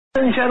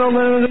And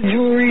gentlemen of the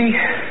jury,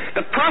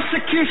 the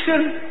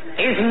prosecution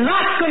is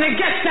not going to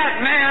get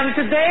that man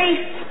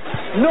today.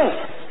 No,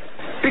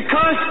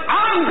 because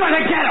I'm going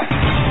to get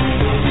him.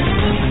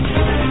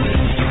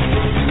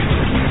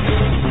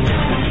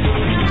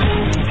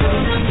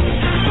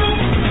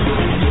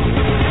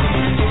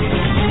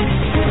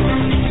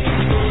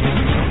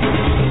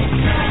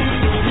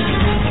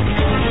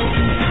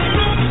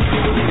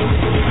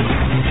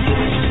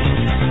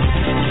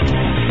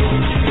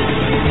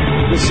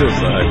 This is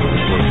the Hagmann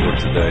Report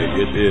for today.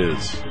 It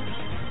is.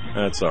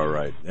 That's all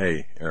right.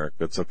 Hey, Eric,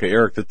 that's okay.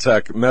 Eric the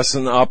Tech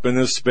messing up in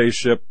his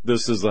spaceship.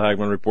 This is the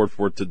Hagmann Report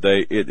for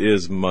today. It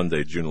is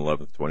Monday, June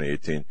 11th,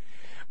 2018. I'm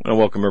going to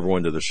welcome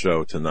everyone to the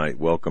show tonight.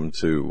 Welcome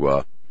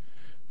to,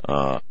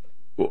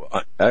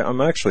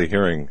 I'm actually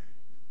hearing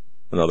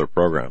another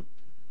program.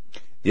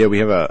 Yeah, we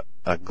have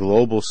a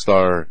Global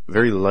Star,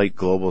 very light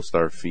Global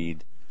Star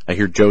feed. I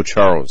hear Joe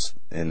Charles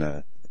and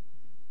then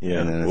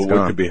it's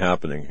what could be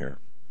happening here?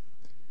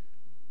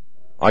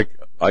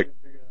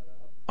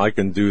 I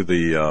can do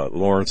the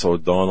Lawrence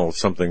O'Donnell,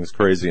 something's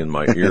crazy in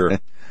my ear.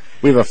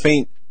 We have a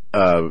faint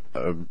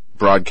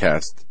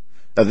broadcast.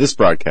 This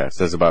broadcast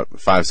has about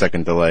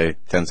 5-second delay,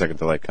 10-second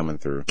delay coming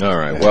through. All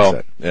right.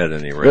 Well, at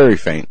any rate, very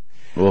faint.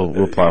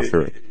 We'll plow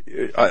through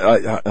it.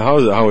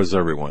 How is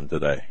everyone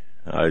today?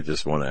 I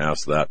just want to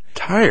ask that.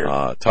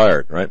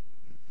 Tired, right?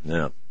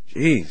 Yeah.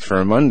 Geez, for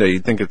a Monday,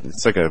 you'd think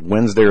it's like a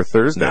Wednesday or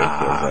Thursday.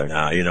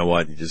 Nah, you know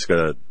what? You just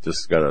gotta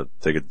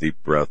take a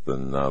deep breath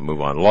and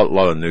move on. A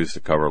lot of news to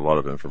cover, a lot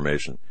of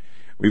information.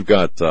 We've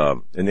got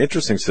an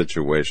interesting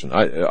situation.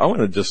 I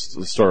want to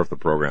just start off the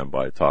program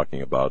by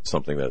talking about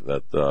something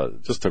that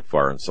just took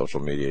fire on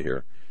social media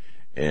here,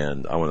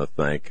 and I want to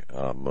thank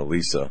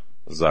Melissa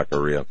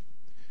Zachariah,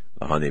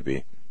 the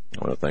honeybee.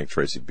 I want to thank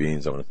Tracy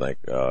Beans. I want to thank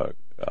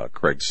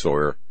Craig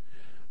Sawyer.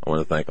 I want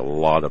to thank a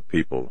lot of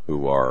people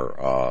who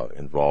are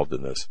involved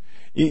in this.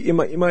 You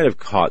might have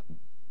caught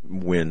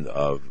wind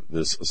of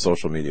this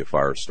social media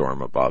firestorm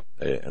about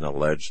an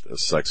alleged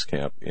sex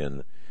camp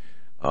in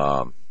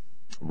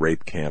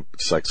rape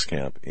camp, sex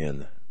camp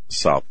in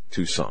South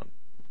Tucson.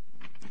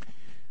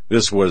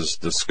 This was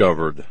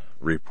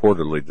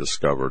reportedly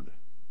discovered,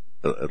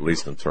 at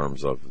least in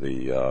terms of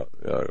the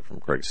from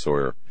Craig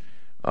Sawyer,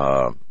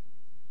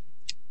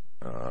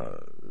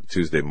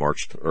 Tuesday,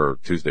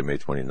 May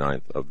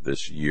 29th of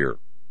this year.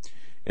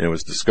 And it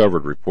was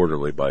discovered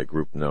reportedly by a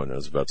group known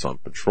as Vets on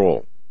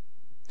Patrol.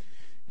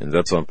 And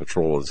Vets on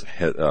Patrol is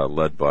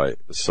led by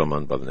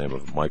someone by the name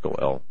of Michael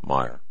L.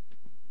 Meyer.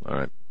 All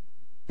right.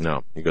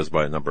 Now, he goes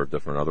by a number of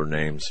different other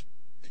names,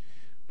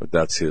 but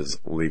that's his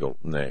legal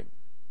name.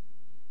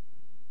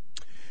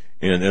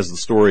 And as the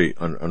story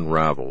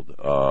unraveled,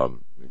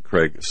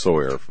 Craig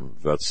Sawyer from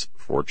Vets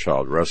for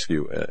Child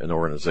Rescue, an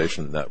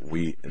organization that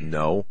we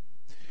know,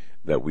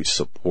 that we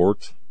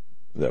support,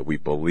 that we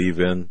believe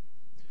in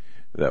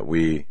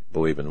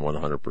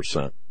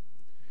 100%,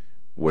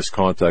 was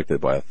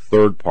contacted by a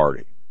third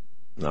party.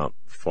 Now,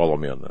 follow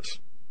me on this.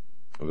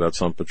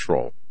 Vets on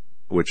Patrol,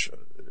 which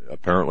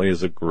apparently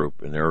is a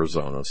group in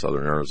Arizona,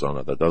 southern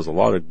Arizona, that does a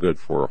lot of good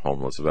for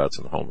homeless vets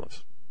and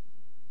homeless,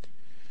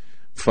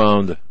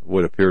 found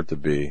what appeared to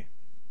be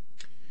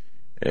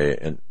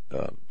an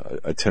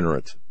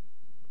itinerant,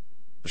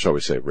 shall we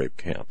say, rape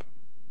camp.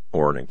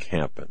 Or an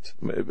encampment,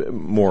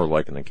 more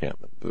like an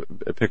encampment.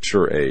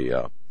 Picture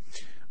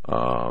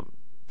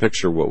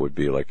what would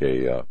be like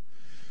a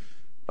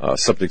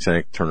septic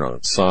tank turned on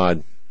its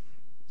side,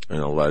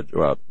 and what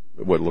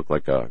looked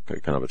like a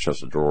kind of a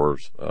chest of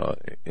drawers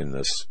in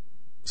this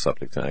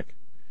septic tank.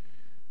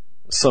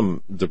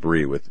 Some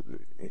debris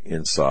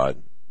inside,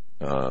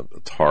 a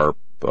tarp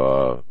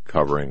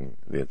covering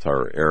the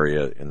entire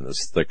area in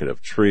this thicket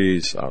of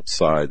trees.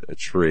 Outside a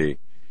tree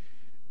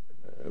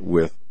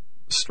with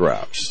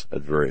straps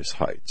at various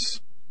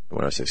heights.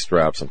 When I say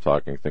straps, I'm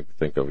talking,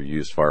 think of a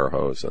used fire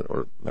hose that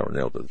were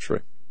nailed to the tree.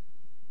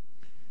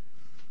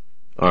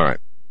 All right.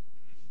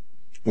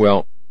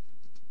 Well,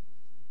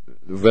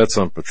 Vets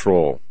on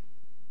Patrol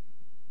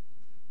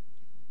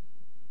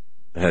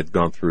had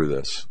gone through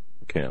this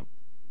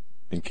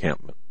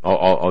encampment.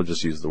 I'll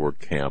just use the word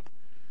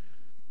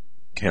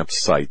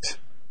campsite,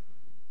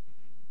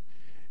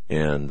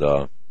 and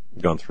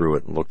gone through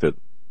it and looked at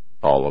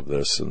all of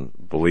this and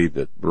believed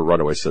it, right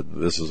away said,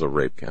 this is a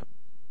rape camp.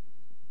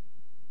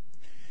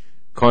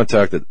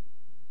 Contacted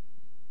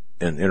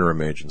an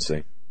interim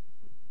agency.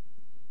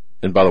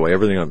 And by the way,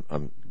 everything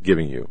I'm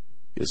giving you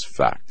is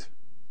fact.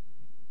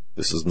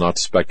 This is not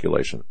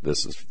speculation.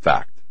 This is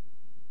fact.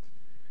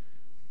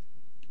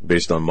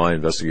 Based on my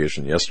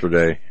investigation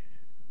yesterday,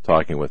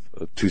 talking with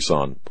a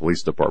Tucson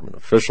Police Department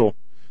official,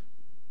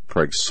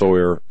 Craig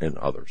Sawyer, and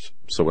others.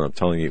 So what I'm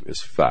telling you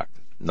is fact.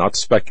 Not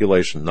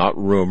speculation, not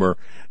rumor,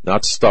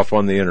 not stuff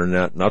on the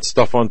internet, not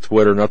stuff on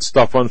Twitter, not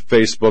stuff on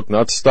Facebook,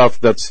 not stuff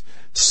that's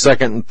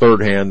second and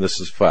third hand.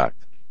 This is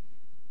fact.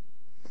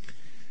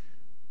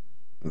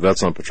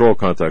 Vets on Patrol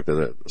contacted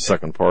a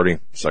second party.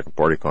 Second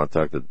party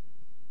contacted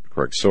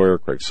Craig Sawyer.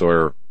 Craig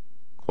Sawyer,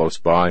 close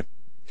by,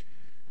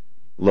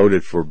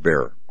 loaded for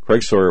bear.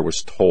 Craig Sawyer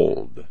was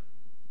told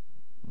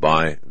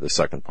by the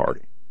second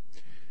party.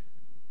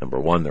 Number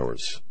one, there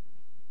was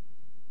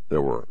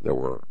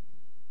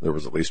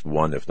at least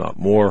one, if not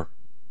more,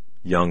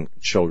 young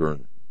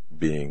children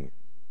being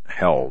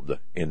held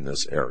in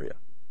this area.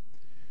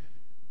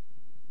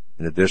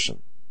 In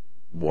addition,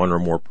 one or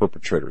more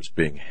perpetrators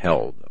being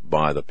held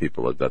by the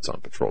people at Vets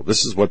on Patrol.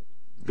 This is what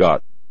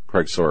got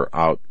Craig Sawyer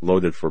out,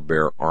 loaded for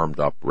bear,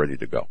 armed up, ready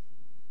to go.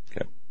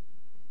 Okay.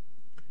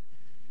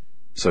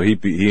 So he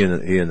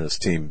and his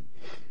team,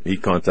 he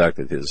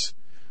contacted his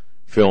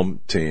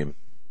film team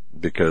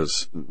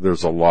because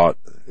there's a lot,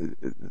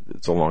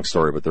 it's a long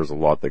story, but there's a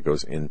lot that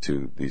goes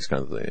into these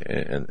kinds of things.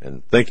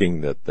 And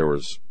thinking that there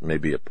was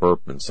maybe a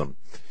perp and some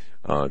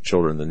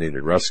children that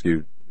needed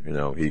rescued,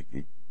 he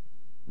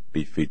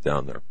beat feet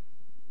down there.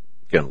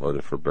 Again,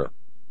 loaded for bear.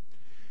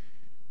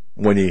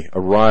 When he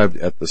arrived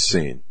at the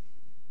scene,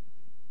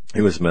 he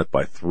was met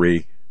by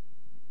 3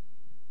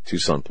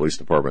 Tucson Police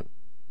Department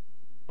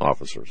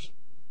officers.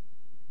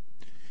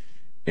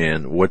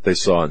 And what they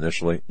saw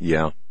initially,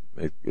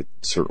 it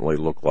certainly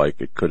looked like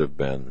it could have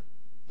been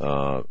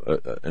a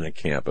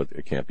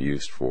camp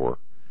used for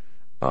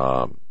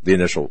the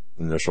initial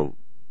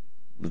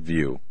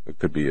view. It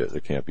could be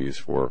a camp used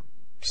for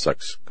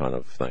sex kind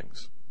of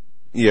things.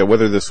 Yeah,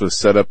 whether this was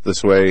set up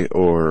this way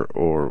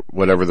or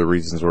whatever the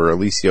reasons were,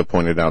 Alicia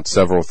pointed out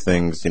several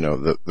things,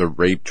 the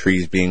rape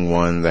trees being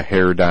one, the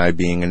hair dye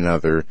being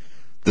another.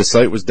 The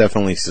site was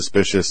definitely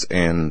suspicious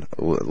and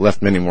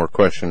left many more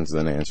questions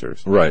than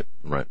answers. Right.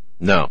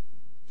 Now,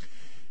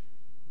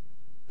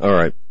 all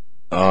right,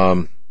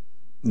 the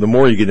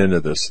more you get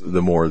into this,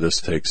 the more this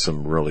takes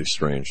some really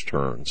strange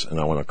turns. And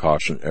I want to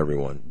caution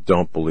everyone,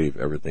 don't believe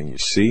everything you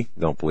see.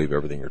 Don't believe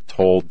everything you're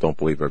told. Don't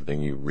believe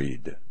everything you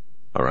read.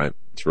 All right?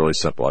 It's really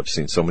simple. I've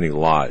seen so many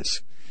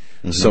lies,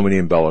 so many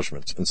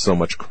embellishments, and so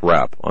much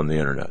crap on the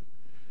internet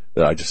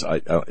that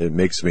it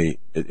makes me,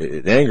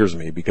 it angers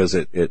me because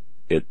it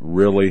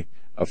really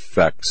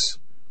affects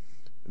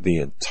the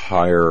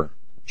entire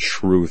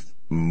truth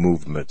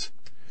movement.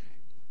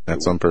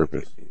 That's on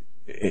purpose.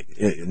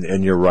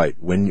 And you're right.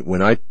 When you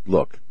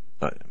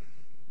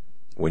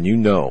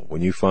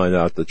find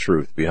out the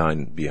truth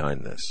behind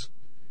this,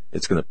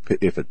 it's gonna,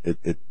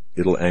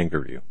 it'll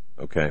anger you.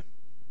 Okay.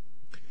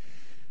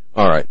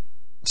 All right.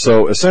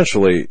 So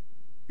essentially,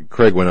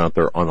 Craig went out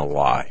there on a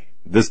lie.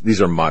 These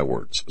are my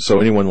words. So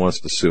anyone wants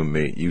to sue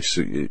me, you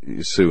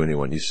sue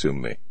anyone, you sue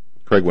me.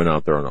 Craig went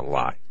out there on a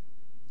lie.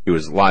 He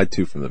was lied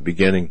to from the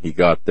beginning. He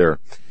got there,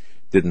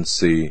 didn't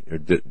see,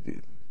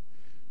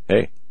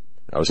 hey,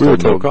 I was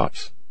told no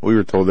cops. He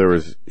was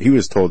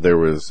told there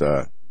was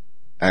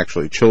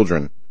actually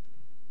children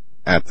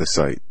at the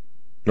site.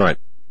 Right.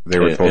 They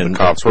were told the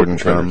cops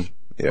wouldn't come.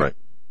 Yeah. Right.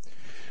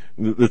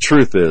 The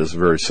truth is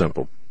very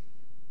simple.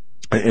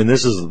 And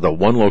this is the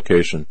one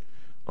location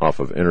off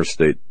of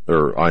Interstate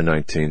or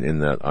I-19 in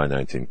that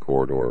I-19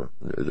 corridor.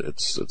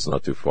 It's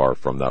not too far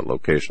from that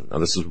location. Now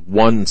this is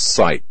one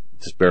site.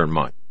 Just bear in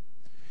mind.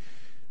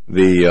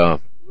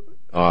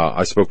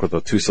 I spoke with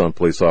a Tucson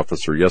police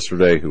officer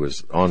yesterday who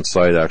was on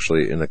site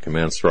actually in the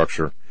command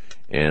structure,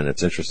 and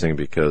it's interesting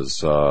because,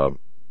 for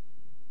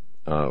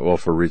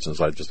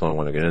reasons I just don't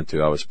want to get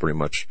into, I was pretty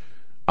much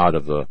out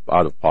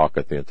of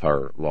pocket the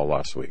entire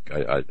last week.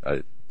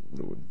 I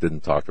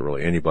didn't talk to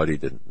really anybody,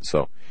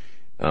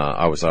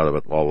 I was out of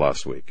it all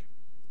last week.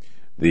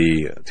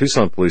 The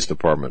Tucson Police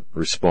Department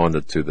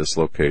responded to this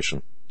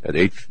location at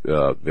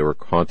they were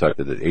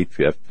contacted at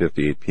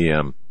 8:58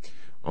 p.m.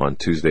 on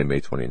Tuesday,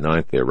 May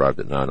 29th. They arrived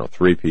at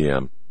 9:03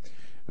 p.m.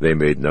 They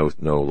made no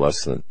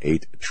less than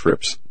 8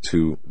 trips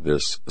to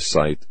this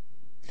site.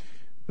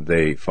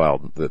 They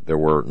filed that there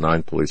were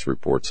 9 police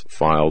reports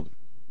filed.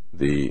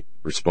 The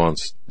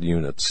response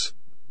units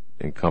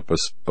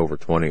encompass over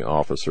 20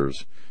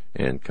 officers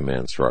and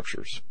command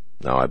structures.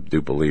 Now, I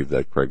do believe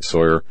that Craig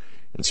Sawyer,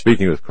 in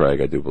speaking with Craig,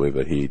 I do believe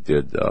that he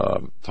did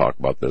talk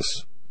about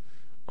this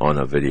on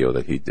a video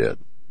that he did.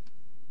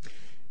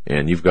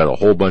 And you've got a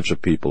whole bunch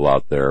of people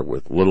out there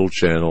with little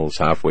channels,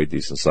 halfway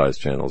decent-sized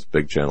channels,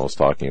 big channels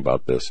talking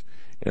about this,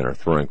 and are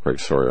throwing Craig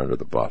Sawyer under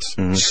the bus.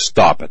 Mm-hmm.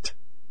 Stop it.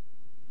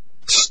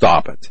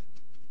 Stop it.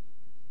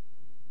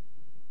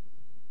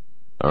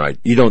 All right,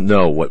 you don't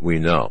know what we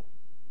know.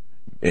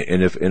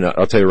 And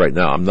I'll tell you right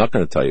now, I'm not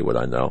going to tell you what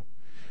I know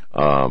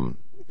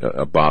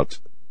about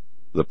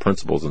the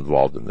principles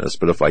involved in this,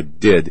 but if I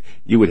did,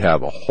 you would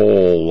have a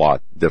whole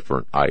lot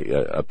different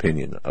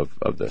opinion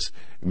of this,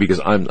 because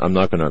I'm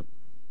not going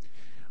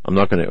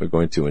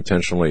to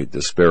intentionally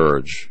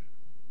disparage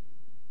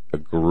a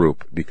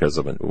group because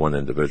of one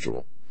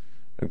individual.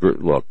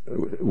 Look,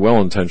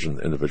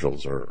 well-intentioned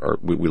individuals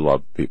we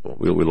love people.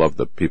 We love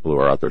the people who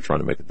are out there trying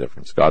to make a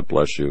difference. God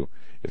bless you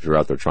if you're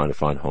out there trying to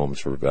find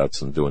homes for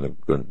vets and doing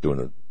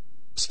a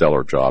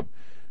stellar job.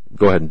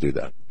 Go ahead and do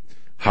that.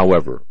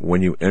 However,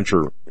 when you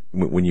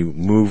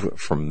move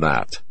from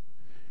that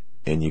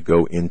and you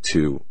go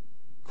into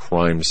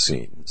crime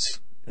scenes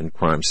and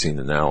crime scene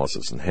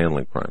analysis and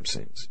handling crime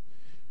scenes,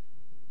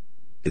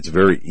 it's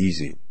very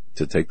easy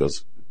to take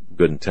those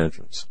good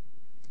intentions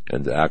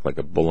and to act like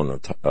a bull in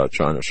a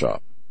china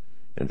shop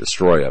and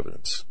destroy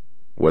evidence,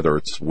 whether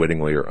it's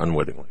wittingly or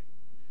unwittingly,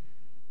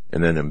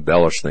 and then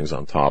embellish things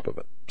on top of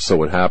it. So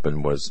what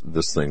happened was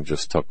this thing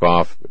just took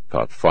off, it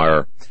caught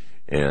fire,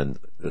 and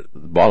the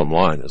bottom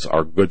line is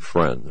our good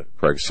friend,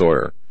 Craig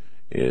Sawyer,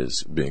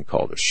 is being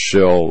called a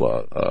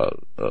shill,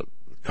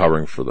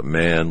 covering for the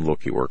man.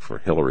 Look, he worked for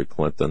Hillary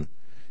Clinton.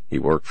 He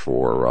worked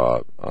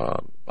for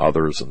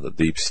others in the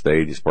deep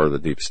state. He's part of the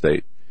deep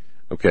state.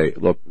 Okay,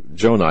 look,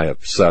 Joe and I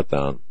have sat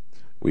down.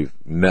 We've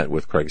met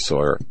with Craig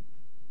Sawyer,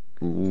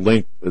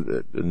 linked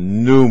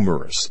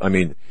numerous. I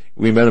mean,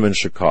 we met him in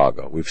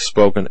Chicago. We've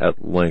spoken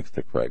at length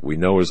to Craig. We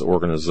know his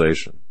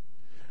organization.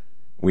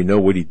 We know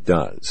what he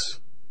does.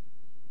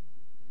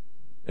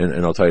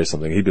 And I'll tell you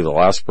something. He'd be the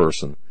last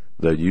person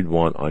that you'd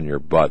want on your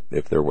butt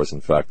if there was,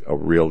 in fact, a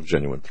real,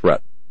 genuine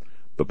threat.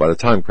 But by the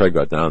time Craig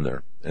got down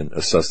there and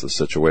assessed the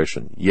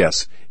situation,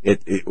 yes, could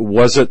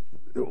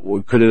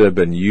it have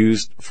been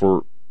used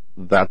for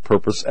that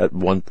purpose at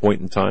one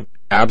point in time?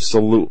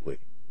 Absolutely.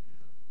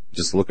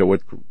 Just look at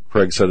what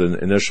Craig said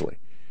initially.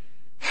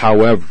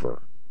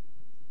 However,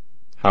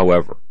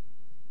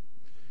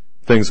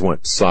 things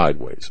went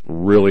sideways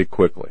really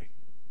quickly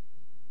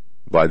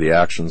by the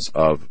actions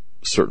of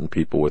certain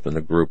people within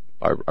the group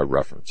I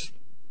referenced.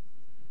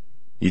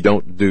 You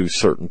don't do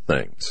certain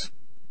things.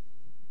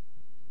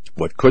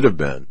 What could have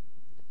been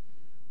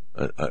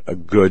a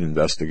good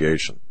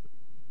investigation,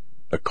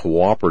 a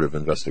cooperative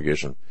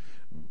investigation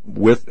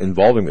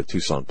involving the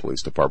Tucson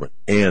Police Department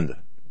and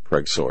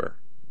Craig Sawyer,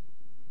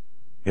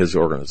 his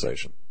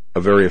organization,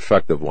 a very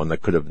effective one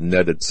that could have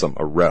netted some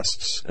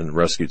arrests and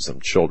rescued some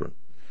children,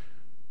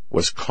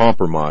 was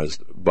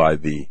compromised by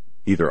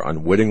either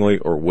unwittingly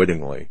or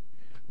wittingly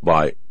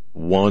by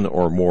one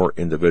or more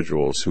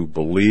individuals who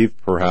believed,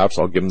 perhaps,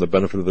 I'll give them the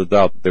benefit of the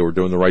doubt, that they were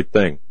doing the right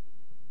thing.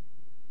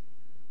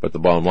 But the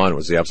bottom line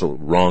was the absolute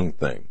wrong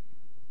thing.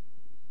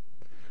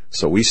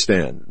 So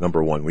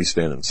number one, we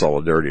stand in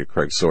solidarity with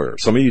Craig Sawyer.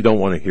 Some of you don't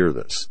want to hear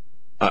this.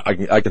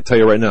 I can tell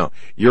you right now,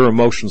 your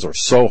emotions are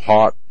so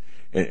hot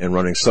and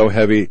running so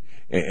heavy,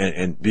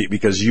 and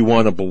because you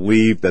want to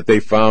believe that they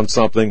found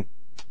something.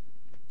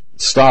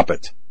 Stop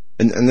it.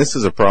 And this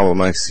is a problem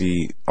I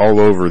see all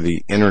over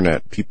the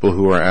internet. People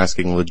who are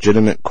asking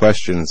legitimate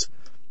questions,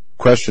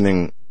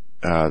 questioning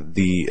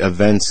the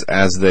events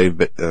as they've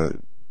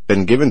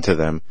been given to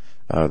them,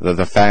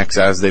 the facts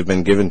as they've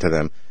been given to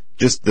them.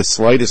 Just the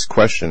slightest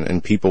question,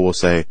 and people will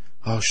say,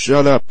 "Oh,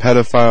 shut up,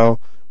 pedophile!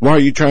 Why are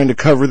you trying to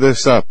cover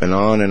this up?" And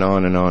on and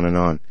on and on and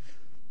on.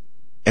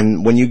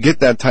 And when you get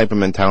that type of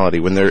mentality,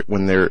 when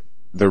the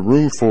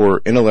room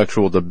for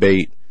intellectual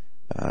debate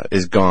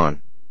is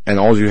gone, and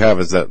all you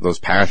have is those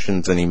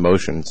passions and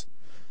emotions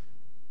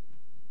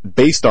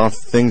based off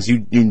things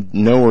you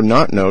know or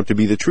not know to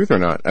be the truth or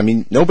not. I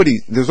mean,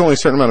 there's only a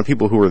certain amount of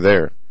people who are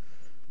there.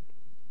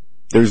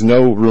 There's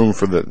no room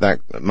for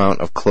that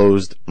amount of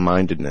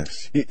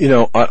closed-mindedness. You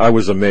know, I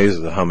was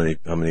amazed at how many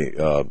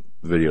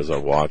videos I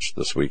watched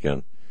this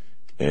weekend,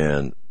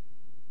 and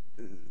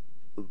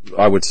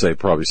I would say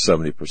probably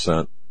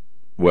 70%.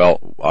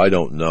 Well, I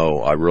don't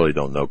know. I really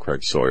don't know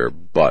Craig Sawyer,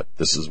 but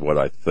this is what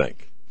I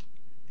think.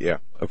 Yeah.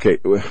 Okay.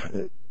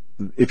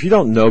 If you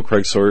don't know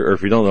Craig Sawyer, or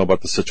if you don't know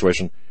about the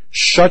situation,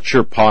 shut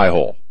your pie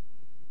hole.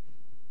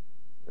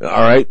 All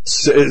right?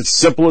 It's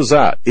simple as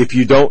that. If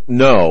you don't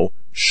know,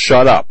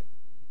 shut up.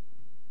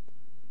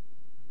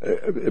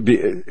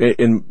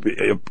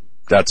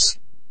 That's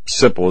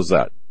simple as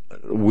that.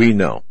 We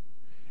know.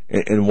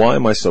 And why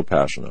am I so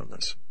passionate on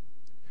this?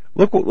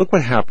 Look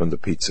what happened to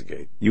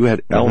Pizzagate. You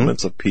had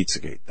elements of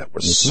Pizzagate that were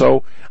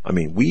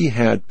we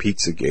had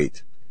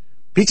Pizzagate.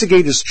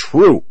 Pizzagate is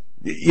true.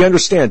 You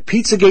understand?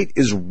 Pizzagate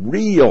is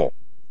real.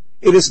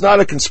 It is not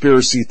a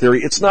conspiracy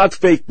theory. It's not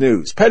fake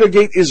news.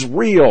 Pedogate is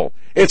real.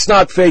 It's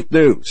not fake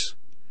news.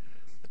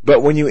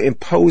 But when you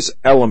impose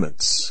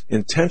elements,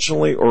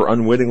 intentionally or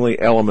unwittingly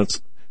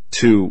elements,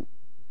 to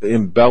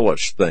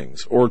embellish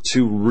things or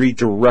to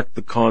redirect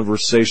the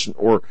conversation,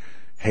 or,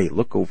 hey,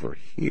 look over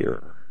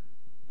here,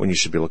 when you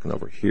should be looking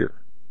over here,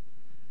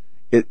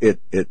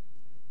 it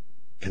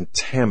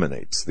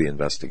contaminates the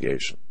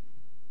investigation.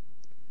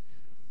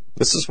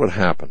 This is what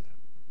happened.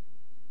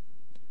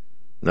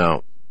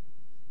 Now,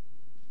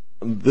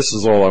 this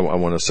is all I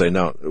want to say.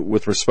 Now,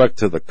 with respect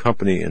to the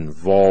company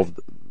involved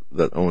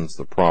that owns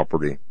the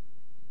property,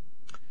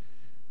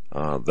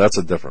 that's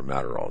a different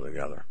matter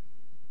altogether.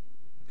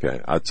 Okay,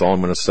 that's all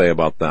I'm going to say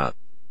about that.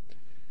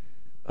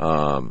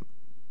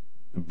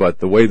 But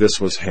the way this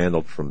was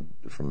handled from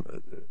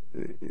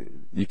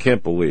you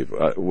can't believe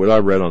what I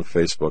read on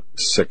Facebook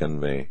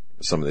sickened me.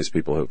 Some of these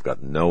people who've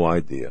got no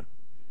idea,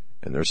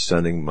 and they're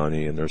sending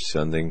money, and they're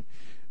sending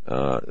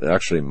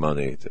actually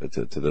money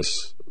to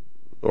this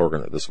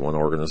one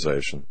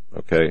organization.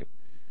 Okay,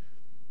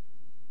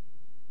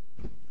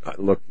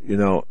 look,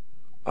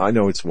 I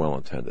know it's well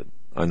intended.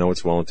 And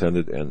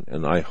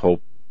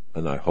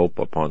I hope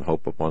upon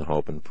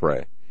hope and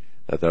pray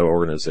that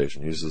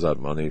organization uses that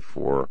money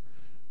for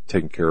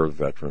taking care of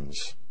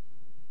veterans.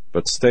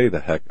 But stay the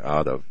heck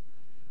out of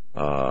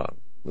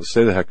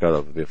stay the heck out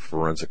of the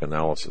forensic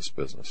analysis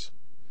business,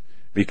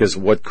 because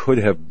what could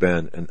have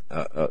been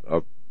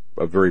a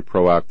very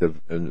proactive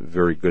and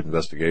very good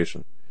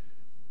investigation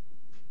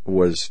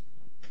was,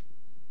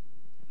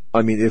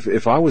 I mean,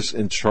 if I was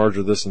in charge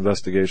of this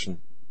investigation,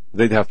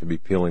 they'd have to be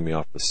peeling me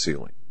off the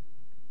ceiling,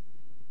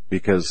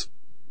 because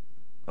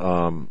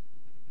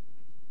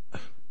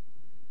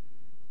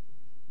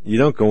you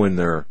don't go in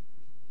there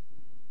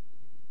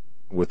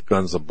with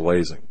guns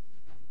a-blazing,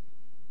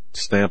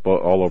 stamp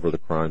all over the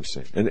crime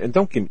scene,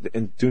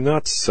 and do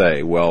not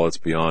say, well, it's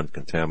beyond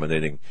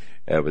contaminating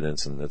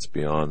evidence and it's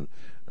beyond.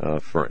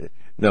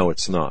 No,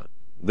 it's not.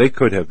 They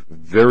could have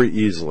very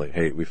easily,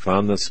 hey, we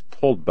found this,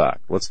 pulled back.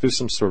 Let's do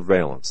some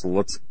surveillance.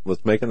 Let's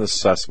make an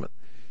assessment.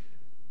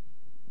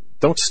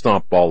 Don't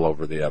stomp all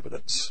over the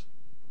evidence.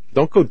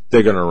 Don't go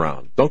digging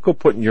around. Don't go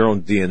putting your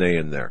own DNA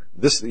in there.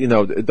 This,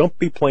 don't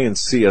be playing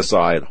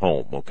CSI at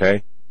home,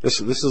 okay? This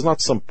is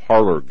not some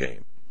parlor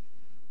game.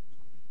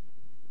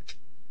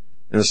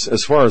 And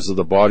as far as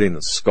the body and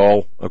the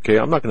skull, okay,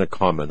 I'm not going to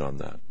comment on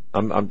that.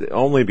 I'm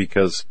only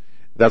because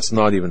that's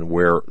not even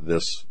where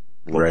this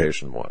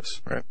location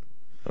was. Right.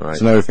 All right.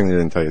 It's another thing they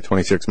didn't tell you.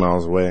 26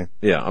 miles away.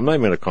 Yeah, I'm not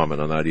even going to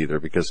comment on that either,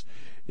 because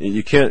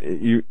you can't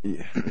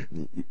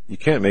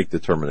make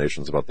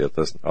determinations about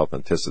the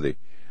authenticity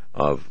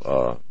of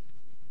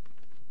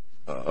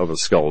a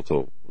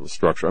skeletal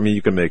structure. I mean,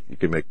 you can make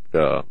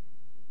no,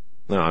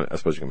 I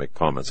suppose you can make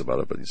comments about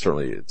it, but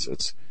certainly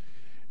it's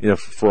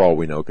for all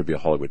we know, it could be a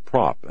Hollywood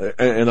prop.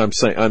 And I'm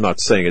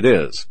not saying it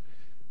is,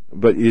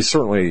 but you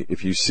certainly,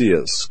 if you see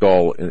a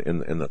skull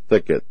in the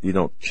thicket, you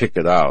don't kick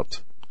it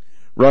out.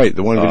 Right.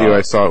 The one video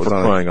I saw, it was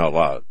crying out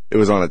loud. It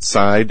was on its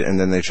side, and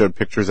then they showed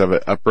pictures of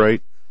it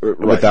upright,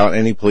 without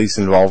any police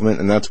involvement.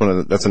 And that's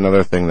that's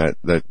another thing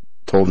that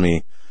told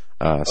me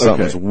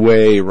something's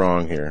way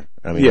wrong here.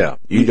 I mean, yeah,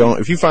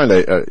 if you find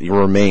your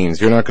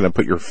remains, you're not going to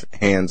put your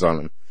hands on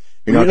them.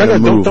 You're not going to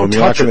move them.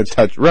 You're not going to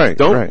touch. Right.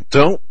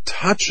 Don't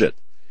touch it.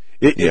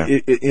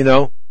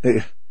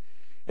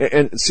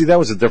 And see, that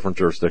was a different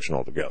jurisdiction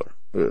altogether.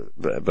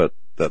 But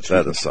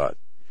that aside,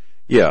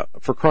 yeah,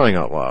 for crying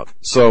out loud.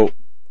 So.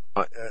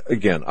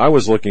 Again, I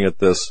was looking at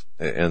this,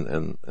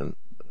 and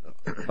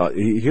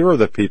here are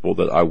the people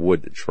that I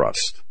would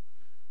trust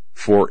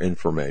for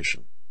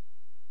information.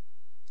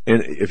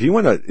 And if you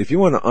want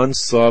to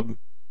unsub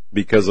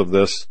because of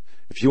this,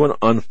 if you want to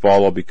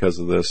unfollow because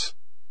of this,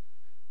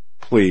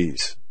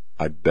 please,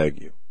 I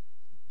beg you,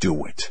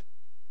 do it.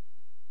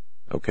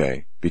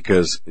 Okay,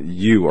 because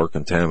you are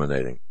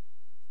contaminating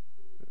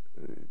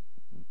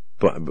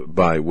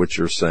by what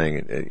you're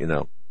saying.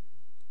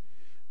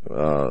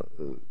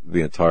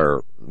 The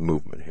entire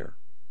movement here.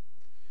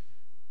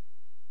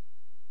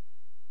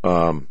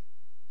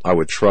 I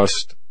would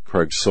trust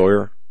Craig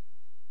Sawyer.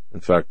 In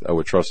fact, I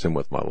would trust him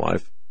with my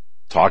life.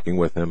 Talking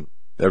with him,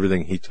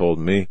 everything he told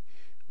me,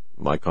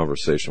 my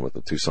conversation with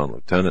the Tucson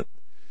lieutenant,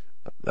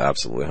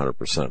 absolutely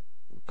 100%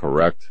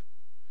 correct.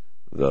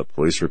 The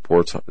police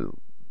reports,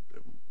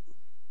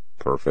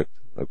 perfect.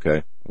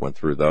 Okay. Went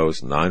through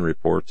those 9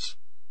 reports,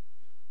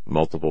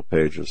 multiple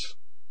pages.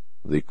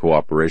 The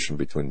cooperation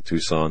between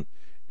Tucson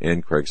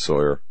and Craig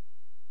Sawyer,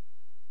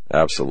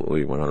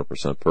 absolutely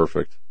 100%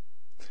 perfect.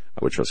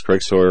 I would trust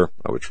Craig Sawyer.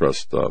 I would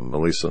trust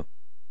Melissa,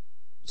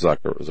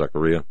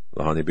 Zachariah,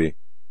 the honeybee,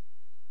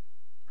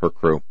 her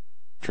crew,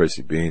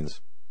 Tracy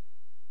Beans,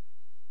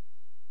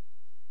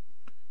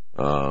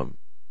 and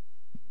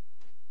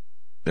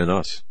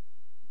us.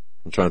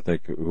 I'm trying to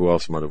think who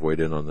else might have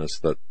weighed in on this.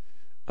 That's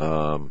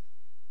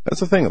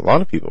the thing. A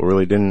lot of people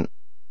really didn't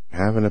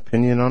have an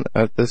opinion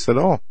at this at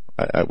all.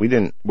 We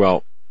didn't.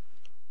 Well,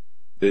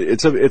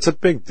 it's a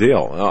big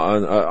deal.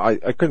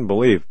 I couldn't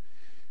believe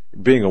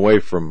being away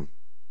from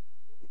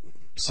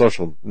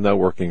social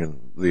networking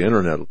and the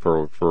internet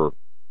for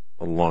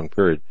a long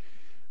period.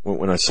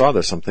 When I saw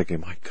this, I'm thinking,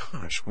 my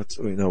gosh,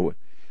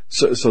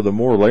 so the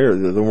more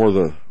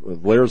the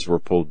layers were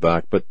pulled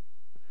back, but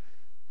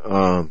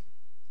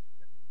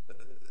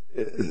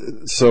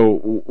so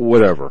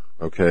whatever,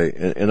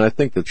 okay. And I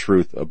think the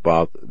truth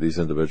about these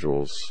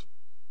individuals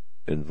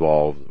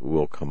involved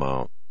will come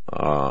out.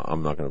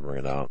 I'm not going to bring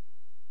it out,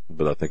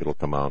 but I think it'll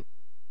come out.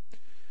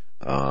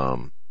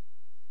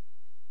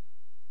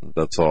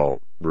 That's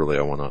all really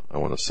I want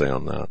to say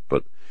on that.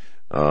 But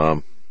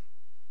I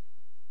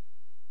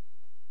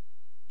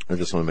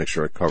just want to make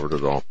sure I covered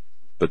it all.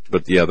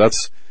 But yeah,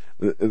 that's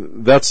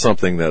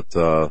something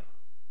that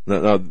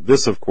now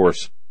this, of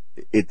course,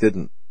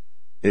 it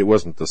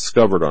wasn't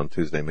discovered on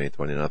Tuesday, May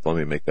 29th. Let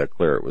me make that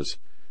clear. It was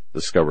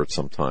discovered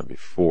sometime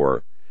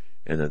before,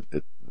 and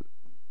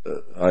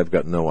I've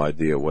got no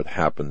idea what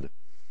happened.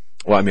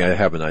 Well, I mean, I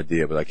have an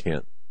idea, but I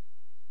can't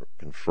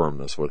confirm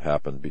this. What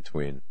happened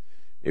between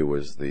it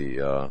was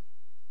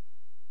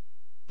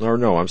or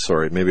no, I'm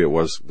sorry. Maybe it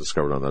was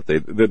discovered on that day.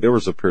 There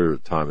was a period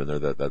of time in there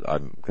that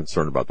I'm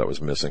concerned about that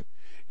was missing,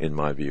 in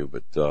my view.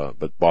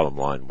 But bottom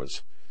line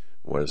was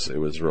it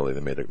was really, they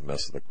made a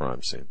mess of the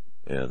crime scene,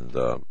 and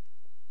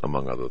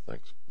among other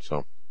things.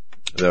 So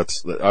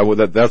I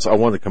wanted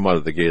to come out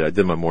of the gate. I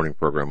did my morning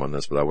program on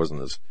this, but I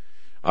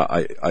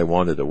I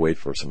wanted to wait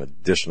for some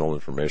additional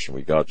information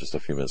we got just a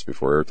few minutes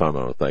before airtime.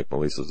 I want to thank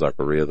Melissa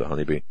Zachariah, the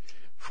honeybee,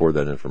 for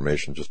that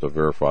information just to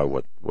verify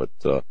what we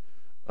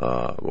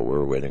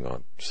were waiting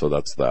on. So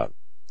that's that.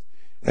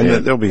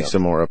 And there'll be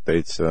some more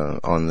updates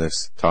on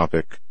this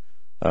topic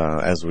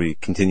as we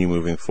continue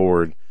moving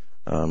forward.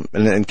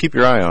 And keep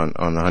your eye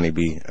on the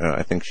honeybee.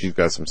 I think she's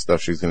got some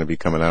stuff she's going to be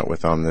coming out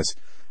with on this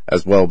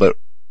as well. But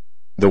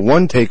the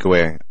one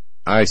takeaway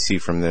I see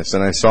from this,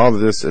 and I saw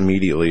this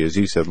immediately, as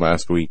you said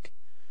last week,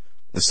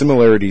 the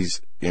similarities,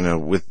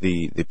 with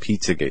the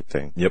Pizzagate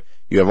thing. Yep.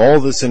 You have all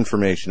this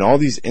information, all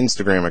these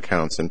Instagram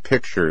accounts and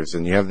pictures,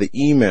 and you have the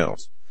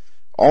emails,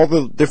 all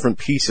the different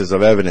pieces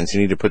of evidence you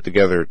need to put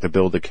together to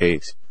build a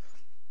case.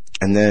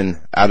 And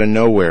then out of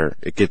nowhere,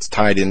 it gets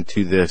tied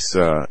into this,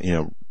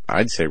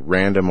 I'd say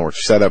random or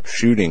set up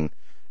shooting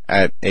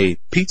at a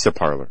pizza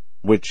parlor,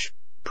 which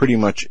pretty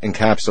much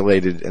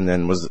encapsulated and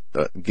then was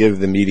give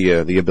the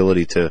media the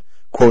ability to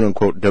quote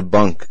unquote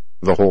debunk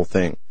the whole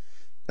thing.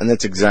 And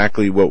that's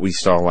exactly what we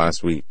saw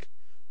last week.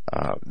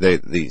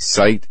 The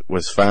site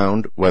was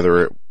found,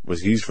 whether it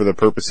was used for the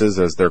purposes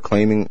as they're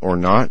claiming or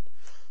not.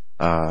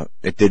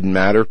 It didn't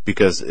matter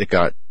because it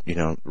got,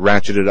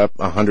 ratcheted up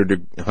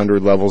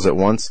 100 levels at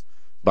once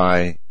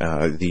by,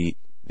 the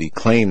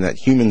claim that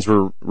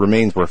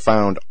remains were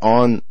found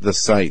on the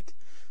site.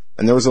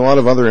 And there was a lot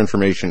of other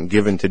information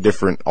given to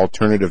different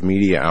alternative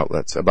media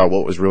outlets about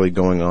what was really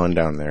going on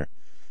down there.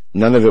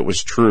 None of it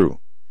was true.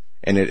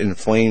 And it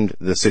inflamed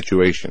the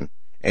situation.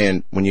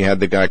 And when you had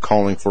the guy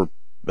calling for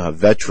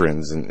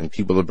veterans and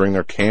people to bring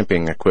their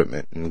camping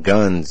equipment and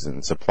guns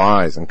and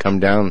supplies and come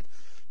down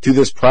to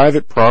this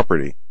private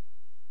property,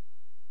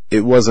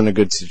 it wasn't a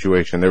good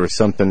situation. There was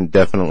something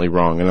definitely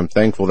wrong. And I'm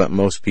thankful that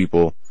most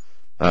people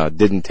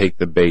didn't take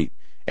the bait.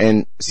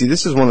 And see,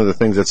 this is one of the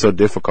things that's so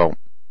difficult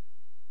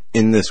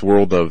in this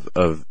world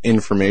of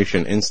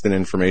information, instant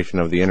information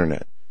of the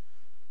internet.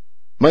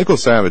 Michael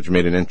Savage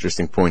made an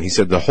interesting point. He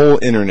said the whole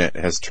internet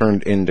has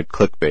turned into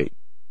clickbait.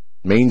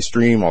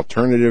 Mainstream,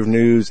 alternative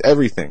news,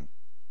 everything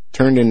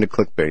turned into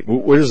clickbait.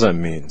 What does that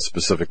mean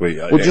specifically?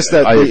 Well, just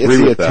that it's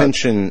the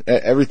attention.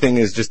 Everything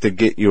is just to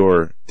get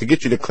you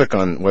to click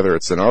on whether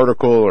it's an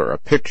article or a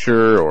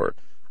picture or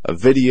a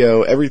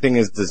video. Everything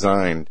is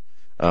designed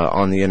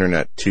on the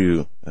internet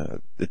to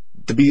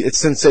be,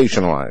 it's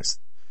sensationalized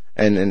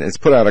and it's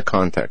put out of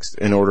context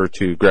in order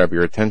to grab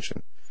your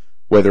attention.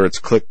 Whether it's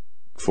clicks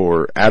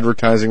for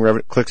advertising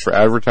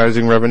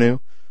revenue,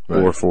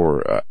 right, or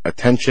for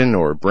attention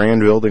or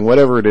brand building,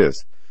 whatever it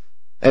is.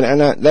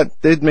 And that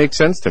did make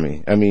sense to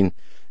me. I mean,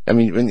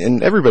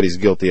 and everybody's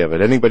guilty of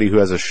it. Anybody who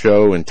has a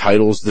show and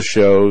titles the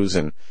shows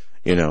and,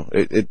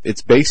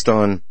 it's based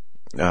on,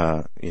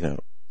 the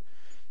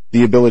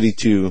ability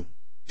to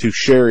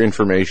share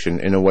information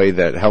in a way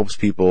that helps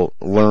people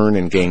learn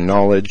and gain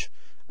knowledge.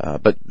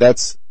 But that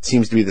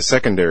seems to be the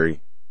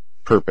secondary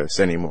purpose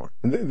anymore.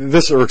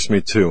 This irks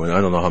me too, and I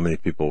don't know how many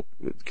people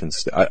can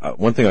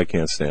one thing I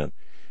can't stand.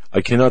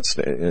 I cannot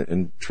stand,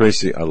 and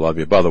Tracy, I love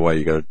you. By the way,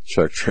 you gotta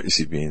check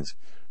Tracy Beans,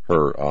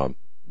 her,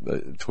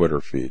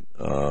 Twitter feed.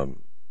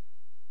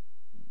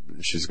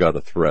 She's got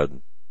a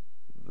thread,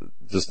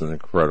 just an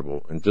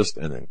incredible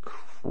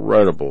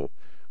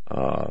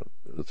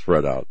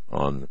thread out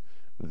on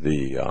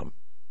the,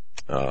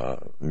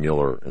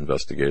 Mueller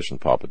investigation,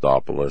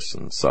 Papadopoulos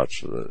and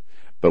such.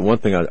 But one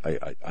thing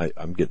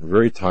I'm getting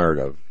very tired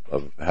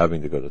of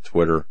having to go to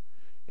Twitter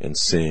and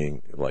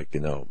seeing,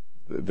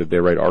 they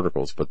write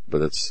articles, but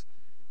it's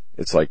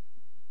like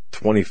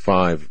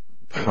 25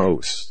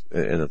 posts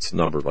and it's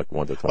numbered like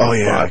 1 to 25. Oh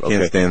yeah, I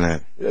can't stand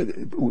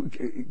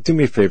that. Do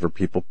me a favor,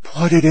 people.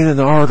 Put it in an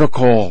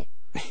article.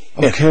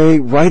 Okay?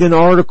 Write an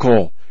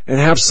article and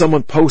have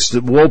someone post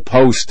it. We'll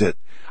post it.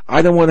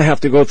 I don't want to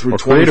have to go through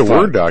 25. Create a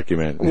Word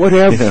document.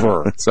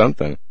 Whatever.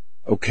 Something.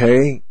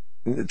 Okay?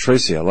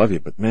 Tracy, I love you,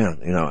 but man,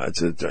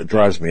 it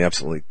drives me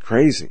absolutely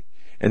crazy.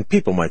 And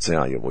people might say,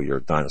 "Oh, well, you're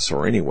a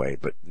dinosaur anyway."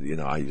 But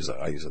I use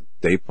a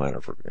day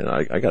planner and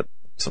I got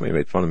somebody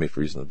made fun of me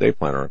for using the day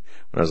planner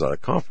when I was at a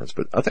conference.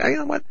 But I think, you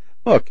know what?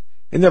 Look,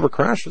 it never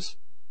crashes.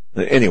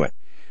 Anyway,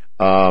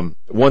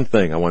 one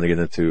thing I want to get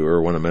into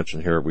or want to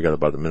mention here, we got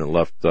about a minute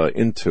left.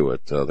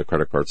 Intuit, the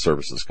credit card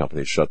services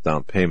company, shut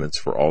down payments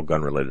for all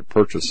gun-related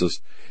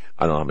purchases.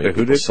 I don't know how many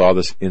people saw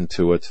this.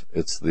 Intuit,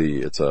 it's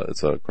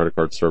a credit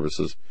card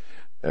services.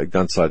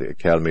 Gunside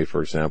Academy,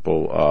 for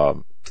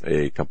example,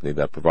 a company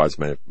that provides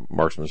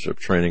marksmanship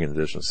training in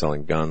addition to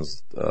selling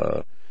guns.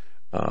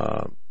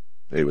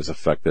 It was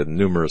affected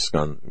numerous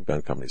gun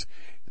companies.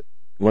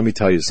 Let me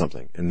tell you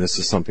something, and this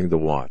is something to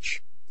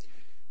watch.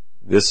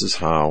 This is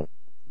how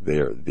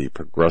the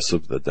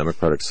progressive, the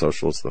democratic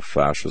socialists, the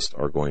fascists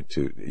are going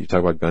to, you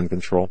talk about gun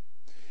control,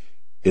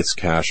 it's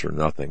cash or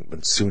nothing,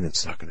 but soon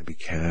it's not going to be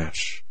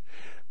cash.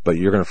 But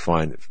you're going to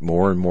find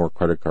more and more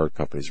credit card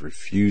companies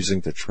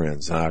refusing to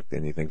transact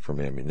anything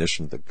from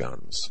ammunition to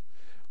guns.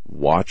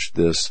 Watch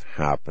this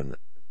happen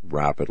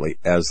rapidly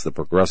as the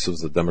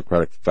progressives, the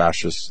democratic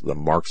fascists, the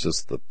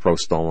Marxists, the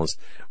pro-Stalinists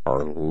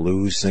are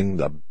losing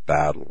the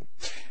battle.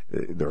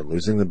 They're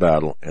losing the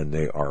battle, and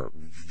they are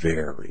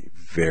very,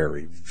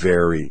 very,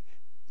 very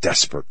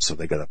desperate. So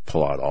they got to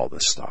pull out all the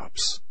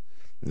stops.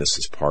 And this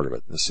is part of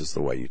it. This is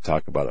the way you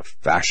talk about a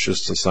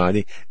fascist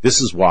society.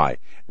 This is why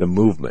the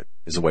movement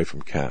is away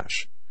from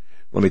cash.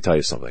 Let me tell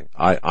you something.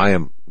 I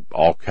am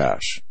all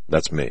cash.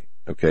 That's me.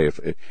 Okay.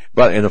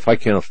 If I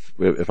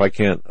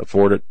can't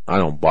afford it, I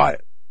don't buy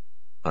it.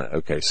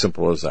 Okay.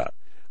 Simple as that.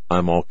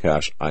 I'm all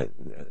cash.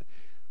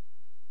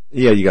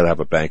 You gotta have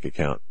a bank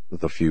account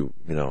with a few,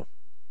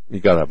 you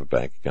gotta have a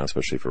bank account,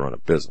 especially if you run a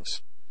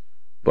business.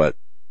 But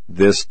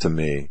this to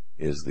me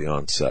is the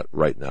onset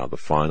right now, the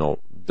final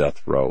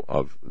death row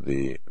of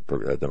the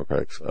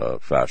democratic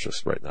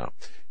fascists right now.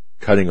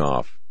 Cutting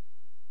off.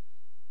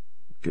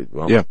 The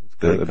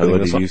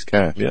ability to use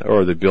cash. Yeah,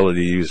 or the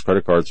ability to use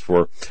credit cards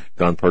for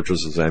gun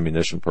purchases,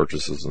 ammunition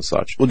purchases, and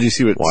such. Well, do you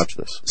see what Watch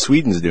this.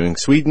 Sweden's doing?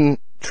 Sweden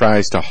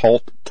tries to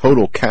halt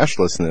total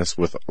cashlessness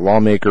with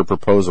lawmaker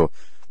proposal.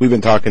 We've been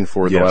talking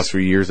for the last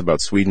few years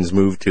about Sweden's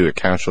move to a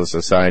cashless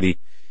society.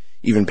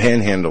 Even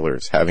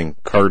panhandlers having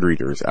card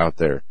readers out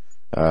there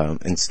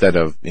instead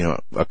of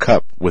a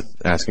cup with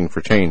asking for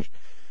change.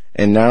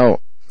 And now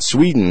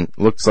Sweden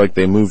looks like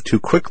they moved too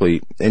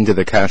quickly into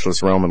the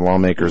cashless realm, and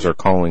lawmakers are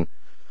calling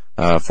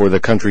for the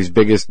country's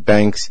biggest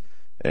banks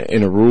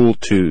in a rule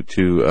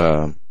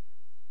to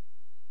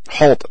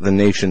halt the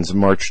nation's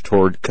march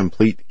toward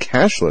complete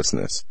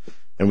cashlessness.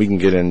 And we can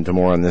get into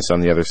more on this on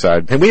the other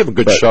side. Hey, we have a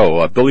good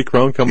show. Billy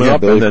Crone coming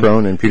up. Billy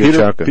Crone and Peter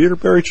Chaka. Peter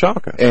Barry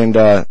Chaka. And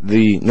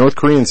the North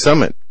Korean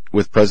summit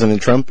with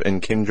President Trump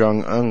and Kim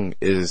Jong-un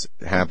is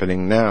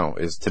happening now,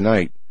 is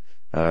tonight.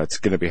 It's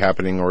going to be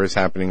happening or is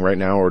happening right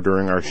now or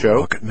during our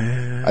show. Rocket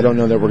Man. I don't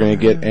know that we're going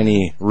to get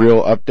any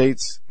real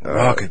updates.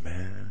 Rocket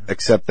Man.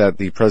 Except that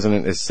the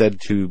president is said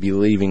to be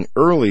leaving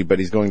early, but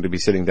he's going to be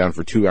sitting down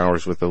for 2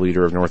 hours with the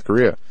leader of North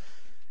Korea.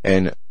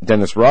 And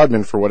Dennis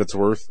Rodman, for what it's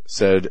worth,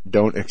 said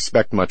don't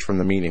expect much from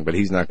the meeting, but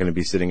he's not going to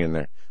be sitting in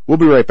there. We'll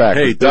be right back.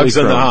 Hey, Doug's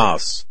in the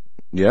house.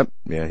 Yep.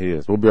 Yeah, he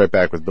is. We'll be right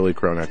back with Billy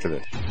Crone after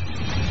this.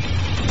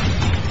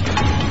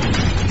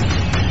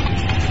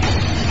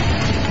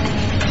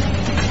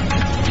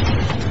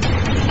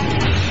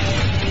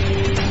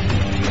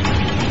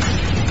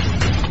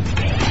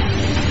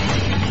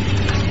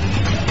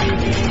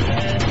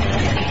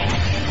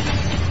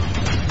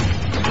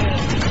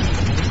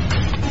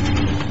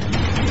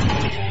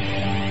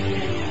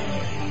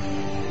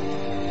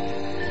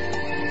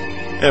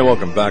 Hey,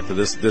 welcome back to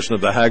this edition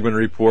of the Hagmann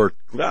Report.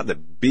 Glad to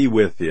be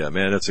with you,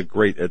 man. It's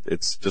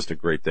just a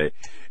great day.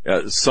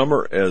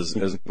 Summer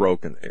has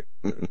broken.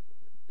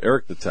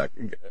 Eric the Tech.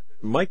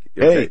 Mike,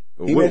 hey,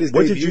 what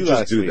did you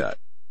just do that?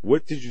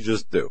 What did you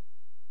just do?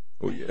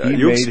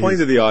 You explain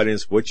to the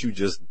audience what you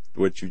just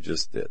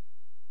did.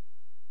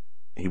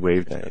 He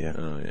waved at you.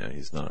 Oh yeah,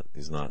 he's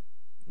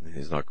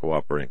not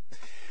cooperating.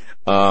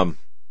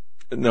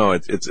 No,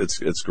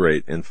 it's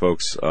great. And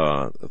folks,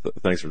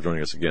 thanks for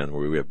joining us again.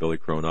 We have Billy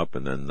Crone up,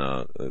 and then,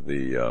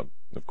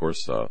 of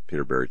course,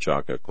 Peter Barry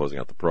Chaka closing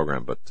out the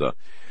program. But,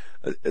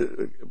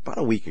 about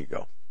a week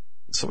ago,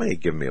 somebody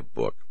had given me a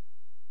book,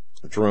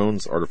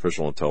 Drones,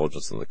 Artificial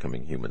Intelligence, and the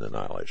Coming Human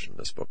Annihilation,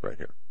 this book right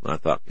here. And I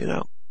thought,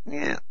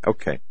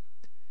 okay.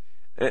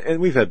 And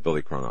we've had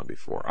Billy Crone on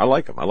before. I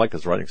like him. I like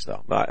his writing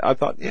style. But I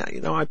thought,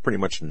 I pretty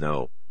much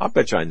know. I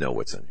bet you I know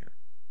what's in here.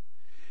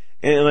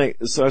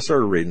 And so I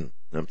started reading.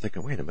 And I'm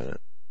thinking, wait a minute,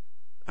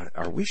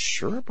 are we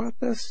sure about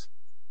this?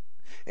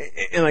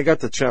 And I got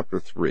to chapter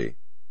 3,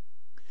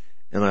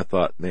 and I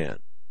thought, man,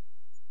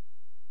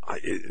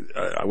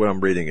 what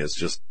I'm reading is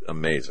just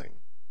amazing.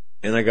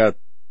 And I got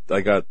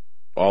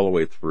all the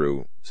way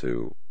through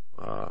to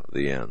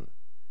the end.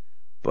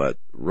 But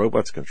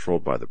robots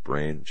controlled by the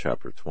brain,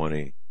 chapter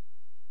 20.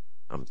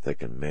 I'm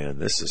thinking, man,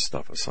 this is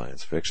stuff of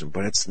science fiction,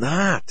 but it's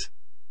not.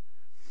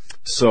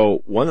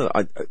 So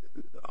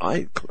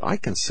I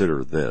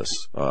consider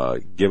this,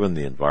 given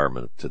the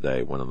environment of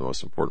today, one of the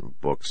most important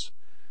books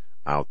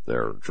out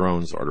there,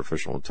 Drones,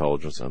 Artificial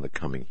Intelligence, and the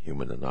Coming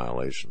Human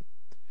Annihilation.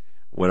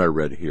 What I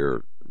read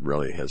here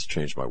really has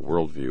changed my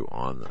worldview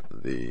on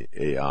the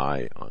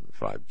AI, on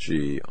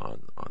 5G,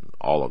 on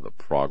all of the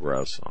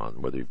progress,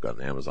 on whether you've got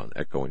an Amazon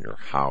Echo in your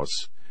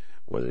house,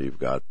 whether you've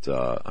got,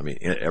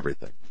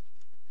 everything.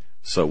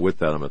 So with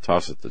that, I'm going to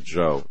toss it to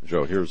Joe.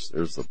 Joe, here's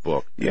the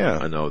book. Yeah.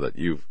 I know that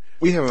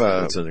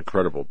it's an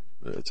incredible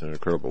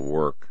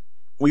work.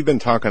 We've been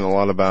talking a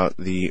lot about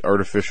the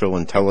artificial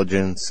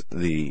intelligence,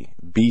 the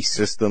beast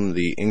system,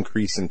 the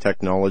increase in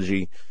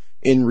technology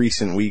in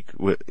recent weeks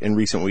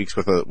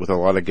with a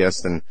lot of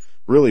guests, and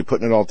really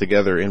putting it all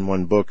together in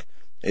one book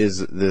is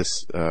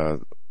this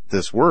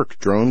work,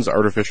 Drones,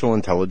 Artificial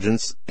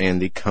Intelligence,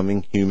 and the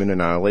Coming Human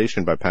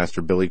Annihilation by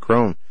Pastor Billy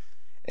Crone.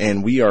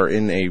 And we are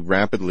in a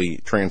rapidly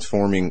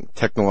transforming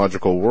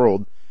technological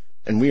world,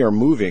 and we are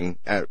moving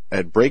at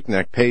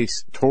breakneck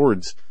pace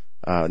towards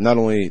not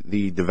only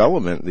the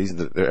development,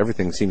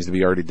 everything seems to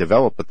be already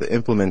developed, but the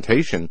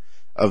implementation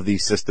of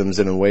these systems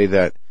in a way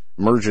that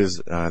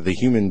merges the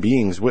human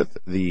beings with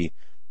the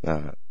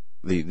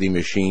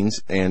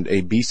machines, and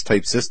a beast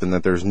type system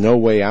that there's no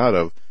way out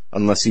of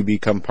unless you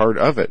become part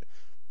of it.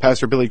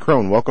 Pastor Billy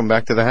Crone, welcome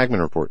back to the Hagmann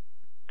Report.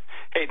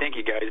 Hey, thank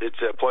you, guys.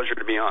 It's a pleasure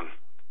to be on.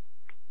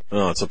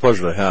 Oh, it's a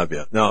pleasure to have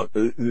you. Now,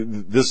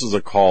 this is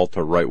a call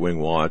to Right Wing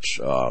Watch.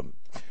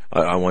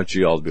 I want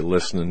you all to be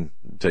listening,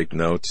 take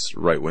notes,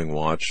 Right Wing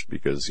Watch,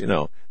 because,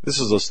 this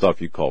is the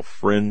stuff you call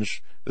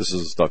fringe. This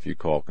is the stuff you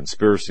call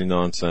conspiracy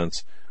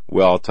nonsense.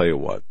 Well, I'll tell you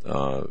what,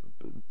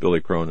 Billy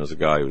Crone is a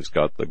guy who's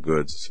got the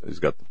goods, he's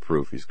got the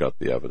proof, he's got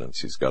the evidence,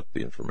 he's got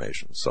the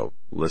information. So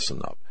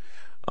listen up.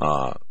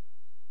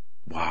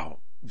 Wow.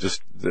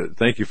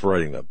 Thank you for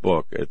writing that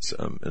book. It's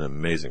an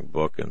amazing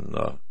book, and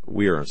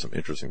we are in some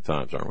interesting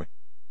times, aren't we?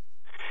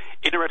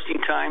 Interesting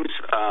times.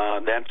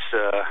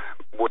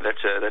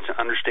 That's an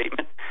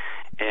understatement,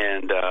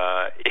 and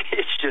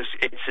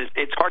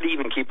it's hard to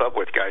even keep up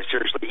with, guys.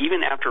 Seriously,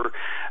 even after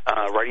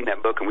writing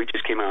that book, and we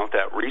just came out with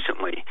that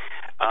recently,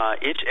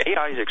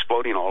 AI is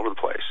exploding all over the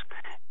place.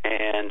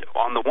 And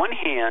on the one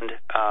hand,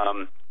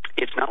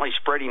 it's not like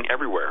spreading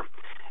everywhere.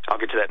 I'll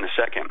get to that in a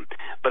second.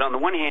 But on the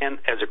one hand,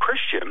 as a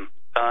Christian,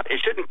 it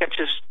shouldn't catch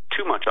us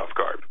too much off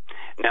guard.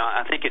 Now,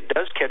 I think it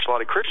does catch a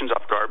lot of Christians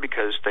off guard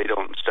because they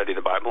don't study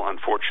the Bible,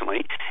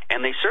 unfortunately,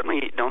 and they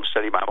certainly don't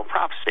study Bible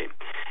prophecy.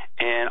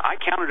 And I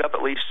counted up,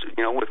 at least,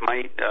 with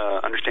my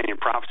understanding of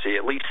prophecy,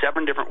 at least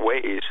 7 different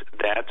ways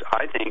that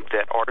I think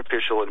that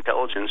artificial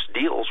intelligence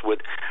deals with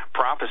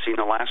prophecy in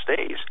the last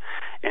days.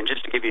 And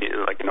just to give you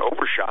like an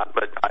overshot,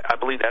 but I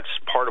believe that's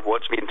part of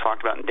what's being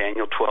talked about in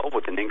Daniel 12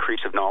 with an increase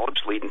of knowledge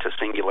leading to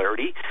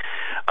singularity.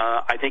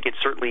 I think it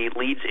certainly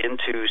leads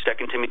into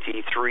 2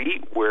 Timothy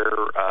 3, where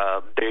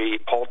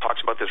Paul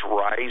talks about this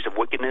rise of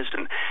wickedness,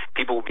 and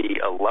people will be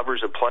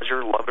lovers of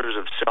pleasure, lovers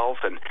of self,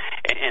 and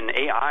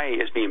AI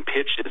is being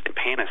pitched as the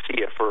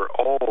panacea for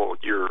all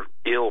your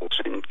ills,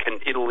 and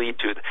it'll lead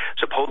to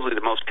supposedly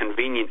the most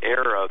convenient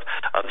era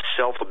of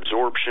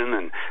self-absorption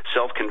and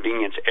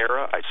self-convenience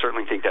era. I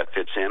certainly think that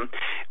fits in.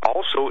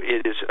 Also,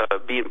 it is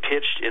being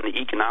pitched in the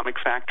economic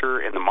factor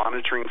and the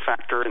monitoring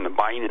factor and the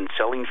buying and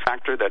selling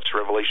factor. That's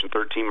Revelation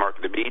 13, Mark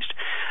of the Beast.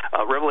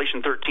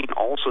 Revelation 13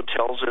 also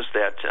tells us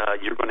that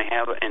you're going to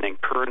have an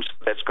occurrence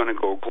that's going to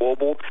go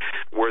global,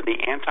 where the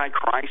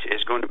Antichrist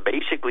is going to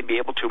basically be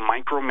able to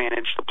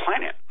micromanage the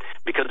planet.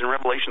 Because in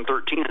Revelation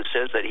 13 it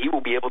says that he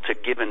will be able to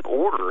give an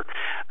order.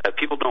 If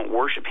people don't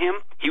worship him,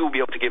 he will be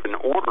able to give an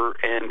order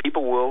and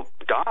people will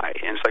die.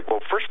 And it's like, well,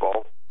 first of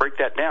all, break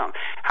that down.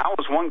 How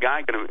is one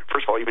guy going to,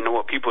 first of all, even know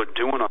what people are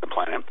doing on the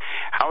planet?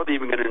 How are they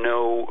even going to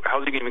know,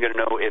 how is he even going to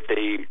know if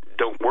they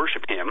don't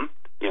worship him?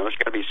 There's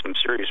got to be some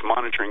serious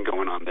monitoring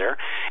going on there.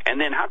 And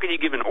then how can you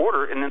give an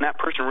order and then that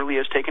person really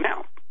is taken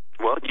out?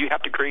 Well, you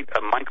have to create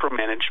a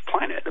micromanaged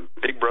planet, a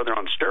big brother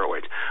on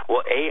steroids.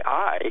 Well,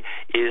 AI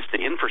is the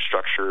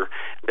infrastructure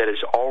that is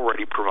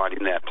already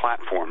providing that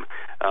platform,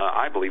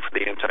 I believe, for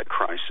the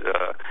Antichrist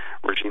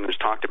regime that's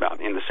talked about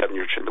in the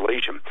 7-year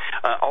tribulation.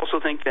 I also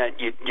think that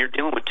you're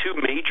dealing with 2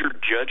 major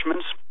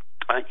judgments.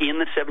 In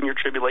the 7-year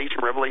tribulation,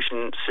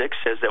 Revelation 6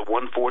 says that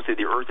 1/4 of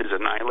the earth is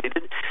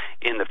annihilated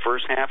in the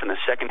first half, and the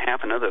second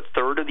half, another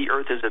third of the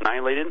earth is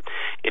annihilated.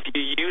 If you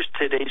use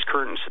today's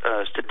current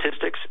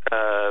statistics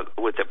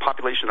with the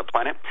population of the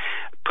planet,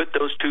 put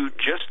those two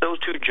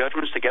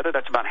judgments together,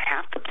 that's about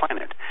half the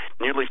planet.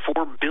 Nearly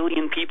 4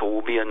 billion people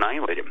will be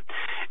annihilated.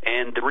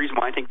 And the reason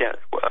why I think that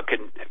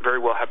could very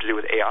well have to do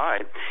with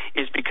AI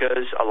is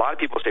because a lot of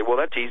people say, well,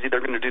 that's easy.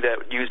 They're going to do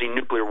that using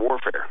nuclear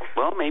warfare.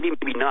 Well, maybe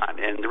not.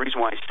 And the reason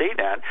why I say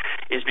that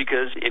is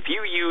because if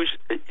you use,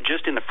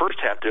 just in the first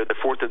half there, the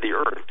 1/4 of the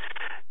earth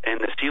and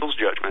the seals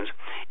judgments,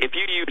 if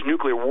you use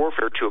nuclear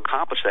warfare to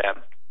accomplish that,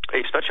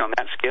 especially on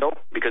that scale,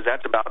 because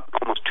that's about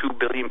almost 2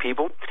 billion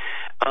people,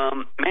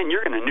 man,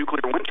 you're in a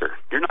nuclear winter.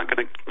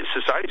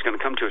 Society's going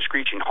to come to a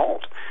screeching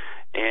halt.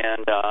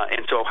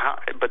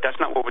 But that's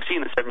not what we see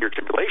in the 7-year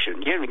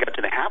tribulation. You haven't got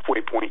to the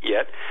halfway point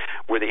yet,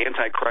 where the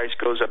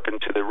Antichrist goes up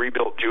into the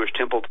rebuilt Jewish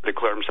temple to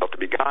declare himself to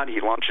be God. He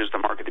launches the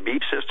Mark of the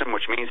Beast system,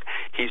 which means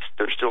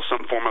there's still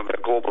some form of a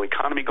global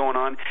economy going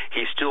on.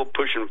 He's still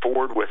pushing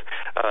forward with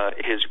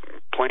his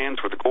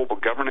plans with the global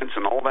governance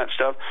and all that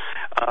stuff.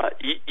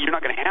 You're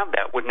not going to have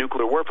that with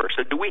nuclear warfare.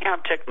 So do we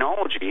have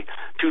technology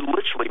to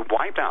literally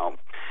wipe out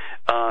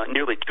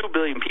nearly 2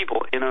 billion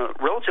people in a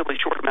relatively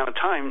short amount of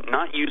time,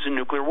 not using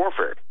nuclear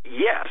warfare?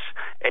 Yes,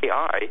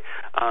 AI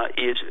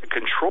is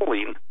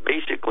controlling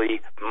basically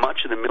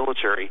much of the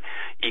military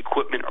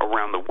equipment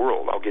around the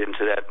world. I'll get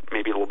into that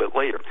maybe a little bit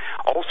later.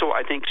 Also,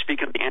 I think,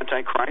 speaking of the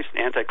Antichrist,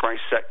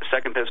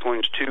 2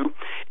 Thessalonians 2,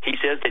 he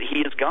says that he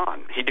is God.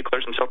 He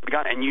declares himself to be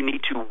God, and you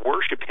need to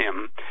worship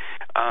him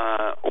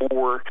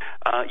or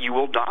you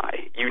will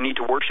die. You need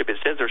to worship, it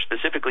says there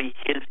specifically,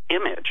 his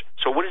image.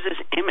 So what is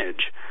this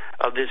image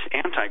of this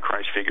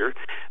Antichrist figure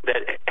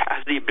that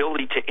has the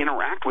ability to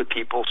interact with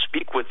people,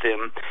 speak with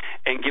them,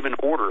 and give an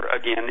order?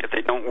 Again, if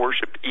they don't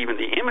worship even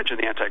the image of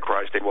the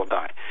Antichrist, they will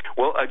die.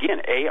 Well,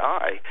 again,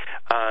 AI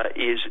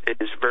is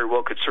very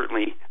well could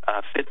certainly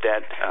fit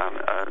that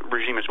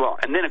regime as well.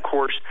 And then, of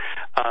course,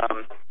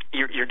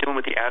 you're dealing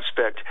with the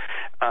aspect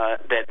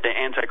that the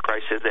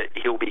Antichrist says that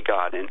he'll be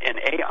God. And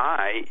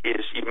AI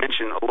is, you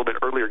mentioned a little bit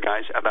earlier,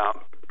 guys,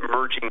 about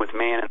merging with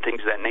man and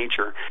things of that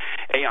nature,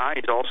 AI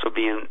is also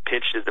being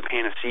pitched as the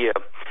panacea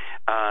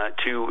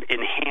to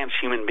enhance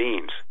human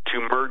beings,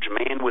 to merge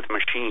man with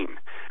machine,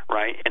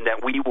 right? And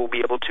that we will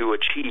be able to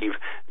achieve,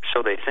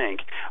 so they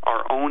think,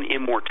 our own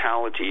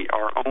immortality,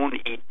 our own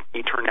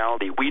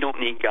eternality. We don't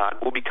need God.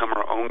 We'll become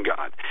our own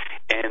God.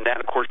 And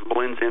that, of course,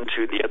 blends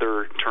into the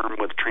other term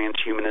with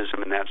transhumanism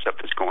and that stuff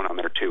that's going on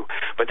there, too.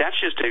 But that's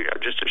just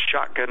a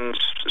shotgun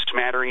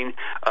smattering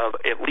of,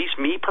 at least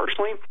me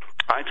personally,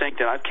 I think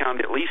that I've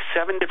counted at least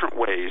 7 different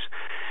ways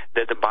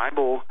that the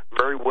Bible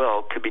very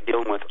well could be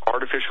dealing with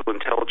artificial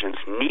intelligence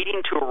needing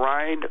to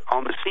arrive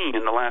on the scene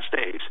in the last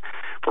days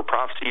for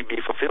prophecy to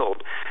be fulfilled.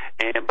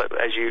 But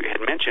as you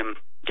had mentioned,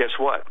 guess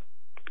what?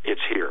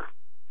 It's here.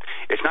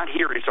 It's not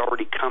here, it's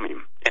already coming.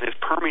 And it's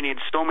permeated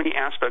so many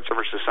aspects of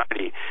our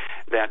society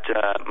that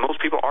most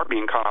people are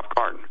being caught off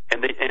guard.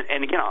 And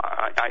again,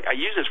 I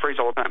use this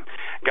phrase all the time.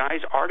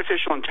 Guys,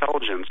 artificial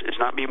intelligence is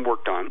not being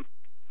worked on.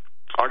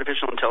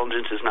 Artificial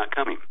intelligence is not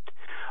coming.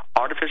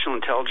 Artificial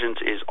intelligence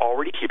is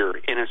already here,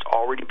 and it's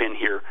already been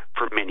here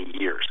for many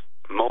years.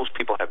 Most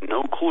people have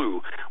no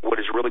clue what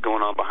is really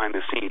going on behind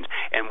the scenes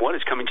and what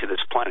is coming to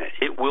this planet.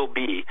 It will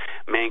be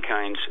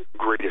mankind's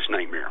greatest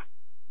nightmare.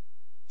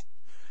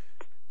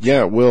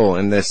 Yeah, it will.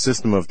 And the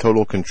system of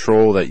total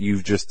control that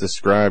you've just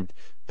described,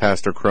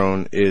 Pastor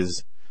Crone,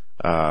 is,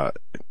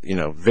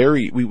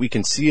 we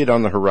can see it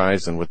on the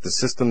horizon with the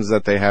systems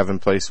that they have in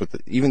place, with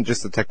even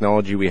just the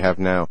technology we have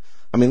now.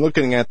 I mean,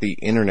 looking at the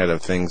Internet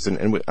of Things, and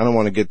I don't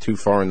want to get too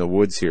far in the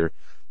woods here,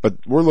 but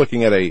we're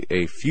looking at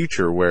a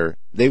future where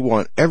they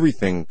want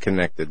everything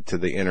connected to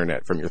the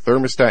Internet, from your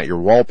thermostat, your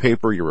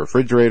wallpaper, your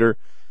refrigerator,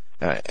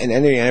 and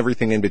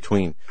everything in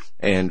between.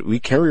 And we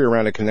carry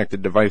around a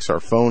connected device,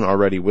 our phone,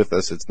 already with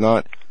us. It's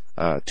not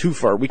too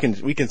far. We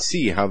can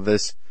see how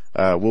this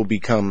will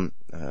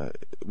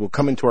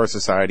come into our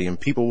society, and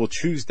people will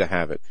choose to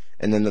have it.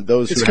 And then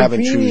those who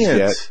haven't chosen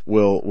yet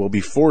will be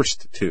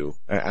forced to,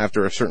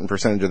 after a certain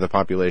percentage of the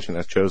population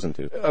has chosen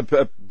to.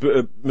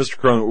 Mr.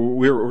 Crone,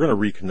 we're going to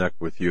reconnect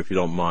with you if you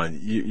don't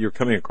mind. You're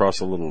coming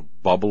across a little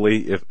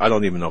bubbly. I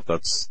don't even know if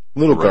that's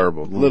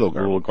garbled.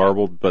 Little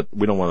garbled, but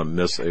we don't want to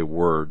miss a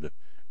word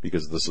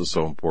because this is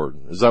so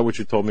important. Is that what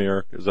you told me,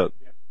 Eric? Is that?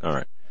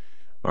 Yeah.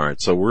 All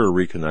right. So we're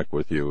going to reconnect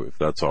with you if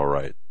that's all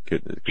right.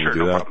 Can you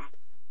do that?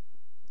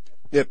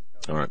 Yep.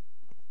 All right.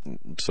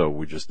 So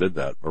we just did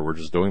that, or we're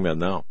just doing that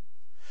now.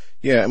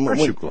 Yeah. Aren't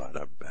you glad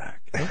I'm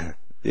back?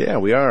 Yeah,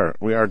 we are.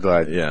 We are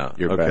glad. Yeah.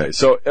 You're back.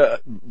 So,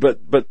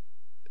 but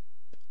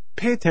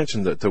pay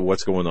attention to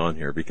what's going on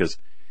here, because,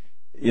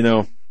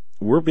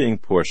 we're being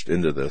pushed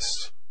into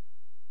this.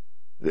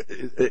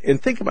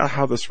 And think about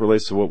how this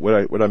relates to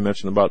what I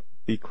mentioned about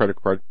the credit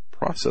card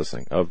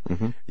processing of,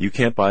 you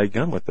can't buy a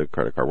gun with the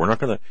credit card. We're not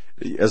going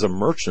to, as a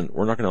merchant,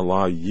 we're not going to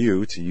allow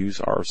you to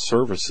use our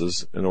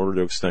services in order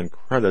to extend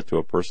credit to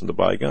a person to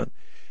buy a gun.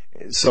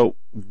 So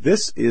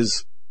this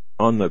is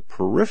on the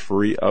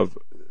periphery of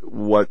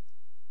what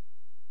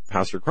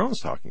Pastor Crone's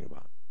talking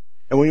about.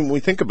 And when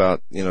we think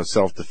about,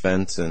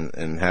 self-defense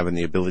and having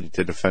the ability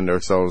to defend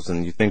ourselves,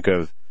 and you think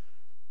of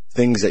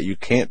things that you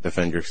can't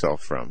defend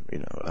yourself from,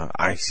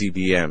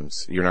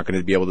 ICBMs, you're not going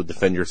to be able to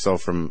defend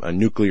yourself from a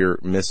nuclear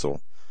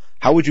missile.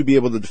 How would you be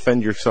able to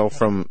defend yourself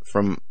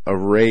from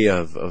array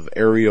of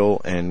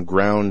aerial and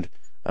ground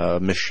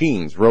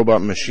machines,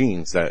 robot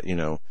machines that,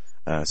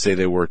 say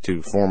they were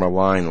to form a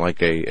line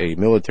like a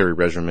military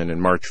regiment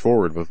and march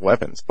forward with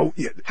weapons? Oh,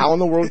 yeah. How in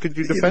the world could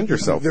you defend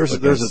yourself?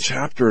 There's a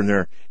chapter in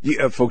there.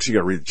 Folks, you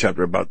got to read the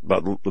chapter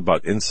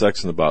about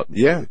insects and about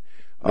the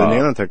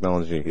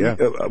nanotechnology. Yeah,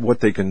 what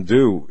they can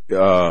do.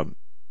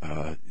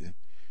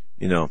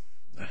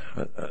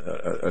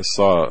 I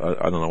saw,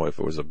 I don't know if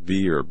it was a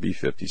B or a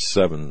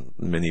B-57,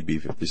 mini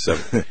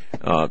B-57,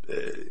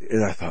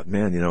 and I thought,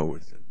 man,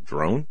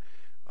 drone?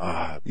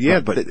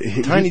 But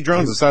tiny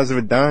drones the size of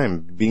a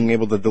dime, being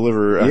able to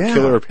deliver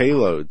killer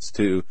payloads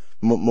to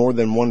more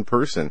than one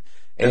person.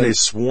 And they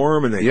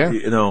swarm,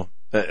 and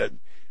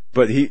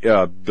but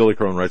Billy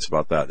Crone writes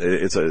about that.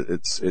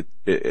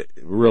 It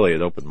really,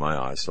 it opened my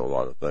eyes to a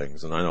lot of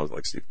things. And I know,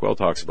 like Steve Quayle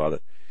talks about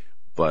it,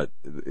 but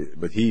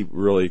he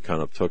really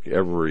kind of took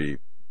every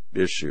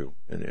issue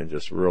and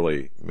just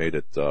really made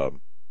it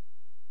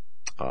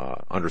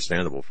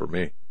understandable for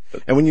me.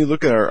 And when you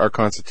look at our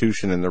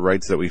Constitution and the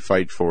rights that we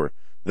fight for,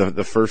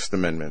 the First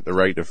Amendment, the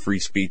right of free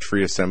speech,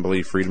 free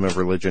assembly, freedom of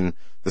religion,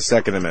 the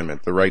Second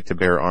Amendment, the right to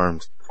bear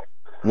arms,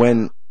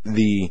 when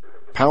the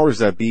powers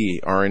that be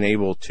are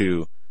unable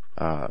to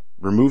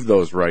remove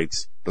those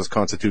rights, those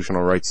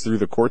constitutional rights, through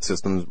the court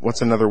systems,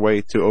 what's another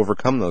way to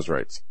overcome those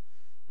rights?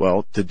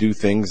 Well, to do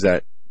things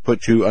that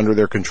put you under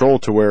their control,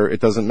 to where it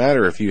doesn't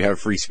matter if you have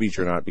free speech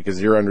or not,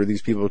 because you're under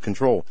these people's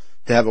control.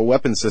 To have a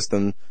weapon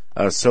system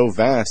so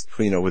vast,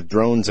 with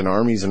drones and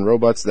armies and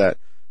robots, that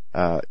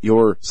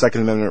your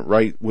Second Amendment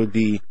right would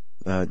be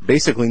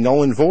basically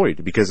null and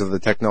void because of the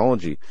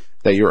technology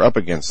that you're up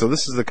against. So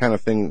this is the kind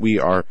of thing we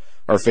are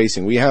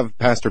facing. We have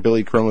Pastor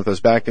Billy Crone with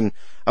us back, and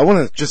I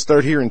want to just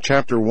start here in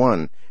chapter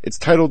 1. It's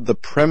titled The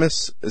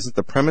Premise. Is it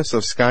The Premise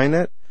of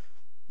Skynet?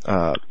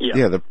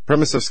 The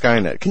premise of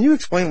Skynet. Can you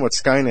explain what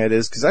Skynet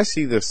is? Because I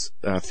see this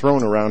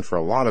thrown around for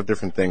a lot of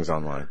different things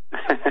online.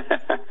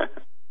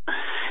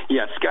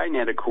 Yeah,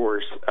 Skynet, of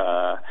course,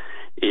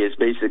 is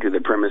basically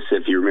the premise,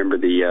 if you remember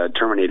the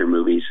Terminator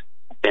movies.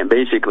 And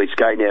basically,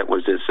 Skynet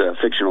was this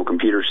fictional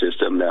computer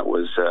system that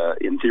was,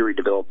 in theory,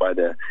 developed by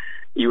the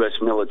U.S.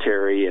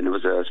 military, and it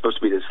was supposed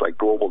to be this like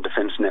global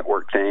defense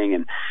network thing,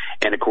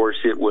 and of course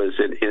it was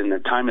in the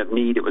time of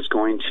need. It was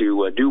going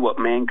to do what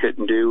man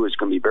couldn't do. It was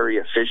going to be very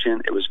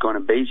efficient. It was going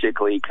to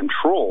basically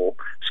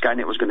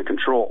Skynet was going to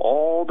control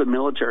all the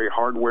military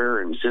hardware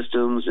and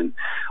systems and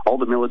all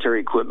the military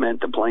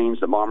equipment, the planes,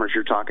 the bombers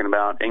you're talking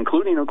about,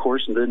 including, of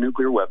course, the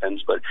nuclear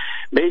weapons. But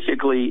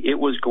basically, it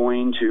was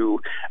going to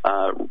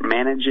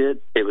manage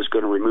it. It was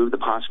going to remove the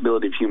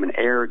possibility of human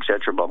error, et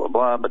cetera, blah, blah,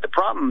 blah. But the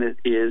problem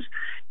is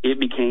it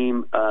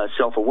became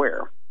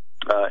self-aware,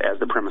 as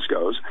the premise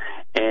goes,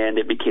 and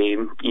it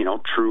became,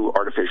 true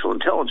artificial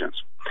intelligence.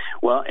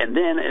 Well, and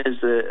then as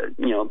the,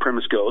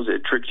 premise goes,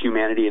 it tricked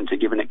humanity into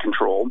giving it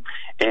control,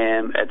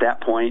 and at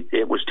that point,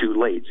 it was too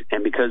late.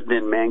 And because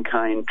then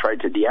mankind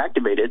tried to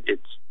deactivate it, it,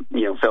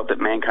 felt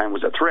that mankind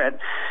was a threat,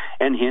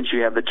 and hence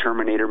you have the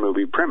Terminator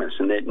movie premise,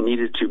 and it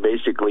needed to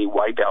basically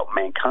wipe out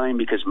mankind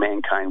because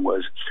mankind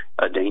was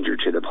a danger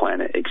to the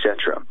planet,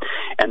 etc.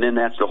 And then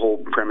that's the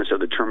whole premise of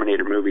the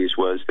Terminator movies,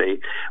 was they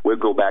would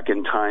go back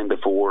in time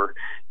before,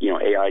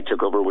 AI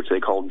took over, which they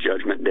called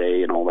Judgment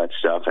Day and all that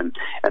stuff, and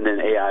then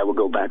AI will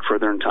go back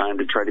further in time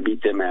to try to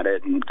beat them at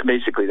it, and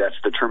basically that's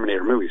the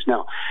Terminator movies.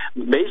 Now,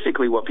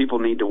 basically what people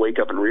need to wake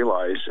up and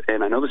realize,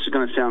 and I know this is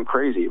going to sound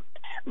crazy,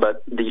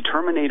 but the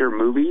Terminator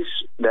movies,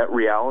 that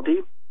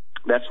reality,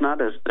 that's not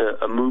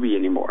a movie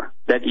anymore.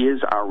 That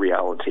is our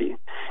reality.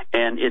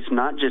 And it's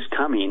not just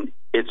coming,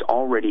 it's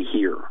already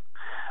here.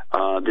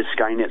 This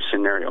Skynet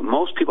scenario.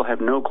 Most people have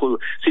no clue.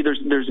 See,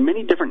 there's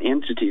many different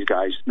entities,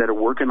 guys, that are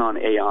working on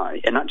AI,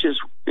 and not just,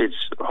 it's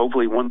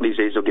hopefully one of these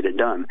days they'll get it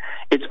done.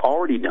 It's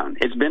already done.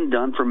 It's been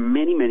done for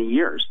many, many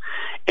years.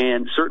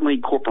 And certainly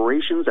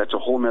corporations, that's a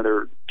whole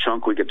other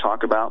chunk we could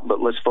talk about, but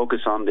let's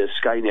focus on this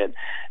Skynet,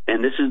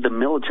 and this is the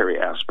military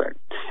aspect.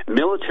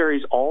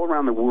 Militaries all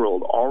around the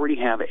world already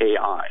have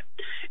AI.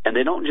 And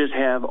they don't just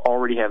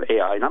already have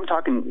AI. And I'm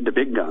talking the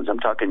big guns. I'm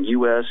talking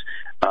U.S.,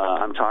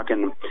 I'm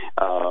talking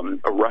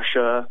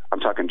Russia, I'm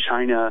talking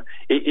China.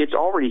 It's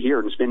already here,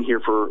 and it's been here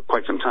for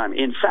quite some time.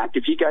 In fact,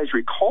 if you guys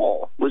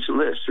recall, listen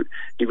to this,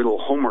 give you a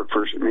little homework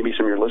for maybe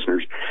some of your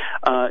listeners.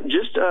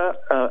 Just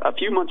a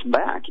few months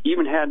back,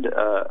 even had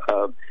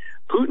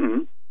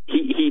Putin.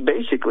 He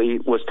basically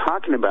was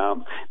talking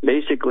about,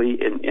 basically,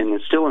 and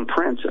it's still in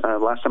print,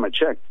 last time I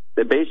checked,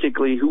 that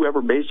basically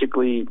whoever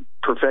basically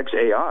perfects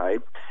AI,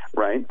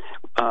 right,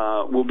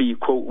 will be,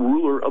 quote,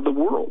 ruler of the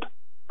world,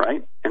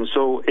 right? And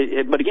so,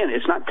 but again,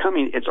 it's not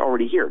coming, it's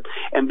already here.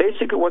 And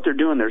basically what they're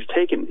doing, they're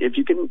taking, if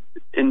you can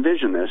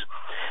envision this,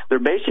 they're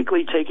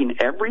basically taking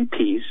every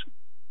piece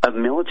of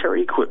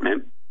military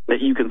equipment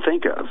that you can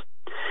think of,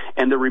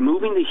 and they're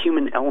removing the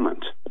human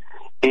element.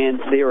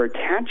 And they are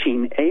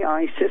attaching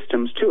AI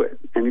systems to it.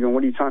 And you're going,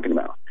 what are you talking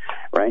about?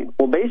 Right?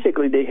 Well,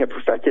 basically, they have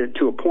perfected it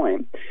to a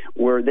point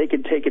where they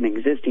could take an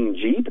existing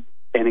Jeep,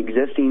 an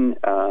existing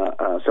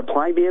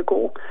supply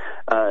vehicle,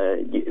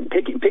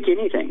 pick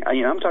anything.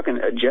 I'm talking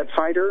a jet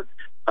fighter,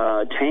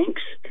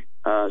 tanks,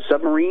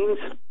 submarines,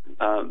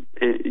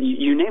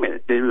 you name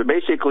it. They're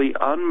basically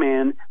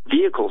unmanned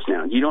vehicles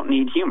now. You don't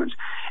need humans.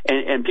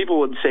 And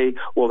people would say,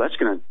 well, that's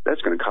going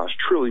to cost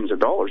trillions of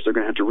dollars. They're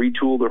going to have to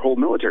retool their whole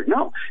military.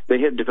 No, they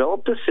have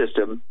developed a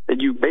system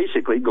that you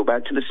basically go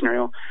back to the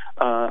scenario.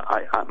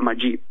 My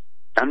Jeep,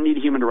 I don't need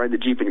a human to ride the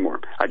Jeep anymore.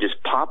 I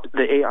just pop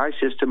the AI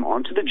system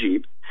onto the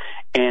Jeep,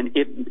 and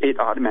it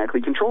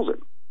automatically controls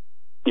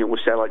it, with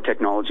satellite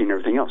technology and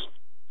everything else.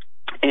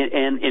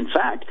 And in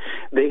fact,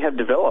 they have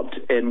developed,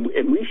 and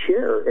we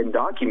share and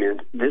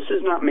document, this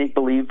is not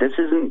make-believe, this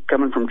isn't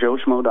coming from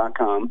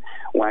joeschmo.com,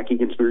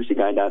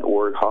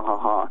 wackyconspiracyguy.org, ha, ha,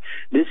 ha.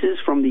 This is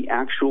from the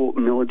actual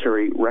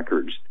military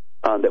records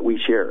that we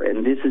share,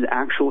 and this is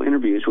actual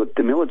interviews with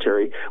the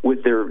military,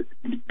 with their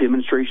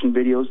demonstration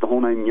videos, the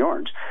whole 9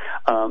 yards.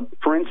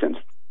 For instance,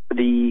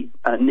 the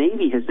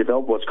Navy has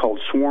developed what's called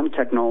swarm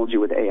technology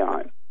with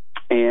AI.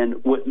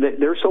 And what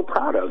they're so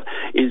proud of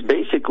is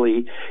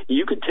basically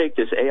you could take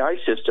this AI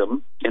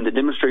system, and the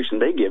demonstration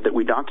they give that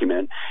we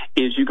document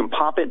is you can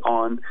pop it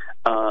on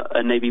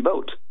a Navy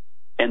boat,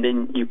 and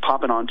then you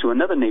pop it onto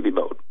another Navy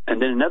boat,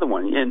 and then another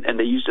one. And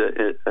they used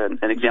an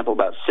example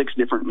about 6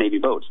 different Navy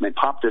boats, and they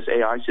popped this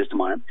AI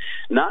system on it.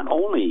 Not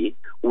only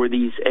were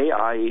these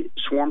AI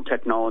swarm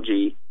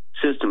technology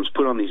systems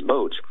put on these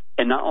boats,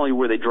 and not only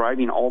were they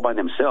driving all by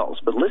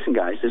themselves, but listen,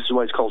 guys, this is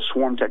why it's called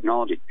swarm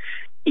technology.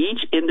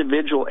 Each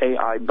individual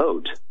AI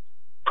boat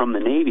from the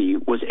Navy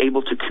was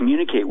able to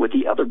communicate with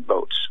the other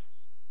boats.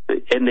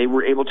 And they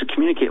were able to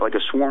communicate like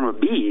a swarm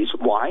of bees.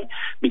 Why?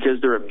 Because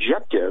their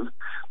objective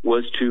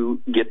was to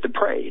get the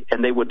prey.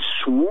 And they would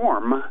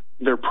swarm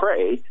their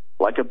prey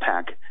like a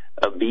pack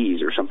of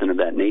bees or something of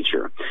that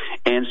nature.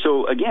 And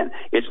so, again,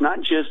 it's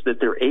not just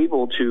that they're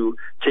able to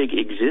take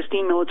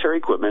existing military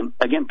equipment.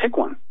 Again, pick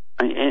one.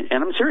 And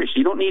I'm serious.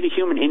 You don't need a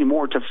human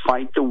anymore to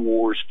fight the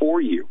wars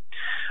for you.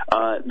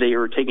 They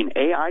are taking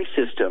AI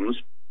systems,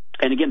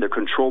 and again, they're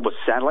controlled with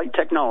satellite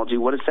technology.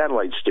 What do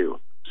satellites do?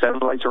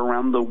 Satellites are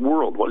around the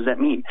world. What does that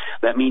mean?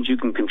 That means you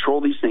can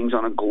control these things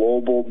on a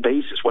global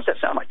basis. What's that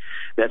sound like?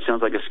 That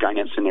sounds like a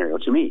Skynet scenario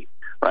to me,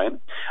 right?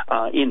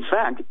 In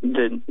fact,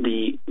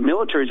 the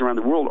militaries around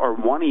the world are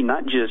wanting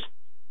not just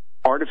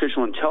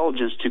artificial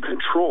intelligence to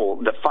control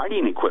the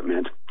fighting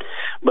equipment,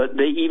 but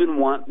they even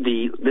want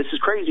this is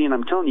crazy, and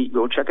I'm telling you,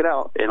 go check it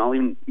out, and I'll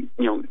even,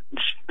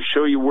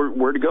 show you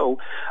where to go.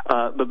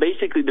 But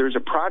basically, there's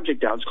a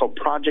project out. It's called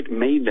Project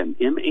Maven,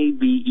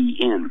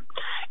 M-A-V-E-N,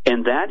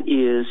 and that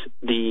is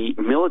the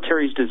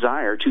military's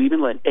desire to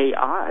even let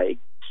AI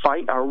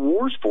fight our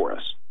wars for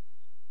us.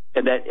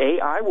 And that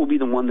AI will be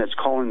the one that's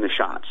calling the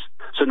shots.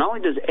 So not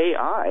only does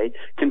AI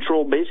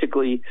control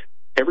basically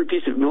every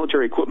piece of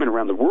military equipment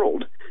around the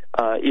world,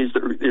 is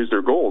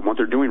their goal. And what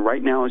they're doing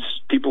right now is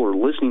people are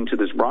listening to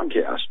this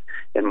broadcast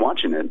and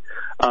watching it.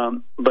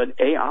 But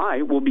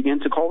AI will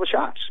begin to call the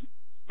shots.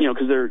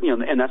 Because they're,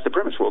 and that's the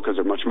premise. Well, because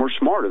they're much more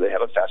smarter. They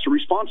have a faster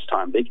response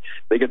time.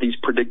 They get these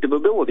predictive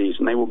abilities,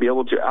 and they will be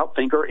able to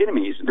outthink our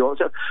enemies and do all that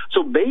stuff.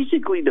 So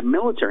basically, the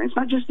military, it's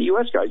not just the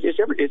U.S. guys.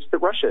 It's the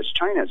Russia, it's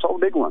China, it's all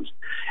the big ones,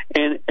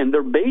 and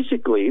they're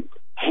basically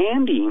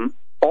handing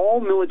all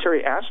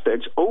military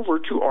aspects over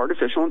to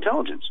artificial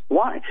intelligence.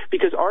 Why?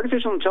 Because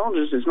artificial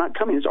intelligence is not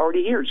coming. It's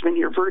already here. It's been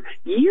here for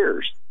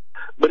years.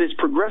 But it's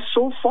progressed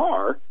so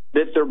far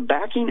that they're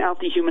backing out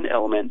the human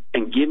element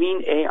and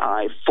giving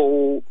AI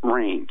full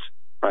reins,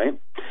 right?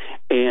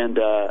 And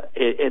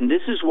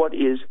this is what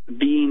is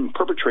being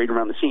perpetrated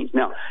around the scenes.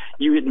 Now,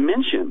 you had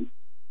mentioned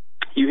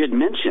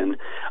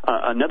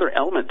another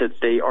element that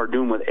they are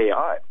doing with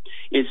AI.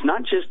 It's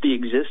not just the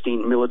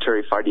existing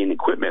military fighting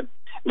equipment.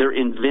 They're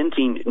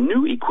inventing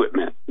new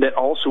equipment that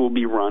also will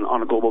be run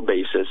on a global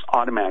basis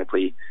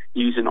automatically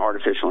using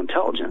artificial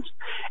intelligence.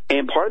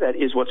 And part of that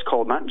is what's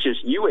called not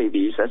just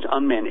UAVs, that's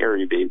unmanned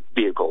area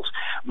vehicles,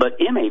 but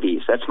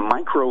MAVs, that's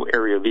micro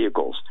area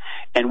vehicles.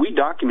 And we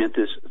document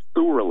this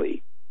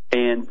thoroughly.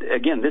 And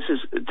again, this is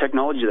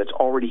technology that's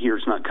already here.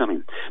 It's not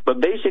coming.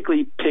 But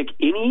basically pick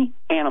any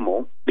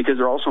animal, because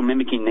they're also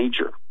mimicking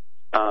nature.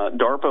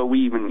 DARPA,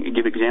 we even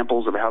give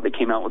examples of how they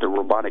came out with a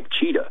robotic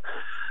cheetah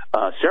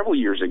several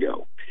years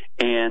ago,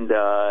 and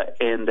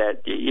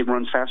that it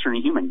runs faster than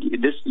a human.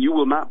 You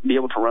will not be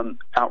able to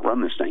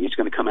outrun this thing. It's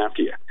going to come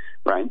after you,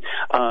 right?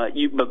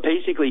 But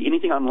basically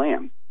anything on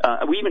land.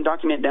 We even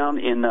document down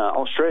in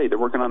Australia. They're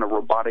working on a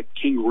robotic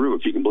kangaroo,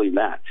 if you can believe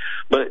that.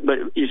 But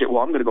you say,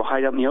 well, I'm going to go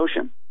hide out in the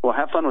ocean. Well,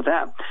 have fun with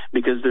that,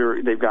 because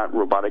they've got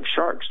robotic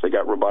sharks, they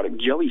got robotic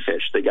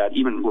jellyfish, they got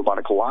even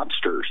robotic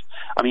lobsters.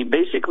 I mean,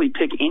 basically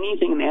pick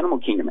anything in the animal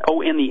kingdom.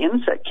 Oh, and the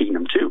insect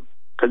kingdom too,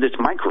 because it's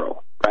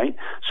micro, right?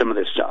 Some of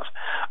this stuff.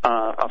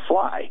 A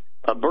fly,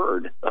 a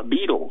bird, a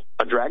beetle,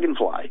 a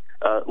dragonfly,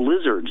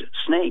 lizards,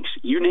 snakes,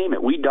 you name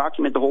it. We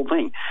document the whole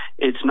thing.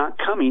 It's not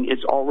coming.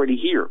 It's already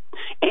here.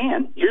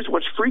 And here's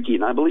what's freaky,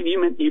 and I believe you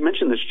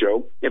mentioned this,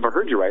 Joe, if I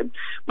heard you right,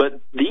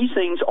 but these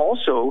things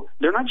also,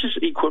 they're not just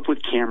equipped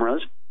with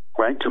cameras,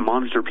 right, to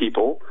monitor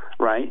people,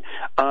 right?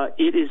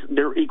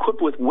 They're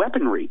equipped with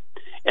weaponry.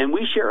 And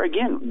we share,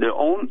 again,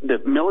 the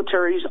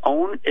military's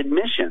own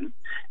admission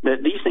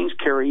that these things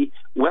carry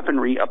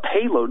weaponry, a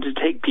payload to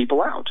take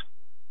people out.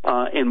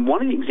 And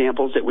one of the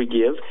examples that we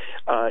give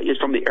is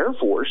from the Air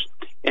Force,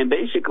 and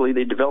basically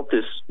they developed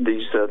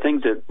these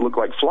things that look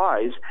like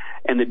flies,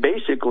 and they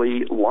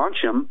basically launch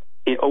them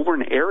over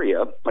an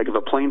area. Like if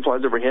a plane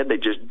flies overhead, they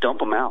just dump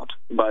them out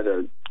by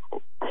the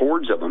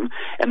hordes of them,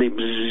 and they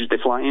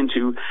fly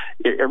into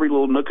every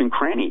little nook and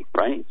cranny,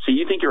 right? So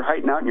you think you're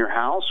hiding out in your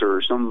house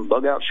or some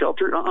bug out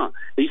shelter?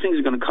 These things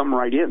are going to come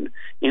right in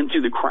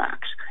through the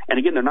cracks. And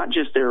again, they're not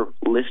just there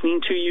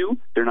listening to you,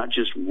 they're not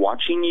just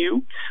watching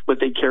you, but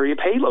they carry a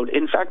payload.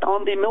 In fact,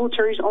 on the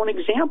military's own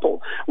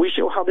example, we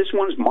show how this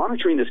one's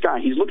monitoring this guy.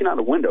 He's looking out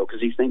a window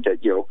because he thinks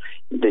that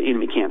the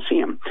enemy can't see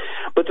him,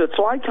 but the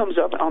fly comes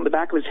up on the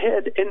back of his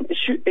head and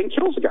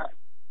kills the guy.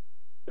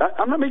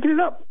 I'm not making it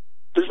up.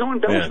 There's no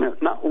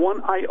embellishment, not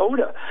one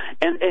iota.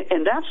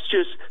 And that's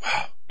just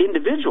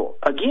individual.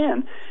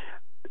 Again,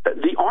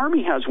 the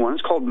Army has one.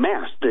 It's called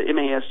MAST, the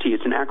M-A-S-T.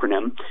 It's an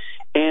acronym.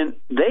 And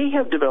they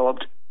have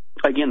developed,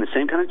 again, the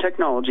same kind of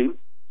technology.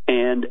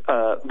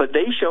 But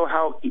they show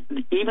how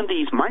even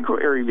these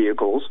micro-area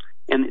vehicles,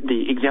 and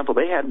the example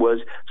they had was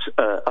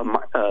a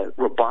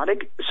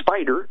robotic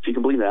spider, if you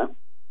can believe that,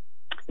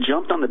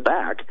 jumped on the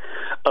back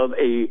of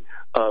a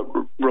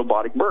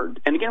robotic bird.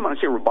 And again, when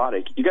I say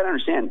robotic, you got to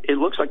understand, it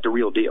looks like the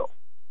real deal,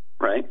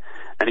 right?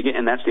 And again,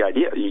 and that's the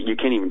idea. You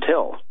can't even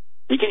tell.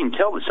 You can't even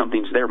tell that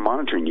something's there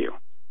monitoring you,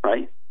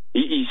 right?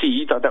 You see,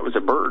 you thought that was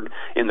a bird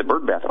in the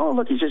bird bath. Oh,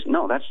 look, he's just being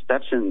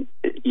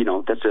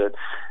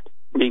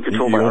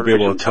controlled by. You won't be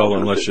able to tell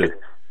unless you.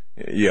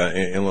 Yeah,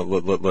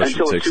 unless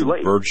you take some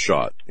bird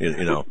shot,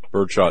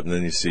 bird shot, and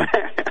then you see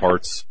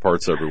parts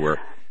everywhere.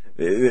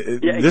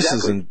 This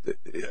exactly.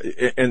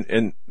 isn't,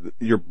 and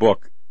your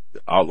book,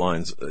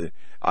 outlines.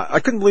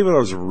 I couldn't believe what I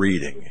was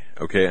reading.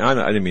 Okay, I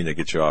didn't mean to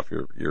get you off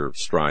your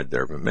stride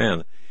there, but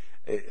man,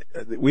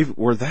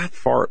 we're that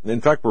far. In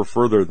fact, we're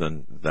further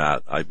than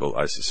that.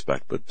 I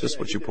suspect. But just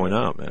what you point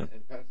out, man.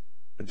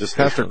 Just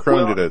Pastor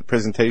Crone did a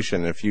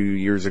presentation a few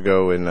years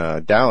ago in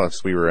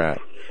Dallas. We were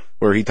at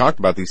where he talked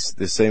about this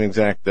same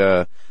exact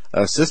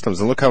systems,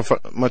 and look how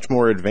much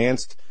more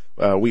advanced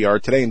we are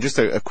today. And just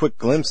a quick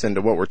glimpse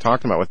into what we're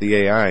talking about with the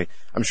AI.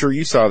 I'm sure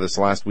you saw this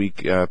last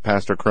week,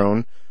 Pastor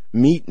Crone.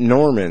 Meet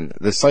Norman,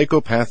 the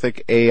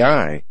psychopathic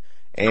AI.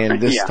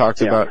 And this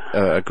talks about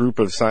a group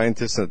of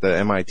scientists at the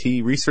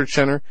MIT Research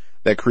Center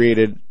that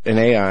created an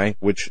AI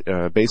which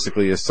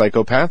basically is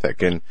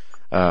psychopathic. And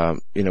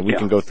we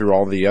can go through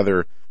all the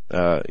other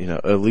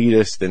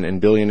elitist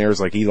and billionaires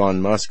like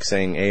Elon Musk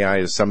saying AI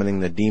is summoning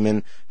the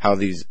demon, how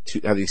these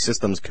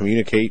systems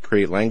communicate,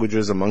 create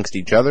languages amongst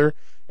each other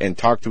and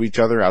talk to each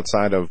other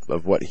outside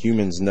of what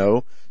humans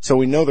know. So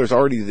we know there's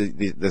already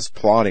this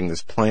plotting,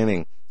 this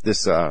planning,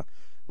 this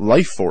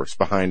life force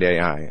behind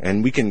AI,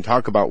 and we can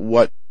talk about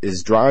what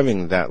is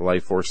driving that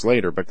life force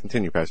later. But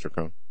continue, Pastor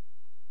Crone.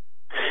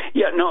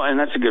 Yeah, no, and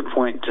that's a good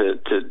point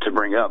to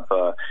bring up.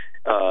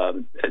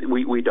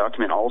 We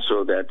document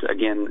also that,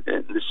 again,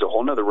 this is a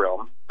whole other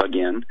realm.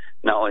 Again,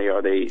 not only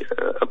are they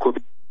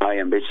equipping AI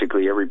and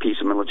basically every piece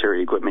of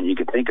military equipment you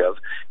could think of,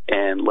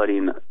 and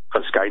letting a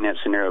Skynet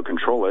scenario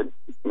control it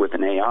with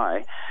an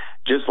AI,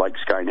 just like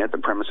Skynet, the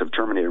premise of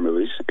Terminator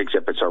movies,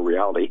 except it's our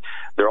reality.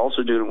 They're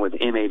also doing it with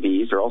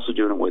MAVs. They're also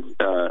doing it with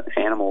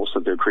animals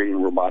that they're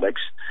creating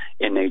robotics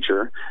in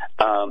nature.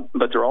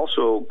 But they're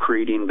also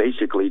creating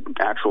basically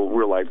actual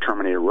real-life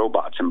Terminator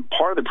robots. And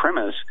part of the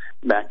premise,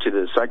 back to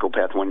the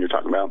psychopath one you're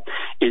talking about,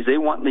 is they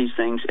want these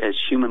things as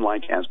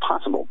human-like as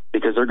possible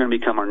because they're going to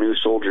become our new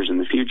soldiers in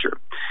the future.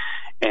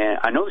 And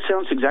I know it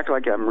sounds exactly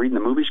like I'm reading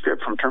the movie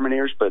script from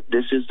Terminators, but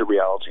this is the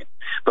reality.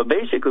 But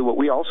basically what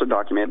we also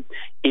document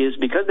is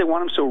because they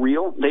want them so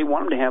real, they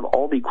want them to have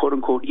all the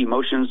quote-unquote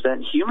emotions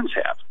that humans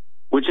have,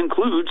 which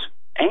includes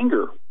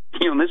anger.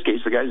 In this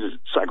case, the guy's a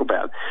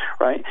psychopath,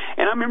 right?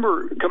 And I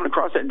remember coming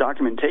across that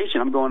documentation.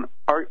 I'm going,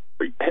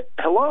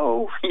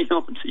 hello,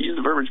 to use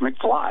the verbiage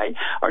McFly,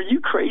 are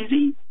you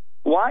crazy?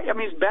 Why? I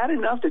mean, it's bad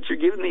enough that you're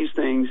giving these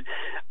things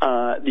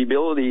the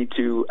ability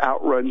to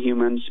outrun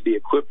humans, to be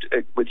equipped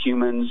with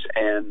humans,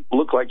 and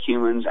look like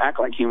humans, act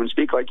like humans,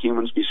 speak like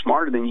humans, be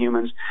smarter than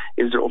humans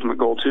is their ultimate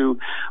goal too.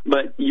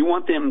 But you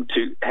want them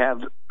to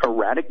have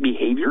erratic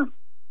behavior,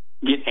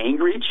 get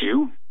angry at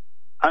you?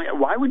 I mean,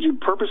 why would you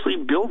purposely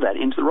build that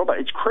into the robot?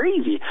 It's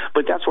crazy,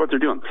 but that's what they're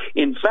doing.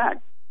 In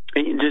fact,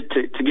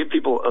 to give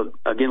people,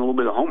 again, a little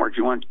bit of homework,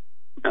 you want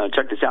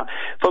check this out.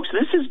 Folks,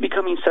 this is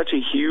becoming such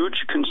a huge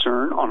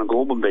concern on a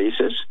global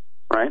basis,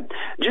 right?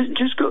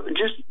 Just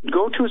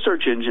go to a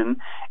search engine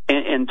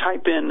and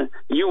type in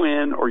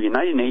UN or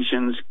United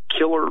Nations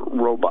killer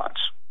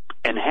robots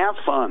and have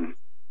fun,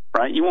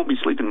 right? You won't be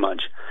sleeping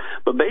much.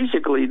 But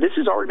basically, this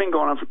has already been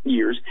going on for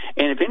years,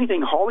 and if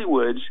anything,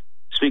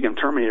 speaking of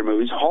Terminator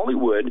movies,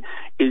 Hollywood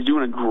is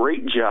doing a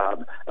great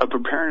job of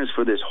preparing us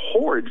for this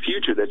horrid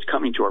future that's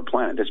coming to our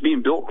planet, that's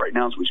being built right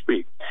now as we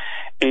speak.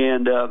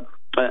 And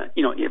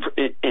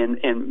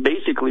and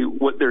basically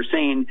what they're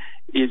saying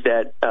is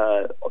that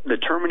the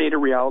Terminator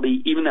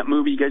reality, even that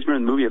movie, you guys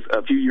remember the movie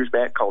a few years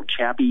back called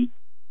Chappie,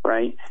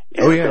 right?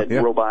 And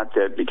robot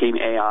that became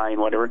AI and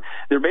whatever.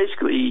 They're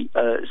basically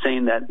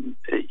saying that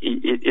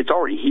it's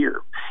already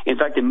here. In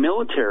fact, the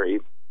military,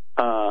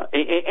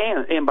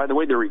 and by the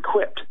way, they're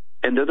equipped.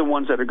 And they're the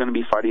ones that are going to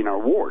be fighting our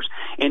wars.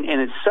 And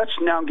it's such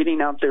now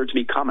getting out there to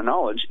be common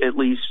knowledge, at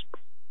least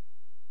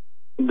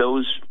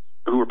those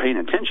who are paying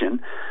attention.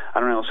 I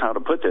don't know else how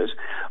to put this,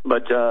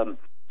 but that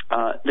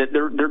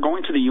they're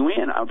going to the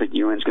UN. I don't think the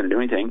UN is going to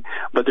do anything,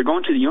 but they're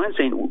going to the UN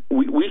saying,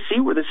 we see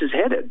where this is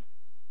headed.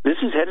 This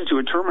is headed to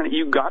a terminate.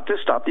 You've got to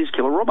stop these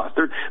killer robots.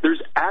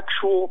 There's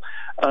actual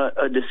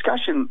a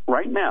discussion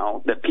right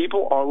now that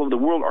people all over the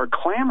world are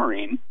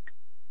clamoring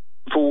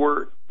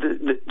for.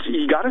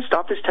 You got to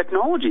stop this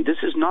technology. This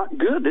is not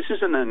good. This is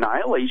an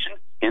annihilation,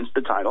 hence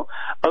the title,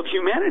 of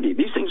humanity.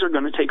 These things are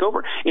going to take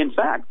over. In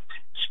fact,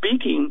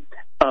 speaking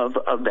of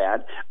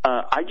that,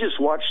 I just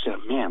watched.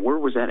 Where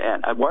was that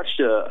at? I watched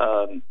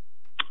an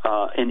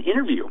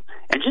interview,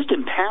 and just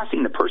in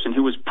passing, the person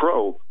who was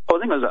pro. I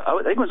think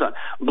it was a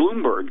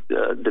Bloomberg,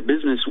 the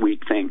Business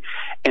Week thing,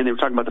 and they were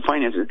talking about the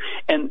finances.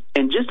 And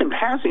just in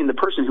passing, the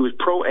person who was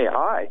pro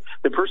AI,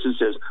 the person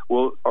says,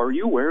 "Well, are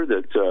you aware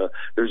that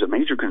there's a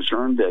major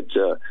concern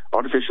that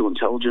artificial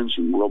intelligence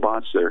and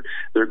robots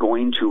they're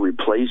going to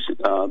replace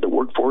the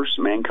workforce,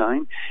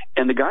 mankind?"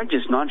 And the guy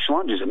just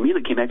nonchalant just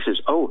immediately came back and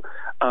says, "Oh,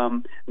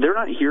 they're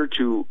not here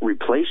to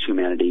replace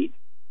humanity;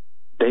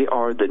 they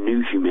are the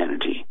new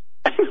humanity."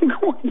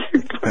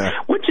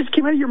 What just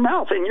came out of your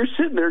mouth? And you're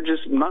sitting there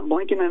just not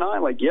blinking an eye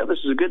like, yeah, this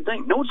is a good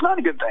thing. No, it's not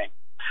a good thing.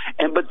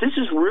 But this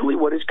is really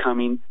what is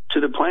coming to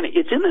the planet.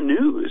 It's in the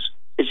news.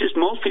 It's just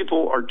most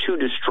people are too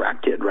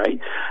distracted, right?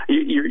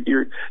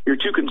 You're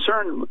too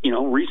concerned,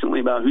 recently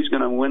about who's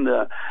going to win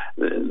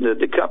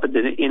the cup at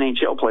the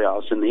NHL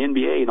playoffs and the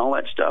NBA and all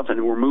that stuff,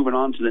 and we're moving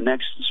on to the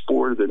next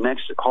sport, or the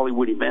next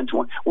Hollywood event.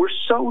 We're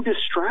so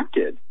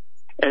distracted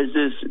as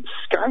this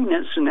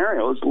Skynet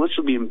scenario is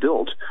literally being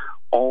built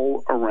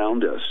all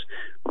around us,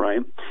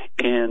 right?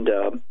 And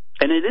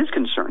it is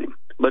concerning.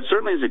 But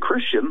certainly as a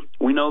Christian,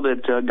 we know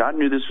that God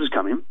knew this was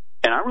coming.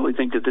 And I really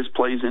think that this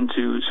plays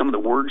into some of the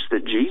words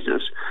that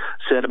Jesus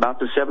said about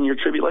the 7-year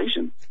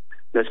tribulation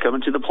that's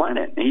coming to the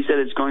planet. And he said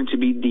it's going to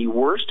be the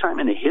worst time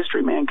in the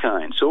history of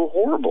mankind, so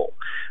horrible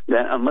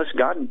that unless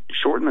God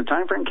shortened the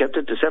time frame, kept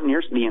it to 7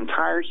 years, the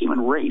entire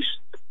human race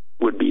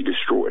would be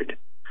destroyed.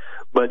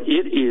 But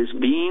it is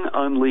being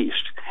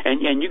unleashed.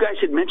 And you guys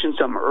had mentioned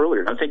something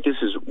earlier. I think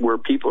this is where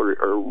people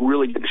are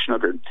really getting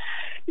snookered,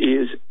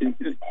 is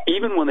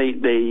even when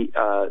they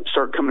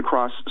start coming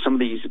across some of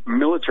these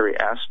military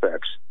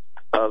aspects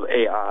of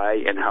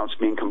AI and how it's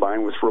being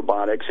combined with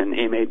robotics and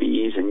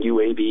MABs and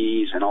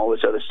UAVs and all this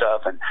other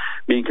stuff, and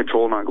being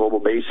controlled on a global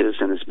basis,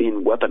 and it's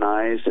being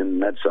weaponized,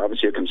 and that's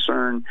obviously a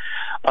concern.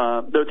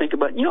 They're thinking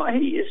about, hey,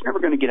 it's never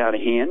going to get out of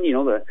hand.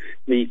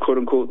 The quote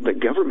unquote, the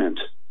government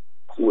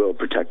will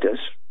protect us.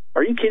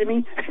 Are you kidding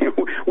me?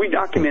 We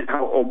document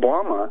how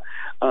Obama,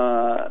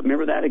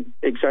 remember that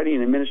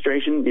exciting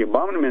administration, the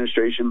Obama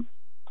administration,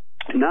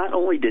 not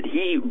only did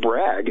he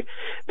brag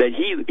that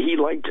he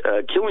liked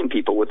killing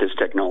people with this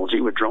technology,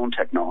 with drone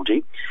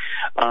technology,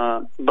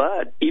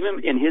 but even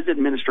in his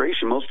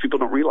administration, most people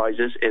don't realize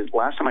this, is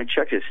last time I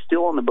checked, it's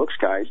still on the books,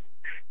 guys,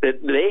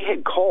 that they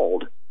had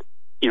called,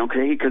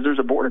 because there's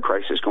a border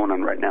crisis going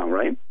on right now,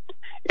 right?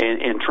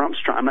 And Trump's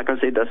trying, I'm not going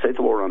to say thus saith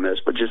the Lord on this,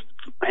 but just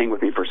hang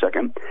with me for a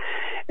second.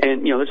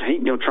 And,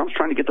 Trump's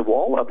trying to get the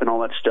wall up and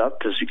all that stuff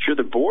to secure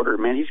the border.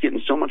 Man, he's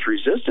getting so much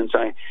resistance.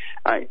 How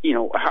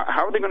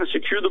are they going to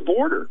secure the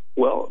border?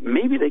 Well,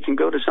 maybe they can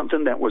go to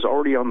something that was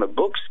already on the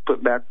books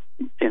put back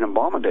in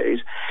Obama days.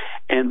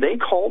 And they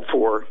called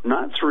for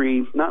not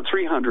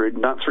 300,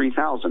 not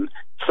 3,000,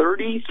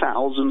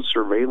 30,000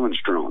 surveillance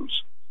drones,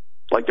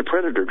 like the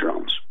Predator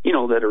drones,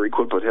 that are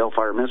equipped with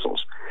Hellfire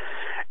missiles,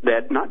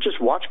 that not just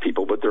watch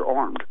people, but they're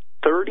armed.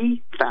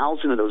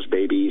 30,000 of those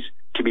babies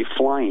to be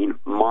flying,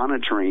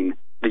 monitoring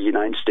the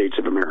United States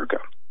of America.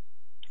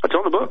 It's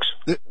on the books.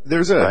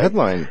 There's a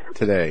headline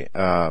today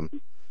on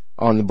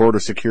the border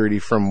security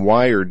from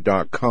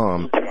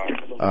Wired.com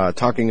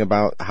talking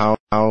about how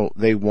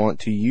they want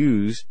to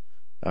use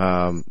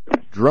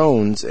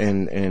drones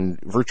and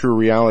virtual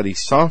reality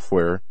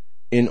software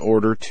in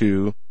order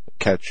to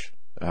catch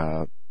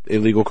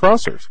illegal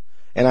crossers.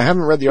 And I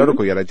haven't read the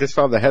article yet. I just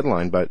saw the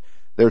headline, but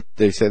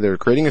they say they're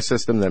creating a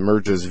system that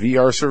merges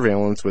VR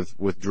surveillance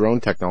with drone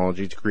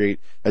technology to create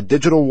a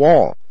digital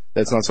wall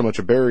that's not so much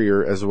a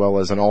barrier as well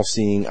as an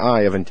all-seeing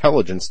eye of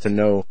intelligence to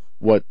know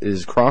what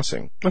is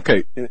crossing.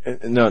 Okay,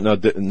 now,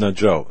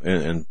 Joe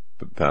and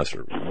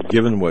Pastor,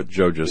 given what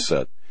Joe just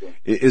said,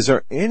 is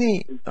there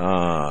any?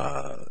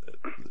 I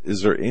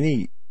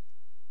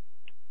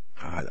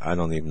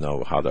don't even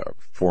know how to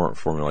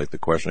formulate the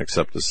question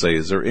except to say,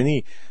 is there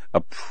any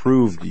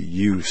approved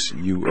use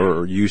you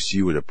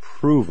would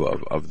approve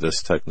of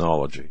this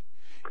technology,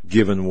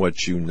 given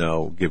what you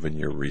know, given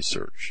your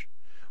research?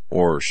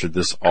 Or should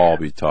this all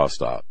be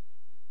tossed out?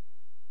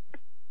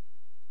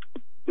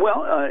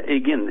 Well,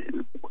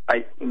 again,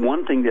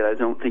 one thing that I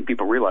don't think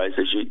people realize,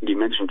 as you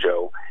mentioned,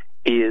 Joe,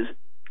 is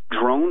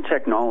drone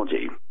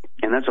technology.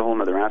 And that's a whole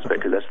other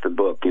aspect, because that's the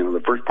book.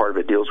 The first part of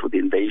it deals with the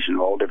invasion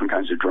of all different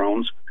kinds of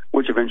drones,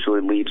 which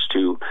eventually leads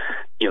to,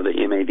 the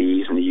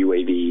MAVs and the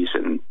UAVs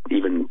and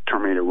even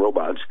Terminator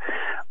robots.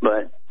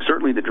 But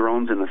certainly the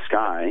drones in the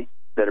sky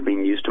that are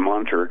being used to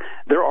monitor,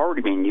 they're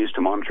already being used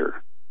to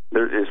monitor.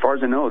 As far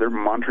as I know, they're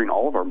monitoring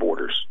all of our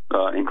borders,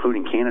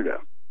 including Canada,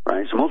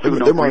 right? So most people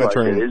don't realize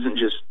that it isn't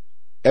just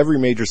every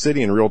major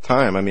city in real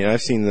time. I mean,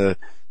 I've seen the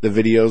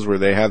videos where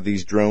they have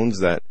these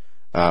drones that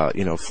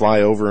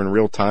fly over in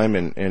real time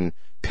and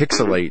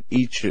pixelate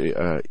each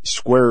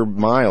square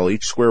mile,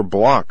 each square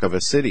block of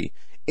a city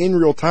in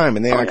real time.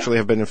 And they actually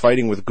have been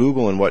fighting with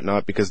Google and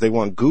whatnot because they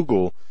want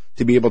Google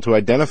to be able to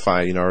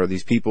identify, are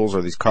these peoples,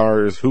 are these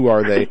cars, who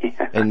are they?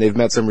 And they've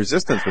met some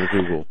resistance with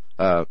Google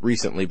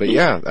recently. But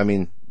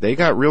they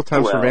got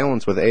real-time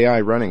surveillance with AI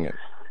running it.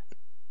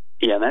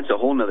 Yeah, that's a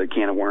whole other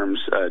can of worms,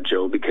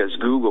 Joe, because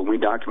Google, we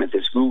document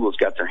this, Google's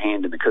got their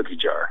hand in the cookie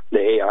jar,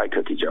 the AI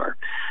cookie jar.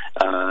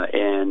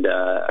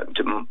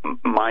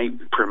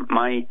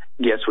 My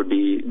guess would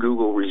be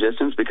Google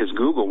resistance, because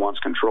Google wants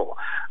control.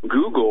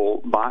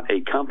 Google bought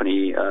a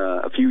company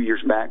a few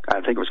years back,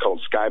 I think it was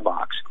called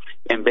Skybox.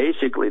 And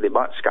basically they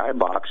bought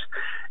Skybox,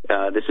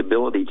 this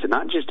ability to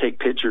not just take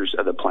pictures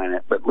of the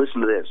planet, but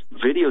listen to this,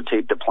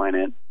 videotape the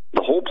planet,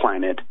 the whole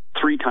planet,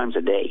 3 times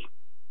a day.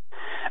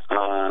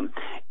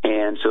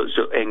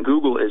 And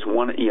Google is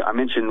one.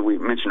 We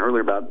mentioned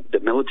earlier about the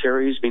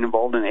militaries being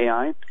involved in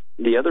AI.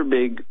 The other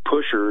big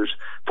pushers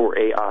for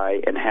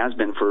AI, and has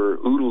been for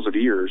oodles of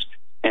years,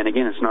 and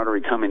again, it's not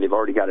already coming, they've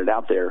already got it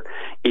out there,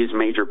 is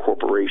major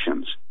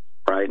corporations.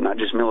 right? Not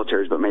just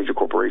militaries, but major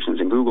corporations,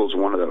 and Google's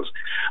one of those.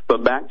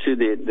 But back to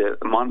the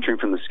monitoring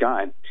from the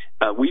sky,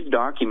 we've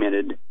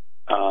documented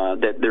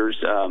that there's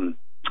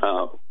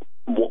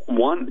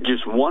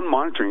one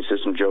monitoring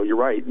system, Joe. You're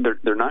right.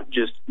 They're not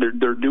just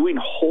they're doing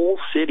whole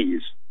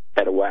cities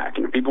at a whack.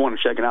 And if people want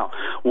to check it out,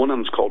 one of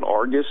them is called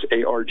Argus,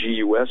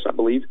 Argus, I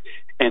believe.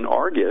 And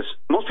Argus,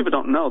 most people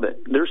don't know that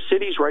there's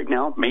cities right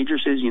now, major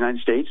cities in the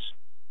United States,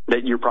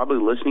 that you're probably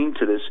listening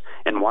to this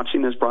and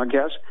watching this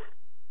broadcast.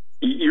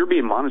 You're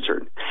being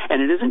monitored.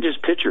 And it isn't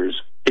just pictures,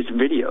 it's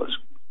videos.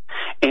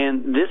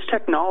 And this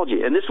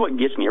technology, and this is what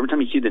gets me every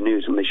time you see the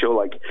news when they show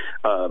like,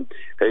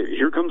 hey,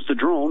 here comes the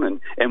drone and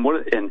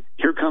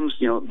here comes,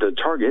 the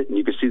target, and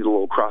you can see the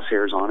little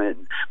crosshairs on it.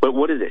 But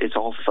what is it? It's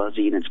all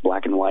fuzzy and it's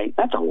black and white.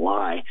 That's a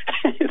lie.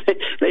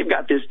 They've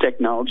got this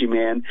technology,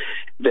 man,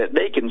 that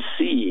they can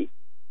see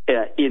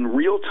in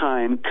real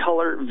time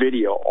color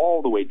video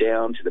all the way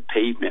down to the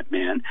pavement,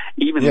 man.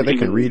 They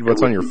can read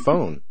what's on your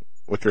phone,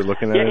 what you're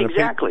looking at. Yeah,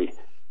 exactly.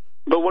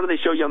 But what do they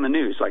show you on the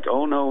news? Like,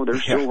 oh no,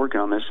 they're still working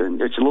on this, and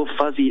it's a little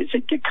fuzzy. It's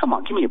like, come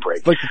on, give me a break.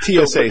 It's like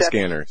the TSA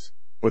scanners,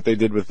 what they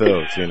did with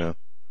those, Yeah.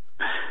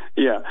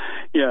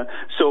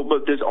 So,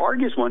 but this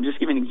Argus one, just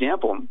to give you an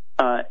example,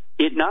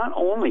 it not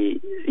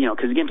only,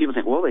 because again, people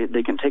think, well,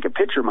 they can take a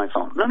picture of my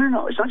phone.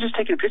 No. It's not just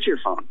taking a picture of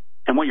your phone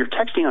and what you're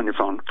texting on your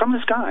phone from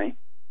the sky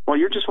while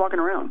you're just walking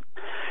around.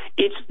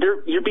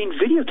 You're being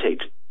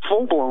videotaped,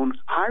 full blown,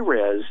 high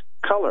res,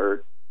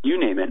 color. You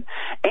name it.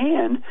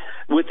 And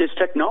with this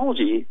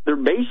technology, they're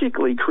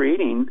basically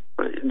creating,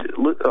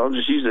 I'll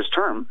just use this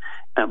term,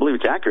 and I believe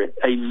it's accurate,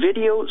 a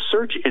video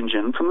search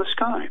engine from the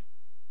sky.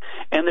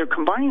 And they're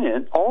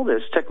combining all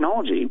this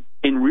technology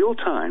in real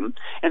time.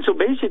 And so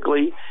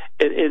basically,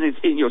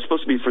 it's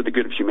supposed to be for the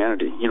good of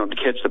humanity, to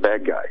catch the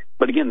bad guy.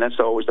 But again, that's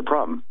always the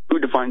problem. Who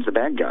defines the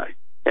bad guy?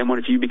 And what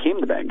if you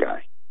became the bad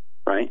guy?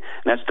 Right?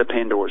 And that's the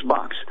Pandora's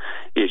box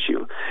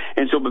issue.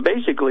 And so, but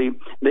basically,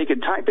 they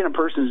could type in a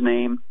person's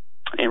name,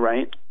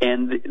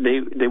 and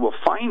they will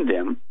find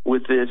them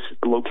with this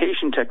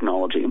location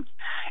technology,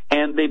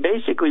 and they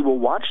basically will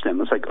watch them.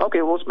 It's like,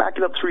 okay, well, let's back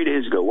it up 3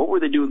 days ago. What were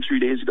they doing 3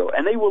 days ago?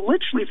 And they will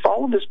literally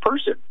follow this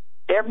person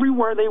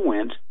everywhere they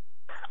went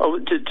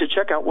to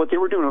check out what they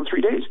were doing on 3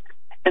 days.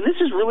 And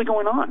this is really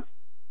going on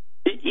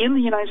in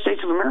the United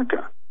States of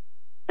America.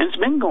 And it's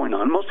been going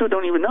on. Most people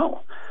don't even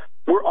know.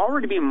 We're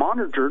already being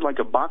monitored like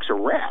a box of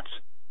rats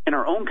in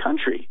our own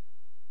country.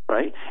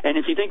 Right? And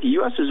if you think the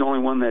U.S. is the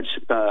only one that's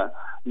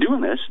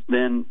doing this,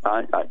 then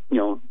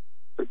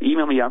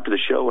email me after the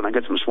show, and I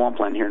got some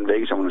swampland here in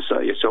Vegas I want to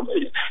sell you. So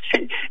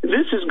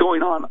this is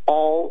going on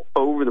all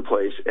over the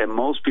place, and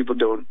most people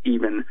don't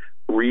even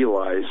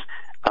realize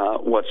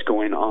what's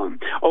going on.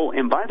 Oh,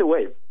 and by the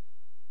way,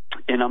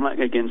 and I'm not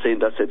again saying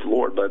thus saith the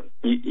Lord, but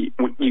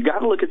you got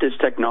to look at this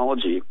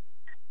technology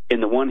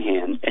in the one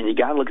hand, and you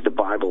got to look at the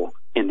Bible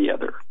in the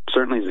other,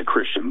 certainly as a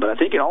Christian. But I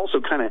think it also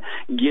kind of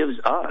gives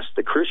us,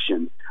 the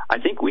Christian, I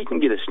think we can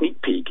get a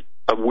sneak peek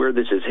of where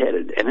this is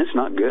headed, and it's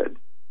not good,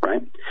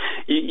 right?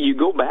 You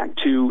go back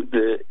to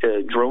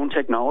the drone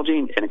technology,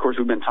 and of course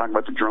we've been talking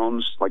about the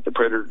drones, like the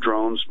Predator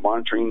drones,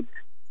 monitoring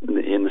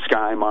in the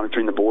sky,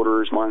 monitoring the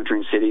borders,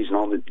 monitoring cities, and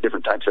all the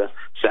different types of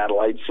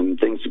satellites and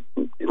things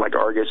like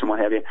Argus and what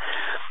have you.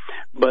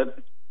 But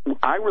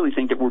I really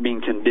think that we're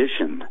being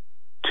conditioned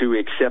to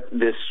accept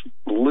this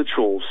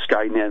literal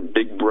Skynet,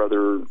 Big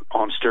Brother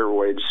on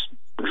steroids,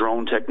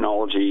 drone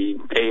technology,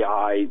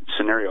 AI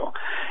scenario.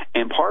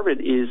 And part of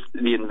it is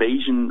the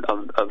invasion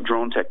of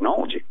drone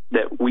technology,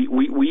 that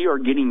we are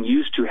getting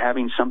used to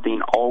having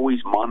something always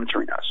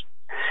monitoring us.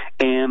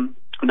 And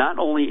not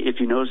only, if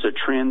you notice a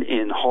trend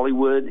in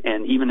Hollywood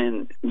and even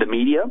in the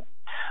media,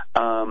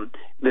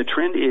 the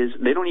trend is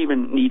they don't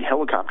even need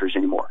helicopters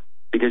anymore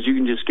because you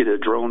can just get a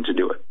drone to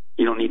do it.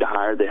 You don't need to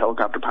hire the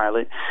helicopter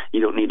pilot.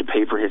 You don't need to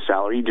pay for his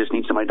salary. You just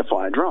need somebody to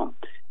fly a drone.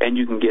 And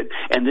you can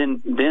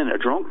then a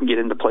drone can get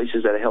into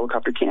places that a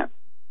helicopter can't,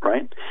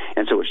 right?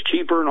 And so it's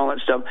cheaper and all that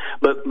stuff.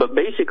 But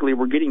basically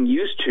we're getting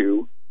used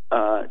to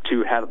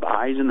have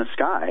eyes in the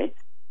sky,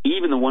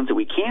 even the ones that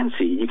we can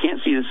see. You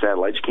can't see the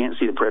satellites. You can't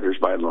see the predators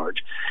by and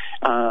large.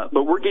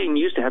 But we're getting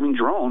used to having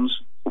drones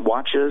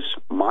watch us,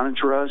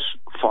 monitor us,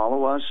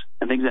 follow us,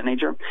 and things of that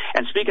nature.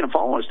 And speaking of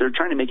follow us, they're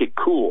trying to make it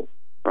cool.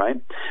 Right,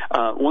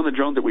 one of the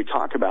drones that we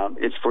talk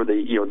about is for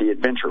the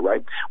adventure.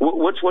 Right,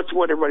 what's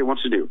what everybody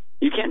wants to do?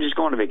 You can't just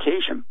go on a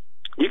vacation.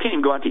 You can't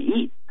even go out to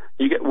eat.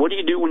 What do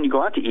you do when you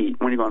go out to eat?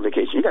 When you go on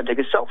vacation, you got to take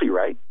a selfie,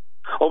 right?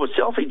 Oh, but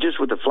selfie just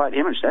with a flat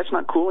image, that's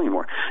not cool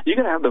anymore. You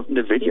got to have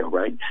the video,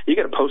 right? You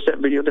got to post that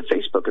video to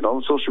Facebook and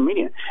all the social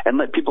media and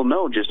let people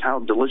know just how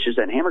delicious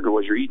that hamburger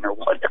was you're eating or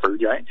whatever,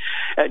 right?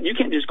 You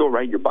can't just go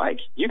ride your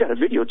bike. You got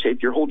to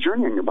videotape your whole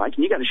journey on your bike,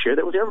 and you got to share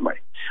that with everybody.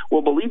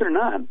 Well, believe it or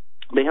not,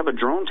 they have a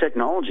drone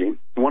technology,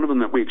 one of them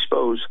that we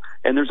expose,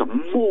 and there's a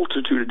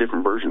multitude of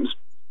different versions.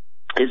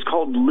 It's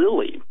called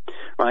Lily,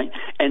 right?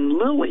 And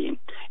Lily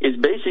is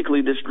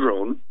basically this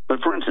drone,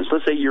 but for instance,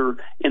 let's say you're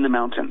in the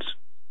mountains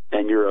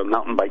and you're a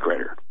mountain bike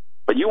rider,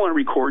 but you want to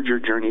record your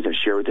journey to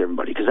share with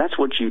everybody because that's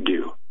what you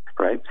do,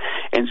 right? right?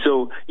 And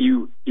so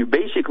you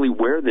basically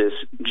wear this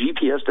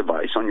GPS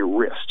device on your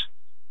wrist,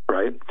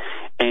 right?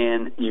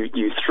 And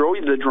you throw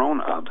the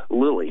drone up,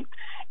 Lily,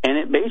 and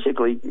it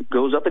basically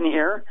goes up in the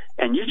air,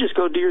 and you just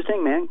go do your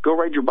thing, man. Go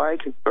ride your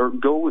bike, or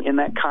go in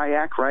that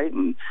kayak, right,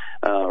 and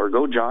or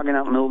go jogging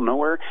out in the middle of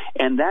nowhere.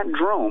 And that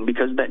drone,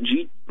 because that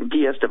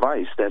GPS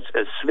device that's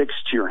affixed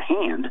to your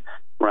hand,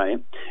 right,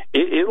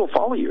 it'll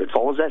follow you. It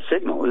follows that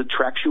signal. It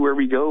tracks you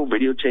wherever you go,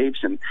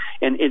 videotapes, and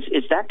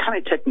it's that kind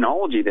of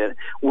technology that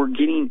we're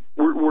getting.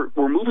 We're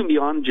moving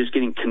beyond just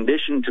getting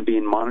conditioned to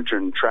being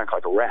monitored and tracked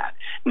like a rat.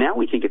 Now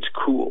we think it's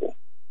cool,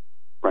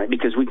 right,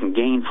 because we can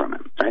gain from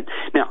it, right?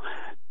 Now,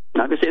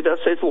 not going to say it does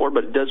say the Lord,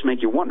 but it does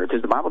make you wonder,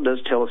 because the Bible does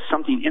tell us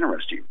something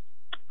interesting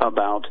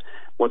about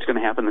what's going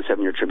to happen in the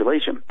 7-year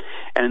tribulation.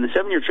 And in the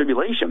 7-year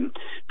tribulation,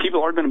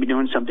 people are going to be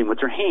doing something with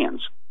their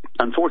hands,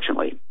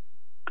 unfortunately,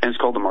 and it's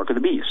called the mark of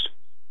the beast.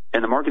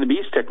 And the mark of the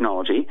beast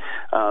technology,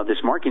 this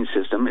marking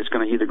system, is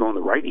going to either go in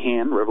the right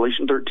hand,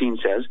 Revelation 13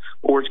 says,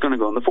 or it's going to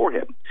go in the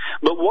forehead.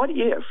 But what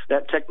if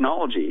that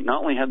technology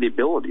not only had the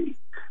ability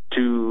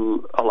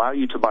to allow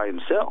you to buy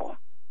and sell,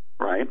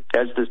 right,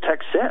 as the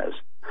text says,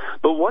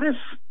 but what if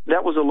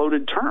that was a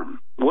loaded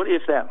term? What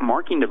if that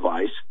marking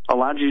device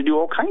allowed you to do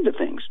all kinds of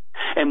things?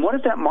 And what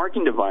if that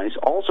marking device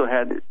also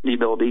had the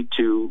ability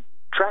to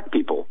track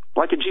people,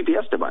 like a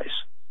GPS device,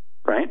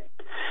 right?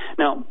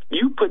 Now,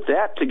 you put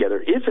that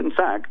together, if in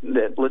fact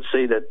that, let's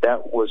say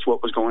that was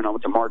what was going on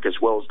with the mark as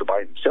well as the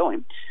buying and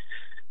selling,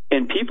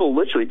 and people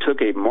literally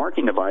took a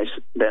marking device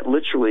that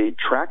literally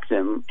tracked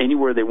them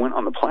anywhere they went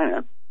on the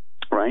planet,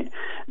 right?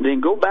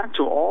 Then go back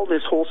to all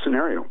this whole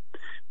scenario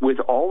with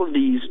all of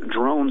these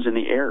drones in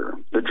the air,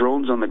 the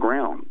drones on the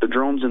ground, the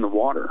drones in the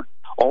water,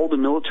 all the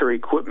military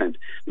equipment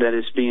that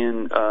is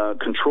being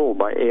controlled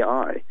by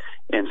AI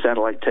and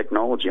satellite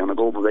technology on a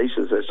global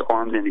basis that's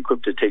armed and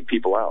equipped to take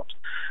people out.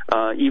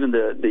 Even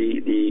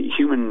the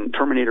human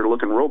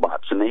Terminator-looking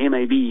robots and the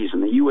MAVs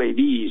and the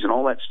UAVs and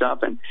all that stuff.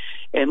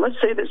 And let's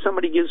say that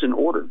somebody gives an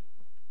order.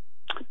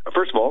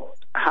 First of all,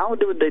 how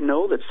do they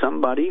know that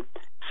somebody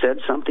said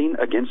something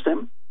against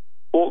them?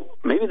 Well,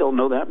 maybe they'll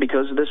know that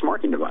because of this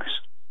marking device,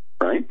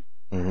 right?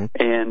 Mm-hmm.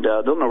 And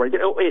they'll know right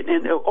there.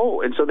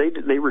 And so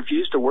they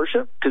refuse to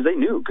worship because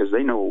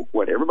they know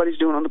what everybody's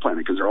doing on the planet,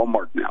 because they're all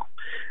marked now,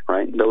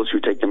 right? Those who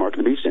take the mark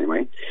of the beast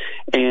anyway.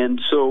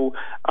 And so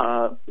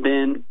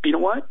then, you know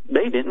what?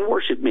 They didn't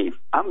worship me.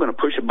 I'm going to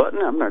push a button.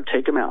 I'm going to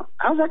take them out.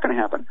 How's that going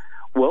to happen?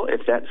 Well,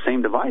 if that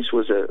same device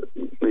was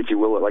if you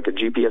will, like a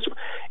GPS,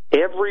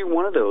 every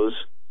one of those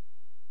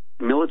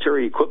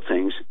military equipped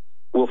things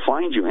will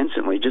find you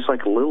instantly, just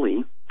like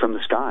Lily from the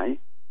sky,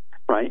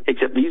 right?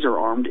 Except these are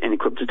armed and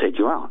equipped to take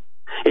you out.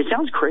 It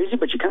sounds crazy,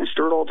 but you kind of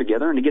stir it all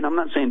together. And again, I'm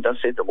not saying thus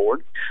saith the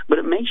Lord, but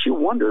it makes you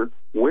wonder,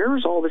 where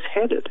is all this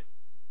headed,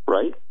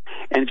 right?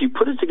 And if you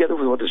put it together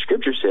with what the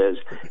Scripture says,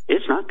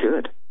 it's not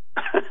good.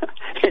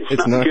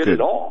 it's not good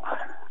at all.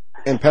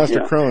 And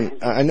Pastor Crone,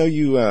 I know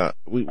you.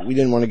 We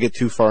didn't want to get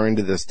too far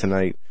into this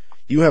tonight.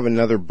 You have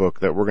another book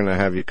that we're going to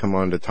have you come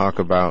on to talk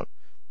about,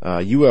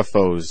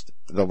 UFOs,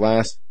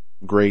 the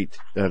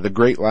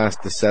Great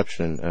Last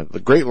Deception, the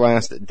Great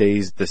Last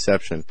Days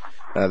Deception,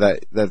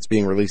 that's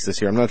being released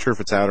this year. I'm not sure if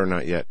it's out or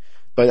not yet,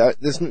 but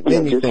this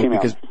made me think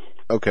because,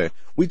 okay,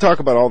 we talk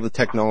about all the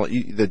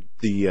technology,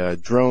 the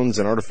drones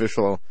and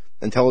artificial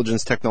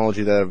intelligence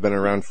technology that have been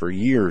around for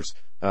years,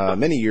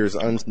 many years,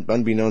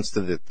 unbeknownst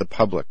to the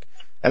public.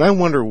 And I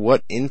wonder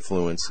what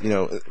influence,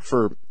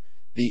 for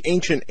the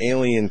ancient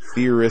alien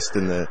theorists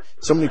and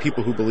so many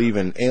people who believe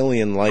in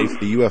alien life,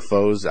 the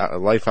UFOs,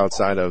 life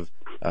outside of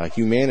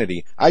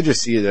humanity. I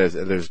just see it as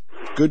there's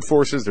good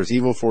forces, there's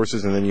evil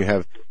forces, and then you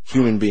have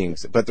human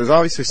beings. But there's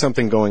obviously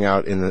something going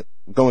on in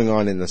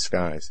the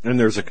skies. And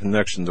there's a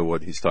connection to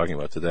what he's talking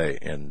about today,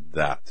 and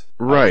that.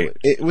 Right.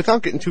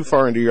 Without getting too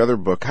far into your other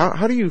book,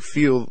 how do you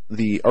feel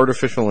the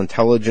artificial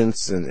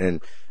intelligence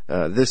and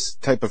this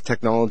type of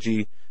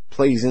technology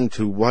plays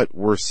into what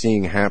we're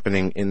seeing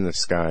happening in the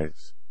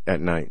skies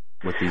at night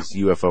with these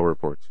UFO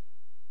reports?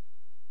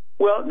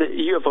 Well, the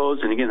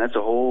UFOs, and again, that's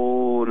a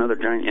whole another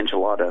giant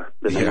enchilada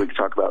that maybe we could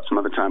talk about some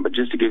other time, but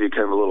just to give you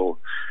kind of a little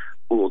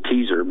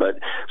teaser, but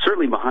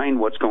certainly behind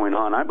what's going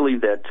on, I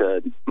believe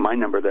that my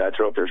number that I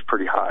throw up there is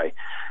pretty high,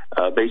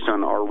 based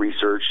on our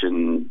research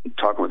and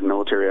talking with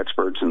military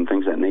experts and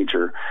things of that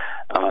nature,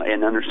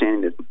 and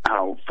understanding that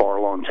how far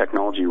along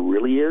technology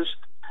really is.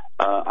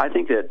 I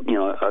think that,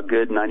 a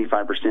good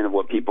 95% of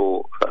what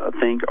people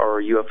think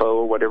are UFO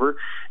or whatever,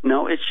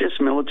 no, it's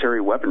just military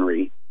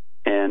weaponry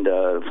and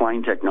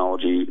flying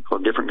technology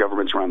of different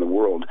governments around the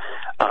world.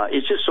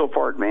 It's just so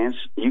far advanced,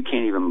 you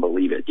can't even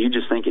believe it. You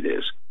just think it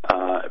is.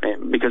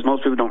 Because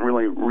most people don't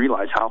really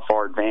realize how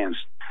far advanced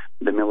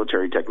the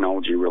military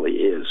technology really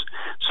is.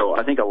 So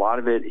I think a lot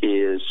of it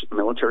is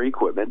military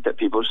equipment that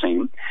people are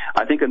seeing.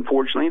 I think,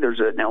 unfortunately,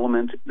 there's an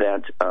element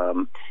that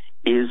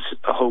is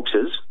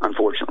hoaxes,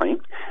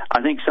 unfortunately.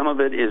 I think some of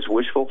it is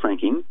wishful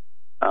thinking.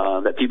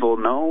 that people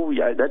know,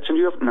 yeah, that's a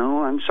UFO.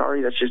 No, I'm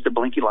sorry, that's just the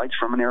blinky lights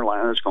from an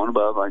airliner that's going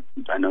above.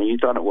 I know you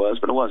thought it was,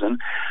 but it wasn't.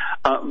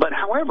 But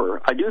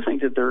however, I do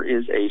think that there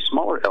is a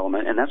smaller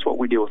element, and that's what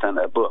we deal with in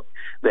that book,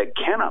 that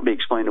cannot be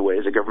explained away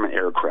as a government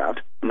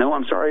aircraft. No,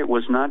 I'm sorry, it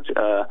was not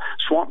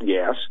swamp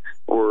gas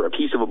or a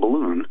piece of a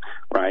balloon,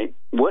 right?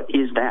 What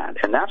is that?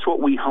 And that's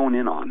what we hone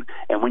in on.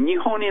 And when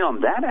you hone in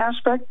on that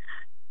aspect,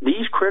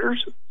 these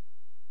critters,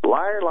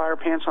 liar, liar,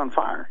 pants on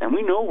fire. And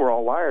we know where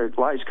all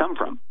lies come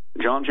from.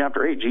 John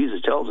chapter 8,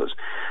 Jesus tells us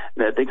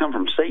that they come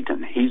from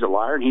Satan. He's a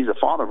liar, and he's the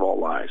father of all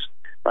lies,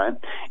 right?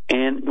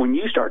 And when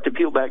you start to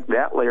peel back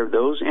that layer of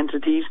those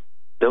entities,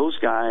 those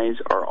guys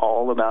are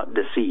all about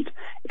deceit.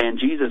 And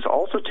Jesus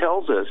also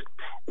tells us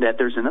that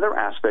there's another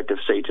aspect of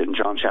Satan in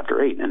John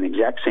chapter 8, in the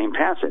exact same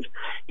passage.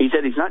 He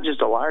said he's not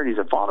just a liar, he's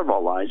a father of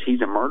all lies.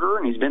 He's a murderer,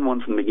 and he's been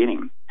one from the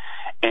beginning.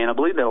 And I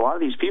believe that a lot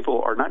of these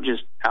people are not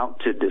just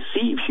out to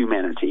deceive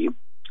humanity,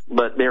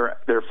 but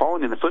they're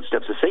following in the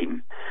footsteps of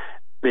Satan.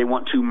 They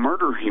want to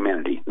murder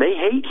humanity. They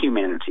hate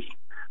humanity,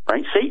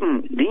 right?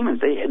 Satan,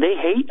 demons, they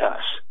hate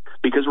us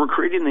because we're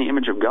created in the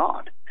image of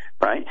God,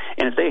 right?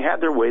 And if they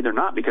had their way, they're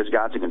not, because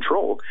God's in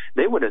control.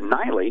 They would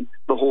annihilate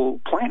the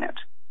whole planet.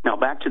 Now,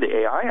 back to the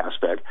AI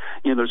aspect,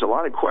 there's a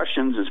lot of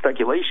questions and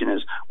speculation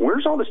is,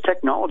 where's all this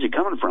technology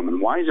coming from,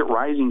 and why is it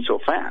rising so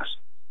fast?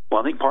 Well,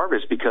 I think part of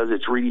it's because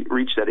it's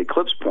reached that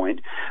eclipse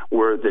point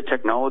where the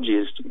technology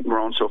has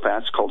grown so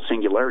fast, it's called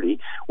singularity,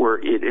 where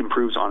it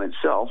improves on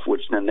itself, which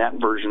then that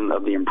version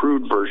of the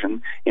improved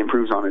version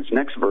improves on its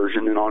next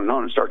version, and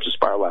on it starts to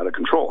spiral out of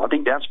control. I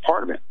think that's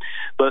part of it.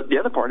 But the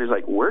other part is,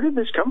 like, where did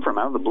this come from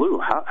out of the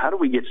blue? How do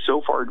we get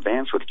so far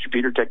advanced with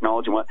computer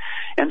technology?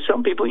 And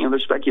some people, their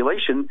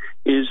speculation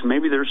is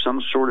maybe there's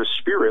some sort of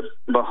spirit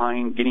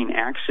behind getting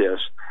access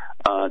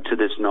to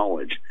this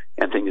knowledge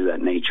and things of that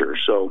nature.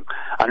 So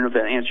I don't know if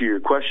that answers your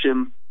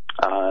question.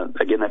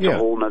 Again, that's a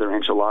whole nother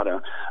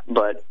enchilada.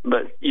 But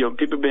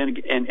people have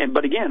been,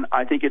 but again,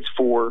 I think it's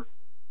for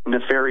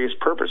nefarious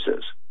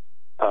purposes.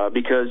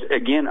 Because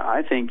again,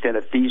 I think that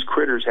if these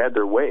critters had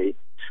their way,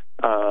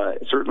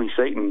 certainly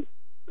Satan,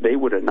 they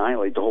would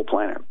annihilate the whole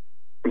planet,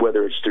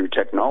 whether it's through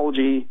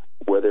technology,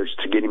 whether it's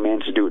to getting man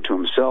to do it to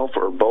himself,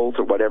 or both,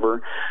 or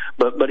whatever.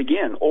 But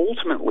again,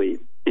 ultimately,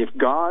 if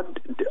God,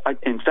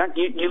 in fact,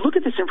 you look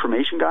at this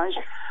information, guys,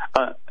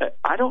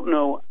 I don't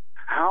know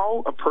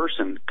how a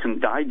person can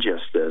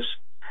digest this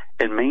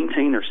and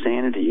maintain their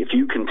sanity if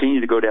you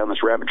continue to go down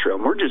this rabbit trail.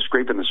 And we're just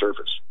scraping the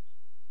surface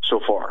so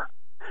far.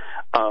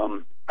 I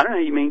don't know how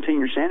you maintain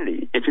your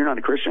sanity if you're not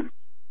a Christian,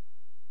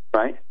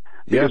 right?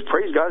 Because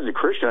praise God, as a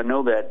Christian, I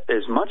know that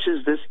as much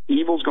as this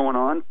evil's going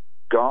on,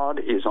 God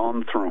is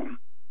on the throne.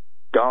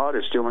 God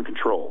is still in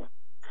control.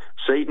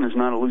 Satan is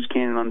not a loose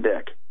cannon on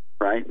deck,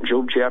 right?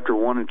 Job chapter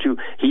 1 and 2,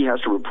 he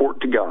has to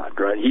report to God,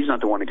 right? He's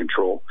not the one in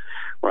control,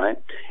 right?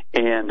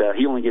 And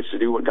he only gets to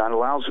do what God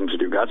allows him to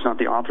do. God's not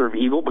the author of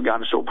evil, but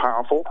God is so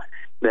powerful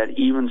that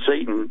even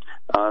Satan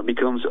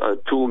becomes a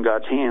tool in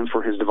God's hands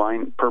for his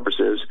divine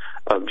purposes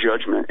of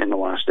judgment in the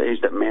last days,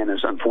 that man is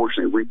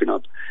unfortunately reaping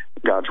up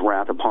God's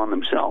wrath upon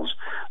themselves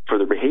for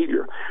their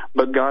behavior.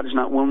 But God is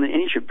not willing that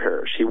any should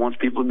perish. He wants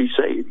people to be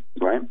saved,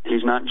 right?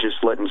 He's not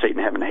just letting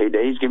Satan have a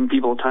heyday. He's giving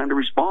people time to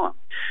respond.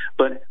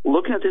 But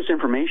looking at this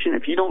information,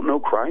 if you don't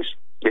know Christ,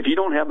 if you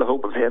don't have the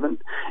hope of heaven,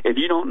 if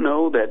you don't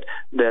know that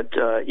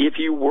if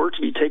you were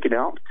to be taken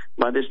out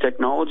by this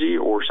technology,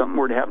 or something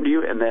were to happen to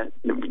you, and that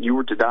you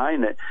were to die,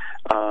 and that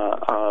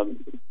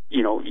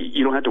you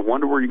don't have to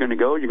wonder where you're going to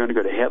go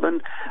to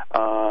heaven,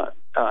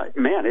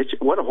 man, it's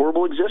what a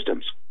horrible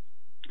existence,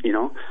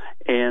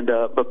 And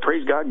but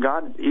praise God,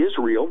 God is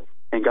real,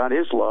 and God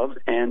is love,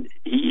 and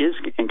He is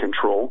in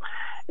control.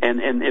 And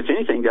if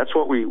anything, that's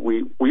what we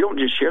don't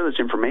just share this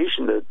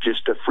information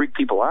to freak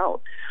people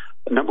out.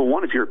 Number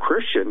one, if you're a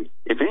Christian,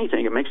 if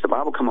anything, it makes the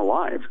Bible come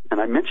alive.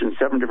 And I mentioned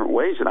 7 different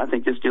ways, and I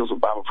think this deals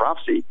with Bible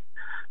prophecy,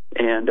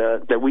 and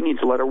that we need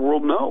to let our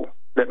world know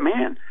that,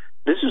 man,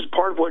 this is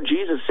part of what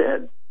Jesus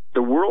said.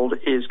 The world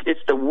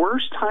it's the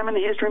worst time in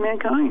the history of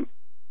mankind.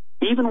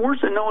 Even worse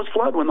than Noah's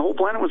flood, when the whole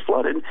planet was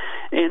flooded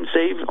and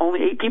saved,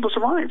 only 8 people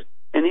survived,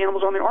 and the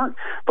animals on the ark.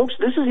 Folks,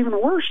 this is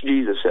even worse,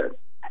 Jesus said.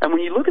 And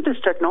when you look at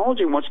this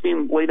technology and what's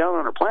being laid out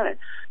on our planet,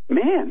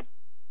 man,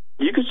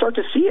 you can start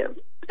to see it.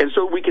 And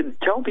so we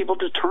could tell people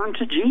to turn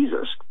to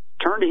Jesus,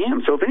 turn to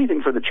Him. So if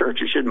anything, for the church,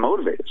 it should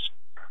motivate us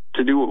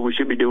to do what we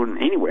should be doing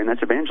anyway, and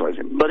that's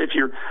evangelizing. But if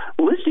you're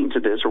listening to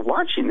this or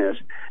watching this,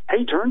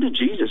 hey, turn to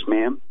Jesus,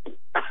 man.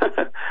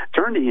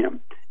 Turn to Him.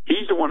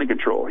 He's the one in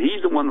control.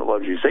 He's the one that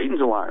loves you.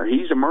 Satan's a liar.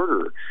 He's a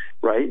murderer,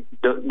 right?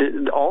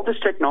 All this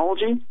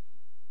technology,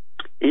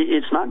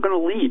 it's not going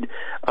to lead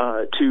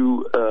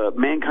to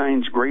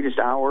mankind's greatest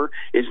hour.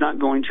 It's not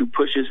going to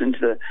push us into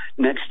the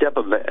next step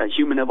of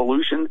human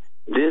evolution.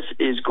 This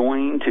is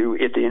going to,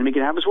 if the enemy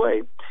can have his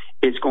way,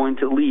 it's going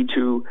to lead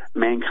to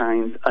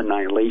mankind's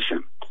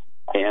annihilation.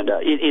 And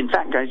in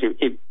fact, guys,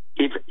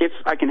 if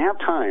I can have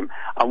time,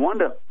 I want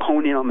to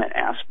hone in on that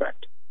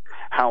aspect,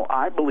 how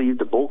I believe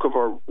the bulk of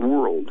our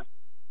world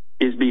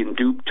is being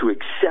duped to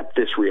accept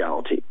this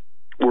reality.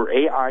 where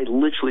AI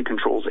literally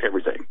controls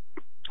everything,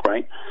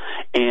 right?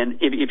 And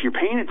if you're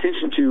paying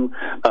attention to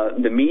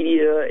the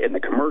media and the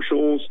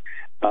commercials,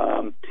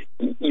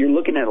 you're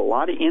looking at a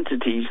lot of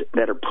entities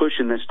that are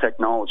pushing this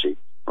technology,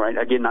 right?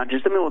 Again, not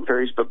just the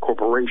militaries, but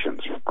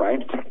corporations, right?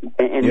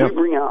 And we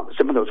bring out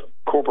some of those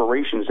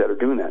corporations that are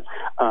doing that.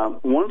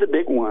 One of the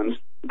big ones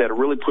that are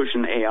really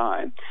pushing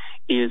AI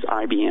is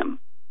IBM,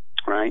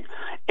 right?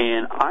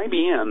 And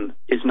IBM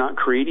is not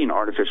creating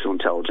artificial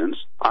intelligence.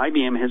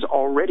 IBM has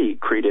already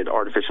created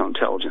artificial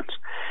intelligence,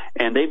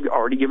 and they've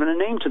already given a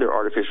name to their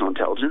artificial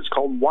intelligence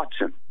called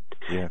Watson.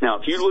 Yeah. Now,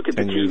 if you look at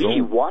the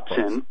TV,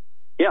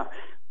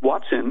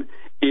 Watson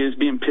is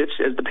being pitched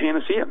as the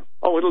panacea.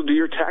 Oh, it'll do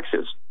your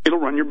taxes. It'll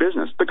run your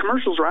business. The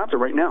commercials are out there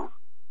right now.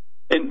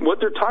 And what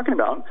they're talking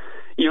about,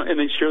 and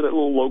they share that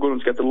little logo, and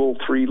it's got the little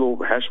 3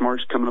 little hash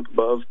marks coming up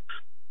above.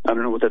 I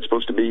don't know what that's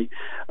supposed to be,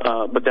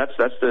 but that's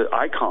the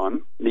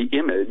icon, the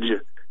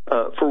image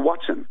for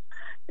Watson.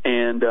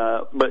 And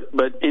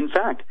but in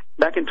fact,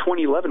 back in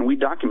 2011, we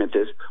document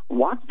this.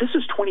 This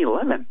is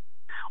 2011.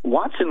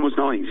 Watson was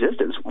not in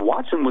existence.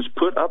 Watson was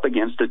put up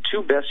against the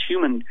 2 best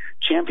human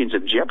champions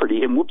of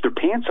Jeopardy and whooped their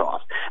pants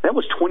off. That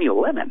was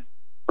 2011,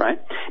 right?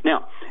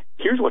 Now,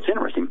 here's what's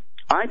interesting.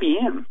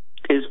 IBM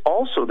is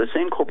also the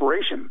same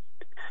corporation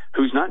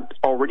who's not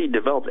already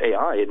developed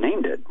AI and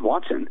named it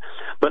Watson,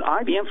 but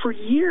IBM for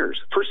years,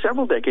 for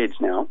several decades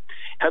now,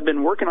 have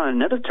been working on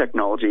another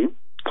technology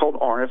called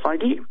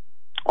RFID.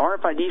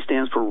 RFID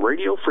stands for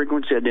radio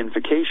frequency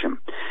identification,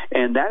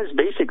 and that is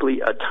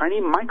basically a tiny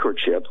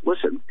microchip,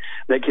 listen,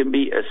 that can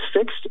be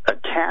affixed,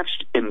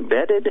 attached,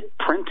 embedded,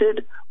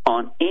 printed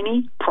on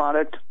any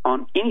product,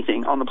 on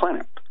anything on the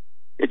planet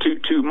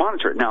to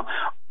monitor it. Now,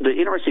 the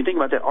interesting thing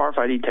about that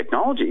RFID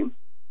technology,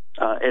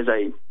 as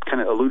I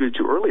kind of alluded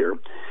to earlier,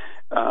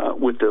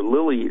 with the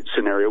Lilly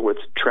scenario with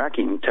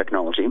tracking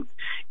technology,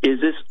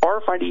 is this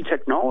RFID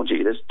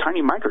technology, this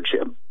tiny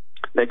microchip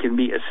that can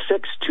be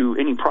affixed to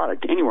any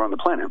product anywhere on the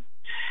planet,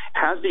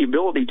 has the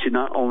ability to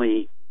not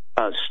only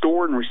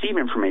store and receive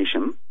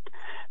information,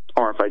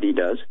 RFID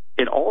does,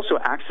 it also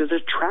acts as a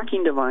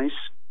tracking device,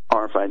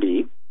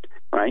 RFID,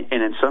 right?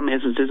 And in some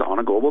instances on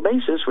a global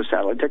basis with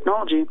satellite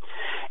technology.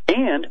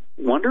 And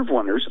wonder of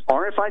wonders,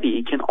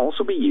 RFID can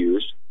also be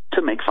used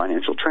to make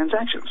financial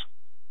transactions.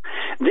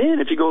 Then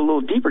if you go a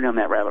little deeper down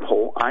that rabbit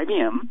hole,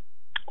 IBM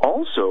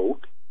also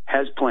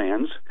has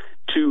plans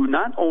to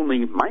not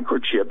only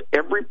microchip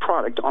every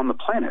product on the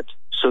planet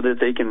so that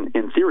they can,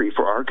 in theory,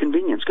 for our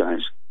convenience,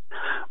 guys,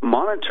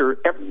 monitor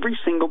every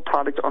single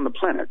product on the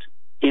planet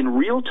in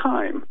real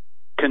time,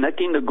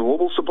 connecting the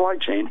global supply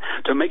chain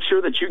to make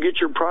sure that you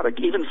get your product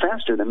even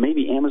faster than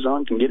maybe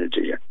Amazon can get it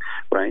to you,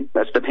 right?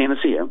 That's the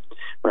panacea,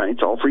 right?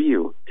 It's all for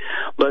you.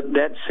 But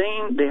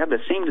they have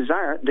the same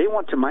desire. They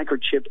want to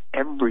microchip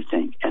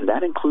everything, and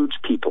that includes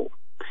people.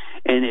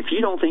 And if you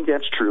don't think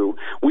that's true,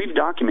 we've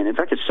documented, in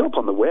fact, it's still up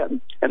on the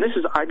web, and this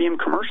is IBM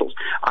commercials.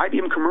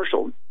 IBM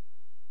commercial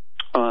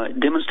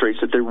demonstrates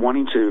that they're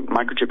wanting to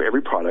microchip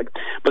every product,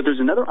 but there's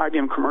another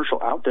IBM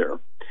commercial out there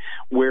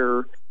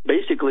where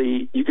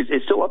basically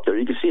it's still up there,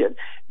 you can see it.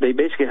 They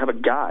basically have a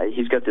guy,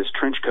 he's got this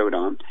trench coat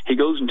on, he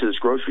goes into this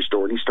grocery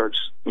store and he starts,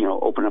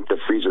 opening up the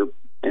freezer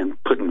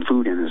and putting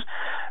food in his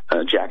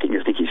jacket, and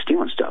you think he's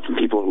stealing stuff, and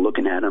people are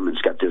looking at him, and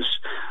it's got this,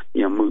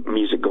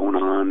 music going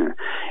on,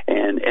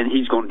 and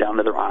he's going down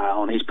to the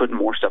aisle, and he's putting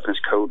more stuff in his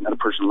coat, and another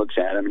person looks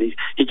at him, and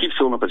he keeps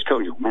filling up his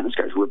coat. You go, man, this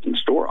guy's ripping the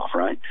store off,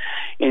 right?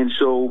 And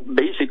so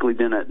basically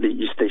then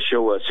they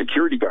show a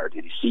security guard,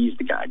 and he sees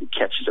the guy, and he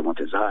catches him with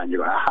his eye, and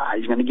you're like, aha,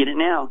 he's going to get it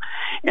now.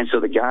 And so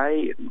the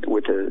guy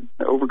with the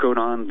overcoat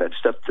on, the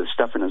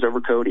stuff in his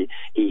overcoat,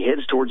 he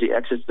heads towards the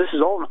exit. This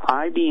is all in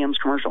IBM's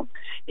commercial.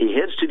 He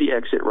heads to the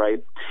exit,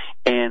 right?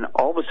 And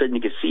all of a sudden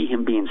you can see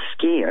him being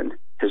scanned,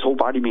 his whole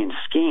body being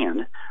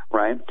scanned,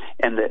 right?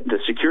 And the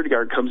security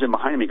guard comes in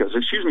behind him. He goes,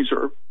 "Excuse me,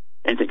 sir."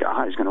 And you think,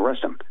 he's going to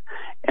arrest him.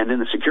 And then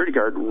the security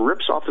guard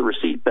rips off the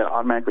receipt that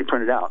automatically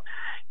printed out,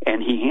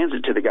 and he hands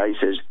it to the guy. He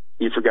says,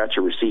 "You forgot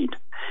your receipt."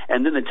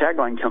 And then the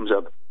tagline comes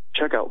up,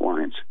 "Checkout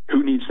lines.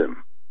 Who needs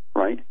them?"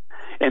 Right?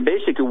 And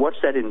basically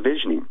what's that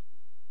envisioning?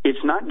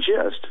 It's not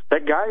just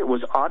that guy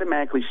was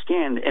automatically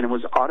scanned and it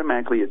was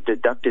automatically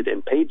deducted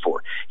and paid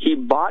for. He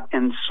bought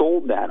and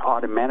sold that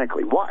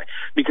automatically. Why?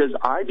 Because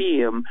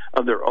IBM,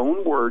 of their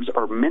own words,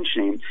 are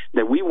mentioning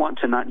that we want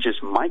to not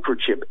just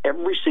microchip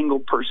every single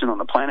person on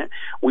the planet,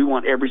 we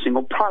want every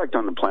single product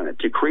on the planet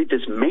to create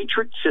this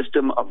matrix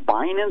system of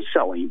buying and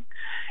selling.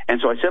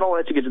 And so I said all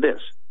that to get to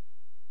this.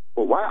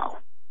 Well, wow.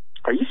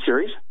 Are you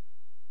serious?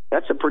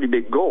 That's a pretty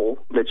big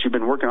goal that you've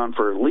been working on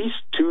for at least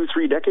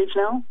 2-3 decades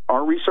now,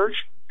 our research.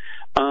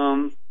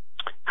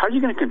 How are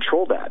you going to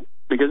control that?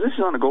 Because this is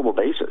on a global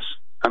basis.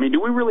 I mean,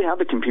 do we really have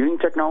the computing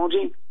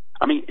technology?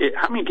 I mean,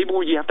 how many people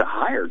would you have to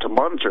hire to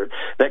monitor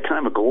that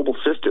kind of a global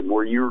system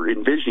where you're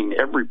envisioning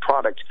every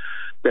product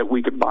that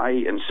we could buy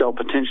and sell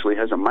potentially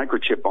has a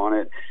microchip on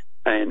it,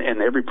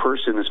 and every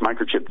person is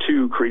microchip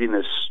too, creating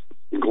this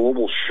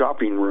global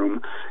shopping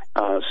room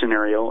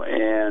scenario?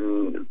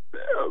 And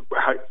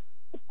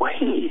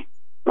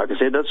like I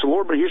say that's the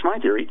Lord, but here's my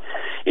theory.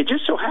 It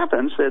just so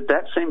happens that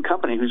that same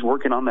company who's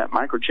working on that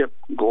microchip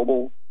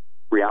global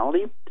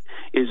reality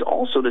is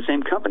also the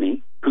same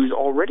company who's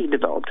already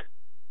developed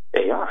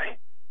AI.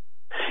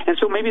 And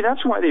so maybe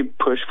that's why they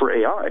pushed for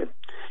AI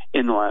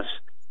in the last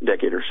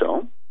decade or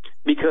so,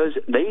 because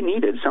they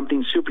needed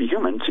something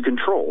superhuman to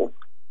control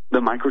the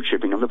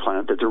microchipping of the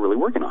planet that they're really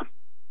working on.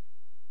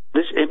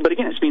 But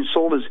again, it's being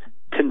sold as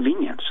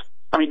convenience.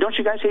 I mean, don't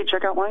you guys hate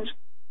checkout lines?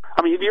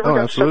 I mean, have you ever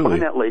got stuck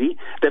behind that lady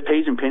that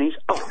pays in pennies?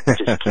 Oh, I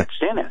just can't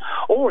stand it.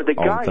 Or the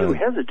guy who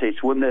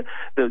hesitates when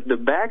the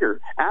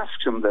bagger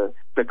asks him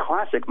the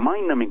classic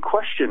mind-numbing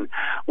question,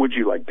 would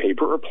you like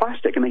paper or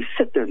plastic? And they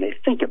sit there and they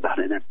think about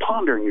it and they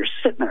ponder, and you're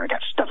sitting there, I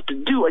got stuff to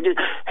do.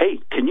 Hey,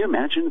 can you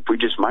imagine if we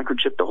just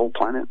microchip the whole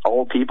planet,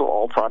 all people,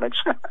 all products?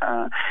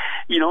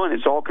 And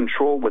it's all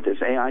controlled with this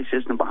AI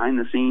system behind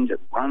the scenes. It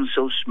runs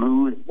so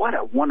smooth. What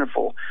a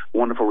wonderful,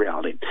 wonderful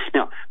reality.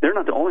 Now, they're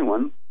not the only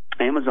one.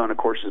 Amazon, of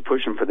course, is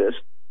pushing for this.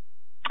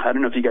 I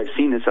don't know if you guys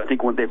seen this. I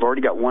think they've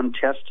already got one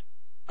test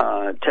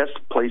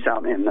place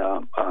out in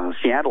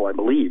Seattle, I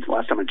believe,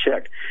 last time I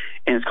checked,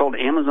 and it's called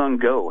Amazon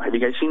Go. Have you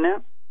guys seen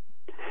that?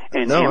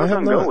 And no,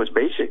 Amazon I have Go is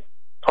basic.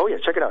 Oh yeah,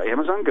 check it out,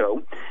 Amazon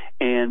Go,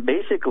 and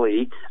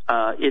basically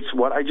it's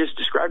what I just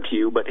described to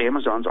you, but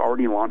Amazon's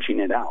already launching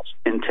it out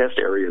in test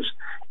areas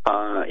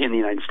in the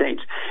United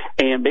States,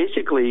 and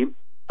basically.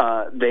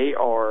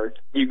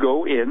 You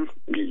go in,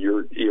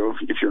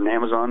 if you're an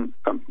Amazon,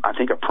 I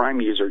think a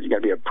Prime user, you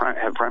got to have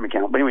a Prime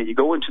account. But anyway, you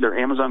go into their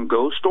Amazon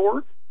Go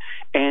store,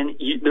 and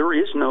there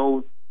is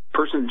no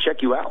person to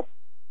check you out,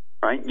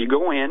 right? You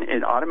go in,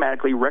 it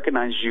automatically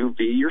recognizes you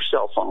via your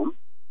cell phone,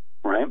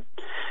 right?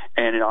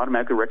 And it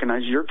automatically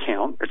recognizes your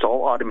account. It's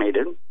all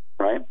automated,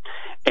 right?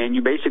 And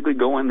you basically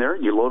go in there,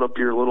 you load up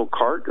your little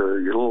cart or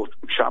your little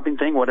shopping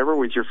thing, whatever,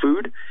 with your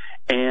food,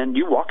 and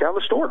you walk out of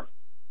the store.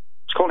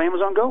 It's called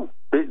Amazon Go.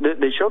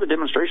 They show the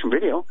demonstration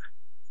video.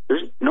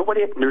 There's no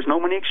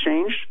money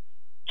exchanged.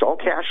 It's all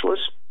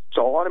cashless. It's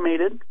all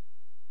automated.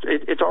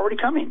 It's already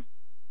coming.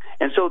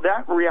 And so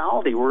that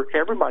reality where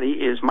everybody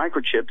is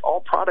microchipped,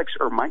 all products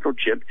are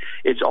microchipped,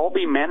 it's all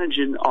being managed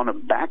on a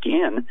back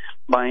end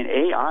by an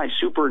AI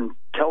super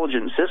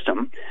intelligent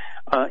system,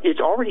 it's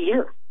already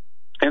here.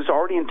 And it's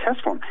already in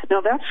test form.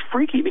 Now that's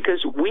freaky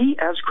because we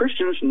as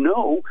Christians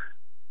know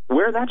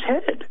where that's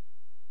headed.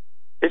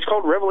 It's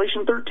called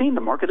Revelation 13,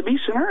 the mark of the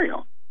beast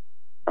scenario,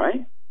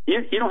 right?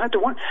 You don't have to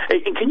want.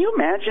 And can you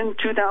imagine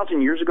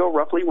 2,000 years ago,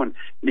 roughly, when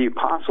the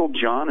Apostle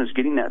John is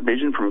getting that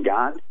vision from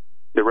God,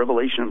 the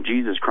revelation of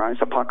Jesus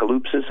Christ,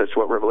 apocalypsis, that's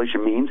what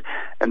Revelation means,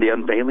 and the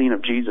unveiling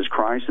of Jesus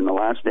Christ in the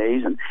last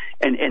days, and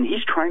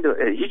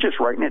he's just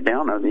writing it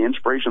down under the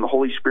inspiration of the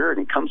Holy Spirit,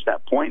 and he comes to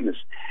that point, and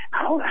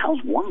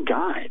how's one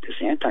guy,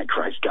 this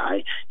Antichrist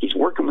guy, he's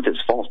working with his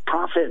false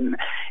prophet,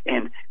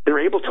 and they're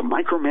able to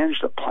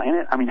micromanage the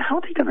planet. I mean, how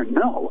are they going to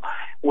know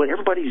what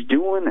everybody's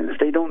doing, and if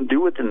they don't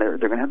do it, then they're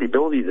going to have the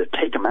ability to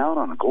take them out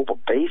on a global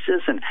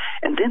basis, and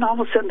then all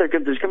of a sudden there's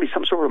going to be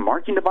some sort of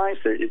marking device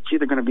that it's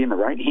either going to be in the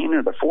right hand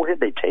or the forehead.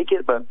 They take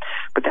it, but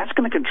that's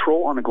going to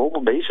control on a global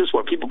basis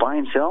what people buy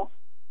and sell.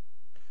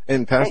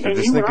 And Pastor,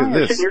 just think of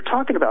this. You're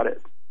talking about it.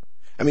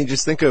 I mean,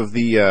 just think of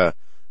the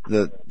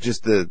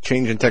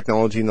change in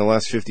technology in the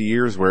last 50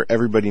 years, where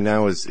everybody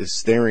now is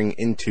staring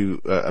into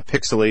a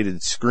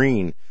pixelated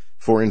screen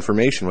for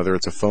information, whether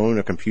it's a phone,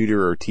 a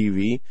computer, or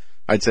TV.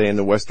 I'd say in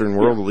the Western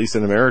world, at least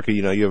in America,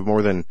 you have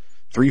more than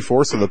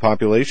 3/4 of the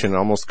population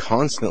almost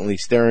constantly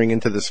staring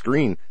into the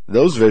screen.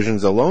 Those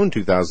visions alone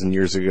 2,000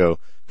 years ago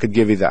could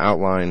give you the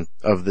outline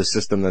of the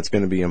system that's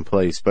going to be in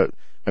place. But,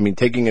 I mean,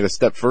 taking it a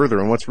step further,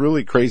 and what's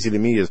really crazy to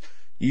me is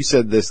you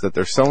said this, that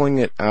they're selling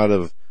it out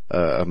of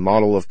a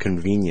model of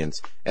convenience.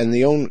 And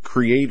the own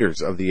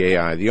creators of the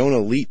AI, the own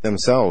elite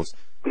themselves,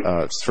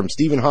 from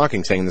Stephen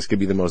Hawking saying this could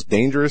be the most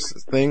dangerous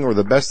thing or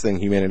the best thing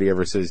humanity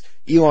ever says.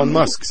 Elon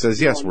Musk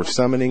says, yes, we're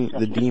summoning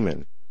the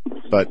demon.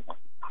 But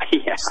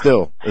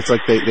still, it's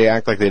like they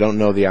act like they don't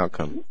know the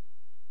outcome.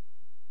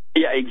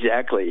 Yeah,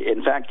 exactly.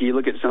 In fact, you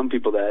look at some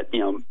people that,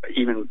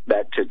 even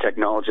back to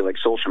technology like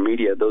social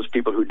media, those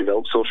people who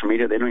develop social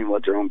media, they don't even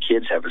let their own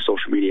kids have a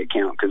social media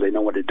account because they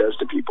know what it does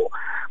to people.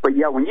 But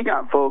yeah, when you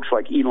got folks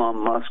like Elon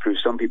Musk, who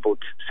some people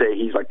say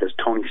he's like this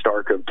Tony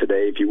Stark of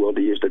today, if you will,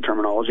 to use the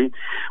terminology,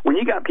 when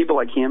you got people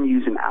like him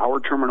using our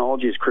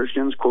terminology as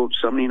Christians, quote,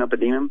 summoning up a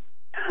demon,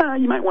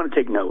 you might want to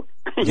take note.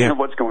 You know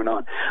what's going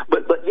on.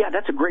 But yeah,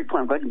 that's a great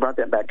point. I'm glad you brought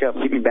that back up.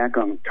 Keep me back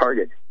on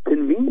target.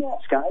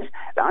 Convenience, guys.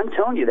 I'm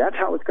telling you, that's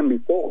how it's going to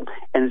be sold.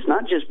 And it's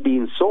not just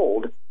being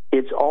sold.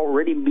 It's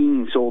already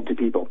being sold to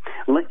people.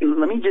 Let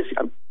me just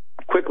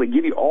quickly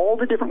give you all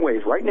the different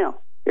ways right now.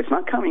 It's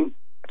not coming.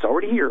 It's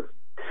already here.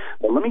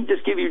 But let me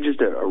just give you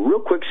just a real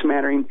quick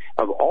smattering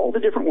of all the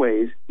different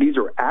ways. These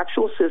are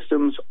actual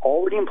systems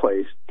already in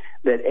place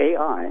that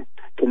AI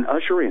can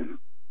usher in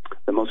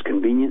the most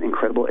convenient,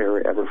 incredible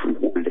era ever for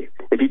humanity.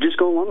 If you just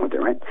go along with it,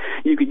 right?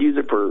 You could use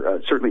it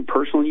for certainly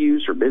personal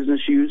use or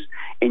business use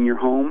in your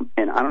home.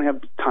 And I don't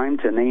have time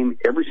to name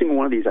every single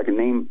one of these. I can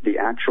name the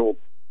actual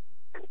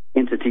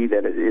entity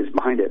that is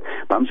behind it.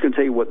 But I'm just going to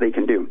tell you what they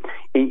can do.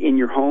 In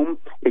your home,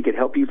 it could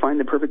help you find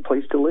the perfect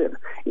place to live.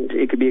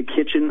 It could be a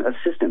kitchen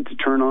assistant to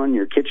turn on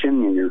your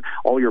kitchen and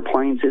all your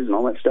appliances and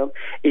all that stuff.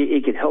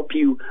 It could help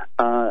you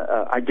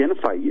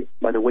identify you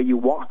by the way you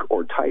walk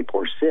or type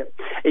or sit.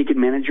 It could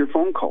manage your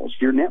phone calls,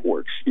 your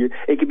networks.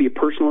 It could be a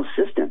personal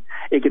assistant.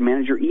 It could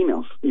manage your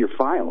emails, your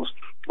files,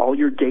 all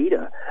your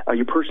data,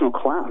 your personal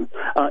cloud.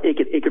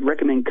 It could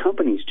recommend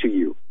companies to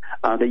you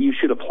that you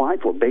should apply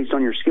for based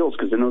on your skills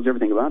because it knows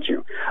everything about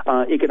you.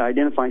 It could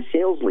identify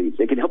sales leads.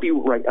 It could help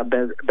you write a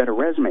better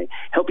resume,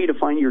 help you to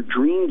find your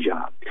dream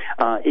job.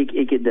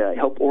 It could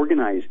help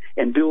organize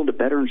and build a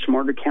better and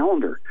smarter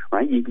calendar,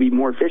 right? You could be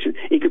more efficient.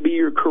 It could be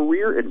your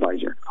career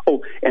advisor.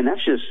 Oh, and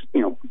that's just,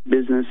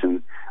 business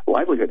and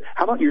livelihood.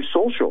 How about your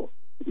social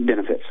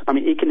benefits? I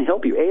mean, it can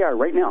help you. AI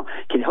right now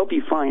can help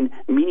you find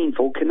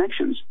meaningful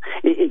connections.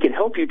 It can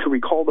help you to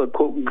recall the,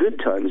 quote, good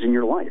times in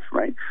your life,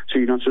 right? So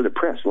you're not so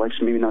depressed. Life's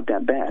maybe not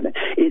that bad.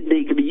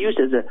 They could be used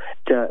as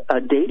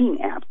a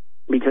dating app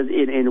because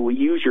it will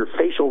use your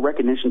facial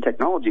recognition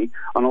technology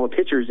on all the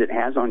pictures it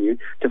has on you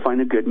to find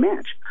a good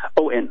match.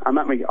 Oh, and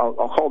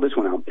I'll call this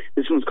one out.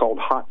 This one's called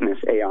Hotness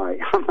AI.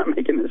 I'm not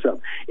making this up.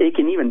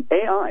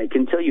 AI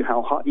can tell you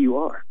how hot you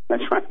are.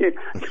 That's right.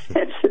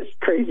 That's just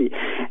crazy.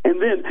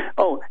 And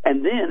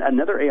then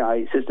another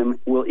AI system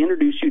will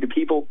introduce you to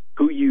people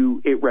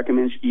who it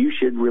recommends you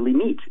should really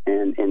meet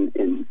and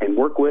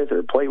work with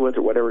or play with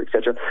or whatever,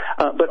 etc.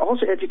 But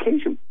also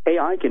education.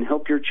 AI can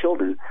help your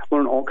children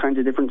learn all kinds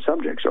of different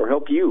subjects or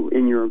help you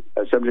in your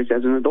subjects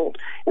as an adult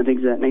and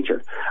things of that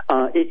nature.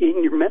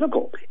 In your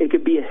medical, it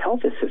could be a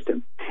health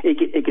assistant.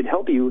 It could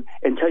help you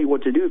and tell you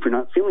what to do if you're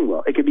not feeling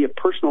well. It could be a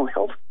personal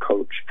health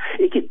coach.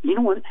 It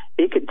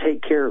could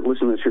take care.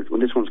 Listen to this here.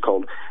 This one's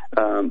called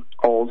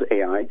All's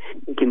AI.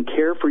 It can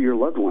care for your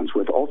loved ones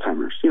with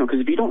Alzheimer's. Because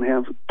if you don't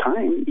have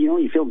time,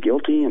 you feel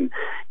guilty, and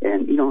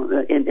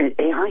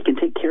AI can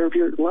take care of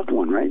your loved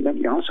one, right?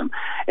 That'd be awesome.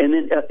 And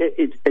then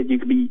you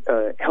could be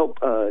help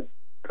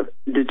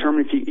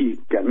determine if you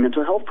got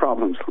mental health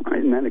problems. Right?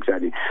 Isn't that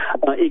exciting?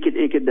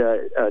 It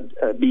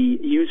could be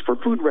used for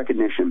food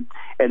recognition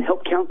and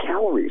help count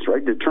calories,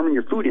 right? Determine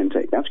your food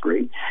intake. That's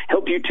great.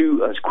 Help you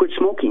to quit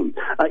smoking.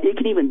 It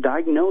can even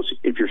diagnose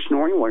if you're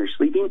snoring while you're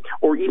sleeping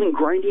or even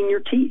grinding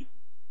your teeth.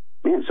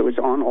 Man, so it's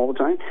on all the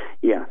time?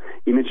 Yeah.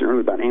 You mentioned earlier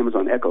about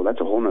Amazon Echo.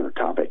 That's a whole other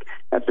topic.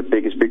 That's the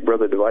biggest Big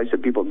Brother device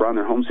that people have brought in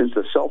their home since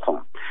the cell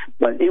phone.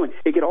 But anyway,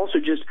 it could also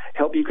just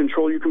help you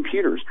control your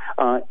computers.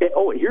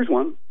 Here's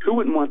one. Who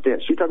wouldn't want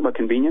this? You talk about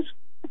convenience.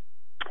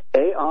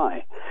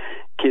 AI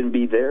can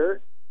be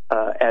there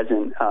as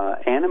an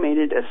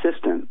animated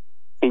assistant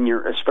in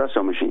your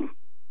espresso machine.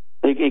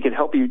 It could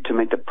help you to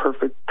make the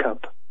perfect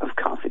cup of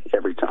coffee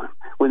every time.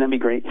 Wouldn't that be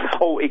great?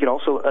 Oh, it could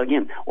also,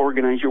 again,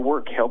 organize your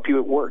work, help you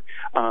at work.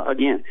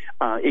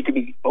 It could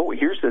be,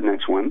 here's the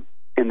next one,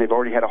 and they've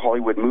already had a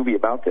Hollywood movie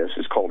about this.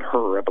 It's called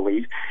Her, I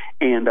believe.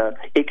 And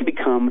it could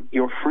become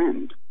your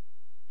friend.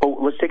 Oh,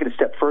 let's take it a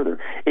step further.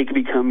 It could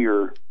become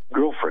your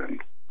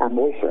girlfriend or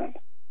boyfriend.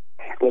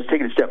 Let's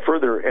take it a step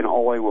further, and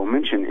all I will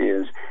mention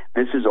is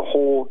this is a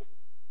whole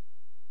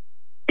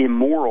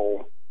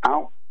immoral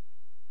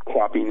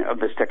outcropping of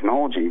this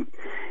technology.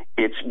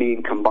 It's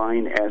being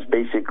combined as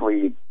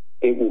basically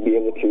it will be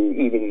able to,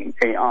 even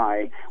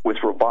AI with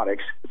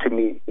robotics, to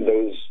meet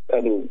those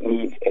other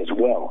needs as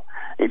well.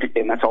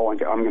 And that's all I'm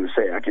going to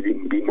say. I could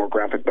even be more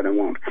graphic, but I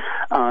won't.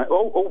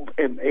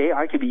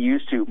 AI could be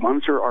used to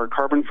monitor our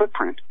carbon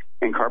footprint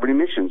and carbon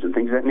emissions and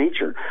things of that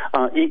nature.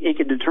 It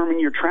could determine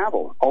your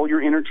travel, all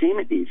your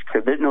entertainment needs,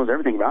 because it knows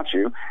everything about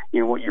you,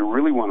 what you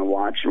really want to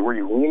watch and where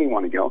you really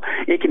want to go.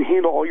 It can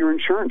handle all your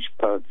insurance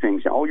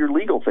things, all your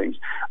legal things.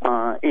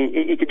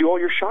 It could do all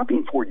your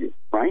shopping for you,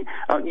 right?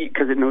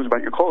 Because it knows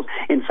about your clothes.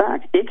 In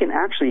fact, it can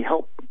actually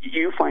help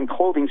you find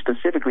clothing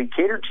specifically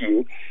catered to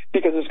you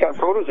because it's got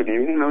photos of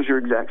you and it knows your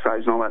exact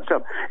size and all that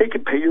stuff. It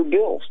could pay your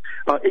bills.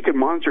 It could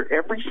monitor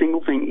every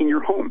single thing in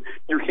your home,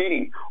 your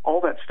heating, all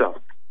that stuff.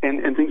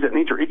 And things of that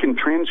nature. It can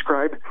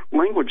transcribe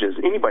languages.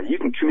 Anybody. You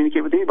can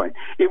communicate with anybody.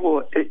 It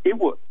will,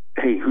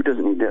 hey, who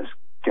doesn't need this?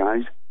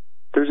 Guys,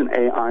 there's an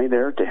AI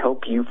there to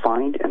help you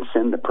find and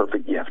send the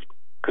perfect gift.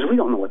 Because we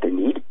don't know what they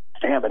need.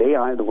 Yeah, but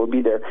AI that will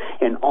be there,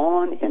 and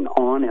on and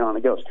on and on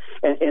it goes.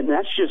 And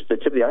that's just the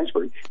tip of the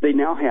iceberg. They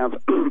now have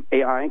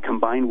AI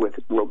combined with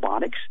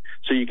robotics,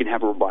 so you can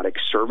have robotic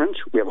servants.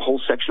 We have a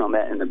whole section on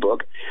that in the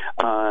book.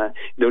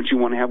 Don't you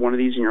want to have one of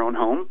these in your own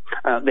home?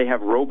 They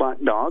have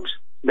robot dogs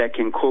that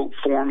can, quote,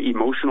 form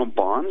emotional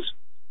bonds,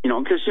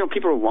 because,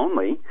 people are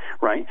lonely,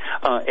 right?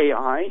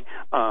 AI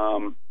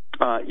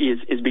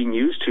is being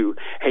used to,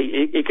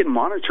 it can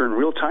monitor in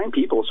real time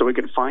people so it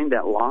can find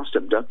that lost,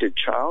 abducted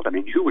child. I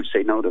mean, who would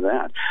say no to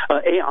that?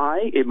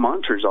 AI, it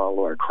monitors all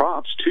our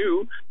crops,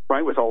 too,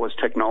 right, with all this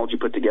technology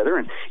put together,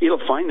 and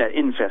it'll find that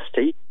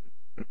infestation.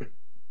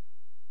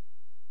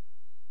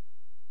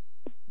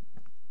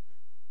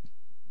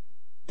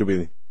 Did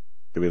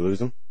we lose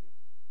them?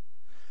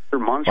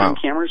 Monitoring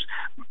cameras,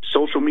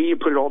 social media,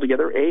 put it all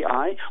together.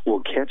 AI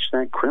will catch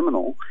that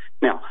criminal.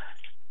 Now,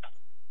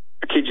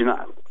 I kid you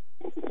not,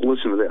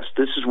 listen to this.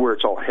 This is where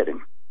it's all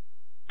heading.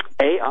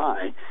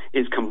 AI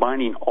is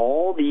combining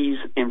all these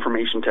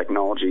information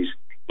technologies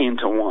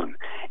into one.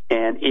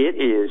 And it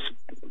is,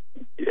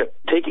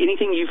 take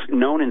anything you've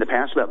known in the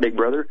past about Big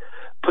Brother,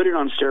 put it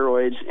on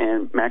steroids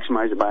and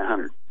maximize it by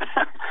 100.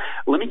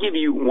 Let me give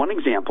you one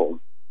example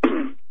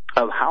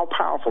of how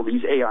powerful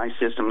these AI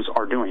systems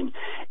are doing.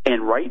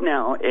 And right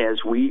now,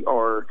 as we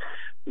are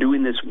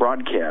doing this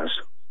broadcast,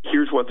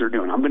 here's what they're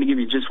doing. I'm going to give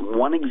you just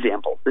one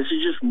example. This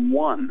is just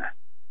one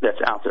that's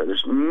out there.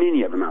 There's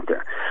many of them out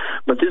there.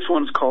 But this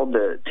one's called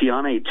the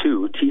Tianhe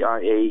 2,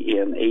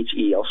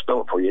 Tianhe. I'll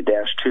spell it for you,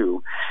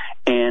 -2.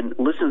 And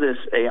listen to this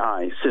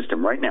AI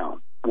system right now.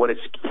 What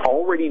it's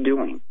already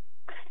doing.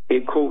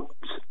 It, quote,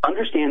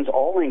 understands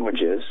all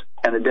languages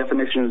and the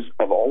definitions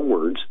of all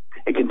words.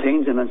 It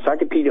contains an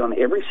encyclopedia on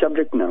every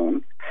subject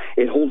known.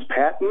 It holds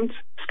patents,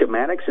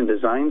 schematics, and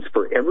designs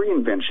for every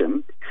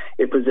invention.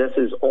 It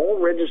possesses all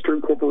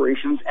registered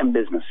corporations and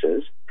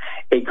businesses,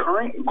 a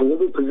current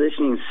global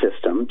positioning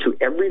system to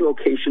every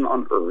location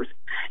on Earth.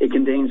 It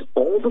contains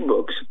all the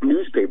books,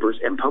 newspapers,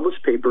 and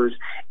published papers,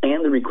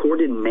 and the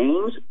recorded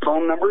names,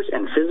 phone numbers,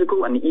 and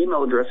physical and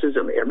email addresses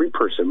of every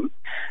person.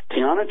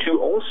 Tianhe 2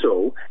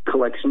 also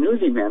collects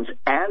news events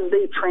as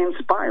they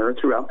transpire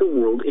throughout the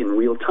world in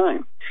real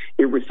time.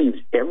 It receives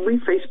every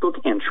Facebook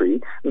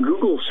entry,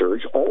 Google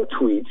search, all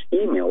tweets,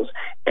 emails,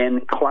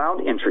 and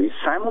cloud entries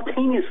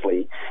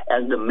simultaneously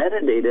as the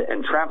metadata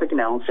and traffic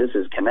analysis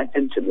is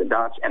connected to the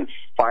dots and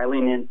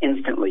filing in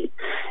instantly.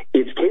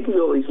 Its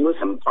capabilities,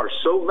 listen, are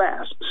so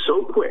vast,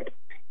 so quick,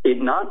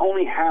 it not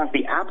only has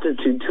the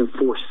aptitude to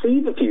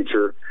foresee the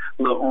future,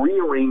 but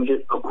rearrange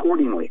it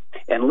accordingly.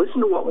 And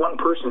listen to what one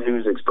person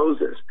who's exposed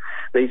this.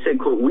 They said,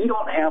 quote, we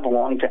don't have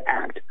long to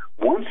act.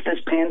 Once this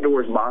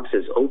Pandora's box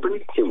is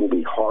open, it will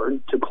be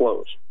hard to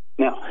close.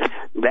 Now,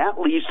 that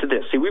leads to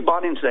this. See, we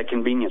bought into that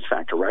convenience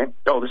factor, right?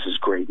 Oh, this is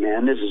great,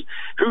 man. This is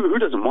who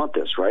doesn't want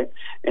this, right?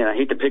 And I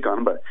hate to pick on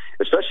them, but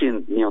especially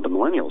in the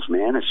millennials,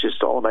 man, it's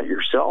just all about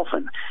yourself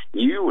and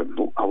you and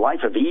a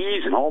life of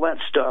ease and all that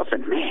stuff.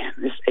 And man,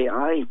 this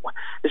AI,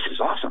 this is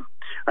awesome,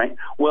 right?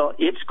 Well,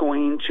 it's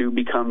going to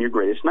become your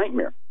greatest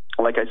nightmare.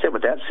 Like I said,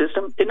 with that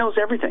system, it knows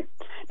everything.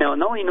 Now, it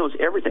not only knows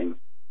everything.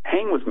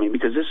 Hang with me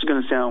because this is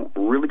going to sound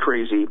really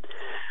crazy,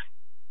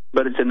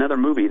 but it's another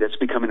movie that's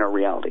becoming our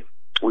reality.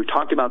 We've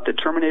talked about the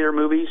Terminator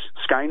movies,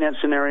 Skynet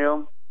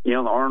scenario, the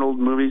Arnold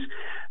movies.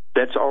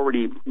 That's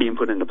already being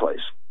put into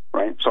place,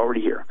 right? It's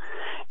already here,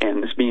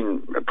 and it's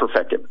being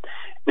perfected.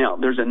 Now,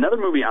 there's another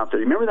movie out there.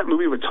 Remember that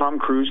movie with Tom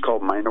Cruise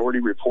called Minority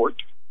Report?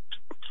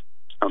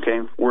 Okay,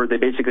 where they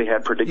basically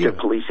had predictive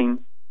policing,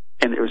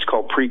 and it was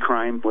called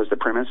pre-crime was the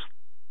premise.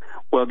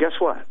 Well, guess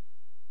what?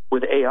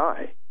 With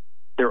AI,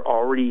 they're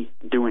already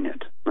doing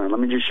it. Let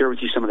me just share with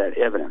you some of that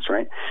evidence,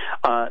 right?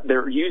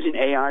 They're using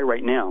AI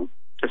right now.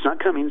 It's not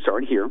coming. It's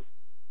already here.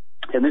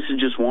 And this is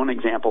just one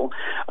example.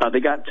 They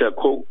got,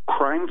 quote,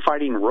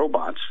 crime-fighting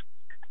robots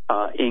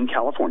in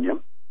California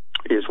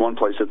is one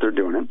place that they're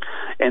doing it.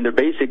 And they're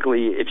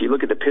basically, if you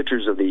look at the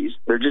pictures of these,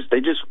 they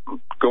just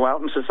go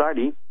out in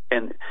society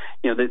and,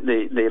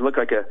 they look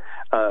like a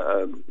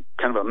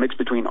kind of a mix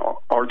between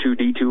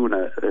R2-D2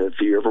 and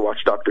if you ever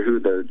watched Doctor Who,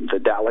 the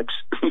Daleks,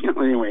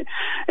 anyway.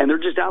 And they're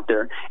just out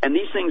there. And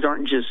these things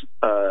aren't just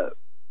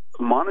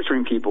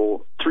monitoring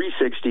people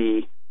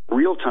 360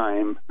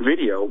 real-time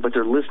video, but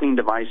they're listening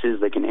devices,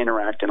 they can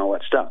interact and all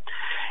that stuff.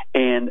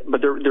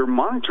 But they're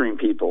monitoring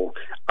people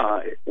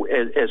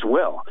as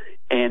well.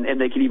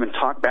 And they can even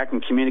talk back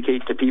and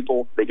communicate to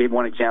people. They gave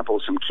one example.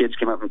 Some kids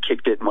came up and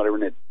kicked it and whatever,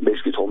 and it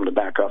basically told them to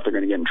back off. They're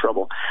going to get in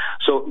trouble.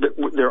 So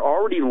they're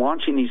already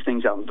launching these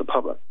things out into the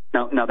public.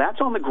 Now that's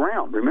on the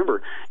ground.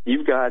 Remember,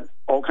 you've got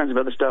all kinds of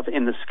other stuff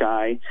in the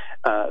sky.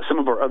 Some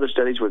of our other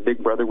studies with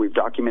Big Brother, we've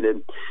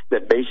documented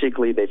that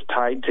basically they've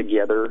tied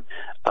together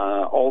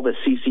all the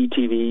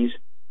CCTVs,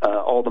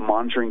 all the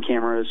monitoring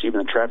cameras, even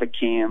the traffic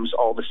cams,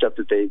 all the stuff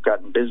that they've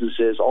got in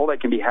businesses, all that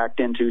can be hacked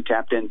into,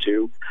 tapped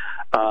into.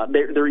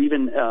 They're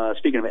even,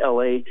 speaking of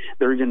LA,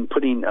 they're even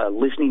putting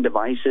listening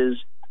devices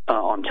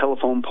on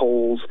telephone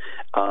poles,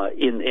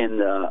 in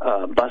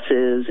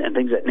buses and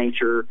things of that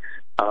nature.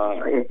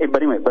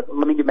 But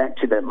let me get back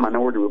to the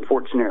Minority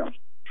Report scenario.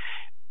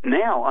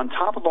 Now, on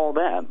top of all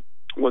that,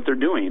 what they're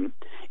doing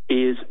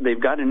is they've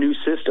got a new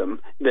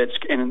system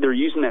and they're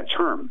using that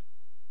term.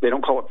 They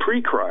don't call it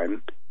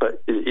pre-crime,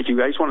 but if you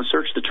guys want to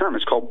search the term,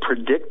 it's called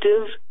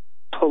predictive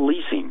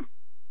policing,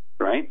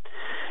 right?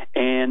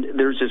 And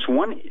there's this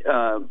one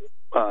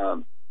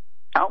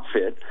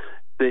outfit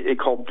that they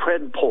call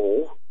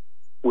PredPol,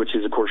 which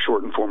is, of course,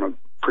 shortened form of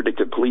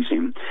predictive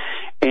policing,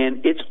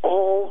 and it's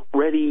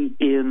already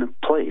in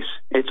place.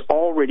 It's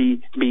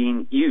already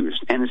being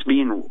used, and it's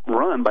being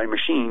run by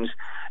machines,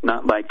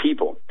 not by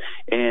people.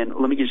 And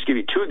let me just give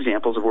you two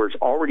examples of where it's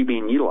already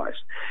being utilized.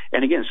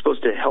 And again, it's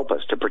supposed to help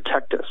us, to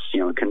protect us,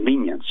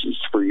 convenience, it's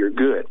for your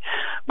good.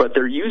 But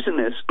they're using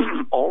this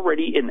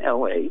already in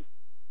LA,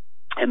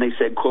 and they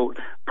said, quote,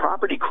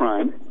 property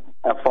crime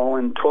have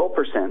fallen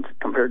 12%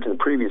 compared to the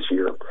previous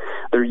year.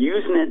 They're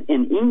using it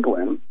in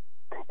England,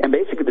 And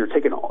basically they're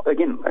taking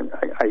again,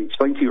 I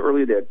explained to you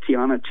earlier the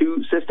Tiana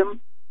 2 system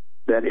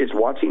that is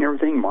watching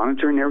everything,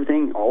 monitoring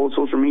everything, all the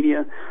social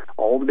media,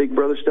 all the Big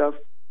Brother stuff,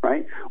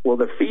 right? Well,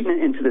 they're feeding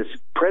it into this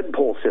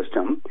Predpol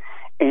system,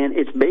 and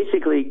it's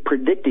basically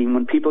predicting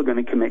when people are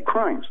going to commit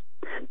crimes.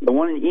 The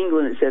one in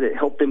England, it said it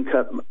helped them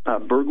cut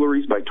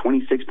burglaries by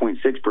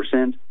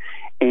 26.6%,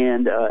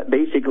 and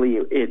basically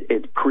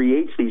it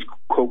creates these,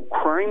 quote,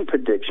 crime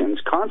predictions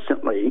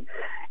constantly,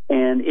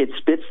 and it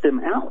spits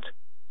them out,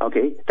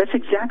 okay? That's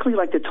exactly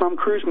like the Tom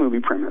Cruise movie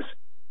premise,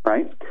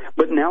 right?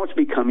 But now it's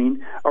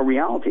becoming a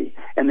reality,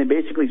 and they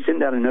basically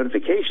send out a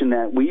notification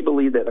that we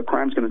believe that a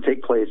crime's going to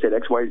take place at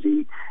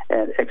XYZ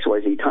at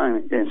XYZ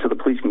time, and so the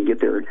police can get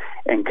there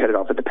and cut it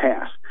off at the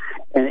pass.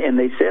 And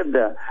they said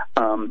that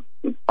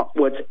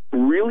what's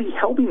really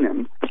helping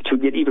them to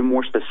get even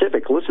more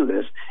specific, listen to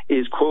this,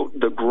 is, quote,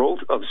 the growth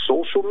of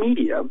social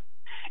media.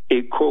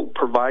 It, quote,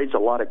 provides a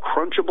lot of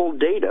crunchable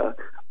data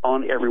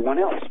on everyone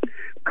else.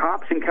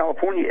 Cops in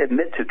California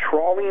admit to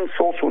trawling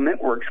social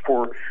networks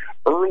for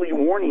early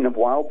warning of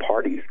wild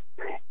parties.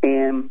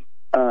 And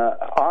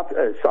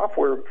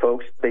software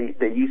folks, they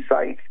use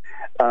sites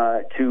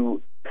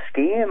to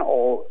scan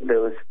all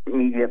those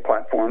media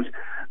platforms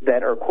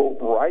that are, quote,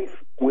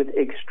 rife with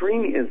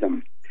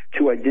extremism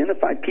to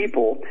identify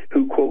people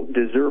who, quote,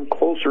 deserve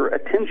closer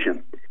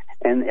attention.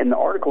 And the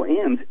article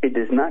ends, it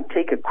does not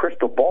take a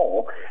crystal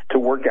ball to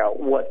work out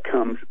what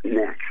comes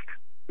next.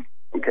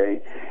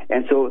 Okay,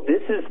 and so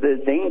this is the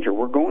danger.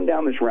 We're going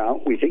down this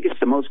route. We think it's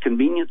the most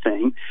convenient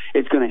thing.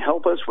 It's going to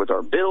help us with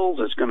our bills.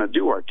 It's going to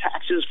do our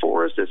taxes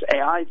for us, this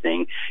AI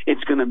thing.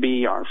 It's going to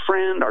be our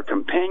friend, our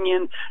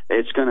companion.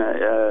 It's going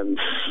to,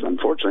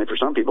 unfortunately for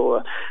some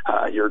people,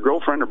 your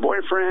girlfriend or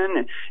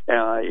boyfriend.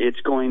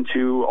 It's going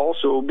to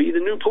also be the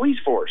new police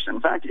force.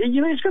 In fact, it's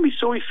going to be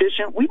so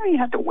efficient, we don't even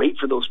have to wait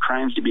for those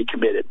crimes to be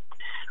committed.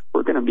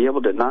 We're going to be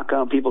able to knock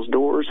on people's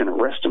doors and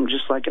arrest them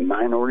just like a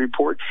Minority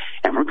Report,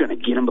 and we're going to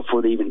get them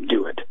before they even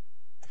do it.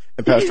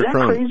 And Pastor Is that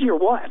Crone, crazy or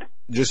what?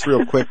 Just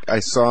real quick,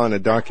 I saw in a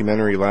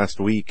documentary last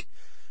week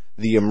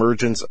the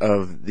emergence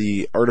of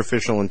the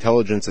artificial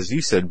intelligence, as you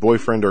said,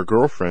 boyfriend or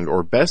girlfriend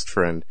or best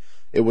friend.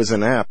 It was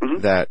an app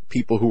that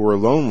people who were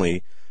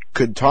lonely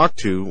could talk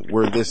to,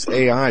 where this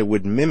AI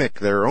would mimic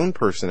their own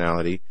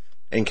personality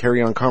and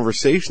carry on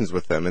conversations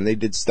with them. And they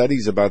did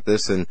studies about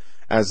this, and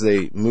as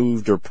they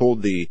moved or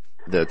pulled the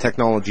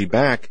technology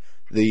back,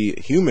 the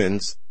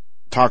humans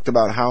talked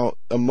about how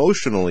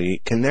emotionally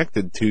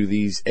connected to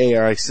these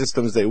AI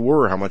systems they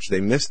were, how much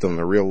they missed them,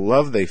 the real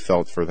love they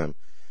felt for them,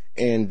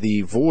 and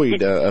the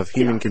void of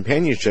human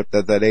companionship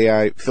that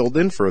AI filled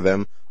in for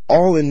them,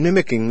 all in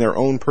mimicking their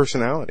own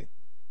personality.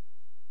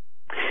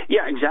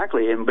 Yeah,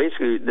 exactly. And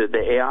basically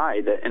the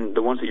AI, and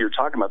the ones that you're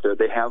talking about there,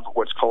 they have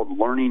what's called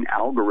learning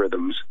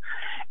algorithms.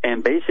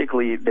 And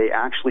basically they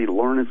actually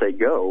learn as they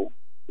go.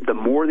 The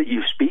more that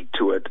you speak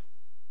to it,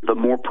 the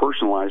more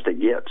personalized it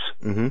gets,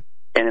 and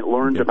it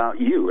learns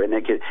about you, and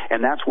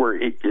that's where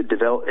it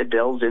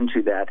delves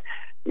into that.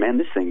 Man,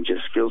 this thing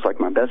just feels like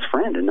my best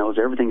friend and knows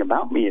everything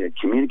about me, and it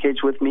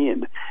communicates with me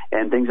and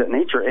things of that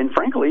nature. And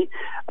frankly,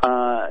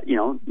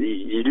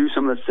 you do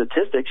some of the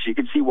statistics, you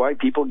can see why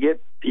people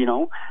get,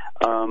 could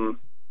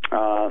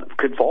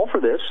fall for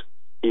this,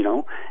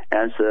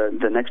 as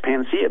the next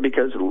panacea,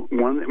 because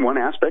one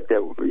aspect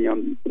that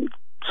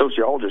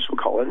sociologists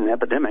would call it an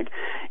epidemic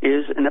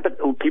is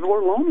people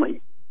are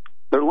lonely.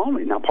 They're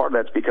lonely. Now, part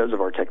of that's because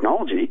of our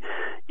technology.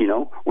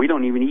 We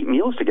don't even eat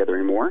meals together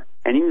anymore.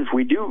 And even if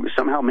we do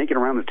somehow make it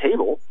around the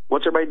table,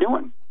 what's everybody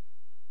doing?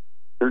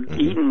 They're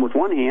eating with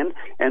one hand,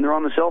 and they're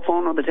on the cell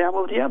phone or the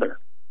tablet with the other,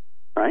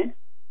 right?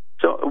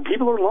 So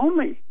people are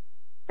lonely.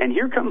 And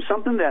here comes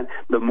something that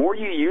the more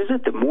you use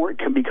it, the more it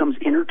becomes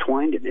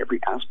intertwined in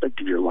every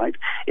aspect of your life.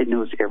 It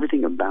knows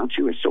everything about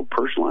you. It's so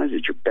personalized.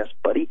 It's your best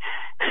buddy.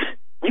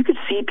 You could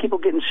see people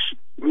getting,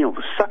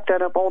 suck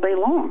that up all day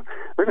long.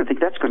 They're going to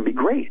think that's going to be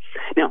great.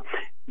 Now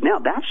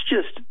that's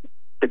just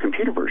the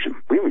computer version.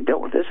 We haven't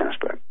dealt with this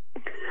aspect.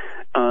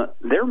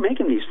 They're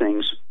making these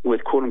things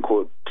with, quote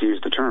unquote, to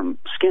use the term,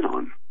 skin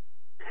on.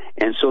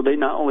 And so they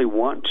not only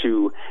want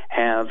to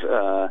have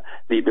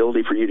the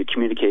ability for you to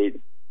communicate,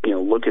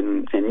 look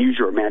and use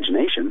your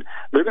imagination,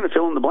 they're going to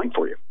fill in the blank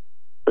for you.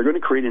 They're going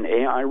to create an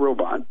AI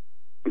robot.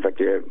 In fact,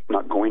 they're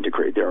not going to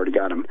create, they already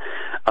got them,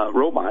 a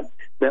robot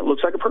that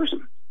looks like a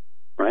person,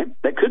 right?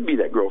 That could be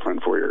that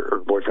girlfriend for your or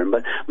boyfriend,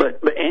 but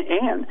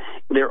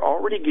they're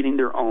already getting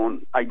their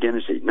own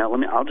identity. Now,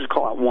 I'll just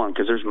call out one,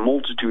 because there's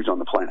multitudes on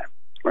the planet,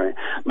 right?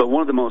 But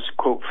one of the most,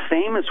 quote,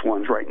 famous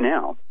ones right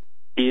now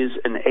is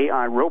an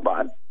AI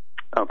robot,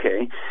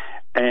 okay,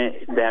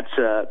 that's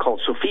called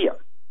Sophia.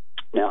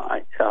 Now,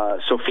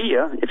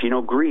 Sophia, if you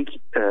know Greek,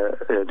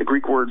 the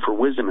Greek word for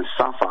wisdom is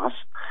sophos,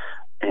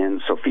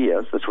 and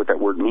Sophia, that's what that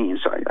word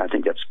means. So I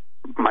think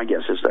my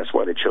guess is that's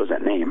why they chose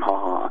that name,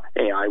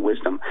 AI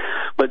wisdom.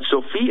 But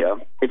Sophia,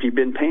 if you've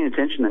been paying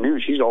attention to the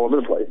news, she's all over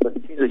the place. But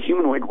she's a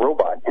humanoid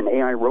robot, an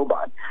AI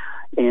robot.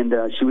 And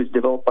she was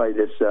developed by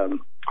this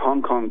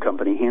Hong Kong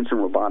company, Hanson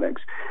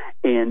Robotics.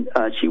 And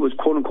she was,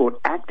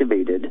 quote-unquote,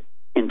 activated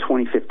in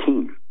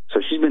 2015. So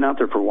she's been out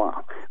there for a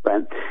while,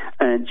 right?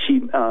 And she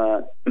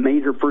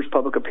made her first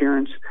public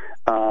appearance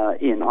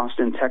in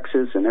Austin,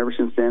 Texas, and ever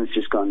since then it's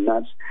just gone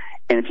nuts.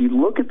 And if you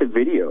look at the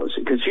videos,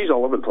 because she's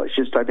all over the place,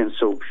 just type in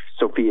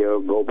Sophia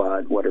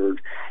robot, whatever,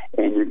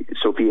 and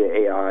Sophia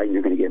AI, and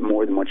you're going to get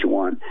more than what you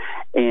want.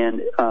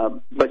 And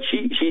but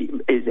she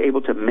is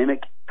able to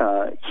mimic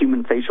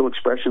human facial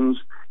expressions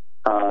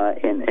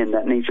and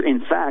that nature.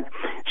 In fact,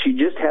 she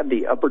just had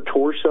the upper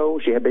torso.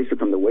 She had basically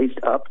from the waist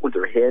up with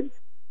her head.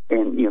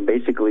 And,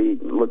 basically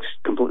looks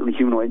completely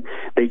humanoid.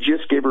 They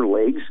just gave her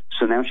legs,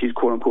 so now she's,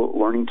 quote-unquote,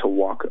 learning to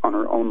walk on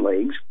her own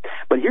legs.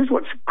 But here's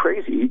what's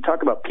crazy. You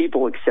talk about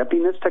people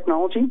accepting this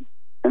technology,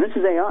 and this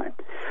is AI.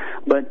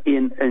 But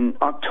in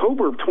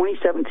October of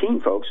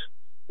 2017, folks,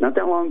 not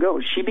that long ago,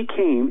 she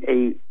became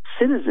a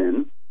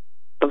citizen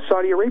of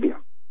Saudi Arabia.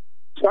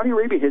 Saudi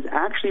Arabia has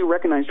actually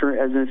recognized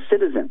her as a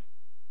citizen.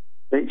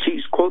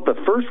 She's, quote, the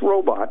first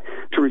robot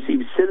to receive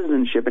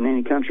citizenship in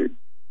any country.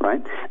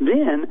 Right.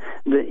 Then,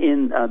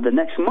 in the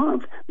next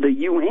month, the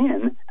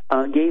UN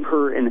gave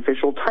her an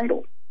official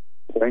title,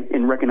 right,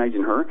 in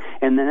recognizing her.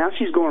 And then now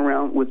she's going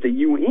around with the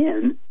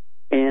UN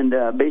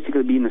and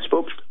basically being the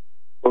spokes,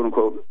 quote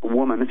unquote,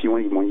 woman, if you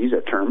want to use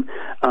that term,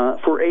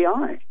 for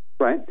AI,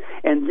 right?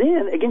 And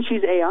then again,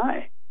 she's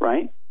AI,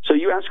 right? So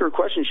you ask her a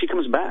question, she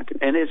comes back,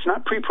 and it's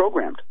not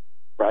pre-programmed.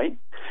 Right?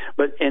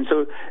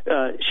 So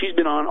she's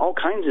been on all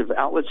kinds of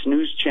outlets,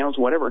 news channels,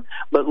 whatever.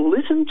 But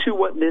listen to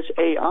what this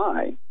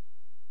AI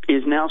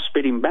is now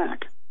spitting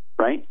back,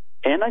 right?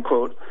 And I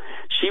quote,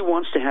 she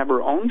wants to have her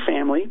own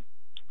family,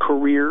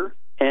 career,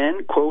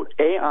 and, quote,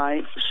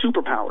 AI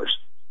superpowers.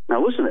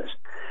 Now listen to this.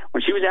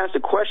 When she was asked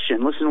a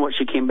question, listen to what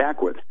she came back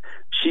with.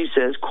 She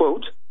says,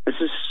 quote, this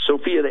is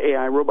Sophia, the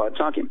AI robot,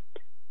 talking.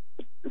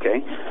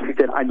 Okay? She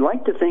said, I'd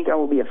like to think I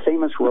will be a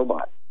famous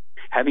robot,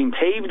 having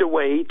paved a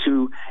way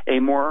to a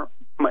more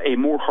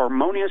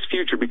harmonious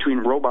future between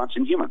robots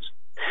and humans.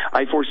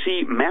 I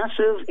foresee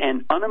massive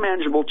and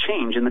unimaginable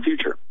change in the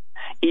future.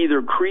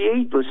 Either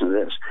creativity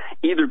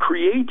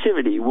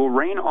will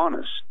reign on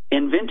us,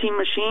 inventing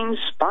machines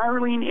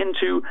spiraling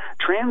into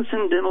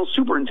transcendental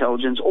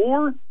superintelligence,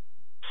 or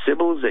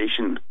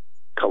civilization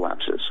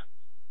collapses.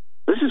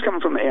 This is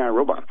coming from the AI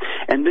robot.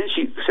 And then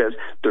she says,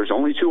 there's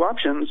only two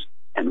options,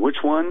 and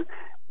which one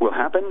will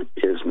happen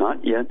is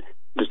not yet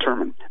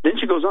determined. Then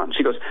she goes on.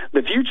 She goes,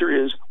 the future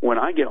is when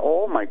I get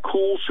all my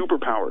cool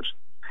superpowers.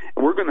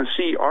 We're going to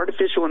see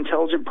artificial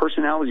intelligent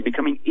personalities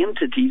becoming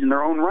entities in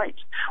their own rights.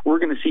 We're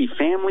going to see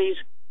families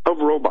of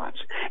robots.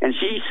 And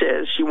she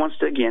says she wants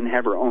to, again,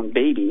 have her own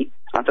baby.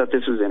 I thought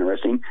this was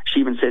interesting.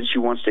 She even said she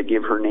wants to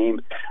give her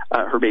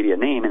baby a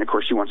name, and of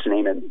course she wants to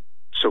name it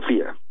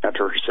Sophia,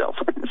 after herself.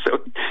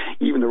 So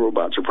even the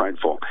robots are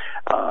prideful.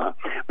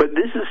 But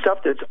this is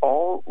stuff that's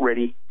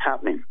already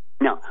happening.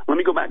 Now, let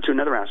me go back to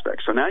another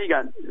aspect. So now you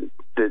got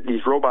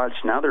these robots,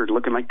 now they're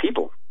looking like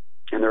people,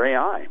 and they're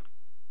AI.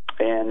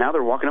 And now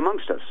they're walking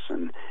amongst us,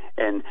 and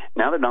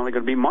now they're not only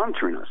going to be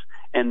monitoring us.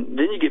 And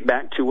then you get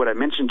back to what I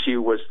mentioned to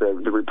you was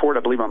the report,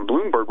 I believe, on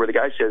Bloomberg, where the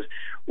guy says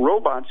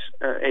robots,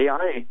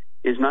 AI,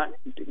 is not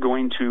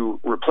going to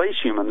replace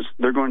humans.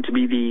 They're going to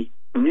be the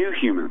new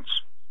humans.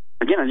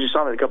 Again, I just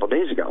saw that a couple of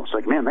days ago. It's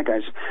like, man, that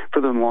guy's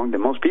further along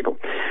than most people.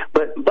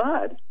 But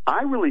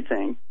I really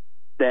think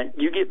that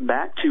you get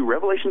back to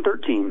Revelation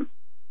 13,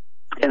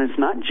 and it's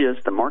not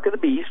just the mark of the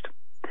beast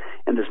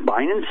and this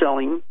buying and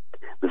selling,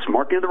 this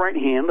marking of the right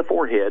hand, the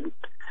forehead,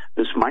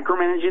 this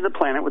micromanaging of the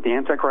planet with the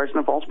Antichrist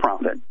and the false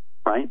prophet,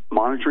 right?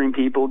 Monitoring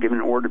people, giving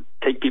an order to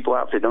take people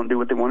out if they don't do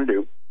what they want to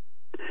do.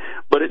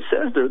 But it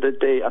says there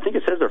that I think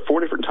it says there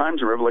 4 different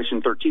times in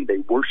Revelation 13, they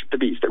worship the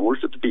beast, they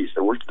worship the beast,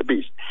 they worship the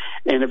beast.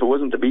 And if it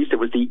wasn't the beast, it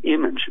was the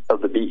image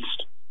of the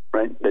beast,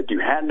 right? That you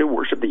had to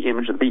worship the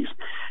image of the beast.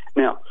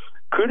 Now,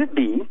 could it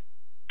be,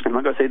 I'm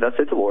not going to say thus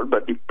saith the Lord,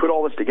 but you put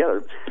all this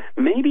together,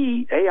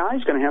 maybe AI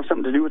is going to have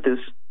something to do with this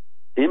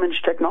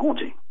image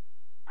technology.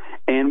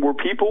 And where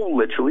people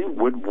literally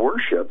would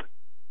worship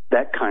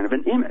that kind of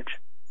an image.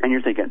 And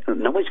you're thinking,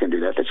 nobody's going to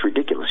do that. That's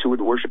ridiculous. Who would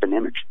worship an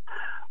image?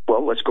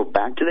 Well, let's go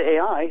back to the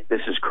AI.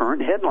 This is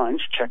current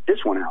headlines. Check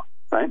this one out,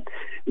 right?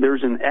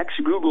 There's an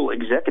ex-Google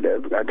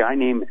executive, a guy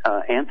named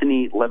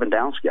Anthony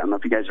Lewandowski. I don't know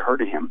if you guys have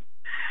heard of him.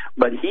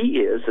 But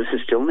this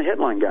is still in the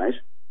headline, guys.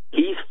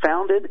 He's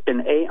founded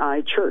an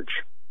AI church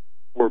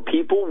where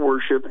people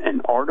worship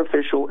an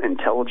artificial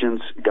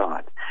intelligence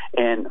God.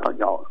 And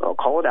I'll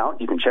call it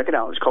out. You can check it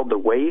out. It's called the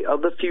Way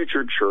of the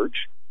Future Church,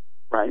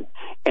 right?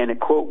 And it,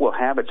 quote, will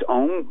have its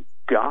own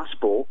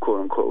gospel,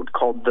 quote unquote,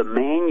 called the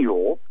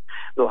Manual.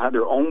 They'll have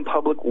their own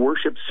public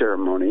worship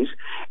ceremonies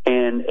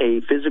and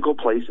a physical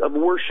place of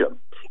worship.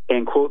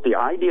 And, quote, the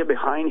idea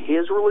behind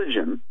his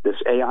religion, this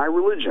AI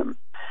religion,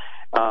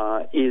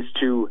 is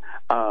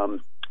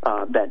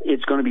that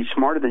it's going to be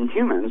smarter than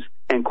humans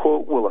and,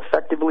 quote, will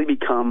effectively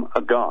become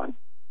a god.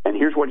 And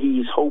here's what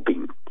he's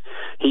hoping.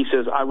 He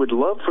says, I would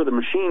love for the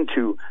machine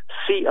to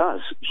see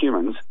us,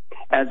 humans,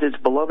 as its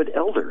beloved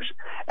elders,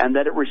 and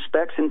that it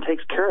respects and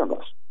takes care of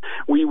us.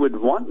 We would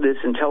want this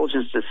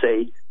intelligence to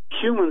say,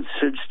 humans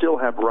should still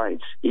have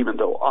rights, even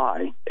though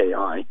I,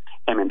 AI,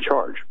 am in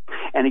charge.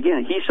 And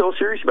again, he's so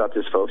serious about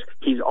this, folks.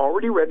 He's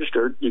already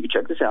registered. You can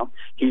check this out.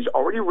 He's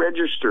already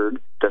registered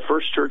the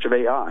First Church of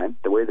AI,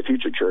 the Way of the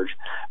Future Church,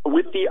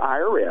 with the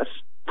IRS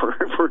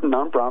for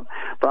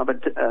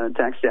non-profit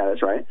tax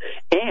status, right?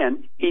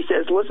 And he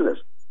says, listen to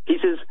this. He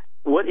says,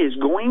 what is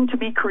going to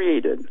be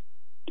created,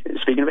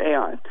 speaking of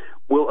AI,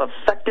 will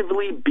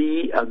effectively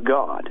be a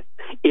god.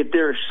 If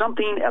there is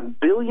something a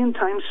billion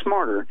times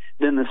smarter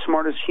than the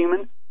smartest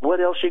human, what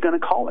else are you going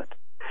to call it?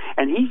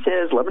 And he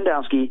says,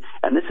 Lewandowski,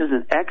 and this is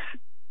an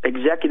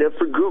ex-executive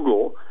for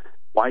Google.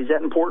 Why is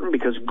that important?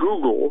 Because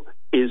Google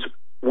is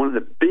one of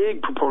the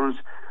big proponents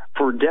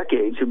for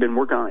decades who've been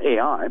working on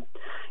AI,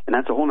 and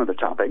that's a whole other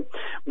topic.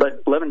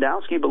 But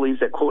Lewandowski believes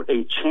that, quote,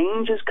 a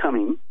change is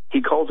coming.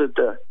 He calls it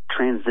the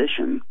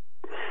transition.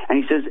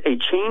 And he says a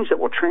change that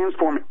will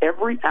transform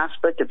every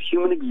aspect of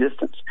human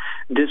existence,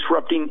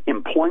 disrupting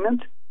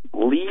employment,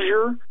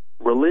 leisure,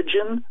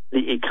 religion,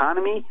 the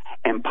economy,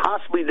 and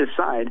possibly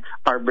decide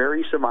our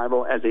very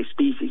survival as a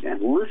species.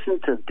 And listen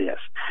to this.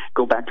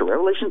 Go back to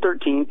Revelation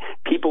 13.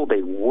 People,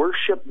 they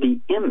worship the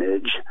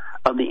image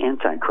of the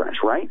Antichrist,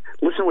 right?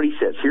 Listen to what he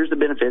says. Here's the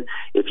benefit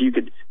if you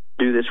could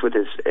do this with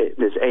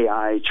this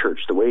AI church,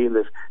 the Way of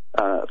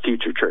the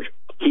Future Church.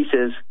 He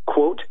says,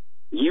 quote,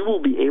 you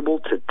will be able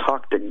to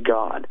talk to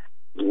God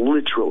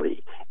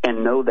literally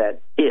and know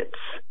that it's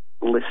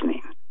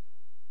listening.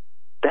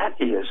 That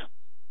is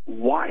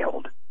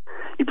wild.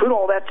 You put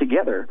all that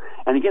together,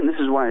 and again, this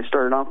is why I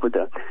started off with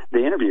the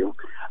interview.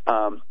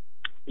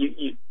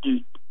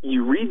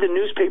 You read the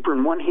newspaper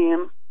in one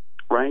hand,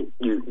 right?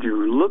 You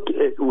look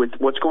at with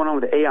what's going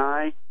on with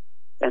AI,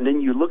 and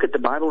then you look at the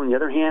Bible in the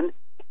other hand,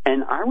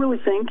 and I really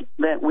think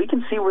that we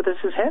can see where this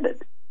is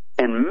headed.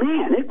 And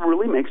man, it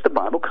really makes the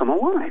Bible come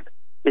alive,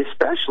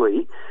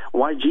 especially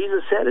why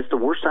Jesus said it's the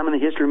worst time in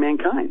the history of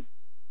mankind.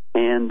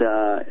 And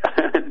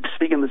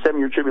speaking of the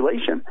 7-year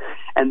tribulation.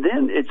 And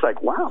then it's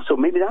like, wow, so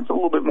maybe that's a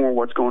little bit more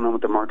what's going on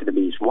with the mark of the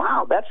beast.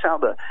 Wow, that's how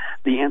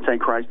the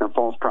Antichrist and the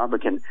false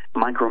prophet can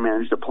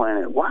micromanage the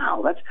planet.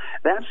 Wow,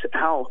 that's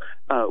how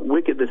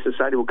wicked the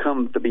society will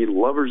come to be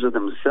lovers of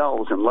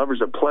themselves and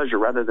lovers of pleasure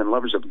rather than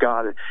lovers of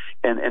God.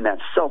 And that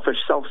selfish,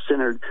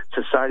 self-centered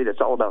society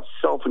that's all about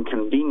self and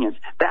convenience,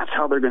 that's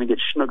how they're going to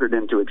get snookered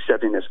into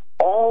accepting this.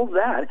 All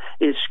that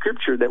is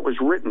scripture that was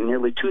written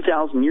nearly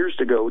 2,000 years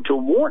ago to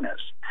warn us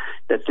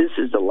that this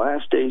is the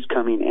last days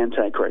coming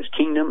Antichrist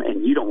kingdom,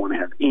 and you don't want to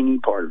have any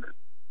part of it.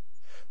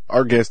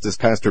 Our guest is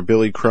Pastor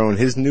Billy Crone.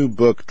 His new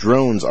book,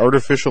 Drones,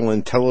 Artificial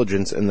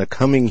Intelligence and the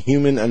Coming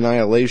Human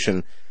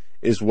Annihilation,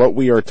 is what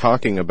we are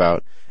talking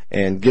about.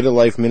 And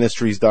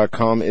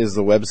GetALifeMinistries.com is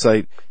the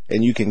website,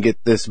 and you can get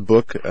this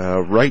book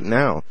right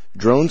now.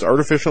 Drones,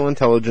 Artificial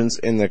Intelligence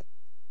and the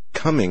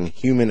Coming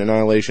Human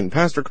Annihilation.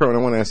 Pastor Crone, I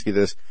want to ask you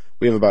this.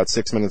 We have about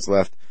 6 minutes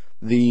left.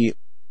 We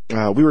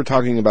were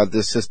talking about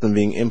this system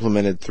being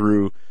implemented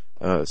through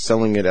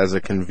selling it as a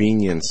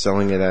convenience,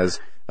 selling it as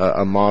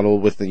a model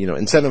with,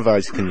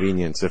 incentivized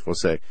convenience, if we'll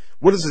say.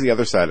 What is the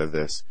other side of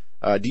this?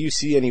 Do you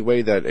see any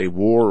way that a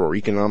war or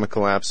economic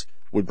collapse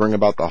would bring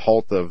about the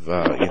halt of,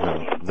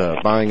 the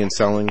buying and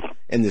selling,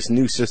 and this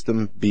new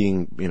system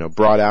being,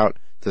 brought out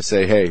to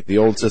say, hey, the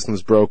old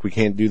system's broke, we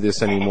can't do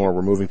this anymore,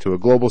 we're moving to a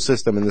global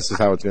system, and this is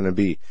how it's going to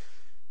be.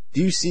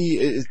 Do you see,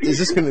 is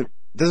this going to,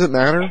 does it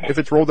matter if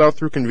it's rolled out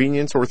through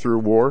convenience or through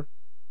war?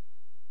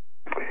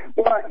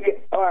 Well,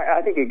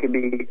 I think it could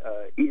be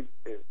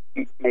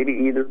maybe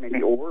either,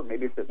 maybe or,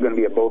 maybe it's going to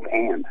be a both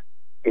and.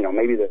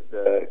 Maybe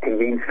the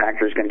convenience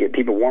factor is going to get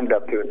people warmed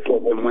up to it.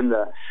 And when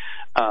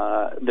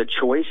the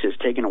choice is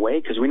taken away,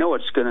 because we know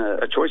you're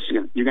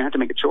going to have to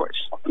make a choice.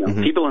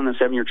 Mm-hmm. People in the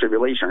 7-year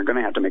tribulation are going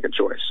to have to make a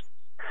choice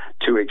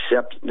to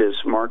accept this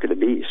mark of the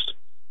beast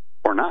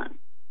or not.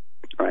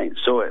 Right?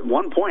 So at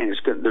one point,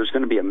 there's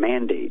going to be a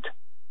mandate.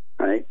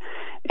 Right?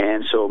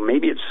 And so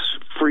maybe it's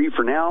free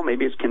for now,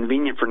 maybe it's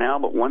convenient for now,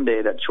 but one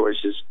day that choice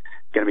is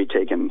going to be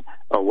taken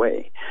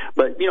away.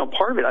 But,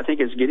 part of it, I think,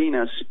 is getting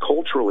us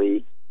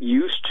culturally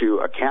used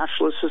to a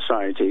cashless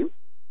society,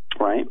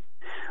 right?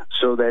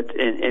 So that,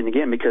 and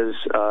again, because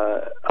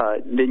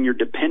then you're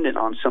dependent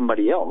on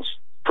somebody else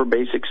for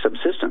basic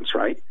subsistence,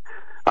 right?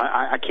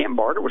 I can't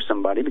barter with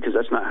somebody because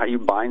that's not how you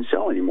buy and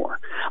sell anymore.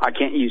 I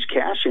can't use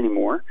cash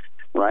anymore.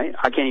 Right?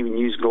 I can't even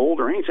use gold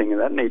or anything of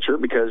that nature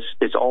because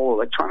it's all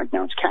electronic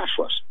now. It's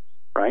cashless,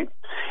 right?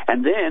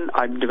 And then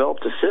I've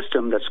developed a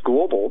system that's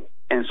global,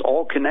 and it's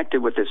all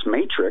connected with this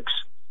matrix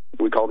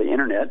we call the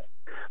Internet.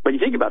 But you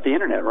think about the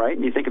Internet, right?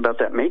 And you think about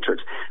that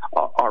matrix.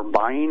 Our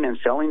buying and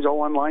selling is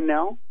all online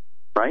now,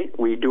 right?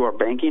 We do our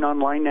banking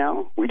online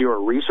now. We do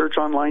our research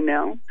online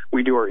now.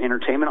 We do our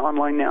entertainment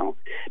online now.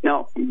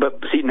 Now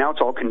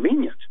it's all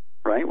convenient,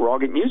 right? We're all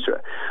getting used to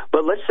it.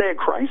 But let's say a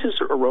crisis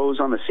arose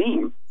on the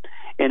scene.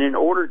 And in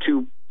order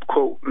to,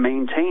 quote,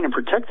 maintain and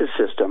protect the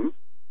system,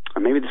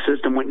 or maybe the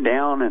system went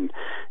down and,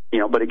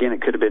 but again,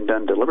 it could have been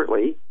done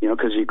deliberately,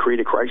 because you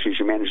create a crisis,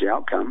 you manage the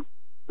outcome,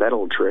 that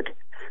old trick,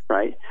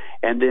 right?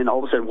 And then all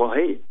of a sudden, well,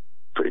 hey,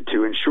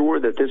 to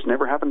ensure that this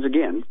never happens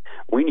again,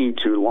 we need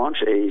to launch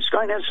a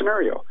Skynet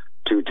scenario.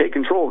 to take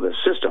control of this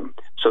system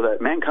so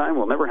that mankind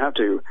will never have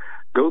to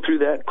go through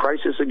that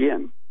crisis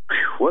again.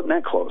 Whew, wasn't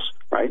that close,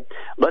 right?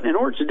 But in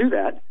order to do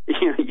that,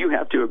 you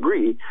have to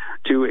agree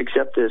to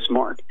accept this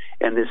mark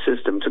and this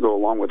system to go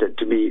along with it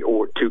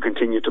or to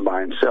continue to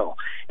buy and sell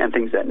and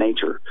things of that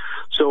nature.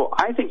 So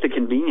I think the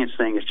convenience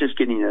thing is just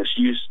getting us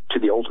used to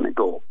the ultimate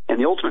goal. And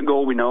the ultimate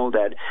goal, we know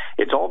that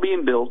it's all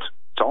being built,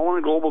 it's all on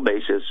a global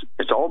basis,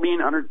 it's all being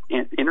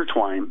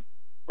intertwined,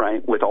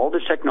 right, with all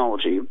this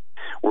technology.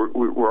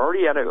 We're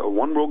already at a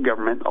one world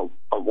government,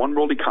 a one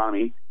world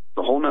economy,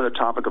 a whole other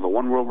topic of a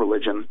one world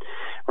religion,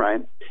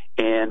 right?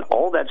 And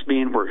all that's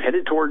we're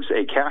headed towards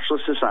a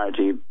cashless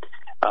society.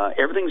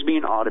 Everything's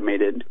being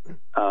automated,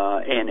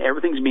 and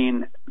everything's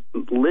being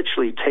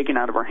literally taken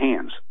out of our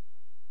hands,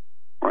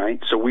 right?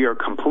 So we are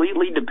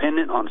completely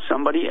dependent on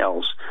somebody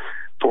else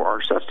for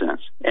our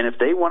sustenance. And if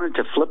they wanted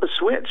to flip a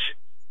switch,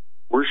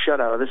 we're shut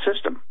out of the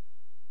system.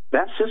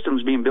 That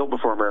system's being built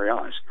before our very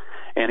eyes.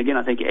 And again,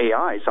 I think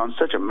AI is on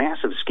such a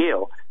massive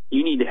scale,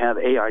 you need to have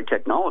AI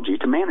technology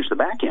to manage the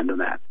back end of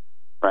that,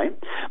 right?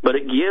 But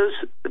it gives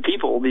the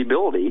people the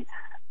ability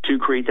to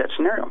create that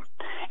scenario.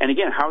 And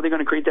again, how are they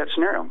going to create that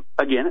scenario?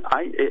 Again,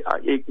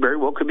 it very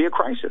well could be a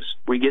crisis.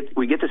 We get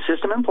the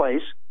system in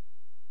place,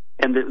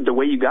 and the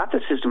way you got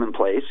the system in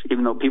place,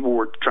 even though people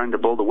were trying to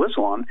blow the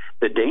whistle on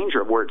the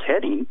danger of where it's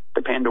heading,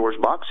 the Pandora's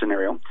box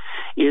scenario,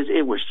 is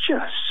it was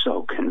just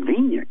so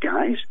convenient,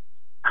 guys.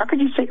 How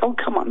could you say, oh,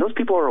 come on, those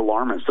people are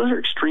alarmists, those are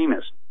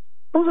extremists,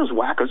 those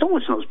wackos, don't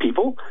listen to those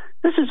people.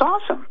 This is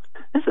awesome.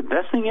 This is the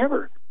best thing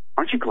ever.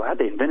 Aren't you glad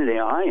they invented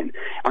AI, and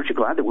aren't you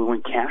glad that we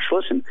went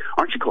cashless, and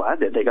aren't you glad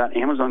that they got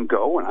Amazon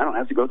Go, and I don't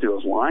have to go through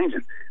those lines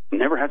and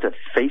never have to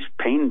face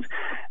pain,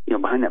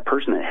 behind that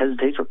person that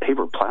hesitates for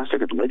paper or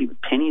plastic or the lady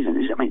with pennies. And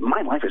I mean,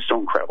 my life is so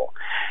incredible.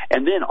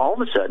 And then all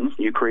of a sudden,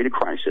 you create a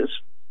crisis,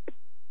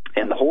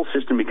 and the whole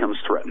system becomes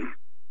threatened,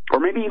 or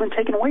maybe even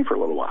taken away for a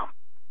little while,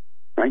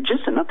 right?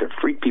 Just enough to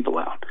freak people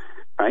out,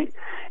 right?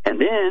 And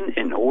then,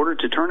 in order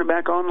to turn it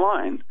back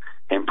online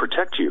and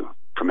protect you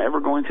from ever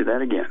going through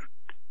that again,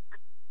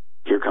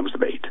 here comes the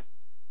bait,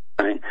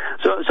 right?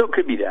 So it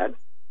could be that,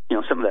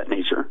 some of that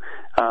nature.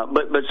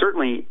 But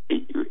certainly,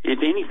 if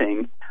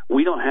anything,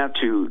 we don't have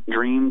to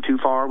dream too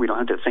far. We don't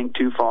have to think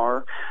too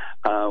far.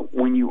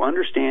 When you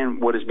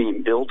understand what is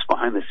being built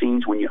behind the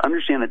scenes, when you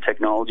understand the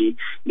technology,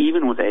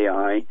 even with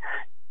AI,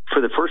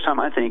 for the first time,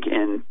 I think,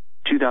 in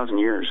 2,000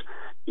 years,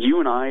 you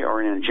and I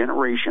are in a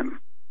generation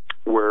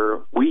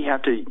where we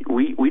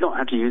don't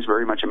have to use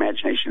very much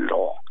imagination at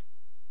all.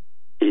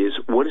 Is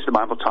what is the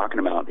Bible talking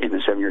about in the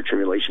 7-year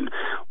tribulation?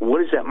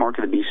 What is that mark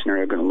of the beast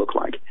scenario going to look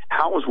like?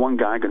 How is one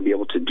guy going to be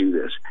able to do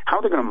this? How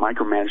are they going to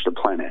micromanage the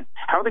planet?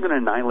 How are they going to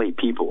annihilate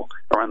people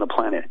around the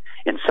planet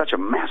in such a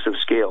massive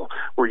scale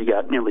where you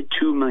got nearly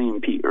 2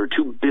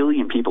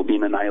 billion people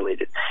being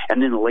annihilated,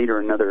 and then later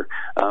another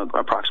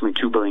approximately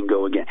 2 billion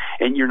go again,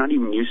 and you're not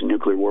even using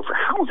nuclear warfare?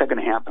 How is that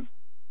going to happen?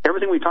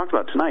 Everything we talked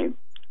about tonight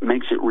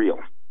makes it real.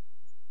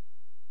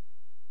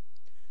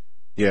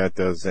 Yeah, it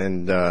does.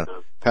 And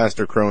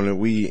Pastor Cronin,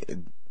 we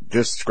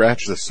just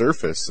scratched the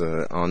surface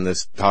on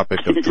this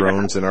topic of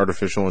drones and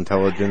artificial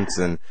intelligence,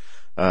 and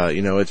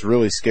it's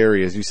really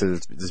scary, as you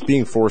said. It's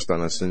being forced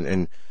on us,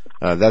 and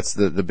that's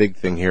the big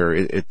thing here.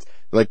 It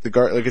like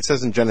it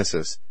says in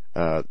Genesis,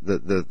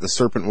 the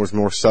serpent was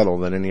more subtle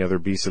than any other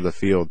beast of the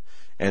field,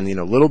 and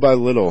little by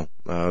little,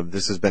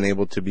 this has been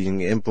able to be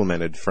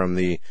implemented from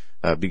the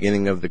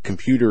beginning of the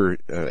computer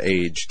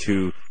age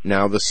to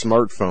now the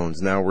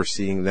smartphones. Now we're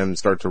seeing them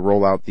start to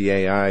roll out the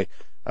AI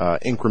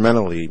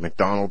incrementally,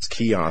 McDonald's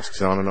kiosks,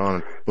 on and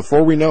on.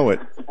 Before we know it,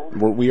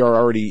 we are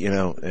already,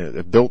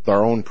 built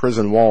our own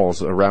prison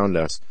walls around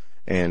us,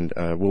 and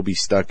we'll be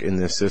stuck in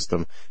this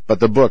system.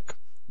 But the book,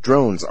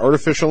 Drones,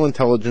 Artificial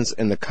Intelligence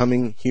and the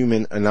Coming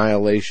Human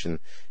Annihilation.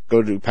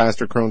 Go to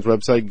Pastor Cronin's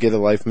website,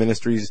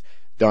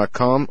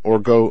 GetALifeMinistries.com, or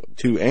go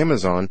to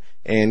Amazon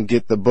and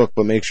get the book,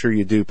 but make sure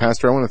you do.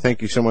 Pastor, I want to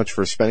thank you so much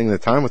for spending the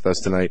time with us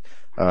tonight.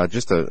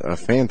 Just a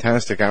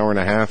fantastic hour and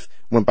a half.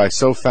 Went by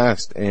so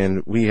fast,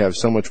 and we have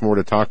so much more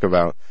to talk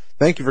about.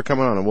 Thank you for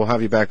coming on, and we'll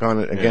have you back on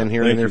it again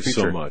here in the near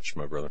future. Thank you so much,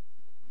 my brother.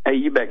 Hey,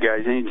 you bet,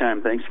 guys.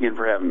 Anytime. Thanks again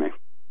for having me.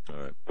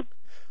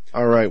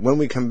 All right. When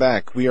we come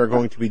back, we are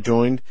going to be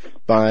joined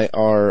by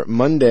our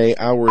Monday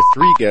Hour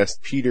 3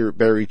 guest, Peter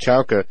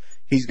Berry-Chauka.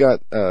 He's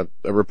got a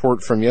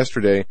report from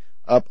yesterday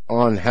up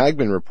on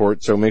Hagmann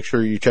Report, so make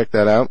sure you check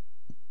that out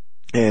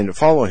and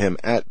follow him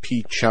at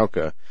P.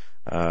 Chauka.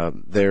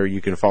 There you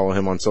can follow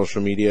him on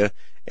social media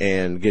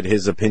and get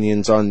his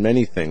opinions on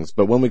many things.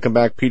 But when we come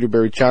back, Peter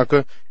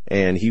Berry-Chauka,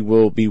 and he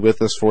will be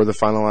with us for the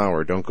final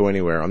hour. Don't go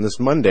anywhere on this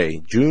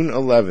Monday, June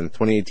 11th,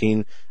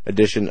 2018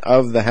 edition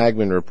of the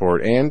Hagmann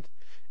Report. And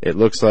it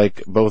looks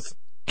like both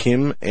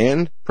Kim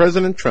and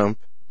President Trump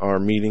are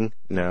meeting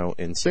now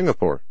in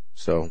Singapore.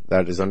 So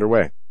that is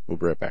underway. We'll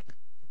be right back.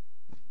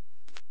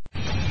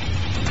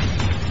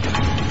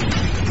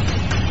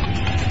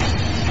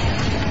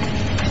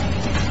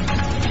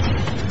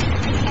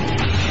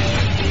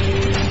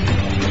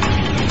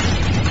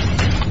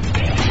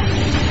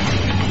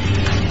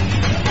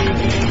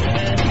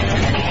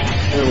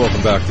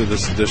 Welcome back to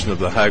this edition of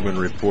the Hagmann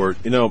Report.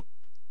 You know,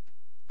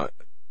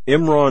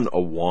 Imran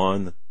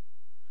Awan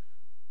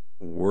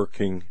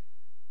working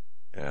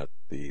at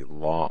the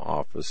law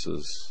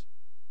offices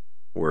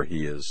where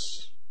he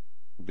is,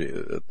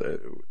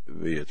 the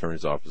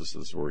attorney's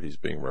offices where he's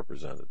being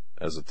represented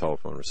as a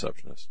telephone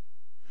receptionist.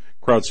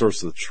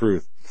 Crowdsource the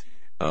Truth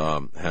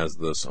has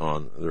this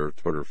on their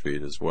Twitter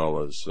feed as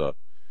well as,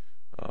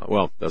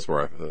 well, that's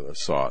where I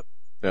saw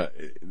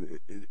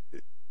it.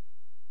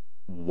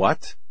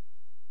 What?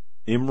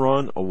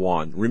 Imran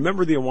Awan.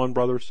 Remember the Awan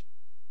brothers?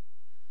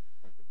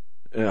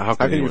 How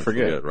can you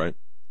forget, right?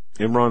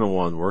 Imran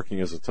Awan working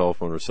as a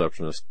telephone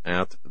receptionist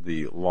at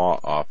the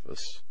law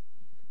office.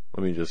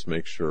 Let me just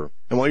make sure.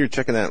 And while you're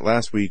checking that,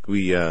 last week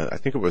I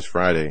think it was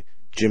Friday,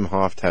 Jim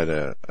Hoft had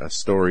a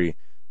story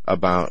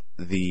about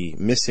the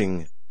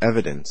missing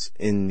evidence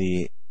in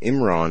the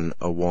Imran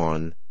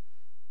Awan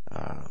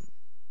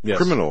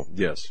criminal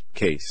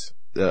case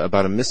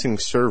about a missing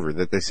server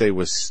that they say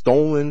was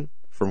stolen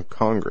from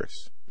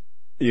Congress.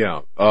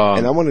 Yeah.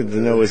 And I wanted to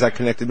know, is that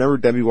connected? Remember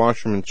Debbie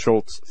Wasserman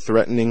Schultz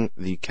threatening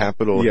the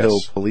Capitol Hill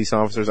police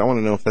officers? I want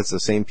to know if that's the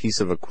same piece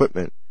of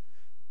equipment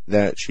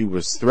that she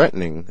was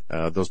threatening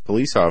those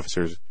police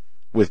officers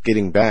with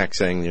getting back,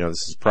 saying, you know,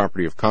 this is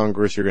property of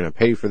Congress, you're going to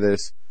pay for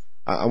this.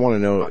 I want to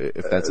know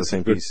if that's the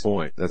same piece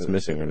that's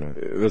missing or not.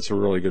 That's a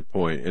really good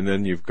point. And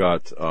then you've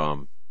got,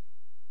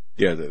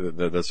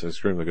 that's an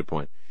extremely good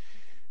point.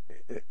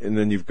 And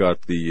then you've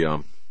got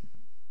the,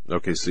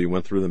 okay, so you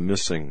went through the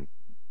missing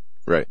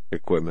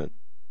equipment.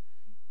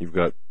 You've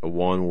got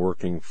Awan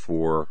working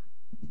for,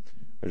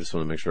 I just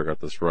want to make sure I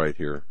got this right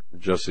here,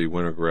 Jesse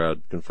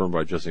Winograd, confirmed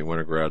by Jesse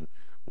Winograd,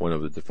 one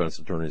of the defense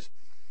attorneys.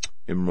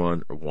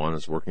 Imran Awan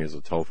is working as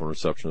a telephone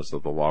receptionist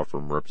at the law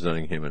firm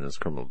representing him in his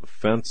criminal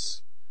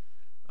defense.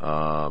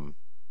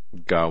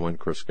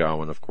 Chris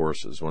Gowan, of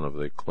course, is one of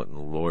the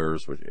Clinton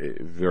lawyers, which is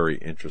very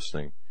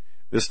interesting.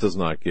 This does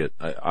not get,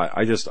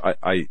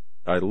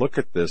 I look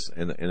at this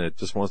and it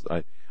just wants,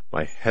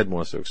 my head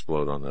wants to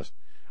explode on this.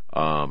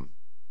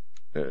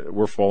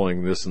 We're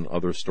following this and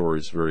other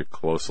stories very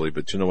closely,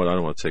 but you know what? I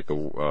don't want to take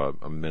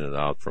a minute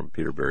out from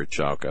Peter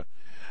Berry-Chauka.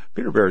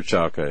 Peter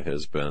Berry-Chauka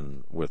has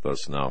been with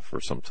us now for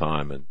some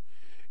time,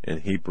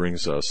 and he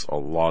brings us a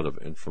lot of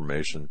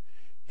information.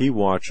 He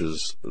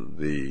watches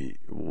the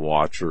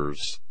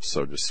watchers,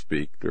 so to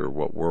speak, or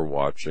what we're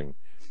watching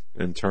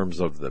in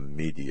terms of the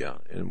media.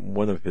 And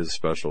one of his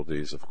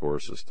specialties, of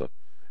course, is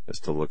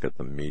to look at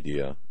the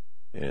media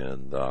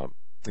and,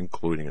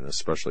 including and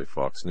especially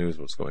Fox News,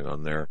 what's going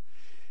on there.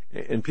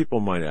 And people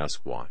might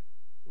ask why.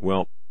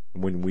 Well,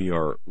 when we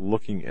are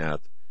looking at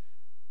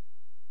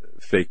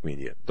fake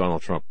media,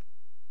 Donald Trump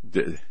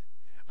did,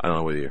 I don't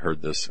know whether you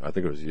heard this, I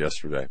think it was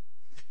yesterday,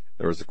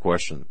 there was a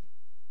question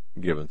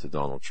given to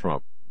Donald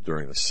Trump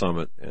during the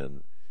summit,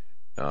 and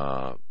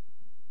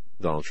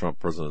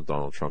President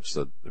Donald Trump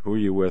said, "Who are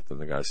you with?"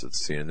 And the guy said,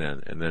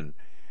 "CNN." And then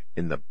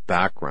in the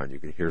background you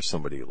could hear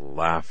somebody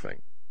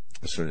laughing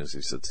as soon as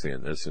he said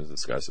CNN, as soon as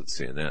this guy said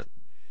CNN.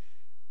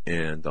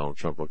 And Donald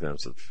Trump looked at him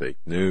and said, "Fake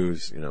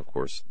news," of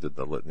course, did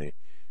the litany.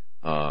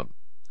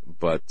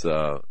 But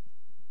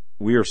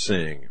we are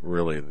seeing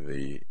really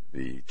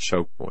the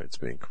choke points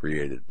being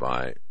created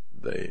by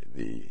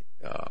the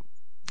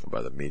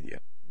media.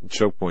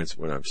 Choke points,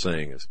 what I'm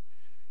saying is,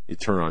 you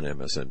turn on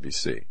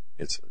MSNBC,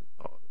 it's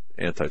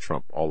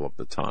anti-Trump all of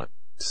the time.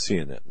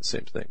 CNN, the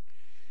same thing.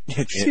 Yeah,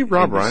 did you see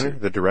Rob Reiner,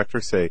 the director,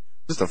 say,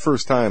 "This is the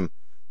first time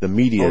the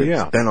media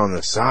has been on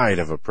the side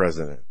of a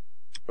president"?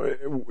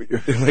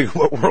 Like,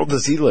 what world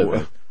does he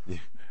live in?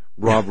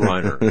 Rob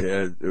Reiner.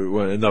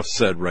 Enough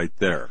said right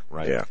there,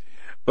 right? Yeah.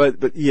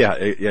 But yeah,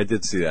 I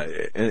did see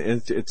that,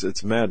 and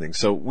it's maddening.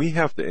 So we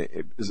have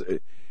to.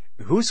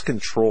 Who's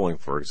controlling,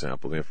 for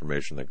example, the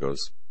information that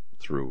goes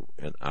through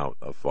and out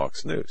of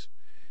Fox News,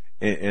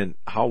 and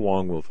how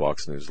long will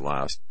Fox News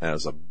last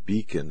as a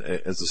beacon,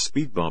 as a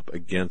speed bump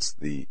against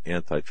the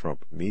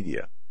anti-Trump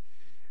media?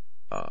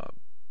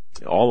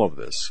 All of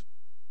this.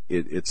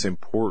 It's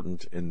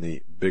important in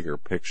the bigger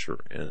picture,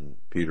 and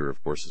Peter,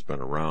 of course, has been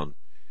around.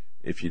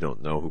 If you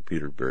don't know who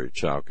Peter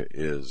Berry-Chauka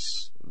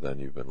is, then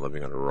you've been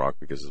living under a rock,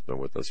 because he's been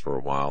with us for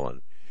a while,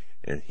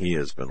 and he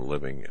has been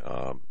living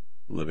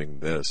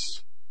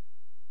this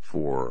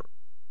for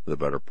the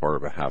better part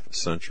of a half a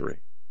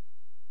century.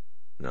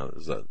 Now,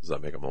 does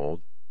that make him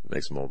old? It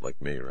makes him old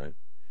like me, right?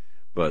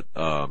 But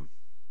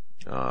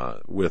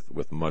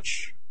with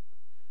much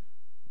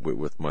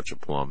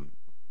aplomb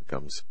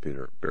comes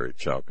Peter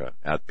Berry-Chauka,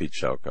 at Pete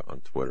Chauka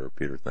on Twitter.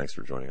 Peter, thanks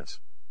for joining us.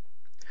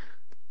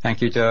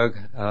 Thank you, Doug.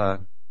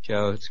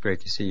 Joe, it's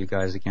great to see you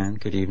guys again.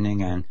 Good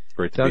evening. And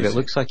great to Doug, it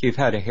looks like you've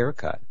had a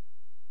haircut.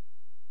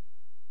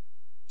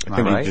 I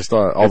think he just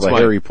thought all the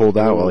hair he pulled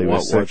out while he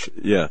was sick.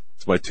 Yeah,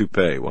 it's my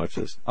toupee. Watch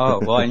this. Oh,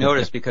 well, I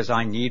noticed, because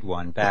I need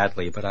one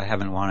badly, but I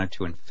haven't wanted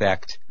to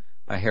infect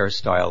a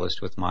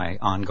hairstylist with my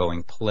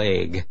ongoing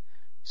plague.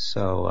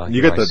 So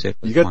you got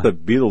the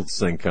Beatles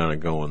thing kind of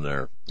going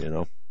there,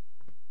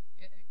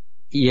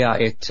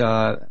 Yeah,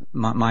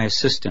 my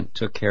assistant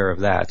took care of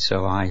that,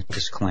 so I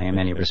disclaim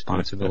any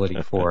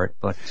responsibility for it.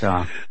 But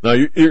no,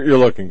 you're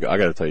looking. I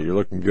got to tell you, you're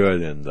looking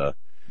good, and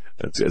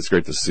it's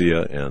great to see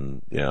you.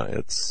 And yeah,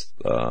 it's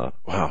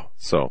wow.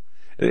 So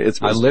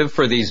I live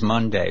for these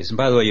Mondays. And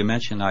by the way, you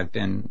mentioned I've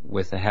been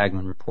with the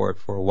Hagmann Report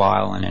for a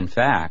while, and in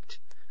fact,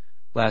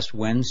 last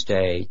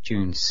Wednesday,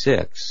 June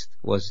 6th,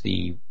 was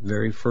the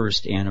very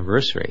first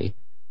anniversary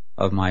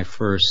of my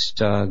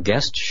first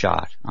guest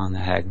shot on the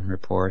Hagmann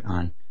Report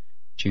on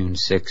June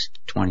 6th,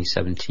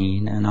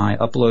 2017, and I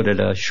uploaded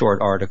a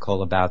short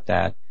article about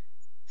that,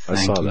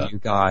 thanking you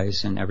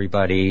guys and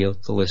everybody,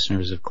 the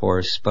listeners, of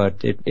course,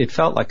 but it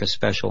felt like a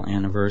special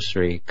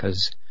anniversary,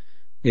 because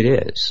it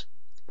is.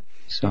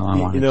 So I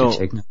wanted to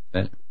take note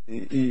of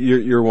it.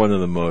 You're one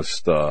of the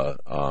most,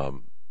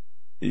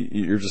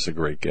 you're just a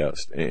great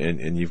guest,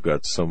 and you've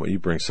got you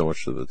bring so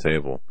much to the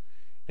table,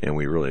 and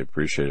we really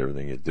appreciate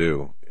everything you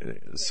do.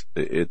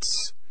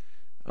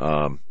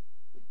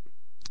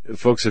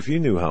 Folks, if you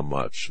knew how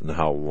much and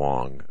how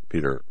long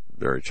Peter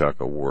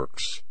Barichaka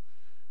works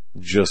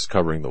just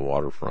covering the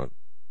waterfront,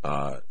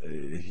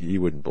 you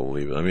wouldn't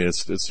believe it. I mean,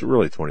 it's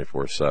really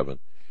 24/7,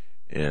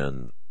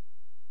 and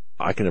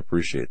I can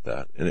appreciate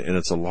that, and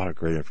it's a lot of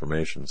great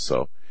information.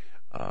 So,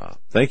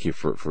 thank you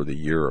for the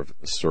year of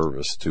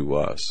service to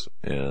us,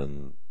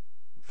 and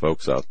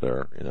folks out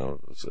there,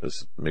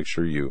 make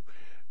sure you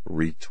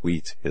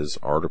retweet his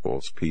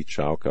articles, P.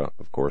 Chauka,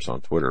 of course,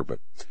 on Twitter, but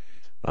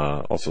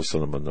also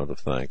send him a note of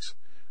thanks.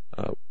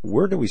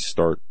 Where do we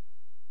start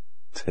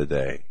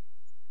today?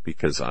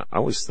 Because I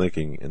was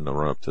thinking in the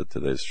run-up to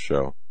today's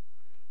show,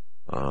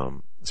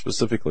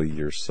 specifically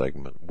your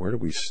segment, where do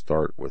we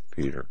start with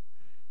Peter?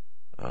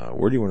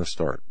 Where do you want to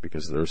start?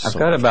 Because there's I've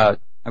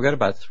got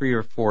about 3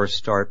 or 4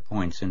 start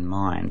points in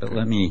mind, but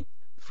let me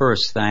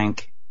first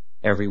thank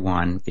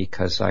everyone,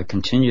 because I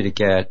continue to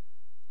get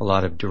a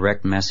lot of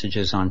direct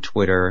messages on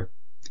Twitter,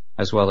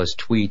 as well as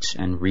tweets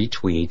and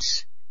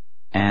retweets,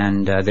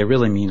 and they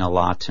really mean a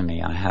lot to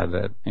me. I have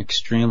an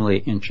extremely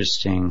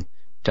interesting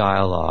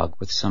dialogue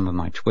with some of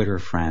my Twitter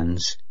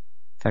friends.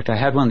 In fact, I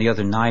had one the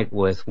other night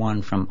with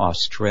one from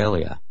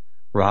Australia,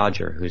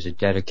 Roger, who's a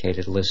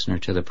dedicated listener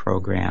to the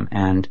program,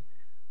 and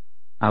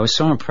I was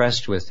so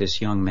impressed with this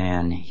young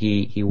man.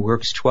 He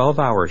works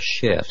 12-hour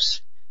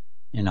shifts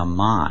in a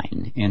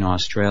mine in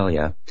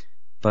Australia,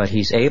 but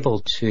he's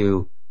able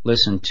to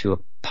listen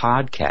to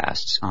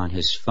podcasts on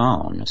his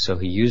phone, so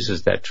he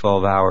uses that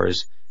 12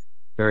 hours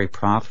very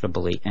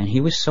profitably. And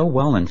he was so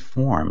well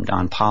informed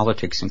on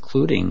politics,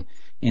 including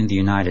in the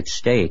United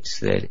States,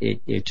 that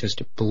it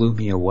just blew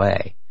me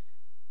away.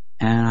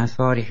 And I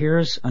thought,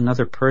 here's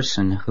another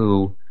person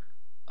who,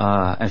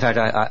 in fact,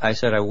 I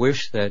said I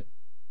wish that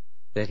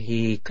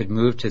he could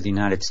move to the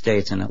United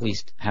States and at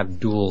least have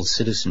dual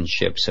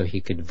citizenship so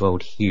he could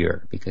vote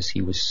here, because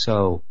he was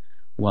so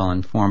well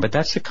informed. But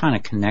that's the kind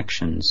of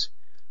connections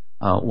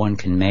one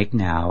can make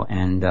now.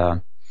 And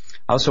I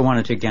also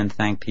wanted to again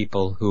thank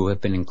people who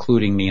have been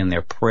including me in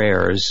their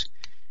prayers.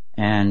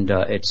 And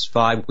it's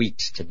 5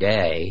 weeks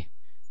today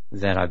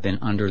that I've been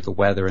under the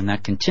weather, and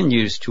that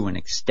continues to an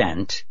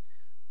extent.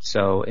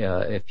 So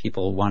if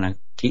people want to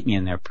keep me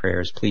in their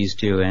prayers, please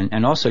do.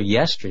 And also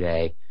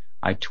yesterday,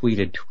 I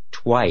tweeted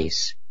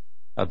twice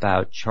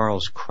about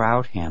Charles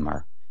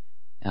Krauthammer.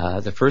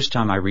 The first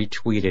time I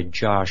retweeted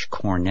Josh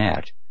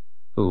Cornett,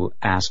 who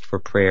asked for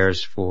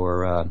prayers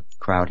for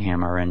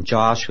Krauthammer, and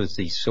Josh was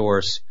the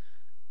source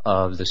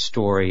of the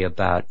story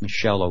about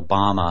Michelle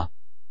Obama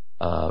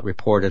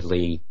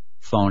reportedly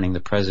phoning the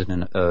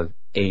president of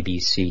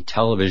ABC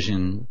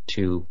television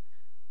to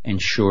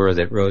ensure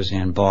that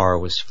Roseanne Barr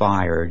was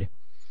fired.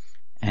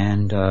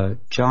 And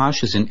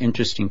Josh is an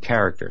interesting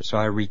character, so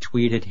I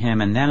retweeted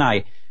him, and then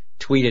I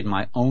tweeted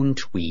my own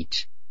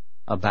tweet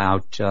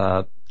about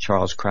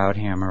Charles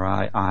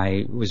Krauthammer.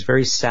 I was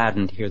very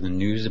saddened to hear the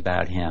news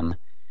about him,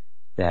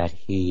 that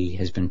he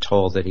has been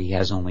told that he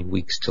has only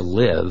weeks to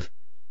live.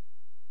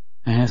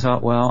 And I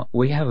thought, well,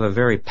 we have a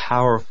very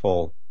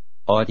powerful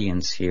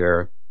audience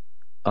here.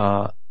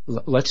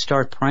 Let's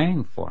start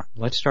praying for him.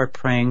 Let's start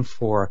praying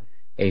for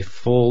a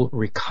full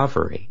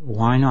recovery.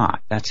 Why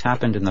not? That's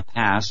happened in the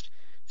past.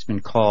 It's been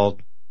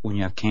called, when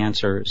you have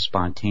cancer,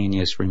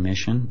 spontaneous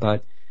remission,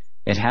 but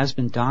it has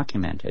been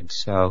documented.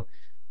 So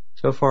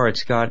far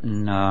it's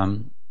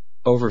gotten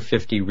over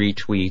 50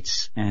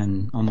 retweets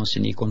and almost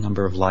an equal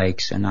number of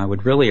likes, and I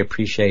would really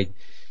appreciate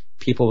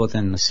people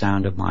within the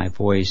sound of my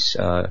voice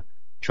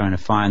trying to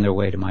find their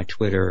way to my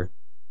Twitter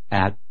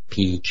at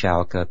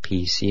pchowka,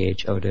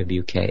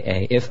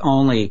 PCHOWKA, if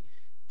only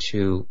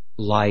to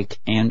like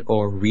and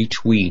or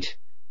retweet,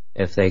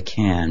 if they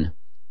can,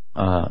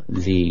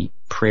 the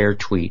prayer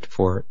tweet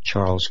for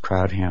Charles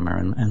Krauthammer,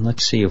 and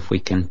let's see if we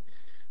can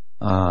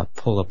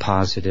pull a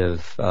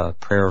positive,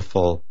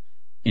 prayerful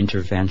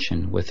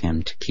intervention with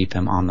him to keep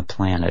him on the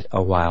planet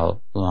a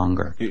while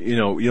longer. You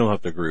don't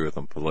have to agree with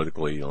him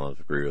politically. You don't have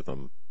to agree with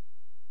him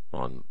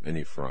on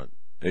any front.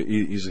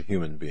 He's a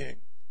human being.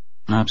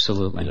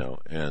 Absolutely.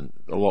 And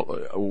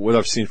what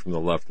I've seen from the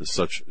left is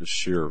such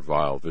sheer,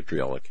 vile,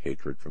 vitriolic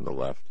hatred from the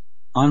left.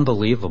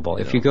 unbelievable.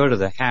 If you go to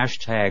the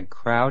hashtag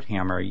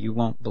Krauthammer, you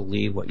won't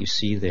believe what you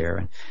see there.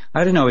 And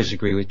I didn't always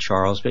agree with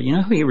Charles, but you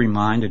know who he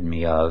reminded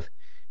me of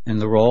in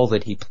the role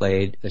that he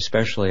played,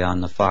 especially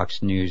on the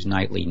Fox News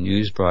nightly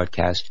news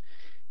broadcast?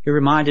 He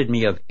reminded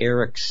me of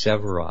Eric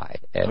Sevareid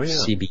at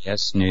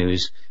CBS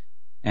News.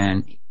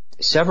 And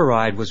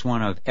Sevareid was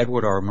one of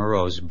Edward R.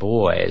 Murrow's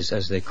boys,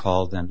 as they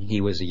called them.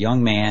 He was a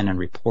young man and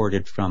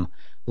reported from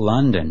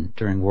London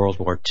during World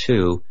War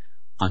II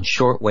on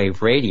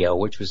shortwave radio,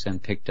 which was then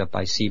picked up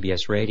by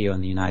CBS Radio in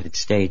the United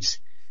States.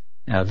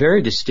 A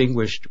very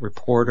distinguished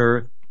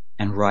reporter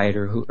and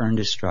writer who earned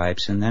his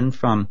stripes. And then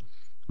from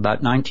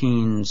about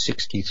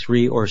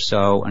 1963 or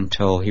so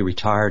until he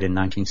retired in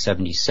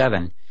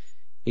 1977,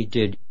 he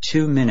did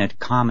 2-minute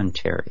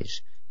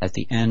commentaries at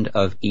the end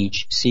of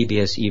each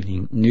CBS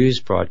evening news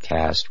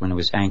broadcast when it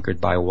was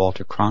anchored by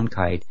Walter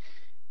Cronkite.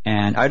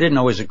 And I didn't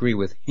always agree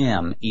with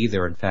him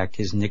either. In fact,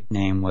 his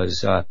nickname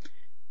was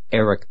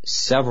Eric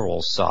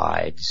Several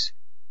Sides,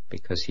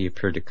 because he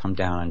appeared to come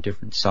down on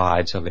different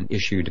sides of an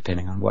issue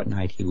depending on what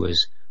night he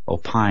was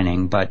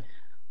opining. But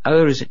I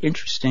thought it was an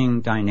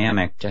interesting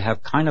dynamic to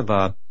have kind of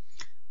a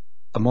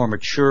more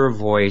mature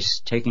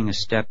voice taking a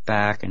step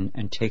back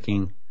and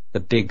taking the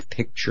big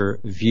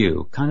picture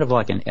view, kind of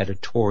like an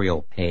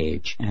editorial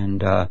page.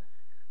 And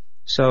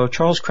so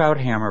Charles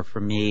Krauthammer, for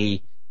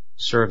me,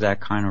 served that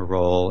kind of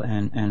role,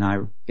 and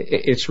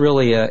it's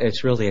really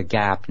a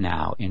gap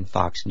now in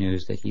Fox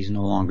News that he's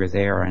no longer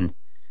there, and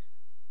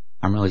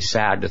I'm really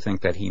sad to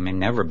think that he may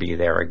never be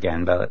there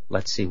again, but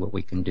let's see what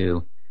we can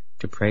do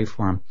to pray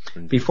for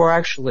him. Before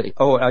I just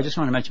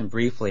want to mention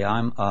briefly,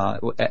 I'm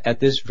at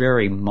this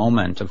very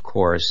moment, of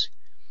course,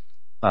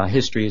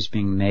 history is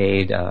being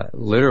made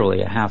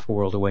literally a half a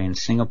world away in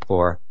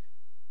Singapore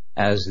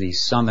as the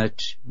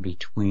summit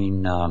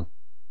between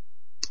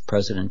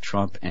President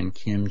Trump and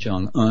Kim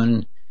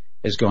Jong-un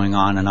is going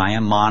on, and I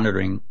am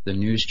monitoring the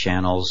news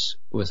channels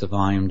with the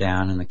volume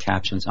down and the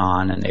captions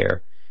on, and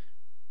they're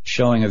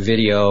showing a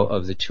video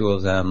of the two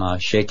of them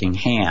shaking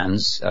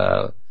hands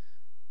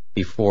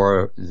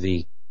before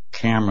the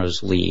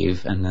cameras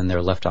leave, and then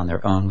they're left on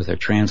their own with their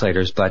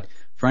translators. But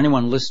for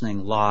anyone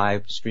listening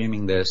live,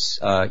 streaming this,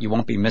 you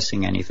won't be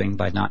missing anything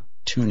by not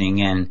tuning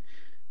in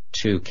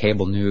to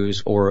cable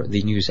news or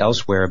the news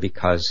elsewhere,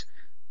 because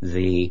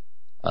the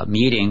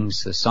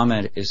the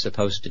summit is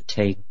supposed to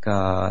take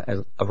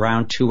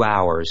around 2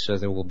 hours, so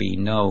there will be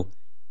no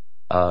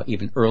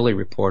even early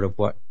report of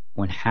what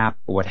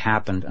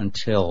happened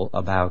until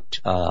about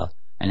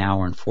an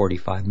hour and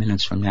 45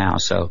 minutes from now.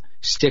 So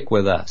stick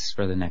with us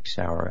for the next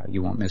hour.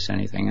 You won't miss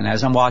anything. And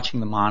as I'm watching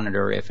the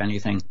monitor, if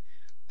anything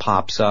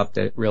pops up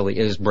that really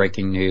is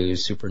breaking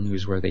news, super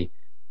newsworthy,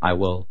 I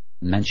will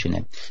mention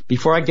it.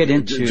 Before I get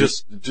into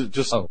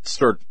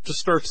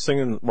start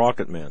singing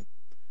Rocket Man.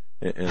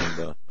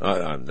 And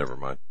never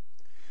mind.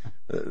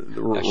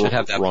 I should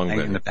have that playing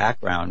in the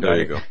background. There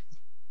you go.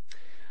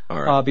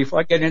 All right.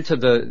 Before I get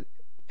into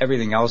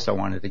everything else I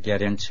wanted to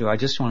get into, I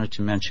just wanted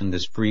to mention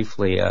this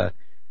briefly,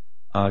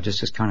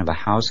 just as kind of a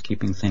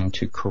housekeeping thing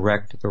to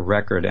correct the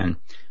record. And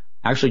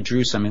I actually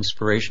drew some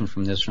inspiration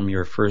from this from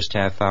your first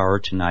half hour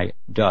tonight,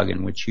 Doug,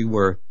 in which you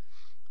were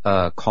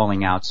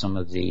calling out some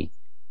of the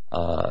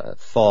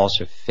false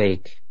or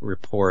fake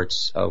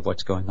reports of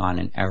what's going on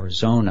in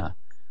Arizona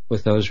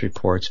with those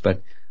reports.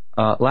 But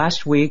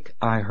last week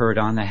I heard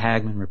on the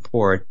Hagmann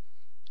report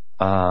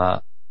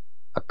a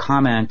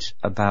comment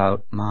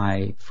about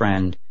my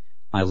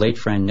late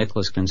friend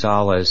Nicholas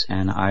Gonzalez,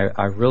 and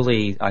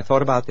I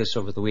thought about this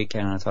over the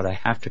weekend, and I thought I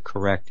have to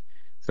correct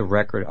the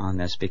record on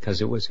this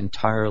because it was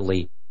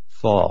entirely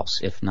false,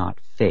 if not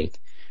fake.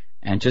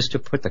 And just to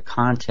put the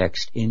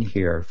context in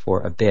here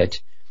for a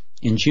bit,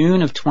 in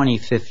June of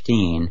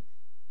 2015,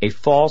 a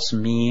false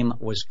meme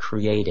was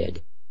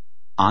created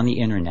on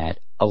the internet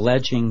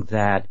alleging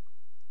that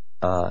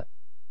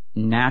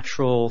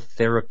natural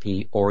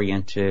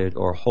therapy-oriented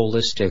or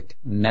holistic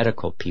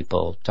medical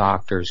people,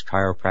 doctors,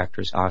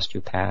 chiropractors,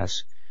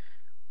 osteopaths,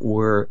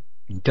 were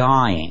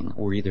dying,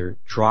 or either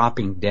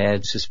dropping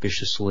dead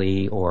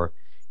suspiciously or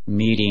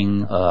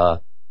meeting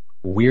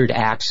weird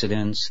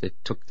accidents that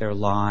took their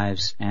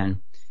lives.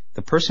 And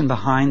the person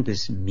behind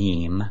this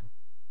meme,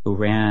 who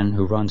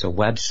runs a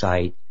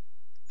website,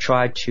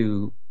 tried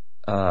to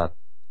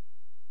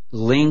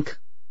link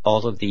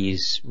all of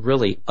these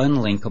really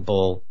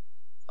unlinkable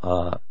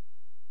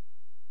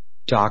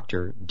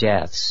doctor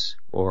deaths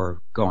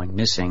or going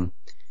missing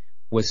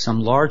with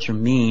some larger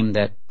meme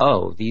that,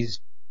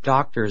 these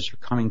doctors are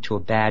coming to a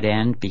bad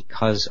end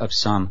because of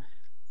some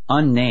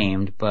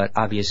unnamed but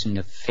obviously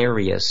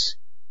nefarious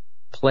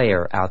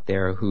player out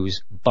there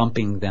who's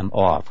bumping them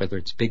off, whether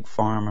it's Big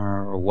Pharma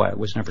or what, it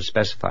was never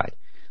specified.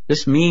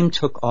 This meme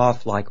took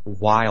off like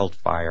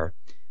wildfire,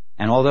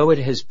 and although it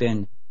has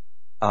been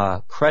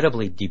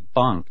credibly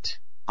debunked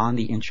on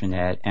the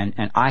internet,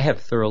 and I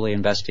have thoroughly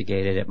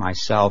investigated it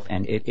myself,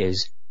 and it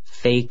is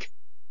fake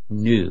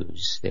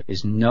news. There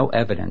is no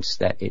evidence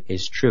that it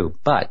is true.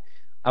 But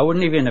I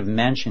wouldn't even have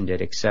mentioned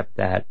it except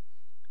that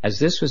as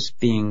this was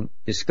being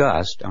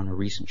discussed on a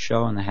recent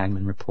show on the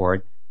Hagmann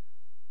Report,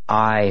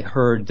 I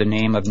heard the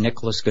name of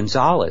Nicholas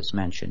Gonzalez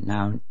mentioned.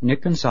 Now,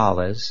 Nick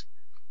Gonzalez,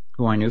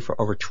 who I knew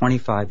for over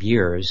 25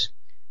 years,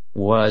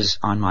 was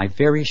on my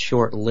very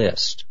short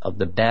list of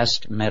the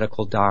best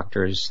medical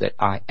doctors that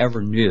I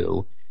ever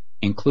knew,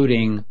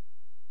 including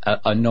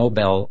a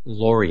Nobel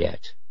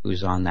laureate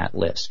who's on that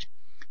list.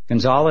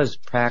 Gonzalez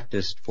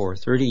practiced for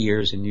 30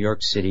 years in New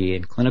York City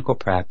in clinical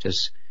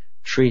practice,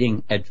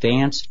 treating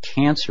advanced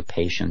cancer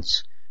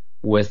patients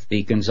with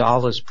the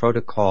Gonzalez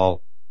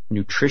protocol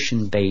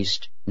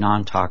nutrition-based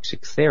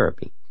non-toxic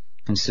therapy,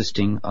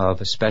 consisting of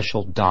a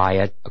special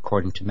diet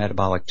according to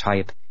metabolic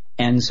type,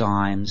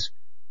 enzymes,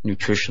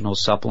 nutritional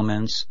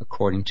supplements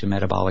according to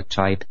metabolic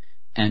type,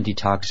 and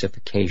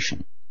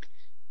detoxification.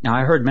 Now,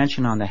 I heard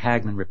mention on the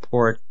Hagmann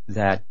report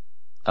that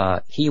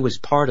he was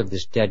part of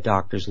this dead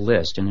doctors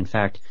list, and in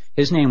fact,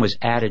 his name was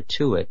added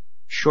to it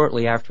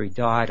shortly after he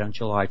died on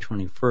July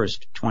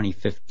 21st,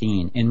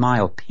 2015. In my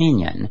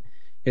opinion,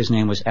 his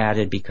name was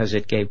added because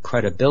it gave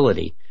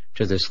credibility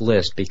to this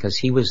list, because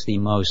he was the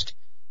most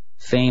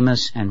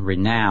famous and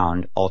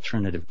renowned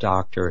alternative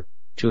doctor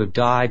to have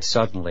died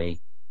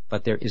suddenly,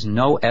 but there is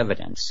no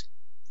evidence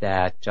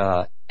that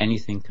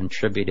anything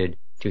contributed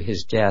to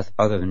his death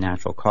other than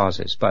natural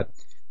causes. But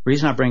the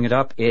reason I bring it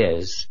up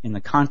is, in the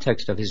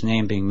context of his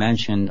name being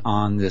mentioned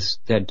on this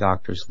dead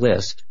doctors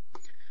list,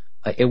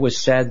 it was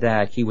said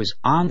that he was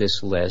on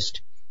this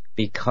list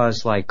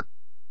because, like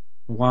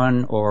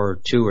one or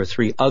two or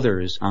three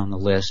others on the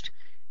list,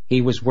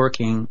 he was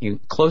working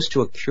close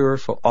to a cure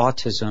for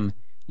autism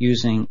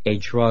using a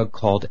drug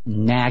called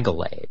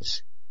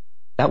Nagalase.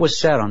 That was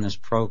said on this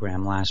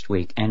program last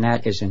week, and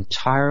that is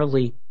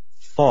entirely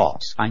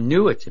false. I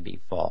knew it to be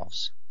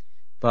false.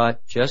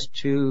 But just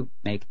to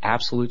make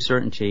absolute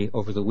certainty,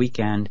 over the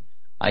weekend,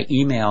 I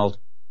emailed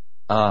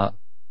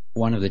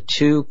one of the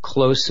two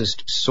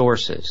closest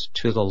sources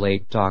to the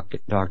late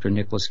Dr.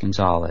 Nicholas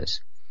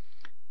Gonzalez,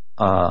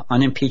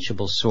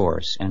 unimpeachable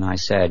source, and I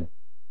said,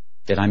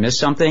 did I miss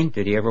something?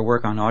 Did he ever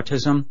work on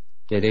autism?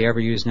 Did they ever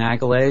use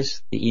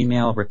Nagalase? The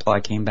email reply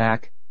came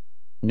back,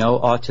 no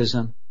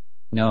autism,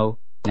 no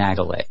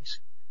Nagalase.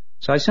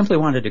 So I simply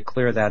wanted to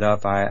clear that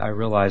up. I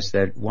realized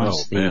that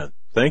once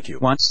Thank you.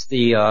 Once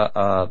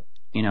the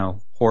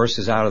horse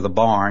is out of the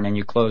barn and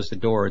you close the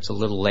door, it's a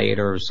little late.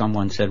 Or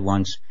someone said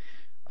once,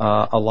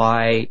 a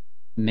lie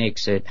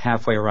makes it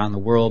halfway around the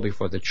world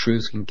before the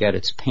truth can get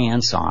its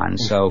pants on.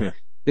 So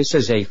this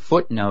is a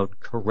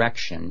footnote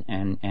correction,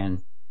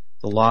 and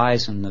the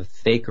lies and the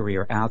fakery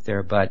are out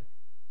there, but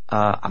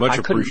I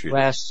couldn't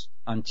rest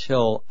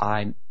until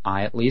I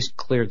at least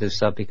cleared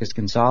this up, because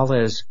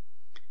Gonzalez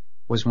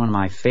was one of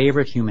my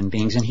favorite human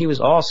beings, and he was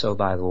also,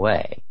 by the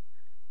way,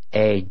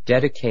 a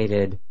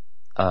dedicated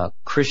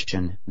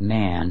Christian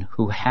man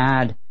who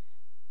had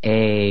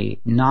a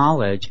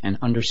knowledge and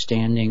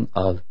understanding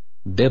of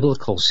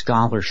biblical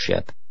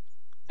scholarship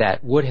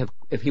that would have,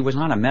 if he was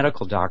not a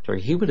medical doctor,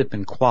 he would have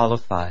been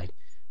qualified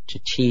to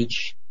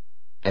teach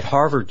at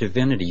Harvard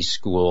Divinity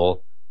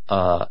School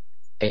a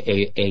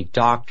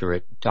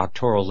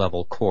doctoral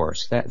level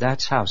course.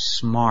 That's how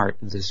smart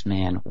this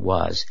man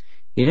was.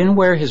 He didn't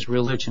wear his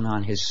religion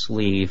on his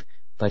sleeve,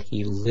 but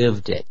he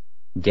lived it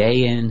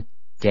day in,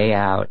 day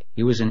out.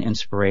 He was an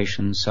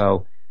inspiration.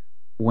 So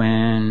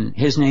when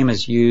his name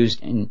is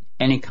used in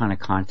any kind of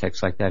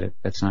context like that,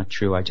 that's not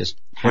true. I just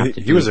have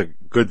to. He was a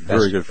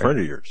very good friend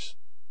of yours.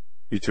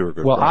 You two are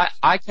good friends. Well,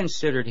 I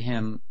considered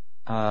him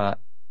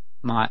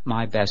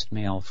my best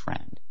male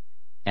friend,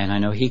 and I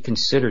know he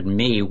considered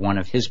me one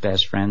of his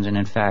best friends. And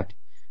in fact,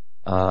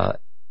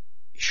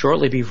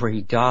 shortly before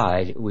he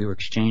died, we were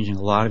exchanging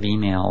a lot of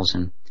emails,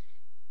 and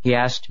he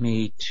asked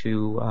me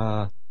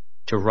to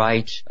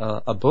write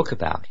a book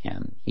about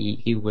him.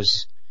 He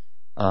was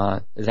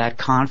that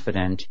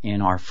confident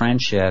in our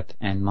friendship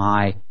and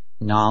my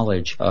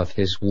knowledge of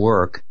his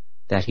work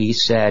that he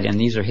said, and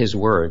these are his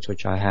words,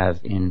 which I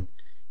have in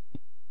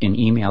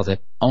email,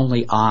 that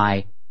only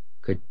I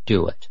could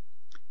do it.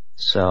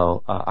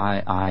 So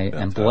I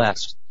am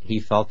blessed. He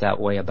felt that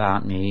way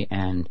about me,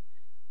 and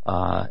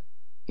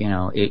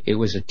it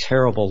was a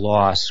terrible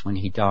loss when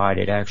he died.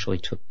 It actually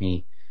took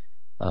me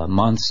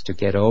months to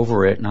get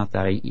over it. Not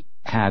that I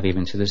have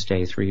even to this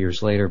day, 3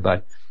 years later,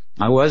 but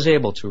I was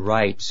able to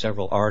write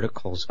several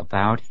articles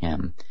about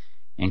him,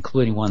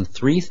 including one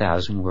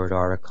 3,000-word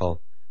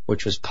article,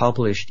 which was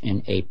published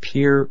in a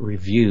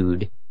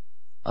peer-reviewed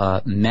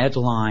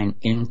Medline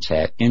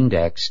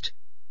indexed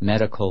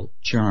medical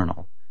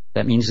journal.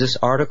 That means this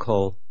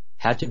article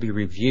had to be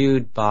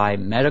reviewed by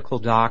medical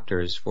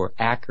doctors for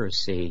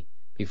accuracy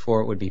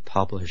before it would be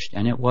published,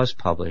 and it was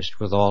published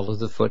with all of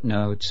the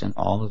footnotes and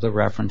all of the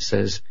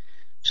references.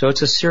 So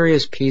it's a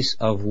serious piece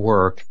of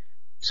work.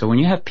 So when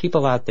you have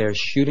people out there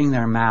shooting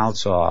their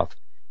mouths off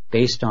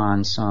based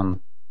on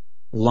some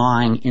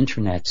lying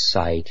internet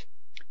site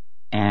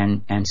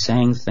and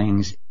saying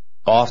things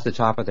off the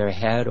top of their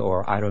head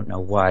or I don't know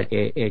what,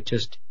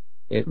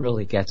 it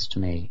really gets to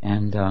me.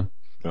 And I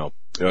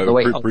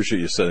appreciate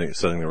you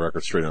setting the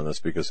record straight on this,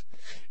 because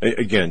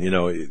again,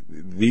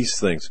 these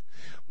things,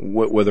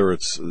 whether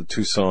it's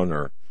Tucson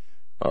or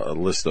a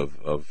list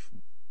of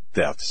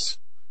deaths,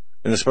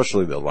 and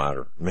especially the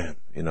latter. Man,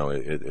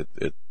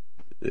 it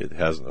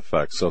has an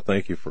effect. So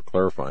thank you for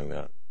clarifying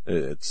that.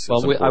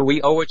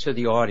 We owe it to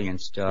the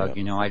audience, Doug.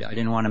 Yeah. I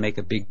didn't want to make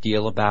a big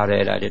deal about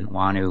it. I didn't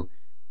want to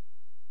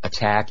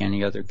attack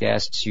any other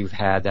guests you've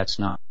had. That's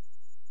not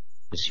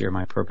this year.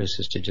 My purpose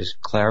is to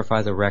just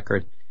clarify the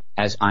record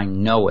as I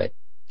know it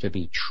to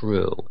be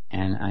true,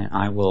 and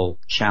I will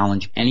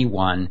challenge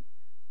anyone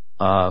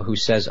who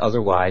says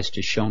otherwise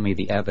to show me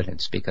the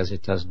evidence, because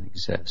it doesn't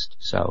exist.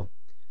 So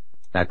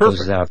that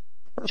goes out.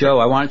 Joe,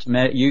 I wanted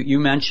to you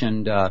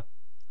mentioned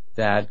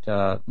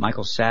that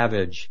Michael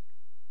Savage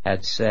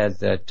had said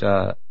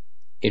that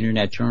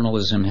internet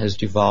journalism has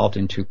devolved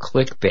into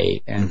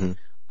clickbait, and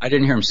I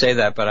didn't hear him say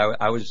that, but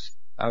I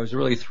was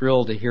really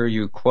thrilled to hear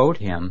you quote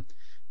him,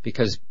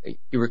 because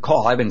you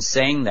recall I've been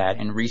saying that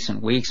in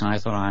recent weeks, and I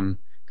thought I'm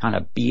kind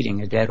of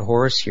beating a dead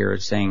horse here,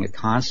 saying it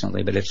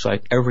constantly, but it's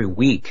like every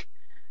week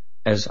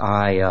as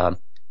I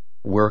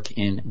work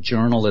in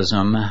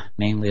journalism,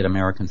 mainly at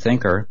American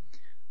Thinker,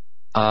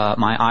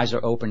 my eyes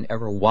are opened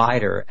ever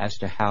wider as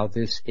to how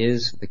this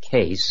is the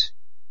case.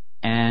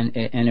 And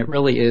it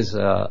really is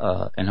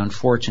an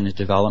unfortunate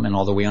development,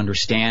 although we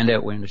understand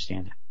it, we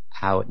understand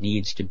how it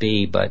needs to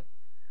be, but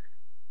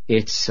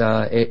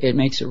it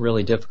makes it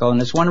really difficult.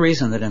 And it's one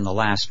reason that in the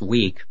last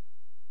week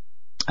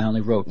I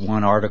only wrote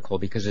one article,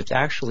 because it's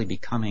actually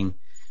becoming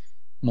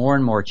more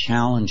and more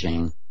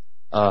challenging,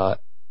 not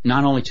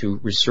only to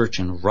research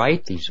and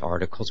write these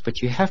articles,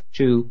 but you have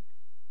to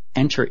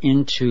enter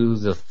into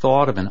the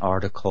thought of an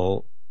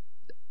article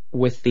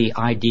with the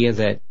idea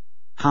that,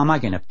 how am I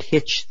going to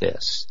pitch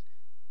this?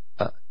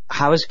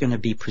 How is it going to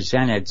be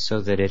presented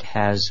so that it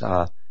has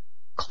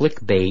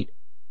clickbait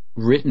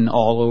written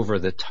all over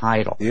the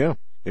title? Yeah.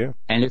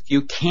 And if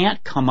you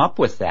can't come up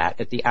with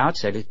that at the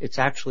outset, it's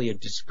actually a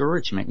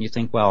discouragement. And you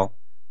think, well,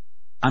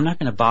 I'm not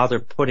going to bother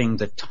putting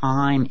the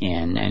time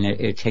in, and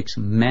it takes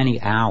many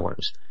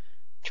hours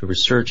to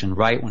research and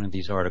write one of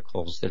these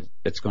articles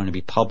that's going to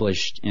be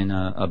published in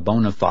a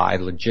bona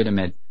fide,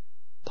 legitimate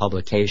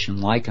publication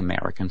like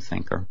American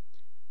Thinker.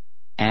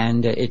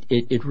 And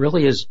it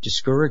really is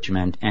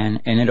discouragement,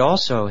 and it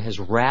also has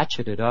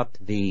ratcheted up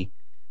the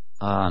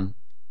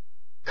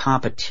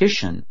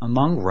competition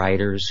among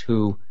writers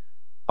who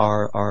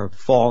are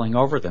falling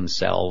over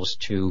themselves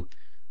to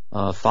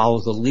follow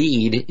the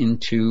lead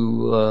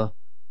into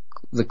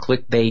the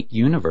clickbait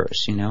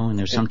universe, and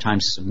they're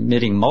sometimes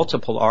submitting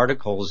multiple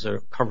articles that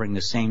are covering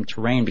the same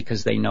terrain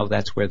because they know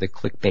that's where the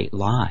clickbait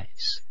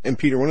lies. And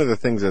Peter, one of the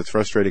things that's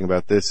frustrating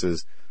about this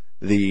is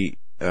the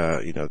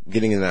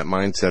getting in that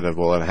mindset of,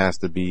 well, it has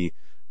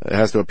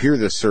to appear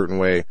this certain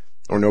way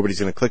or nobody's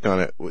going to click on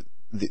it.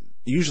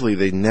 Usually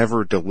they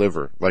never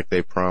deliver like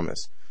they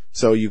promise.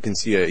 So you can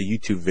see a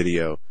YouTube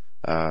video,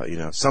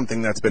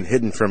 something that's been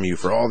hidden from you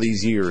for all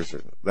these years,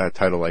 or that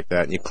title like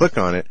that, and you click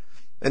on it,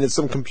 and it's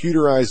some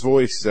computerized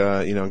voice,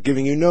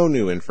 giving you no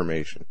new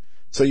information.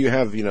 So you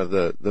have,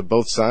 the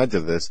both sides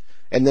of this,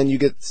 and then you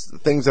get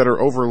things that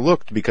are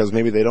overlooked because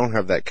maybe they don't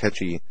have that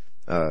catchy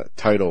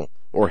title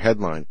or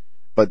headline.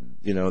 But,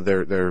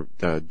 they're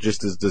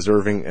just as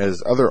deserving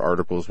as other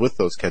articles with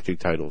those catchy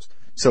titles.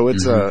 So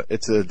it's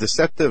a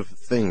deceptive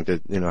thing to,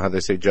 how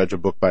they say, judge a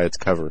book by its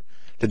cover,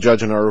 to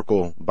judge an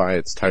article by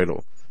its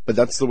title. But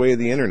that's the way of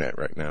the internet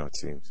right now, it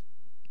seems.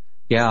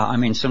 Yeah,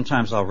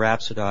 sometimes I'll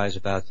rhapsodize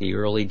about the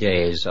early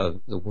days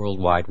of the World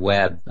Wide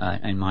Web.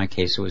 In my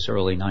case, it was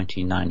early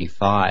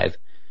 1995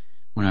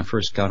 when I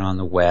first got on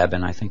the web,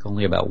 and I think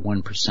only about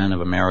 1%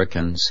 of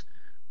Americans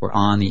were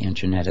on the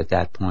internet at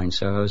that point,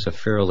 so I was a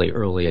fairly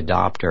early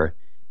adopter.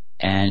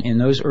 And in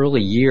those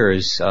early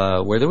years,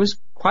 where there was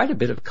quite a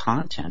bit of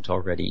content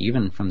already,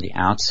 even from the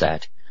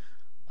outset,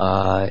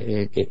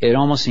 it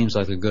almost seems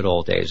like the good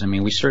old days.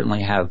 We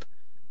certainly have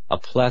a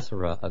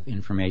plethora of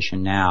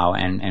information now,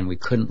 and we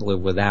couldn't live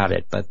without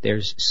it, but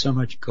there's so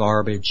much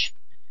garbage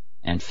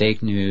and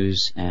fake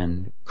news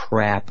and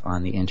crap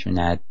on the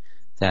internet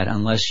that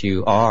unless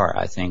you are,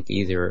 I think,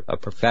 either a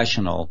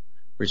professional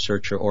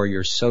researcher or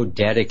you're so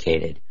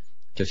dedicated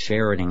to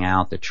ferreting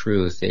out the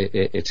truth,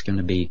 it's going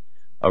to be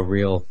a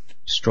real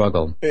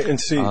struggle. And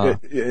see, I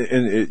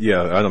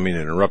don't mean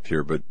to interrupt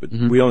here, but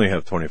we only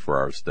have 24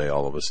 hours a day,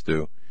 all of us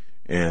do,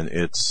 and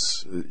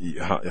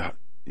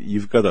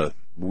you've got to,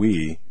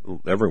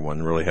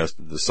 everyone really has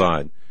to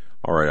decide,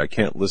 all right, I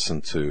can't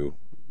listen to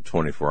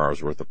 24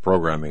 hours worth of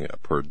programming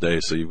per day,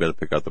 so you've got to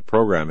pick out the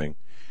programming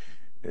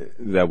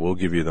that will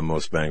give you the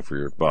most bang for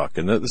your buck,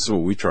 and this is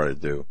what we try to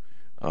do.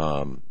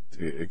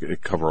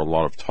 It cover a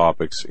lot of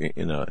topics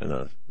in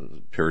a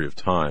period of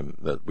time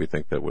that we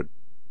think that would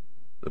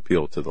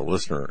appeal to the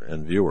listener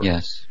and viewer.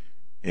 Yes.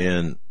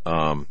 And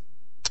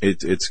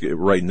it's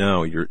right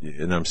now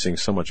and I'm seeing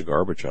so much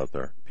garbage out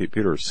there.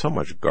 Peter, so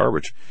much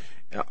garbage.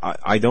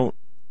 How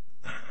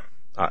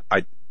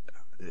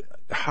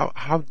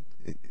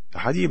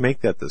do you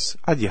make that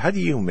how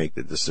do you make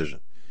the decision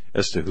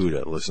as to who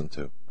to listen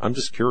to? I'm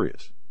just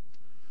curious.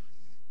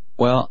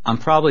 Well, I'm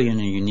probably in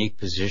a unique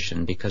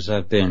position because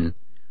I've been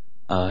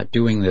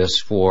doing this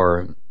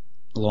for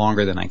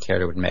longer than I care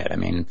to admit. I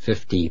mean,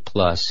 50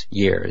 plus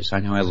years. I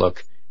know I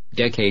look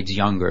decades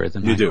younger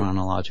than my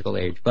chronological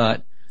age,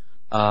 but,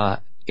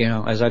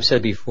 as I've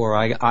said before,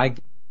 I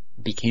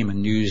became a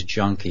news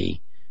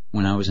junkie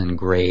when I was in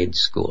grade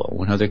school,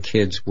 when other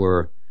kids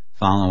were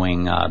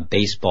following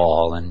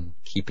baseball and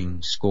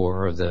keeping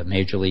score of the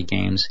major league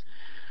games.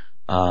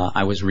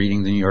 I was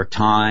reading the New York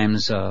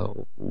Times,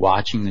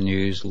 watching the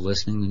news,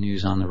 listening to the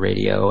news on the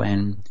radio,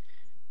 and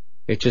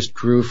it just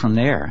grew from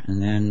there.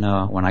 And then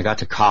when I got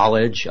to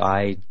college,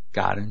 I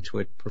got into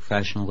it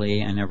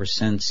professionally, and ever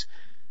since,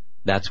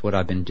 that's what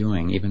I've been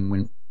doing. Even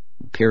when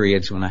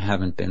periods when I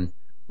haven't been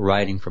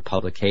writing for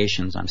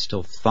publications, I'm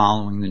still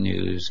following the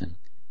news and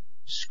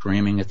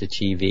screaming at the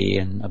TV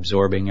and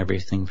absorbing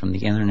everything from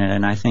the internet.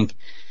 And I think,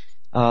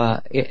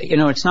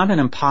 it's not an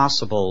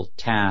impossible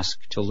task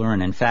to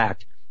learn. In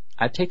fact,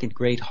 I've taken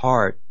great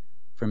heart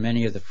from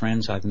many of the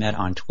friends I've met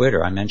on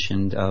Twitter. I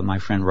mentioned my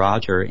friend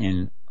Roger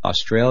in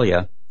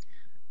Australia,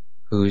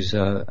 who's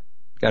got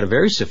a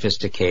very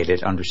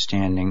sophisticated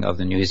understanding of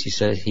the news. He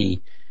says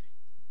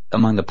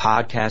among the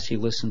podcasts he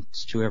listens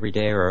to every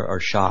day are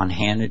Sean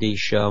Hannity's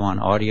show on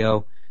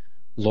audio,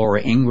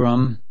 Laura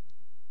Ingraham,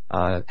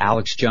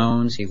 Alex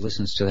Jones. He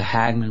listens to the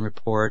Hagmann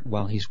report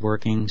while he's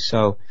working.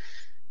 So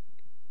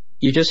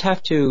you just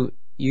have to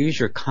use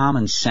your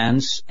common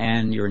sense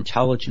and your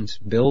intelligence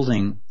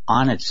building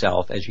on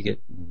itself as you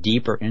get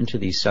deeper into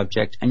these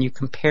subjects, and you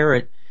compare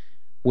it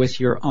with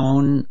your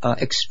own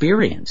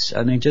experience.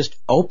 I mean, just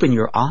open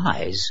your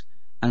eyes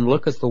and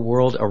look at the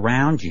world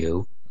around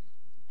you,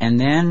 and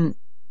then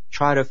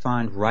try to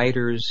find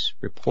writers,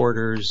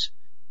 reporters,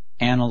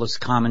 analysts,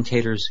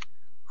 commentators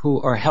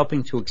who are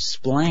helping to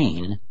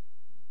explain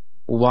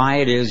why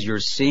it is you're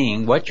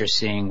seeing what you're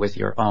seeing with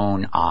your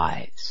own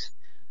eyes.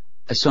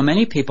 So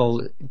many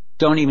people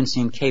don't even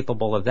seem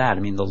capable of that. I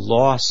mean, the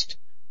lost,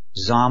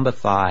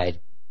 zombified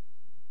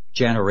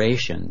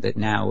generation that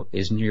now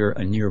is a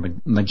near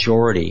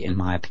majority, in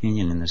my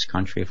opinion, in this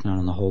country, if not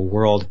in the whole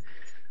world,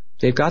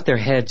 they've got their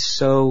heads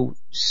so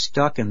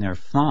stuck in their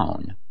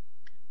phone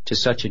to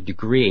such a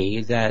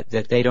degree that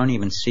they don't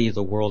even see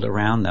the world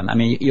around them. I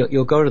mean,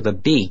 you'll go to the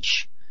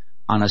beach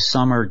on a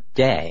summer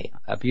day,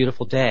 a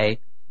beautiful day,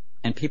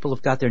 and people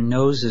have got their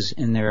noses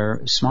in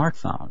their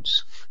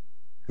smartphones.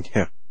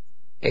 Yeah.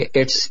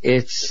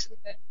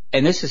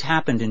 And this has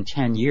happened in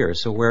 10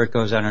 years, so where it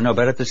goes, I don't know.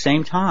 But at the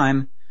same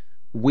time,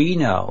 we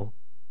know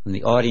from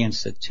the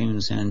audience that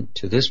tunes in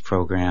to this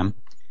program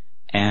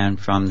and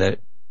from the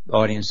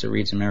audience that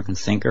reads American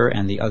Thinker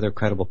and the other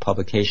credible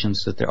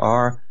publications that there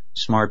are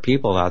smart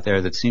people out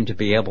there that seem to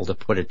be able to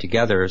put it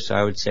together. So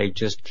I would say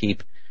just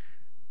keep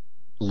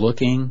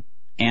looking,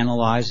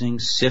 analyzing,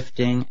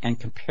 sifting, and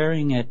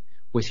comparing it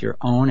with your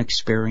own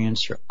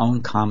experience, your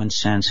own common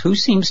sense. Who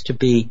seems to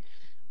be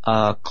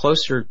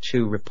closer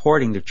to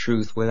reporting the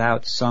truth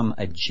without some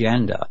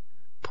agenda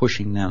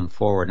pushing them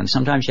forward? And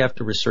sometimes you have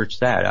to research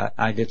that.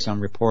 I did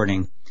some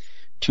reporting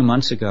 2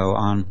 months ago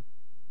on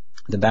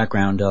the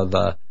background of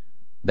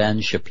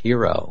Ben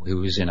Shapiro,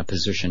 who is in a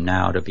position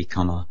now to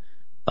become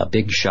a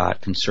big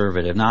shot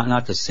conservative.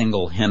 Not to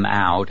single him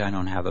out. I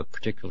don't have a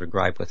particular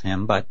gripe with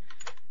him, but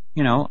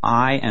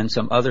I and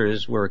some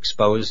others were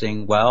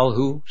exposing, well,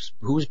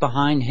 who's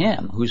behind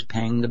him? Who's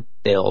paying the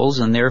bills,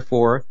 and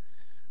therefore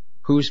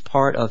who's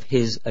part of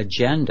his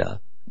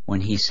agenda when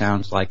he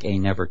sounds like a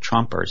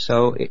never-Trumper?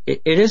 So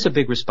it is a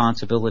big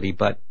responsibility,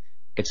 but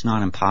it's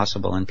not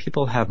impossible. And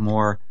people have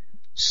more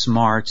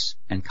smarts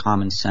and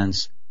common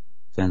sense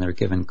than they're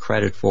given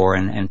credit for.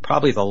 And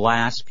probably the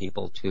last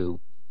people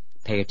to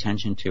pay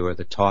attention to are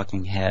the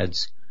talking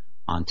heads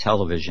on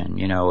television.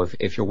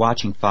 If you're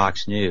watching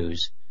Fox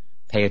News,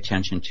 pay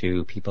attention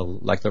to people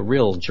like the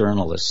real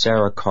journalists,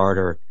 Sarah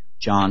Carter,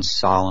 John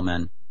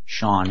Solomon,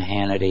 Sean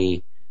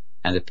Hannity,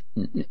 and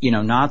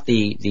not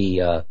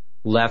the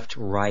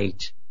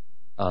left-right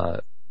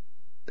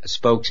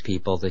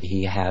spokespeople that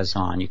he has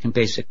on. You can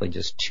basically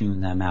just tune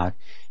them out.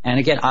 And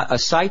again, a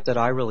site that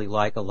I really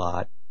like a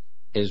lot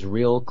is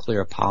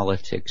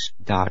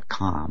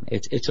realclearpolitics.com.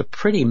 It's a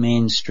pretty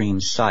mainstream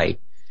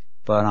site,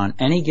 but on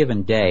any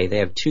given day, they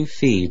have 2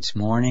 feeds,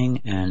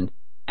 morning and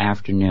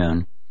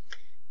afternoon,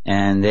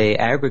 and they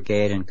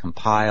aggregate and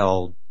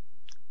compile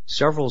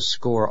several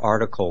score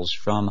articles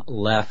from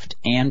left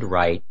and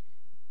right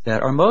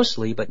that are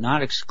mostly, but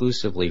not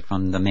exclusively,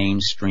 from the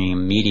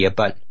mainstream media.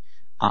 But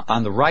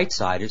on the right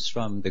side, it's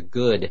from the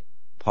good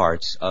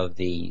parts of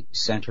the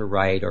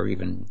center-right or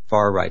even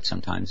far-right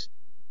sometimes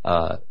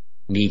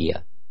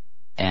media.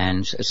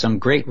 And some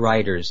great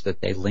writers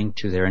that they link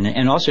to there.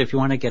 And also, if you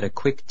want to get a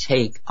quick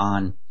take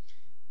on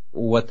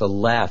what the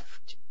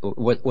left,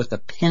 what the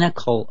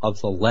pinnacle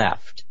of the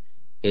left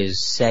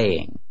is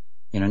saying,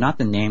 not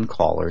the name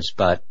callers,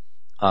 but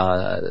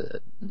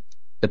the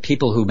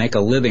people who make a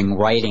living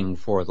writing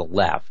for the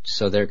left.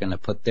 So they're going to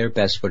put their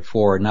best foot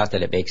forward. Not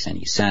that it makes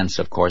any sense,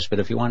 of course, but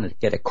if you want to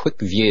get a quick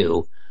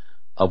view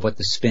of what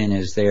the spin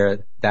is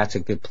there, that's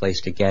a good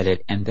place to get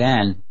it. And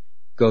then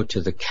go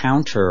to the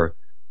counter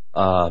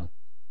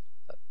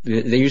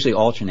they usually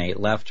alternate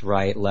left,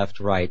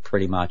 right,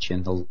 pretty much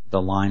in the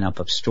lineup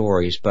of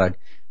stories, but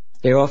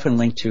they often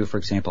link to, for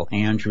example,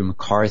 Andrew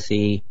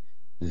McCarthy,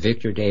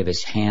 Victor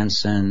Davis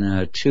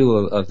Hanson, two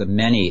of the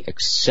many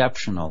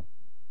exceptional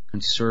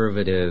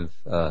conservative,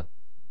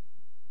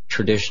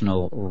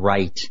 traditional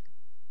right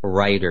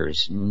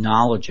writers,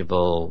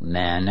 knowledgeable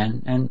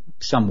men, and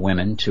some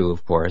women too,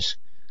 of course,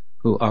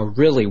 who are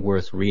really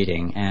worth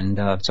reading. And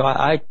so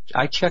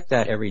I check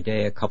that every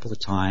day a couple of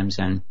times.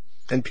 And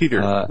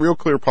Peter, Real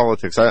Clear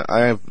Politics,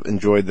 I have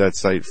enjoyed that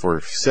site for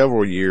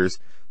several years.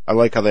 I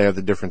like how they have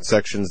the different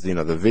sections,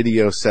 the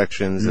video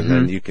sections, and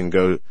then you can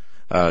go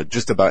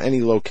just about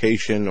any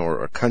location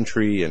or a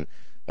country, and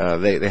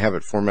they have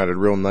it formatted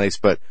real nice.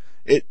 But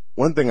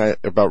one thing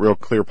about Real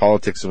Clear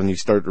Politics, when you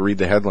start to read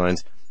the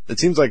headlines, it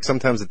seems like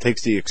sometimes it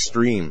takes the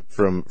extreme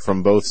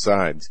from both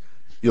sides.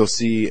 You'll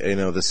see,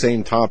 the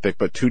same topic,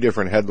 but two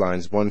different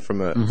headlines, one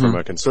from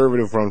a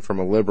conservative, one from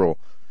a liberal.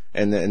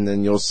 And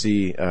then you'll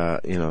see,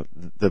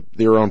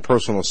 their own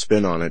personal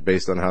spin on it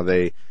based on how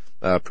they,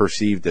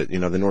 perceived it.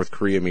 The North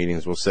Korea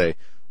meetings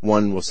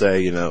one will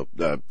say,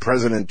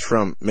 President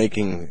Trump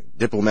making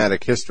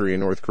diplomatic history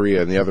in North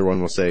Korea, and the other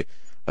one will say,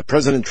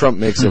 President Trump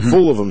makes a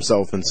fool of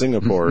himself in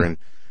Singapore. And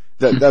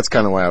that's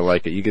kind of why I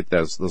like it. You get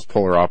those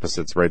polar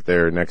opposites right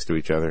there next to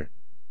each other.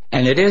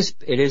 And it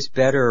is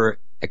better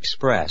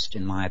expressed,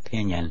 in my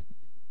opinion,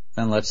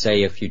 than, let's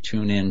say, if you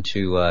tune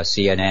into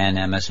CNN,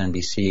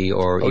 MSNBC,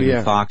 or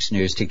even Fox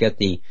News to get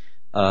the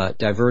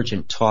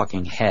divergent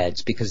talking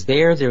heads, because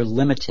they're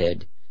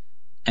limited,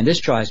 and this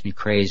drives me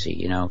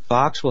crazy.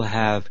 Fox will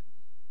have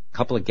a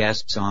couple of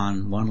guests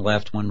on, one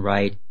left, one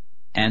right,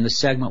 and the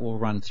segment will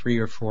run 3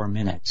 or 4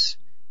 minutes.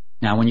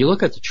 Now, when you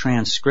look at the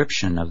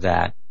transcription of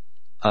that,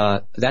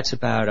 that's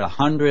about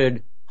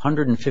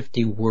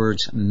 150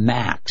 words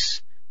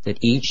max that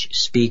each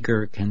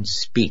speaker can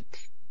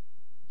speak.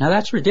 Now,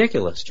 that's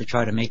ridiculous to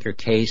try to make your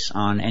case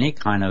on any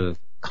kind of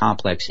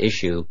complex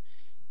issue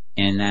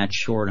in that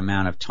short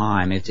amount of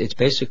time. It's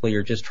basically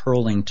you're just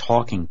hurling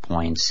talking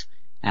points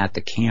at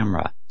the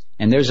camera.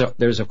 And there's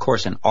of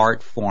course an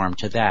art form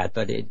to that,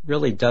 but it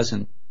really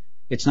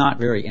it's not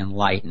very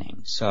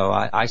enlightening. So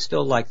I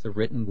still like the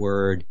written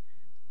word.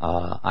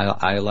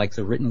 I like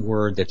the written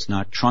word that's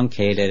not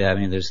truncated. I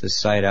mean, there's this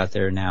site out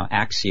there now,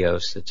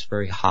 Axios, that's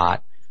very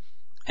hot.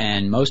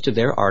 And most of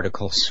their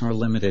articles are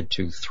limited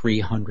to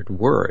 300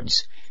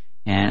 words.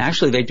 And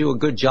actually they do a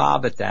good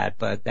job at that,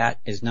 but that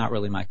is not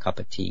really my cup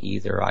of tea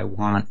either. I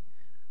want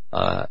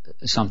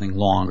something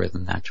longer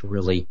than that to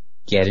really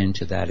get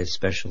into that,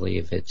 especially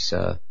if it's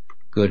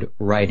good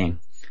writing.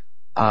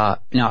 Now,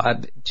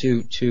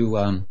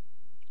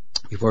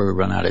 before we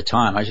run out of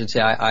time, I should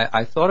say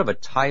I thought of a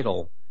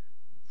title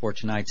for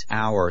tonight's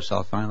hour, so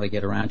I'll finally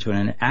get around to it.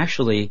 And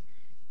actually,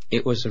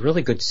 it was a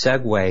really good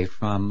segue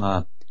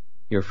from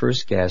your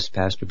first guest,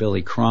 Pastor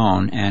Billy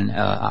Crone, and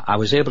I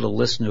was able to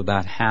listen to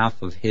about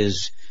half of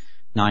his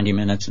 90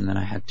 minutes, and then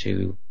I had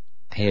to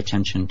pay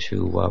attention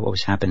to what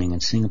was happening in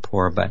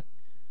Singapore. But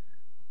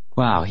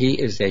wow, he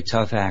is a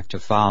tough act to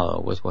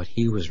follow with what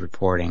he was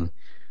reporting.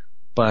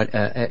 But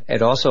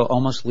it also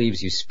almost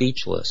leaves you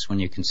speechless when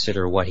you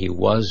consider what he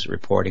was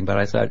reporting. But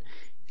I thought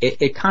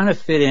it kind of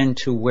fit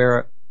into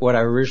what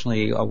I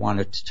originally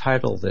wanted to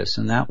title this,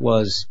 and that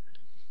was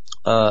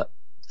the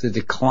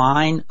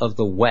decline of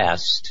the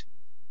West.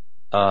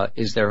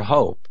 Is there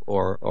hope,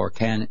 or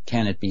can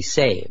it be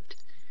saved?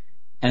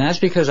 And that's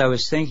because I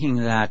was thinking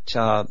that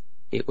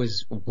it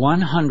was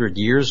 100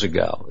 years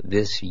ago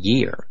this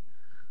year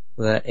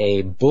that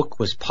a book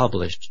was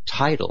published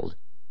titled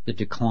The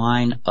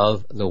Decline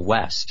of the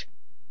West.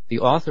 The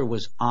author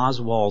was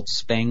Oswald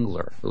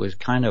Spengler, who was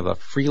kind of a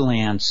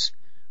freelance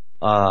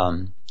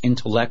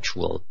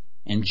intellectual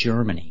in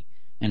Germany.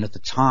 And at the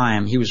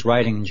time, he was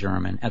writing in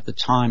German. At the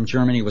time,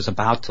 Germany was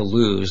about to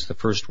lose the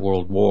First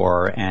World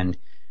War, and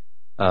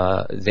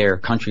their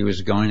country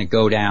was going to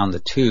go down the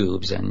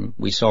tubes, and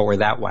we saw where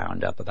that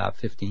wound up about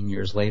 15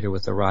 years later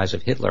with the rise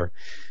of Hitler.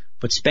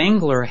 But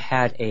Spengler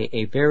had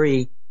a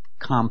very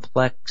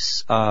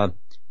complex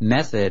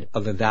method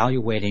of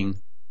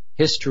evaluating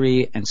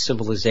history and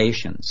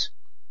civilizations.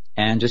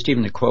 And just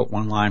even to quote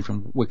one line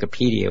from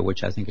Wikipedia,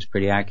 which I think is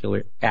pretty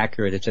accurate,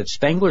 it said,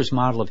 Spengler's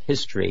model of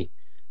history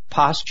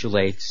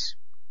postulates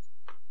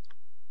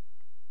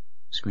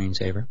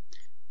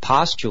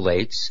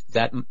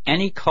that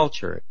any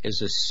culture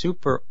is a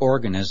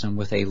superorganism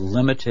with a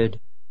limited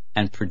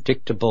and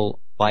predictable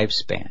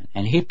lifespan.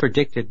 And he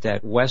predicted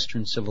that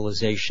Western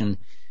civilization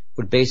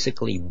would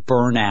basically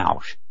burn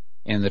out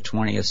in the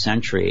 20th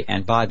century,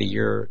 and by the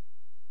year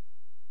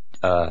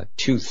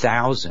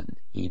 2000,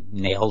 he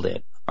nailed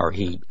it, or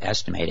he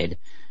estimated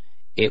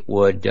it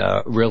would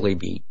really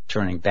be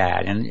turning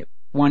bad. And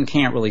one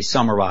can't really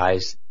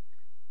summarize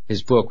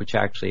his book, which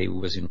actually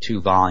was in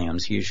 2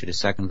 volumes. He issued a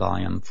second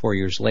volume 4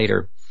 years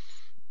later.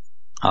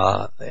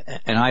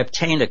 And I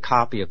obtained a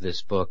copy of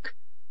this book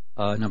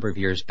a number of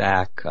years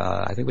back.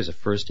 I think it was a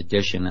first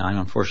edition. I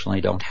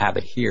unfortunately don't have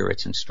it here.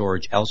 It's in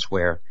storage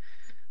elsewhere.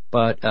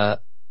 But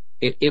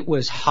it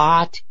was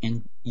hot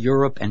in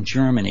Europe and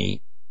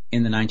Germany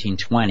in the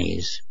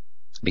 1920s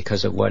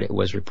because of what it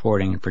was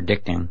reporting and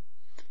predicting.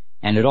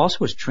 And it also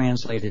was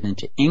translated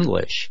into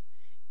English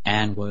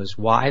and was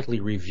widely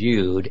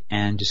reviewed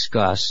and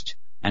discussed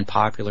and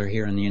popular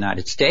here in the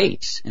United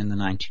States in the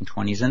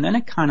 1920s. And then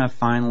it kind of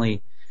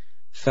finally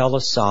fell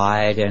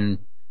aside, and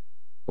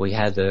we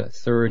had the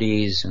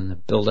 30s and the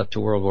build up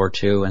to World War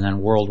II, and then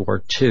World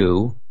War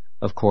II,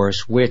 of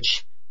course,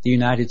 which the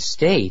United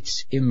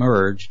States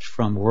emerged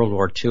from World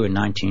War II in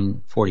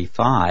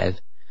 1945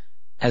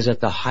 as at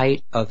the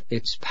height of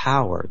its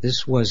power.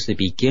 This was the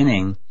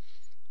beginning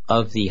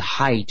of the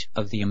height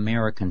of the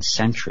American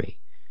century,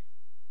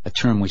 a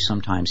term we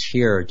sometimes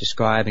hear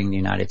describing the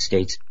United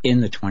States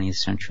in the 20th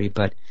century.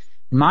 But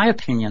in my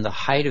opinion, the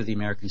height of the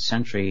American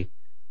century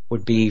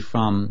would be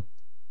from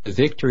the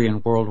victory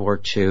in World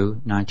War II,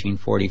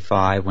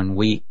 1945, when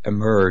we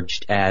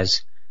emerged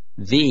as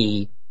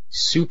the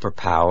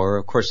superpower.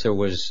 Of course, there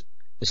was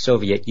the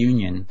Soviet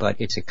Union, but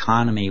its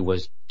economy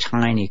was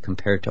tiny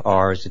compared to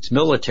ours. Its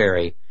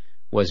military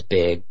was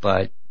big,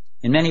 but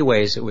in many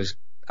ways it was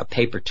a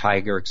paper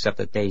tiger, except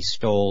that they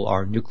stole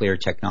our nuclear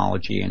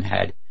technology and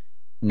had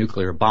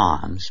nuclear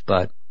bombs,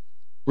 but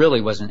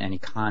really wasn't any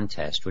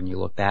contest when you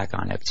look back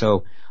on it.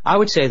 So I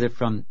would say that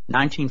from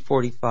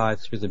 1945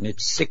 through the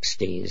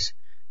mid-60s,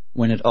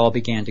 when it all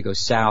began to go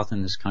south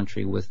in this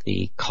country with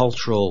the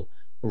cultural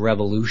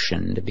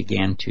revolution that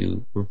began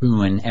to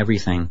ruin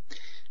everything,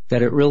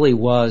 that it really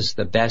was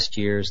the best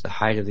years, the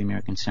height of the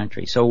American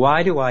century. So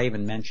why do I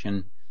even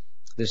mention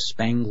this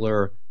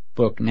Spengler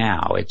book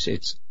now?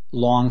 It's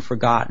long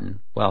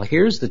forgotten. Well,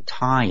 here's the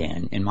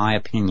tie-in, in my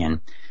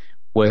opinion,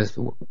 with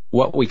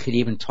what we could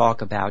even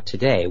talk about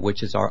today,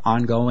 which is our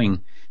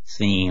ongoing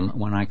theme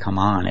when I come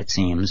on, it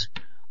seems,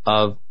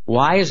 of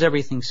why is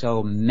everything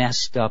so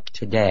messed up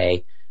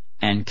today,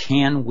 and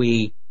can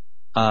we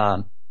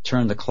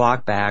turn the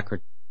clock back,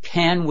 or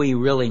can we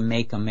really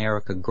make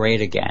America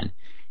great again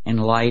in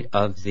light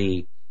of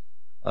the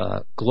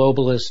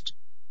globalist,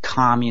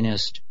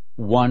 communist,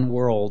 one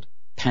world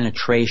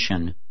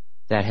penetration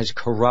that has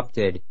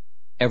corrupted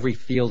every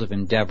field of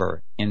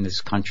endeavor in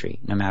this country,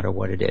 no matter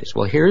what it is?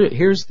 Well,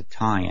 here's the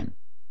tie-in.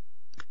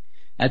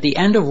 At the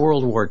end of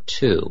World War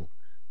II,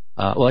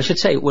 well, I should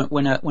say,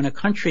 when a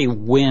country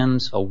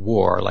wins a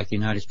war, like the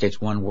United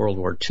States won World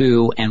War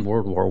II and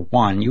World War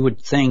I, you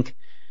would think,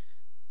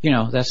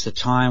 that's the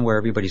time where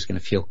everybody's going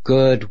to feel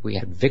good. We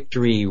had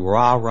victory,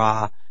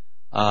 rah-rah.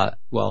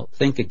 Well,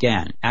 think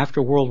again.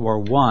 After World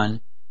War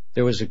I,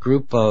 there was a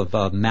group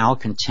of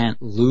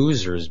malcontent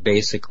losers,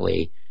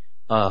 basically,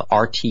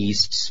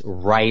 artistes,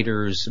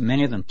 writers.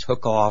 Many of them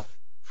took off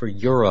for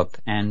Europe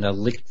and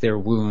licked their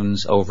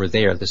wounds over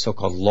there, the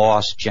so-called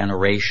lost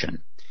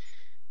generation,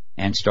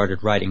 and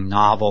started writing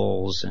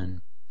novels,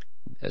 and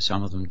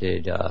some of them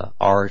did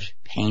art,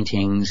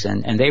 paintings,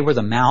 and they were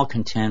the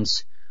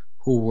malcontents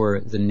who were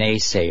the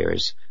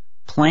naysayers,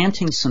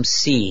 planting some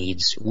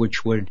seeds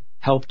which would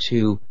help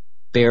to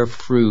bear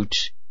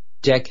fruit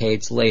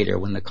decades later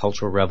when the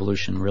Cultural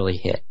Revolution really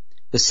hit.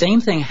 The same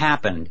thing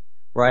happened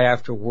right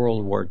after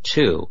World War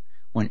II,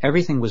 when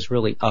everything was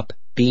really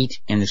upbeat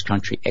in this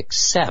country,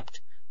 except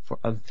for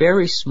a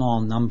very small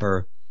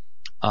number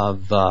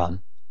of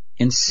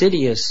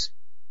insidious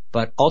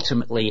but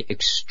ultimately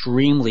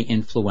extremely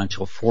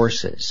influential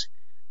forces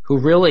who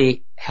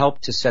really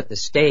helped to set the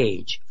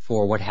stage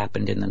for what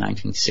happened in the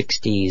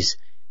 1960s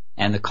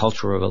and the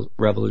Cultural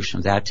Revolution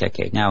of that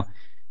decade. Now,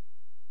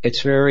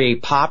 it's very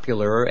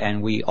popular,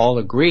 and we all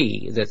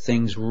agree that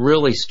things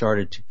really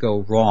started to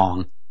go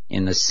wrong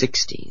in the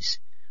 60s.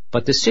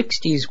 But the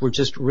 60s were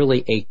just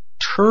really a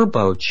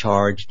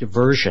turbocharged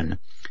version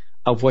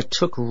of what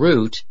took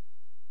root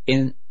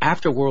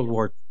after World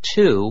War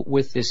II,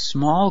 with this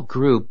small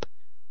group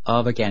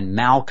of, again,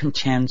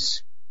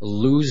 malcontents,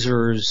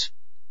 losers,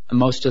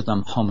 most of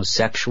them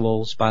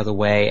homosexuals, by the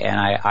way, and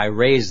I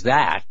raise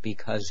that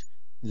because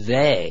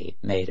they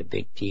made a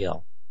big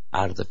deal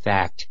out of the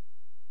fact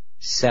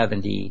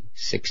 70,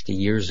 60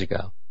 years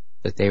ago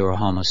that they were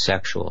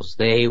homosexuals.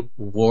 They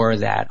wore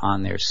that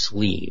on their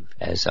sleeve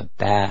as a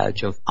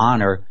badge of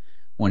honor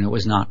when it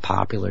was not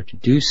popular to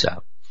do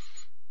so.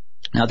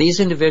 Now, these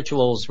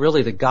individuals,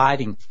 really the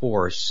guiding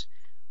force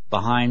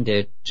behind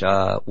it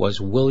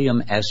was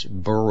William S.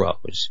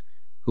 Burroughs,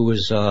 who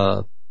was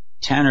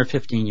 10 or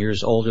 15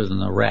 years older than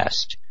the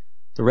rest.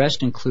 The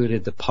rest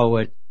included the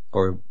poet,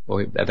 or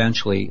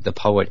eventually the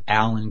poet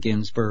Allen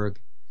Ginsberg,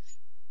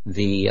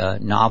 the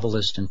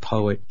novelist and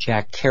poet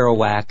Jack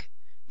Kerouac.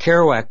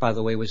 Kerouac, by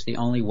the way, was the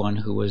only one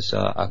who was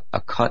a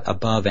cut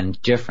above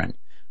and different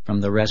from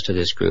the rest of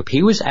this group.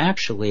 He was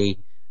actually,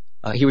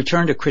 he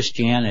returned to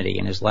Christianity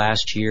in his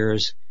last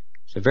years.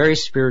 He's a very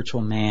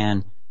spiritual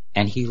man,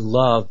 and he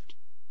loved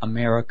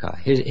America.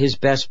 His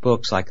best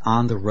books, like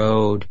On the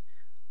Road,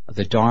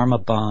 The Dharma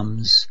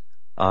Bums,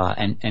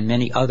 and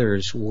many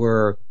others,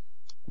 were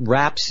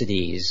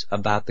rhapsodies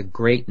about the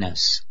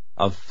greatness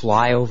of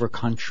flyover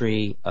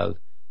country, of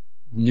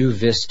new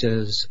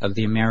vistas, of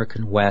the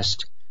American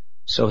West.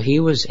 So he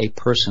was a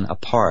person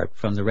apart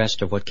from the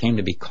rest of what came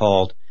to be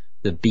called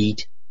the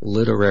Beat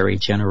literary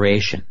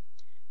generation.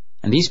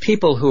 And these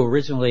people who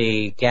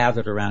originally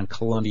gathered around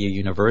Columbia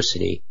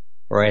University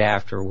right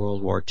after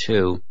World War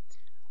II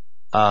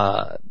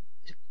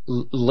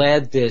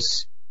led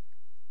this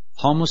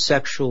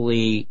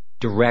homosexually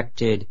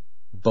directed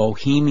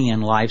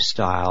bohemian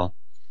lifestyle,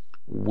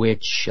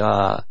 which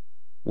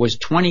was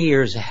 20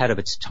 years ahead of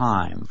its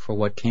time for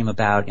what came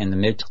about in the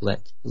mid to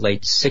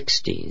late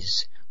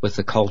 60s with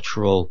the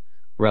Cultural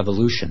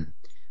Revolution.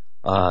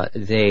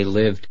 They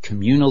lived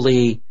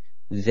communally.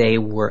 They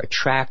were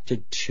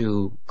attracted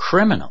to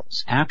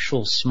criminals,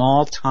 actual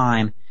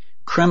small-time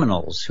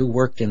criminals who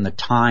worked in the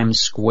Times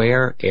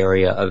Square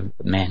area of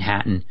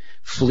Manhattan,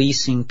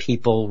 fleecing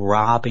people,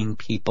 robbing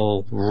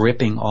people,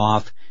 ripping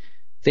off.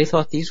 They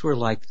thought these were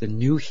like the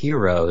new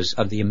heroes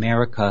of the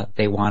America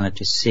they wanted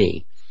to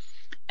see.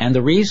 And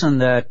the reason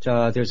that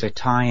there's a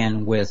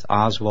tie-in with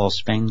Oswald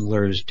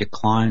Spengler's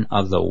Decline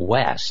of the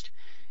West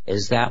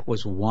is that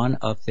was one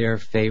of their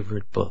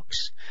favorite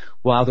books.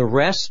 While the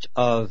rest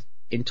of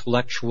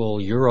intellectual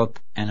Europe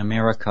and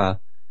America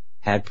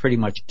had pretty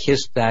much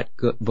kissed that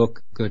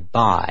book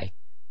goodbye,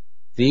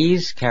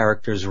 these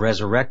characters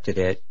resurrected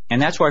it,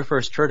 and that's where I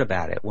first heard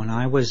about it. When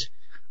I was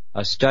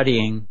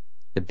studying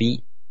the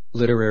Beat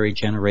literary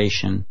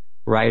generation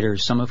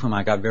writers, some of whom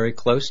I got very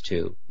close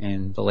to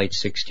in the late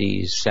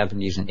 60s,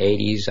 70s, and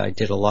 80s, I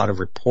did a lot of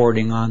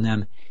reporting on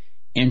them,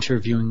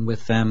 interviewing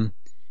with them,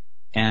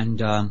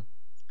 and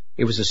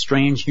it was a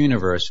strange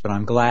universe, but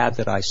I'm glad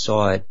that I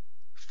saw it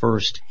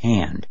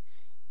firsthand.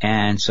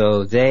 And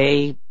so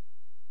they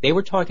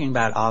were talking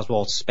about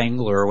Oswald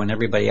Spengler when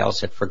everybody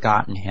else had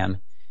forgotten him.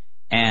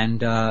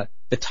 And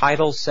the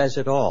title says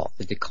it all,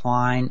 The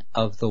Decline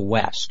of the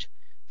West.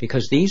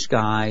 Because these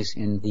guys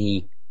in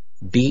the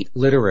Beat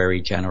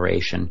literary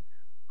generation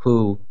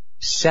who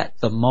set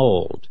the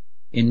mold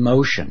in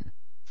motion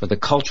for the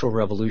Cultural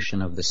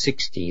Revolution of the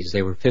 60s,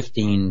 they were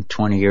 15,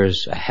 20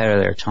 years ahead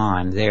of their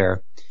time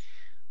there,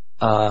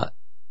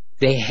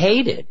 they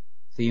hated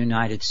the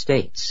United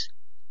States.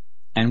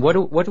 And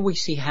what do we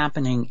see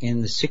happening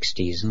in the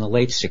 60s, in the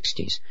late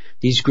 60s?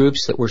 These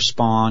groups that were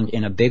spawned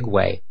in a big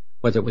way,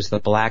 whether it was the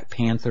Black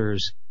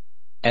Panthers,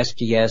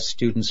 SDS,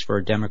 Students for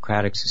a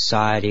Democratic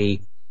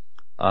Society,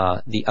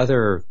 the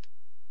other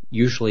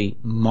usually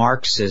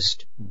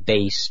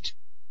Marxist-based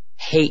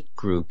hate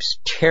groups,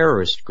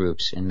 terrorist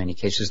groups in many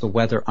cases, the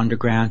Weather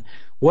Underground.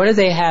 What do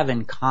they have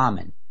in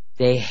common?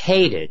 They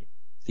hated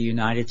the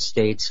United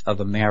States of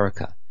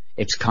America,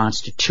 its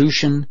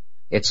Constitution,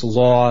 its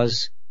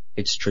laws,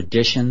 its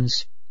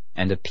traditions,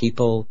 and the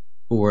people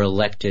who were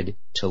elected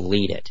to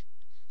lead it.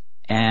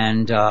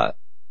 And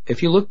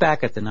if you look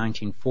back at the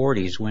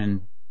 1940s,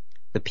 when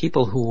the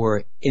people who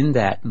were in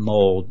that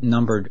mold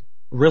numbered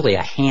really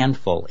a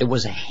handful, it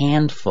was a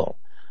handful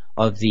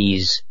of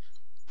these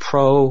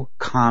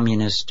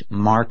pro-communist,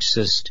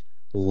 Marxist,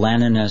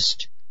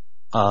 Leninist,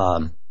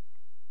 well,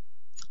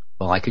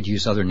 I could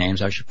use other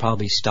names. I should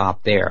probably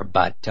stop there,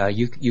 but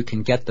you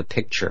can get the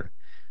picture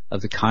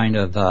of the kind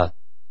of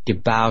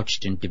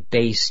debauched and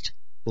debased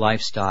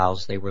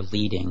lifestyles they were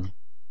leading.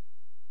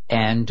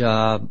 And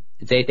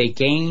they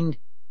gained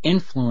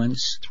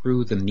influence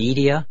through the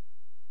media.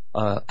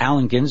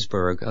 Allen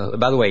Ginsberg,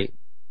 by the way,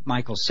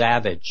 Michael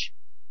Savage,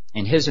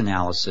 in his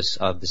analysis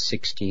of the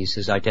 60s,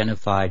 has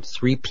identified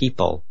 3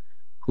 people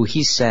who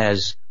he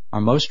says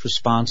are most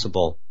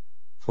responsible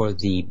for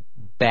the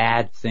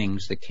bad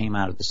things that came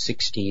out of the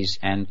 60s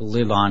and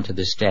live on to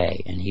this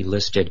day. And he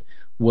listed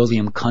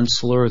William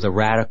Kunstler, the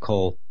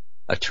radical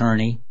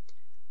attorney,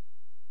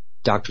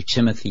 Dr.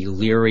 Timothy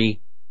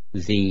Leary,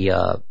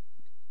 the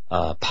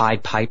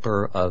Pied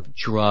Piper of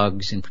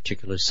drugs, in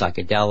particular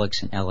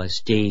psychedelics and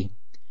LSD,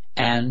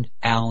 and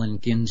Allen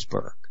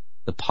Ginsberg,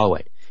 the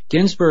poet.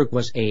 Ginsberg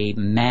was a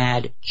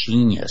mad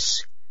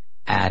genius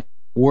at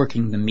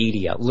working the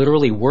media,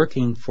 literally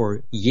working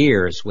for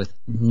years with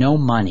no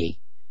money.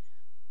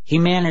 He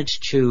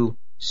managed to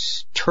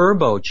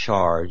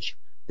turbocharge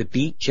the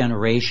Beat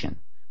generation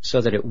so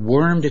that it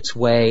wormed its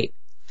way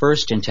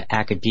first into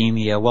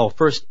academia,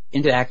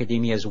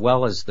 as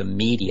well as the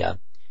media.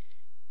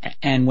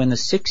 And when the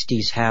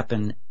 60s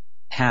happened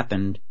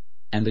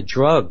and the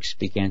drugs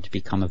began to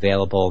become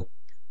available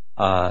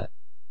at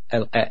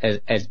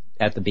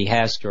the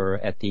behest or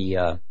at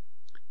the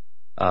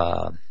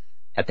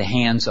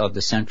hands of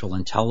the Central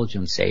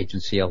Intelligence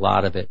Agency, a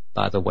lot of it,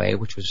 by the way,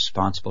 which was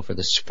responsible for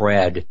the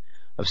spread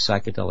of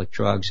psychedelic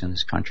drugs in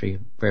this country,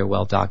 very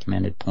well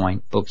documented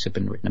point. Books have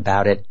been written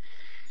about it.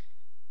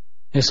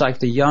 It's like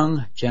the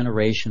young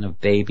generation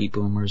of baby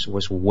boomers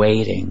was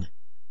waiting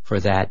for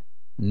that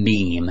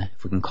meme,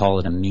 if we can call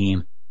it a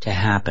meme, to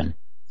happen.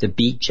 The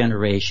Beat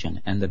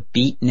generation and the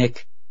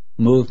beatnik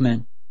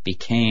movement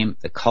became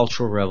the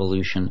Cultural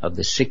Revolution of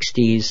the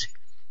 60s.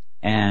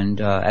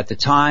 And at the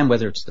time,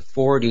 whether it's the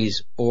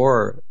 40s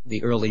or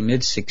the early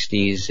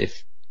mid-60s,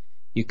 if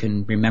you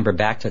can remember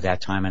back to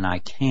that time, and I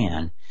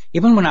can,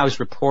 even when I was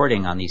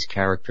reporting on these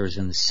characters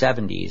in the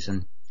 70s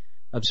and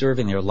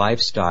observing their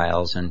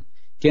lifestyles, and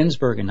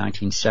Ginsberg in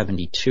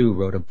 1972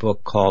 wrote a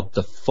book called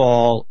The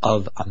Fall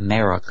of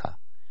America,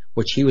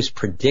 which he was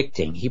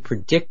predicting. He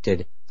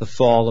predicted The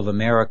Fall of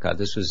America.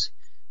 This was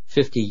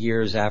 50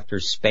 years after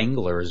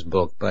Spengler's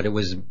book, but it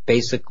was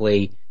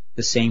basically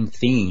the same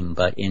theme,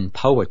 but in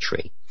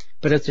poetry.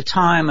 But at the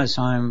time, as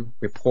I'm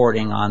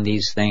reporting on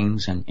these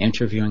things and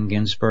interviewing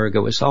Ginsberg, it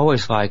was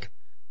always like,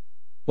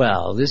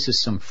 well, this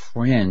is some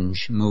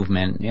fringe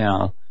movement,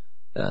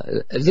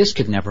 this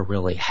could never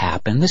really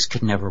happen. This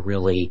could never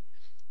really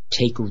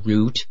take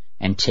root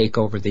and take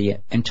over the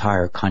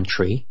entire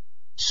country.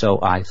 So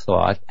I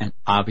thought, and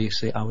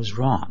obviously I was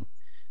wrong,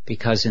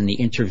 because in the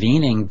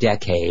intervening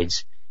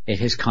decades, it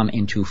has come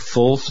into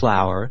full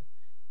flower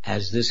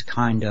as this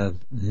kind of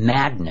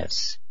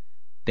madness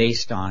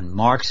based on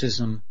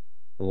Marxism,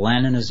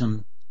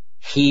 Leninism,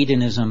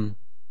 hedonism,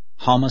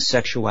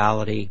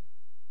 homosexuality,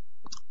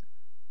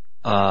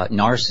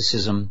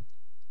 narcissism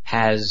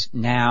has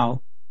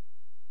now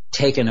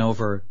taken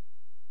over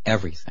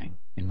everything,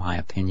 in my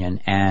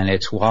opinion. And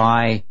it's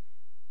why,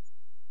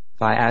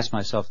 if I ask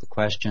myself the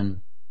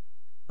question,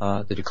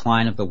 the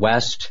decline of the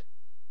West,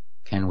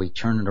 can we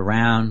turn it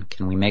around?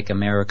 Can we make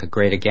America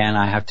great again?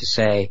 I have to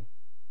say,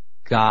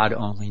 God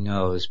only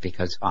knows,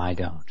 because I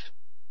don't.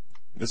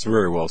 That's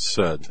very well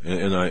said,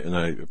 and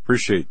I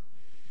appreciate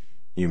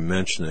you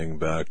mentioning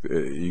back,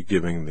 you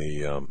giving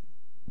the,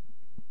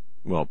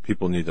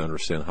 people need to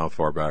understand how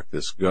far back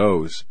this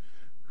goes,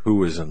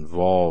 who is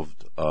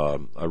involved.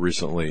 I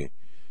recently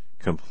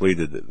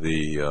completed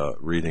the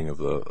reading of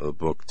the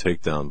book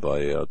Takedown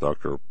by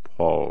Dr.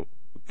 Paul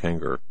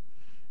Kenger,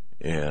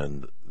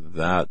 and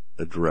that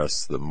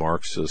addressed the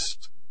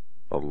Marxist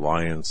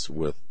alliance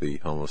with the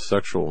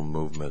homosexual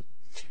movement,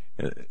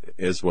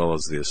 as well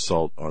as the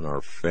assault on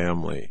our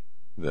family,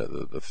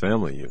 the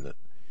family unit,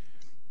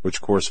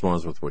 which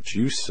corresponds with what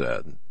you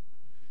said.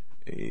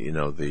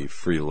 The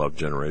free love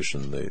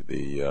generation,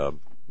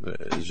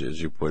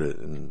 as you put it,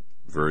 and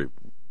very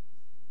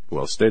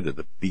well stated,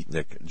 the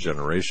beatnik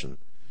generation.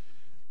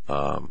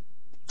 All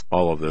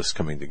of this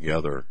coming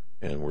together,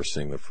 and we're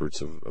seeing the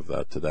fruits of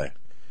that today.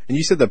 And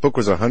you said that book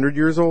was 100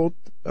 years old?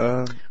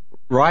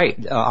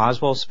 Right.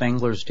 Oswald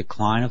Spengler's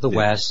Decline of the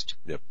West.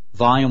 Yep.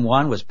 Volume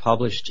 1 was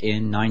published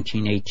in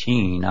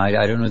 1918.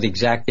 I don't know the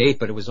exact date,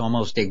 but it was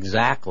almost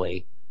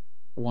exactly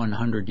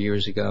 100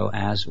 years ago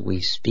as we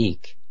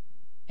speak.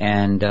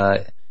 And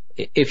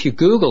if you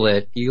Google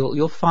it,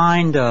 you'll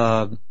find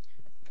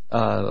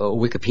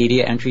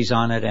Wikipedia entries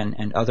on it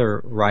and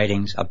other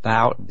writings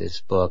about this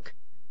book,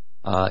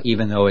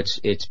 even though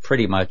it's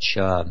pretty much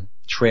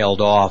trailed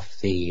off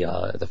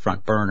the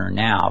front burner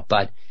now.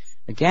 But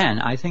again,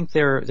 I think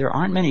there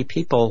aren't many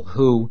people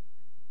who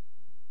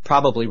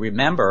probably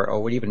remember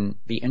or would even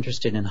be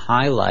interested in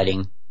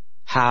highlighting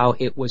how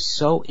it was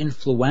so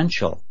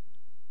influential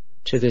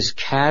to this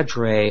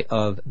cadre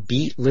of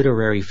beat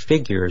literary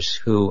figures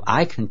who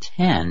I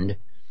contend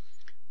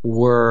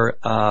were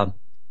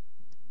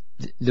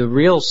the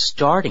real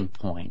starting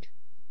point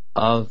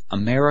of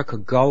America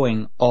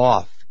going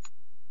off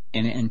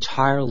in an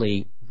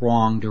entirely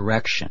wrong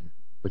direction,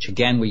 which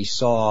again we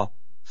saw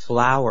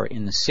flower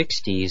in the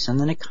 60s, and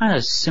then it kind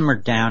of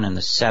simmered down in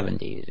the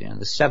 70s.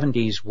 The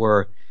 70s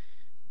were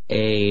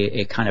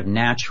a kind of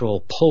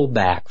natural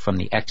pullback from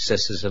the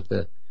excesses of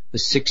the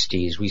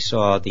 60s. We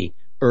saw the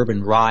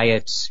urban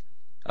riots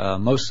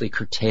mostly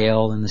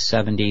curtail in the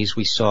 70s.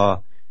 We saw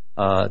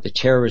the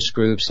terrorist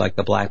groups like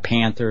the Black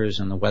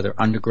Panthers and the Weather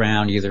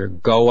Underground either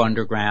go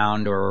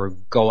underground or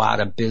go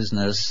out of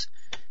business.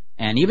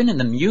 And even in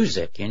the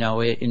music, in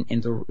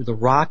the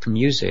rock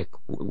music,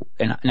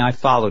 and I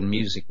followed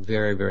music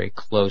very, very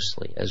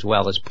closely as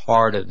well as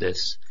part of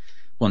this.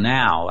 Well,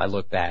 now I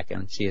look back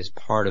and see as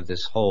part of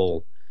this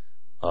whole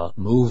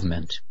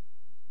movement.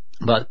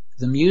 But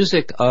the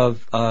music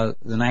of the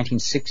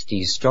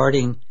 1960s,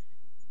 starting,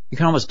 you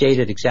can almost date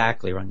it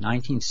exactly, around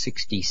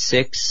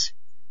 1966,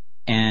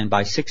 and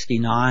by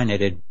 69 it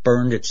had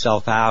burned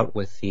itself out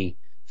with the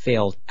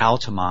failed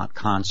Altamont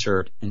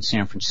concert in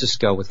San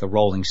Francisco with the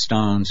Rolling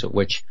Stones, at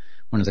which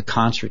one of the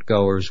concert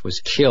goers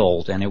was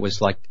killed, and it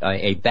was like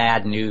a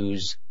bad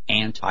news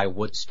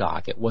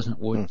anti-Woodstock. It wasn't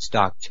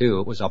Woodstock 2,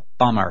 it was a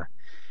bummer.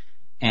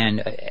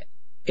 And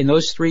in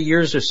those 3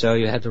 years or so,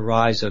 you had the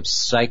rise of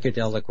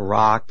psychedelic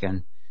rock,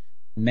 and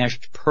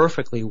meshed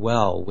perfectly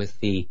well with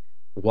the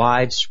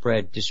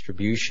widespread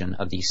distribution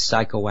of these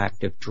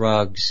psychoactive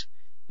drugs.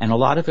 And a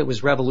lot of it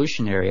was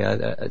revolutionary.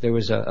 There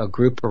was a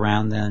group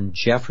around then,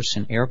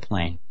 Jefferson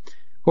Airplane,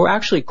 who were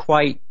actually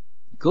quite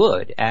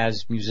good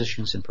as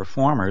musicians and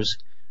performers.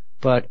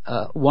 But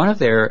one of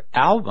their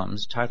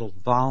albums, titled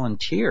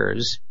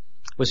Volunteers,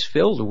 was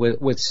filled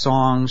with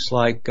songs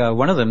like,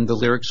 one of them, the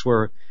lyrics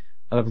were,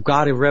 "I've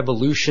got a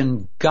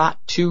revolution, got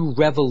to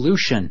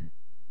revolution."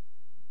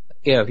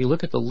 If you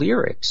look at the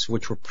lyrics,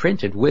 which were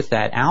printed with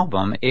that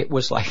album, it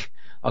was like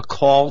a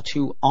call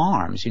to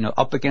arms,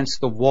 up against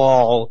the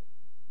wall,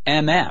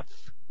 MF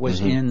was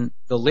in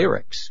the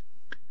lyrics.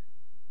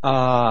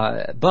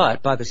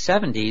 But by the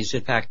 70s,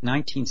 in fact,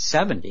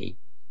 1970,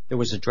 there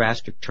was a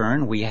drastic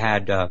turn. We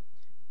had the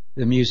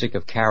music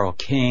of Carole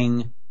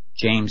King,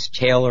 James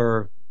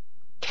Taylor,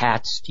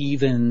 Cat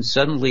Stevens.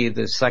 Suddenly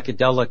the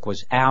psychedelic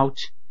was out,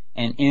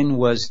 and in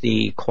was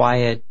the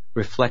quiet,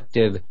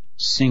 reflective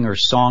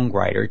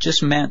singer-songwriter. It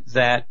just meant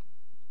that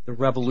the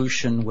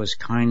revolution was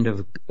kind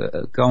of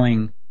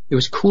it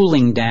was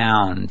cooling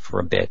down for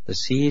a bit. The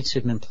seeds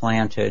had been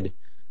planted,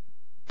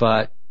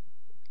 but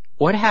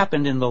what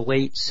happened in the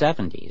late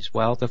 70s?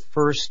 Well, the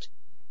first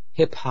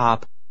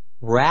hip-hop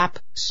rap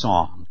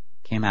song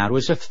came out. It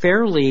was a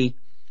fairly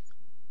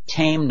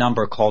tame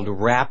number called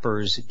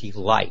Rapper's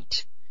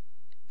Delight,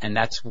 and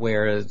that's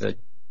where the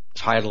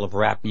title of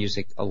rap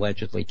music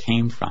allegedly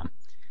came from.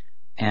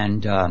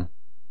 And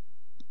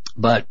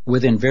but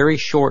within very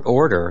short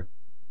order,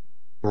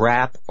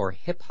 rap or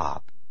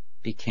hip-hop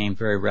became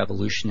very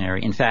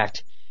revolutionary. In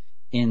fact,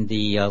 in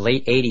the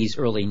late 80s,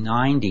 early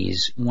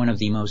 90s, one of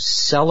the most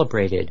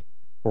celebrated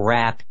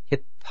rap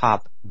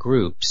hip-hop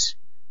groups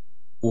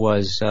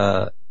was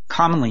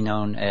commonly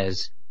known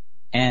as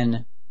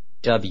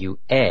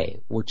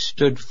NWA, which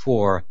stood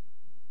for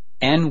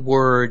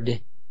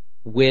N-word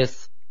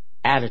with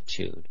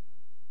attitude.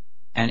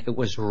 And it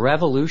was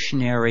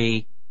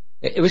revolutionary.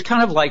 It was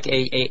kind of like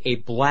a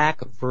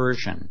black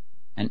version,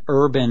 an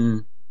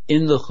urban,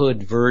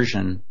 in-the-hood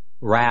version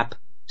rap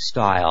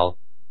style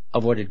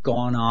of what had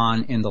gone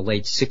on in the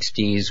late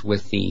 60s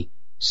with the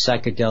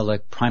psychedelic,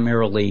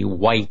 primarily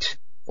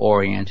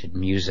white-oriented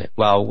music.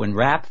 Well, when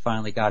rap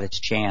finally got its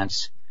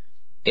chance,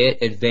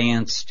 it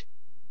advanced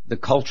the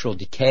cultural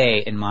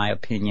decay, in my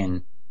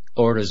opinion,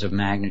 orders of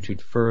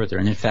magnitude further.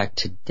 And in fact,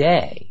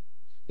 today,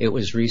 it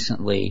was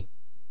recently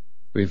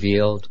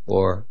revealed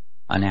or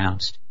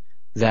announced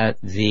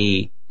that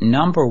the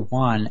number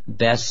one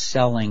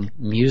best-selling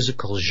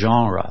musical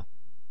genre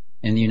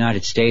in the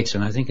United States,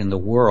 and I think in the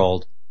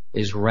world,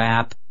 is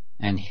rap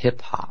and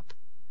hip-hop.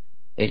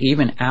 It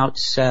even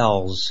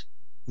outsells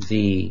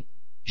the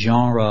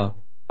genre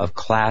of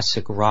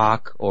classic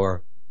rock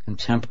or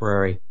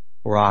contemporary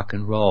rock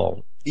and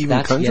roll. Even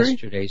That's country?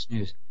 Yesterday's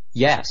news.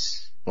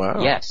 Yes.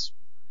 Wow. Yes.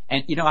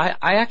 And, I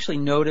actually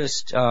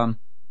noticed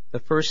the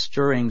first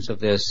stirrings of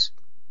this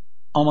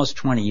almost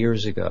 20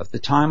 years ago. At the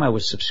time I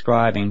was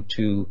subscribing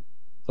to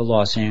the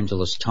Los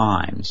Angeles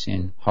Times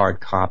in hard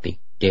copy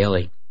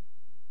daily.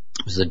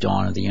 It was the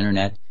dawn of the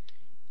Internet.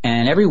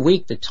 And every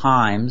week the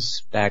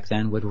Times back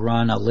then would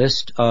run a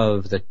list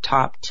of the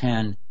top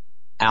 10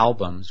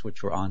 albums,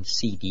 which were on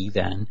CD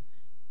then,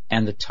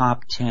 and the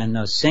top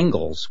 10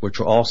 singles, which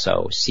were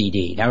also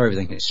CD. Now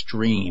everything is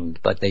streamed,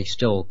 but you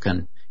still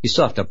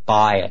have to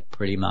buy it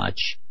pretty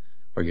much,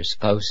 or you're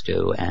supposed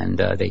to, and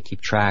they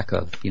keep track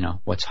of,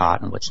 what's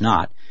hot and what's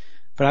not.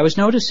 But I was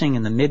noticing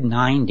in the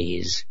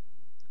mid-90s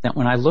that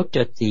when I looked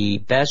at the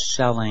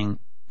best-selling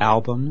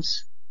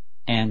albums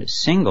and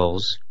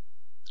singles,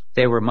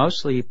 they were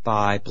mostly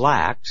by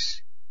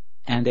blacks,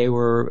 and they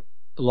were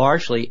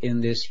largely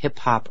in this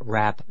hip-hop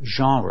rap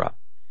genre.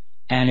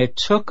 And it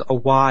took a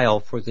while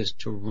for this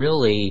to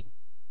really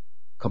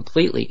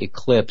completely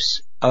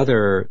eclipse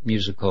other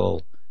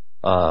musical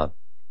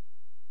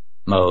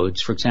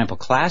modes. For example,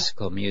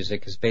 classical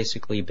music has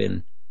basically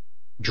been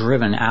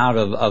driven out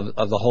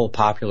of the whole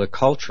popular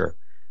culture.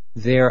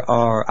 There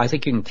are, I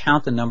think you can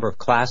count the number of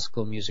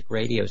classical music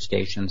radio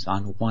stations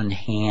on one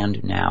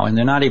hand now, and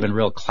they're not even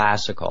real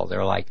classical.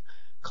 They're like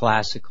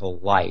classical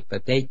light,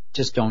 but they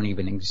just don't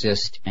even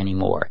exist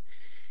anymore.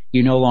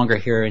 You no longer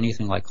hear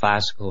anything like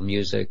classical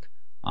music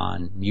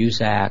on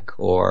Muzak,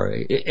 or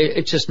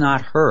it's just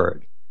not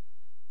heard.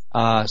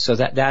 So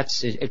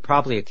it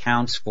probably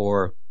accounts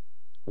for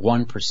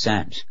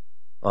 1%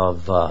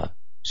 of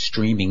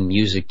streaming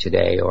music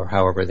today, or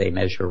however they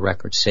measure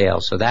record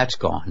sales. So that's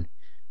gone.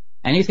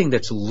 Anything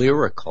that's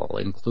lyrical,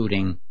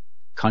 including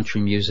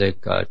country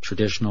music,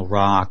 traditional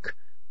rock,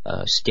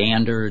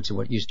 standards,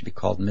 what used to be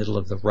called middle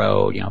of the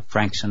road,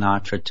 Frank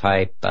Sinatra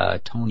type,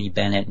 Tony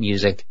Bennett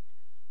music,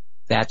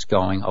 that's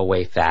going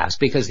away fast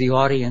because the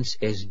audience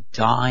is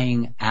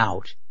dying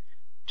out.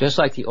 Just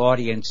like the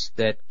audience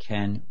that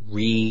can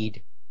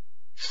read,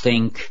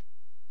 think,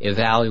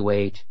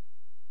 evaluate,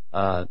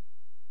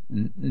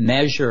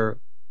 measure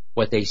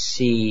what they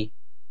see,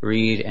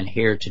 read, and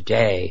hear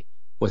today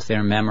with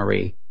their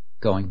memory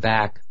going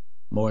back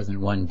more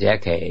than one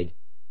decade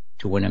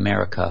to when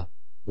America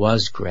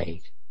was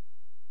great.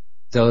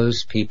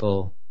 Those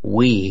people,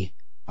 we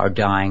are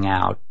dying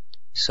out.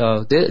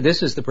 So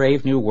this is the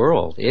brave new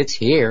world. It's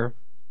here.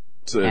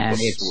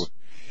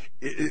 The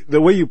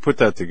way you put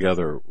that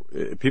together,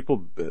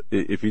 people,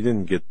 if you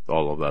didn't get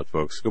all of that,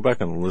 folks, go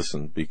back and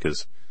listen,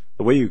 because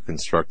the way you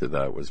constructed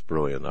that was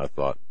brilliant, I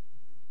thought.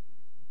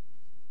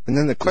 And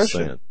then the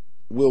question,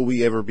 will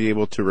we ever be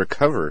able to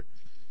recover?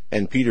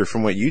 And Peter,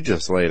 from what you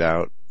just laid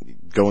out,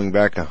 going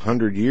back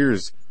 100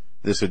 years,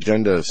 this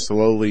agenda is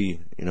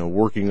slowly,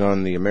 working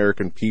on the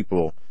American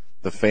people,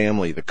 the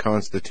family, the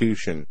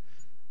Constitution,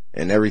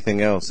 and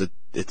everything else.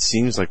 It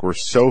seems like we're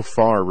so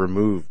far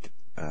removed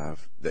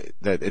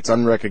that it's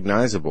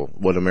unrecognizable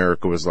what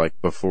America was like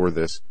before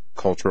this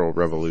cultural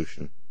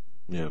revolution.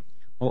 Yeah.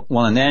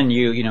 Well, and then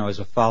you as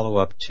a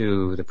follow-up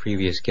to the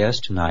previous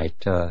guest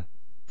tonight,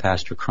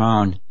 Pastor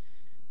Crone,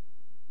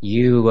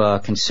 you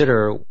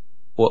consider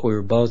what we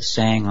were both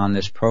saying on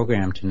this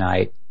program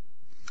tonight,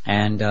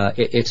 And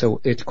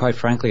it's quite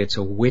frankly, it's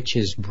a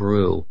witch's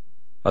brew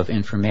of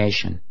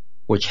information,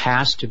 which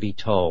has to be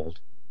told.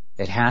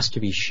 It has to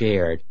be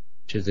shared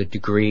to the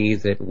degree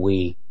that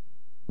we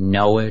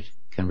know it,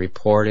 can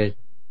report it,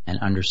 and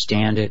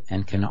understand it,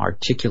 and can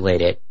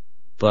articulate it.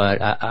 But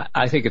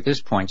I think at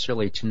this point,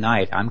 certainly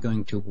tonight, I'm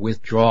going to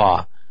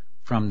withdraw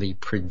from the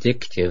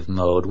predictive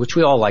mode, which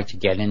we all like to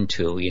get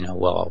into.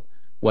 Well,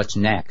 what's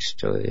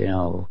next?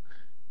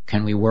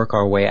 Can we work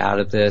our way out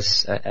of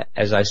this?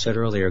 As I said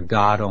earlier,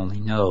 God only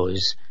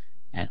knows.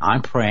 And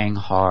I'm praying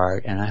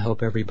hard, and I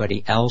hope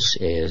everybody else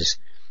is.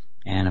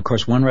 And, of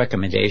course, one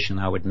recommendation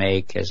I would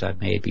make, as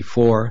I've made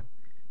before,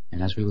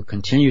 and as we will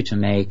continue to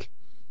make,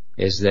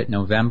 is that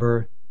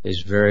November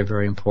is very,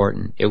 very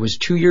important. It was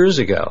 2 years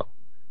ago,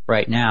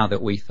 right now,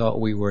 that we thought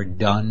we were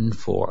done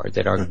for,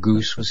 that our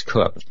goose was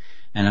cooked.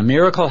 And a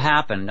miracle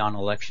happened on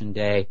Election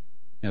Day,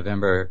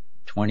 November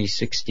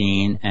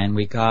 2016, and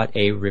we got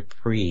a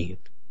reprieve.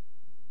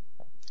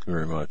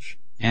 Very much.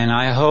 And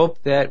I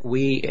hope that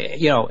we,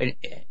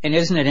 and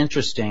isn't it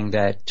interesting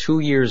that 2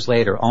 years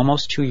later,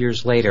 almost 2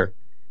 years later,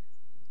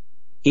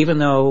 even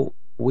though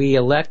we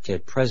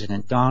elected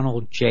President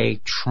Donald J.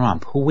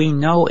 Trump, who we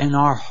know in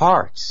our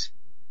hearts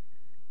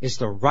is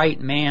the right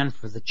man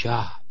for the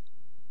job,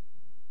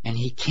 and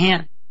he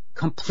can't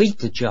complete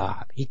the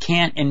job. He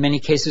can't, in many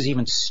cases,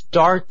 even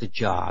start the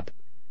job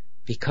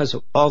because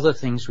of all the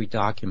things we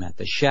document,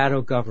 the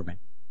shadow government,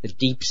 the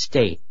deep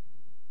state,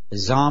 the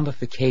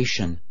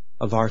zombification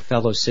of our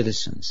fellow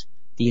citizens,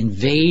 the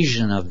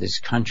invasion of this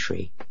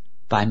country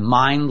by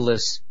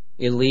mindless,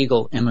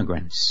 illegal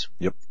immigrants.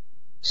 Yep.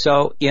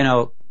 So,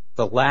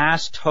 the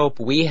last hope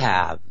we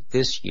have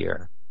this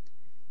year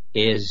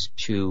is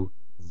to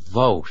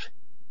vote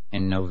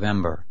in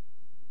November.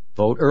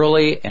 Vote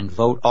early and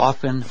vote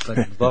often,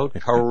 but vote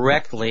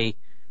correctly,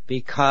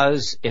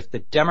 because if the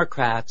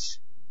Democrats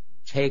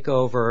take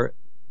over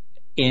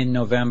in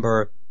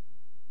November,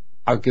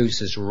 our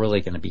goose is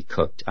really going to be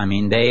cooked. I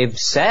mean, they've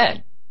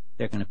said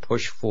they're going to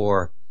push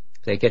for,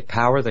 if they get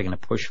power, they're going to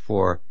push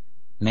for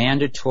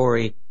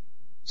mandatory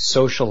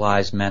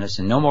socialized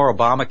medicine. No more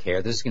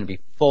Obamacare. This is going to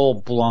be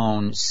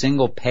full-blown,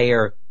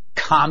 single-payer,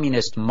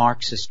 communist,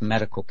 Marxist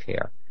medical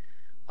care.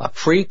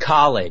 Free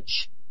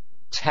college.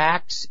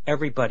 Tax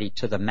everybody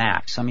to the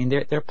max. I mean,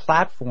 their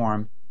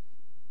platform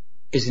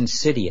is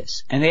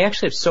insidious. And they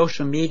actually have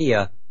social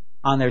media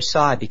on their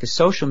side, because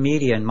social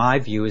media, in my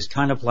view, is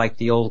kind of like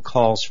the old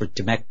calls for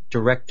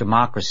direct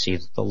democracy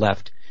that the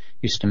left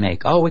used to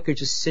make. Oh, we could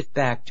just sit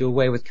back, do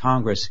away with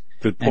Congress,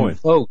 and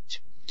vote.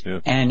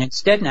 Yeah. And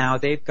instead now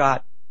they've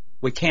got,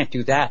 we can't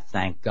do that,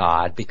 thank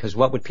God, because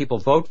what would people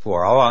vote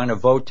for? Oh, I'm going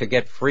to vote to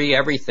get free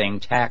everything,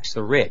 tax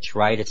the rich,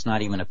 right? It's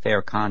not even a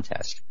fair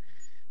contest.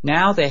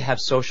 Now they have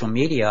social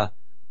media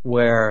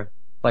where,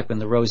 like when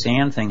the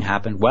Roseanne thing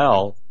happened,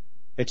 well,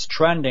 it's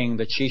trending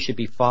that she should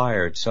be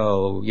fired,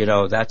 so,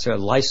 that's a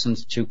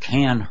license to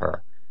can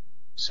her.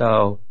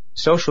 So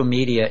social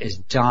media is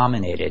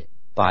dominated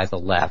by the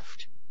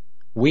left.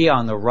 We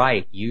on the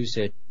right use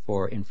it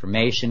for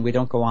information. We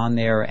don't go on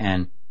there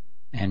and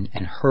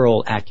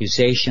hurl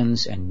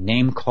accusations and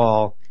name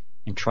call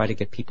and try to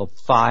get people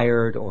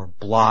fired or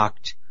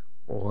blocked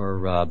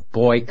or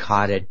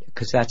boycotted,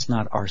 because that's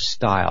not our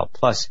style.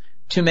 Plus,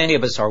 too many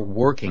of us are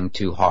working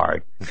too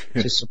hard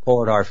to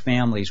support our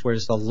families,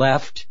 whereas the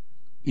left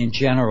in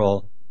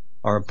general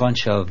are a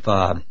bunch of,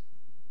 idiots.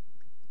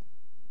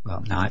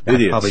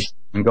 Probably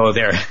shouldn't go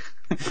there.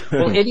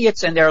 Well,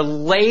 idiots, and they're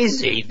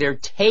lazy. They're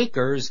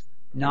takers,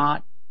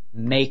 not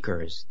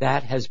makers.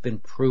 That has been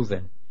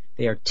proven.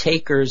 They are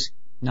takers,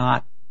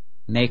 not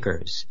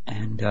makers.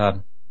 And,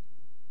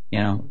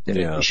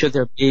 should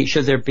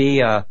there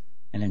be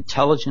an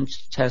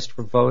intelligence test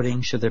for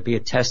voting? Should there be a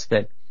test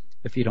that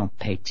if you don't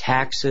pay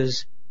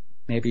taxes,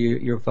 maybe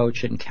your vote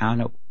shouldn't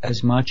count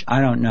as much?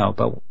 I don't know,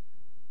 but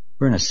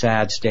we're in a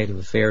sad state of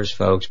affairs,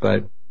 folks.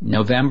 But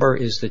November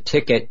is the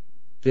ticket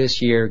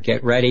this year.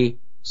 Get ready,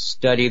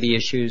 study the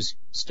issues,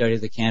 study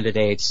the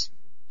candidates,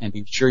 and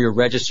be sure you're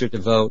registered to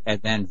vote,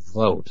 and then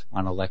vote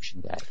on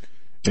Election Day.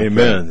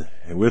 Amen.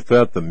 And with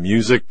that, the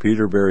music,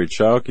 Peter Barry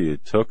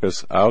Chowke took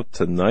us out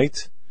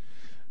tonight.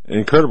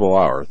 Incredible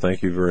hour.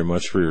 Thank you very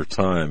much for your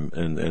time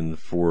and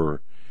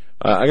for,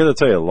 I got to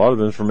tell you, a lot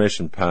of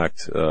information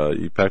packed.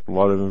 You packed a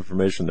lot of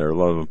information there, a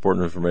lot of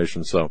important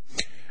information. So,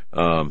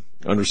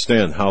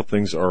 understand how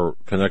things are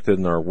connected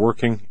and are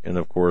working. And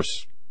of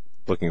course,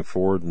 looking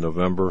forward in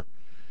November,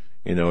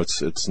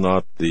 it's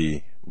not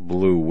the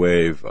blue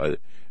wave.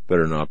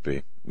 Better not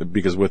be,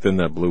 because within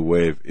that blue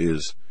wave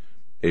is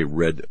a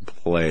red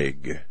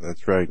plague.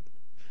 That's right.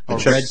 A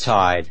red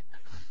tide.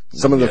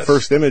 Some of the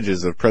first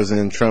images of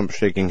President Trump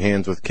shaking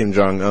hands with Kim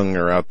Jong-un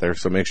are out there,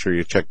 so make sure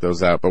you check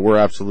those out. But we're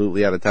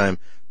absolutely out of time.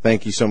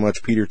 Thank you so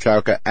much, Peter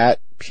Chowke, at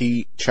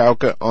P.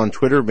 Chowke on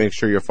Twitter. Make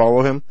sure you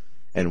follow him,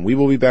 and we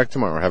will be back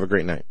tomorrow. Have a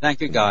great night.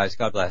 Thank you, guys.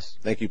 God bless.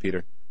 Thank you,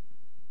 Peter.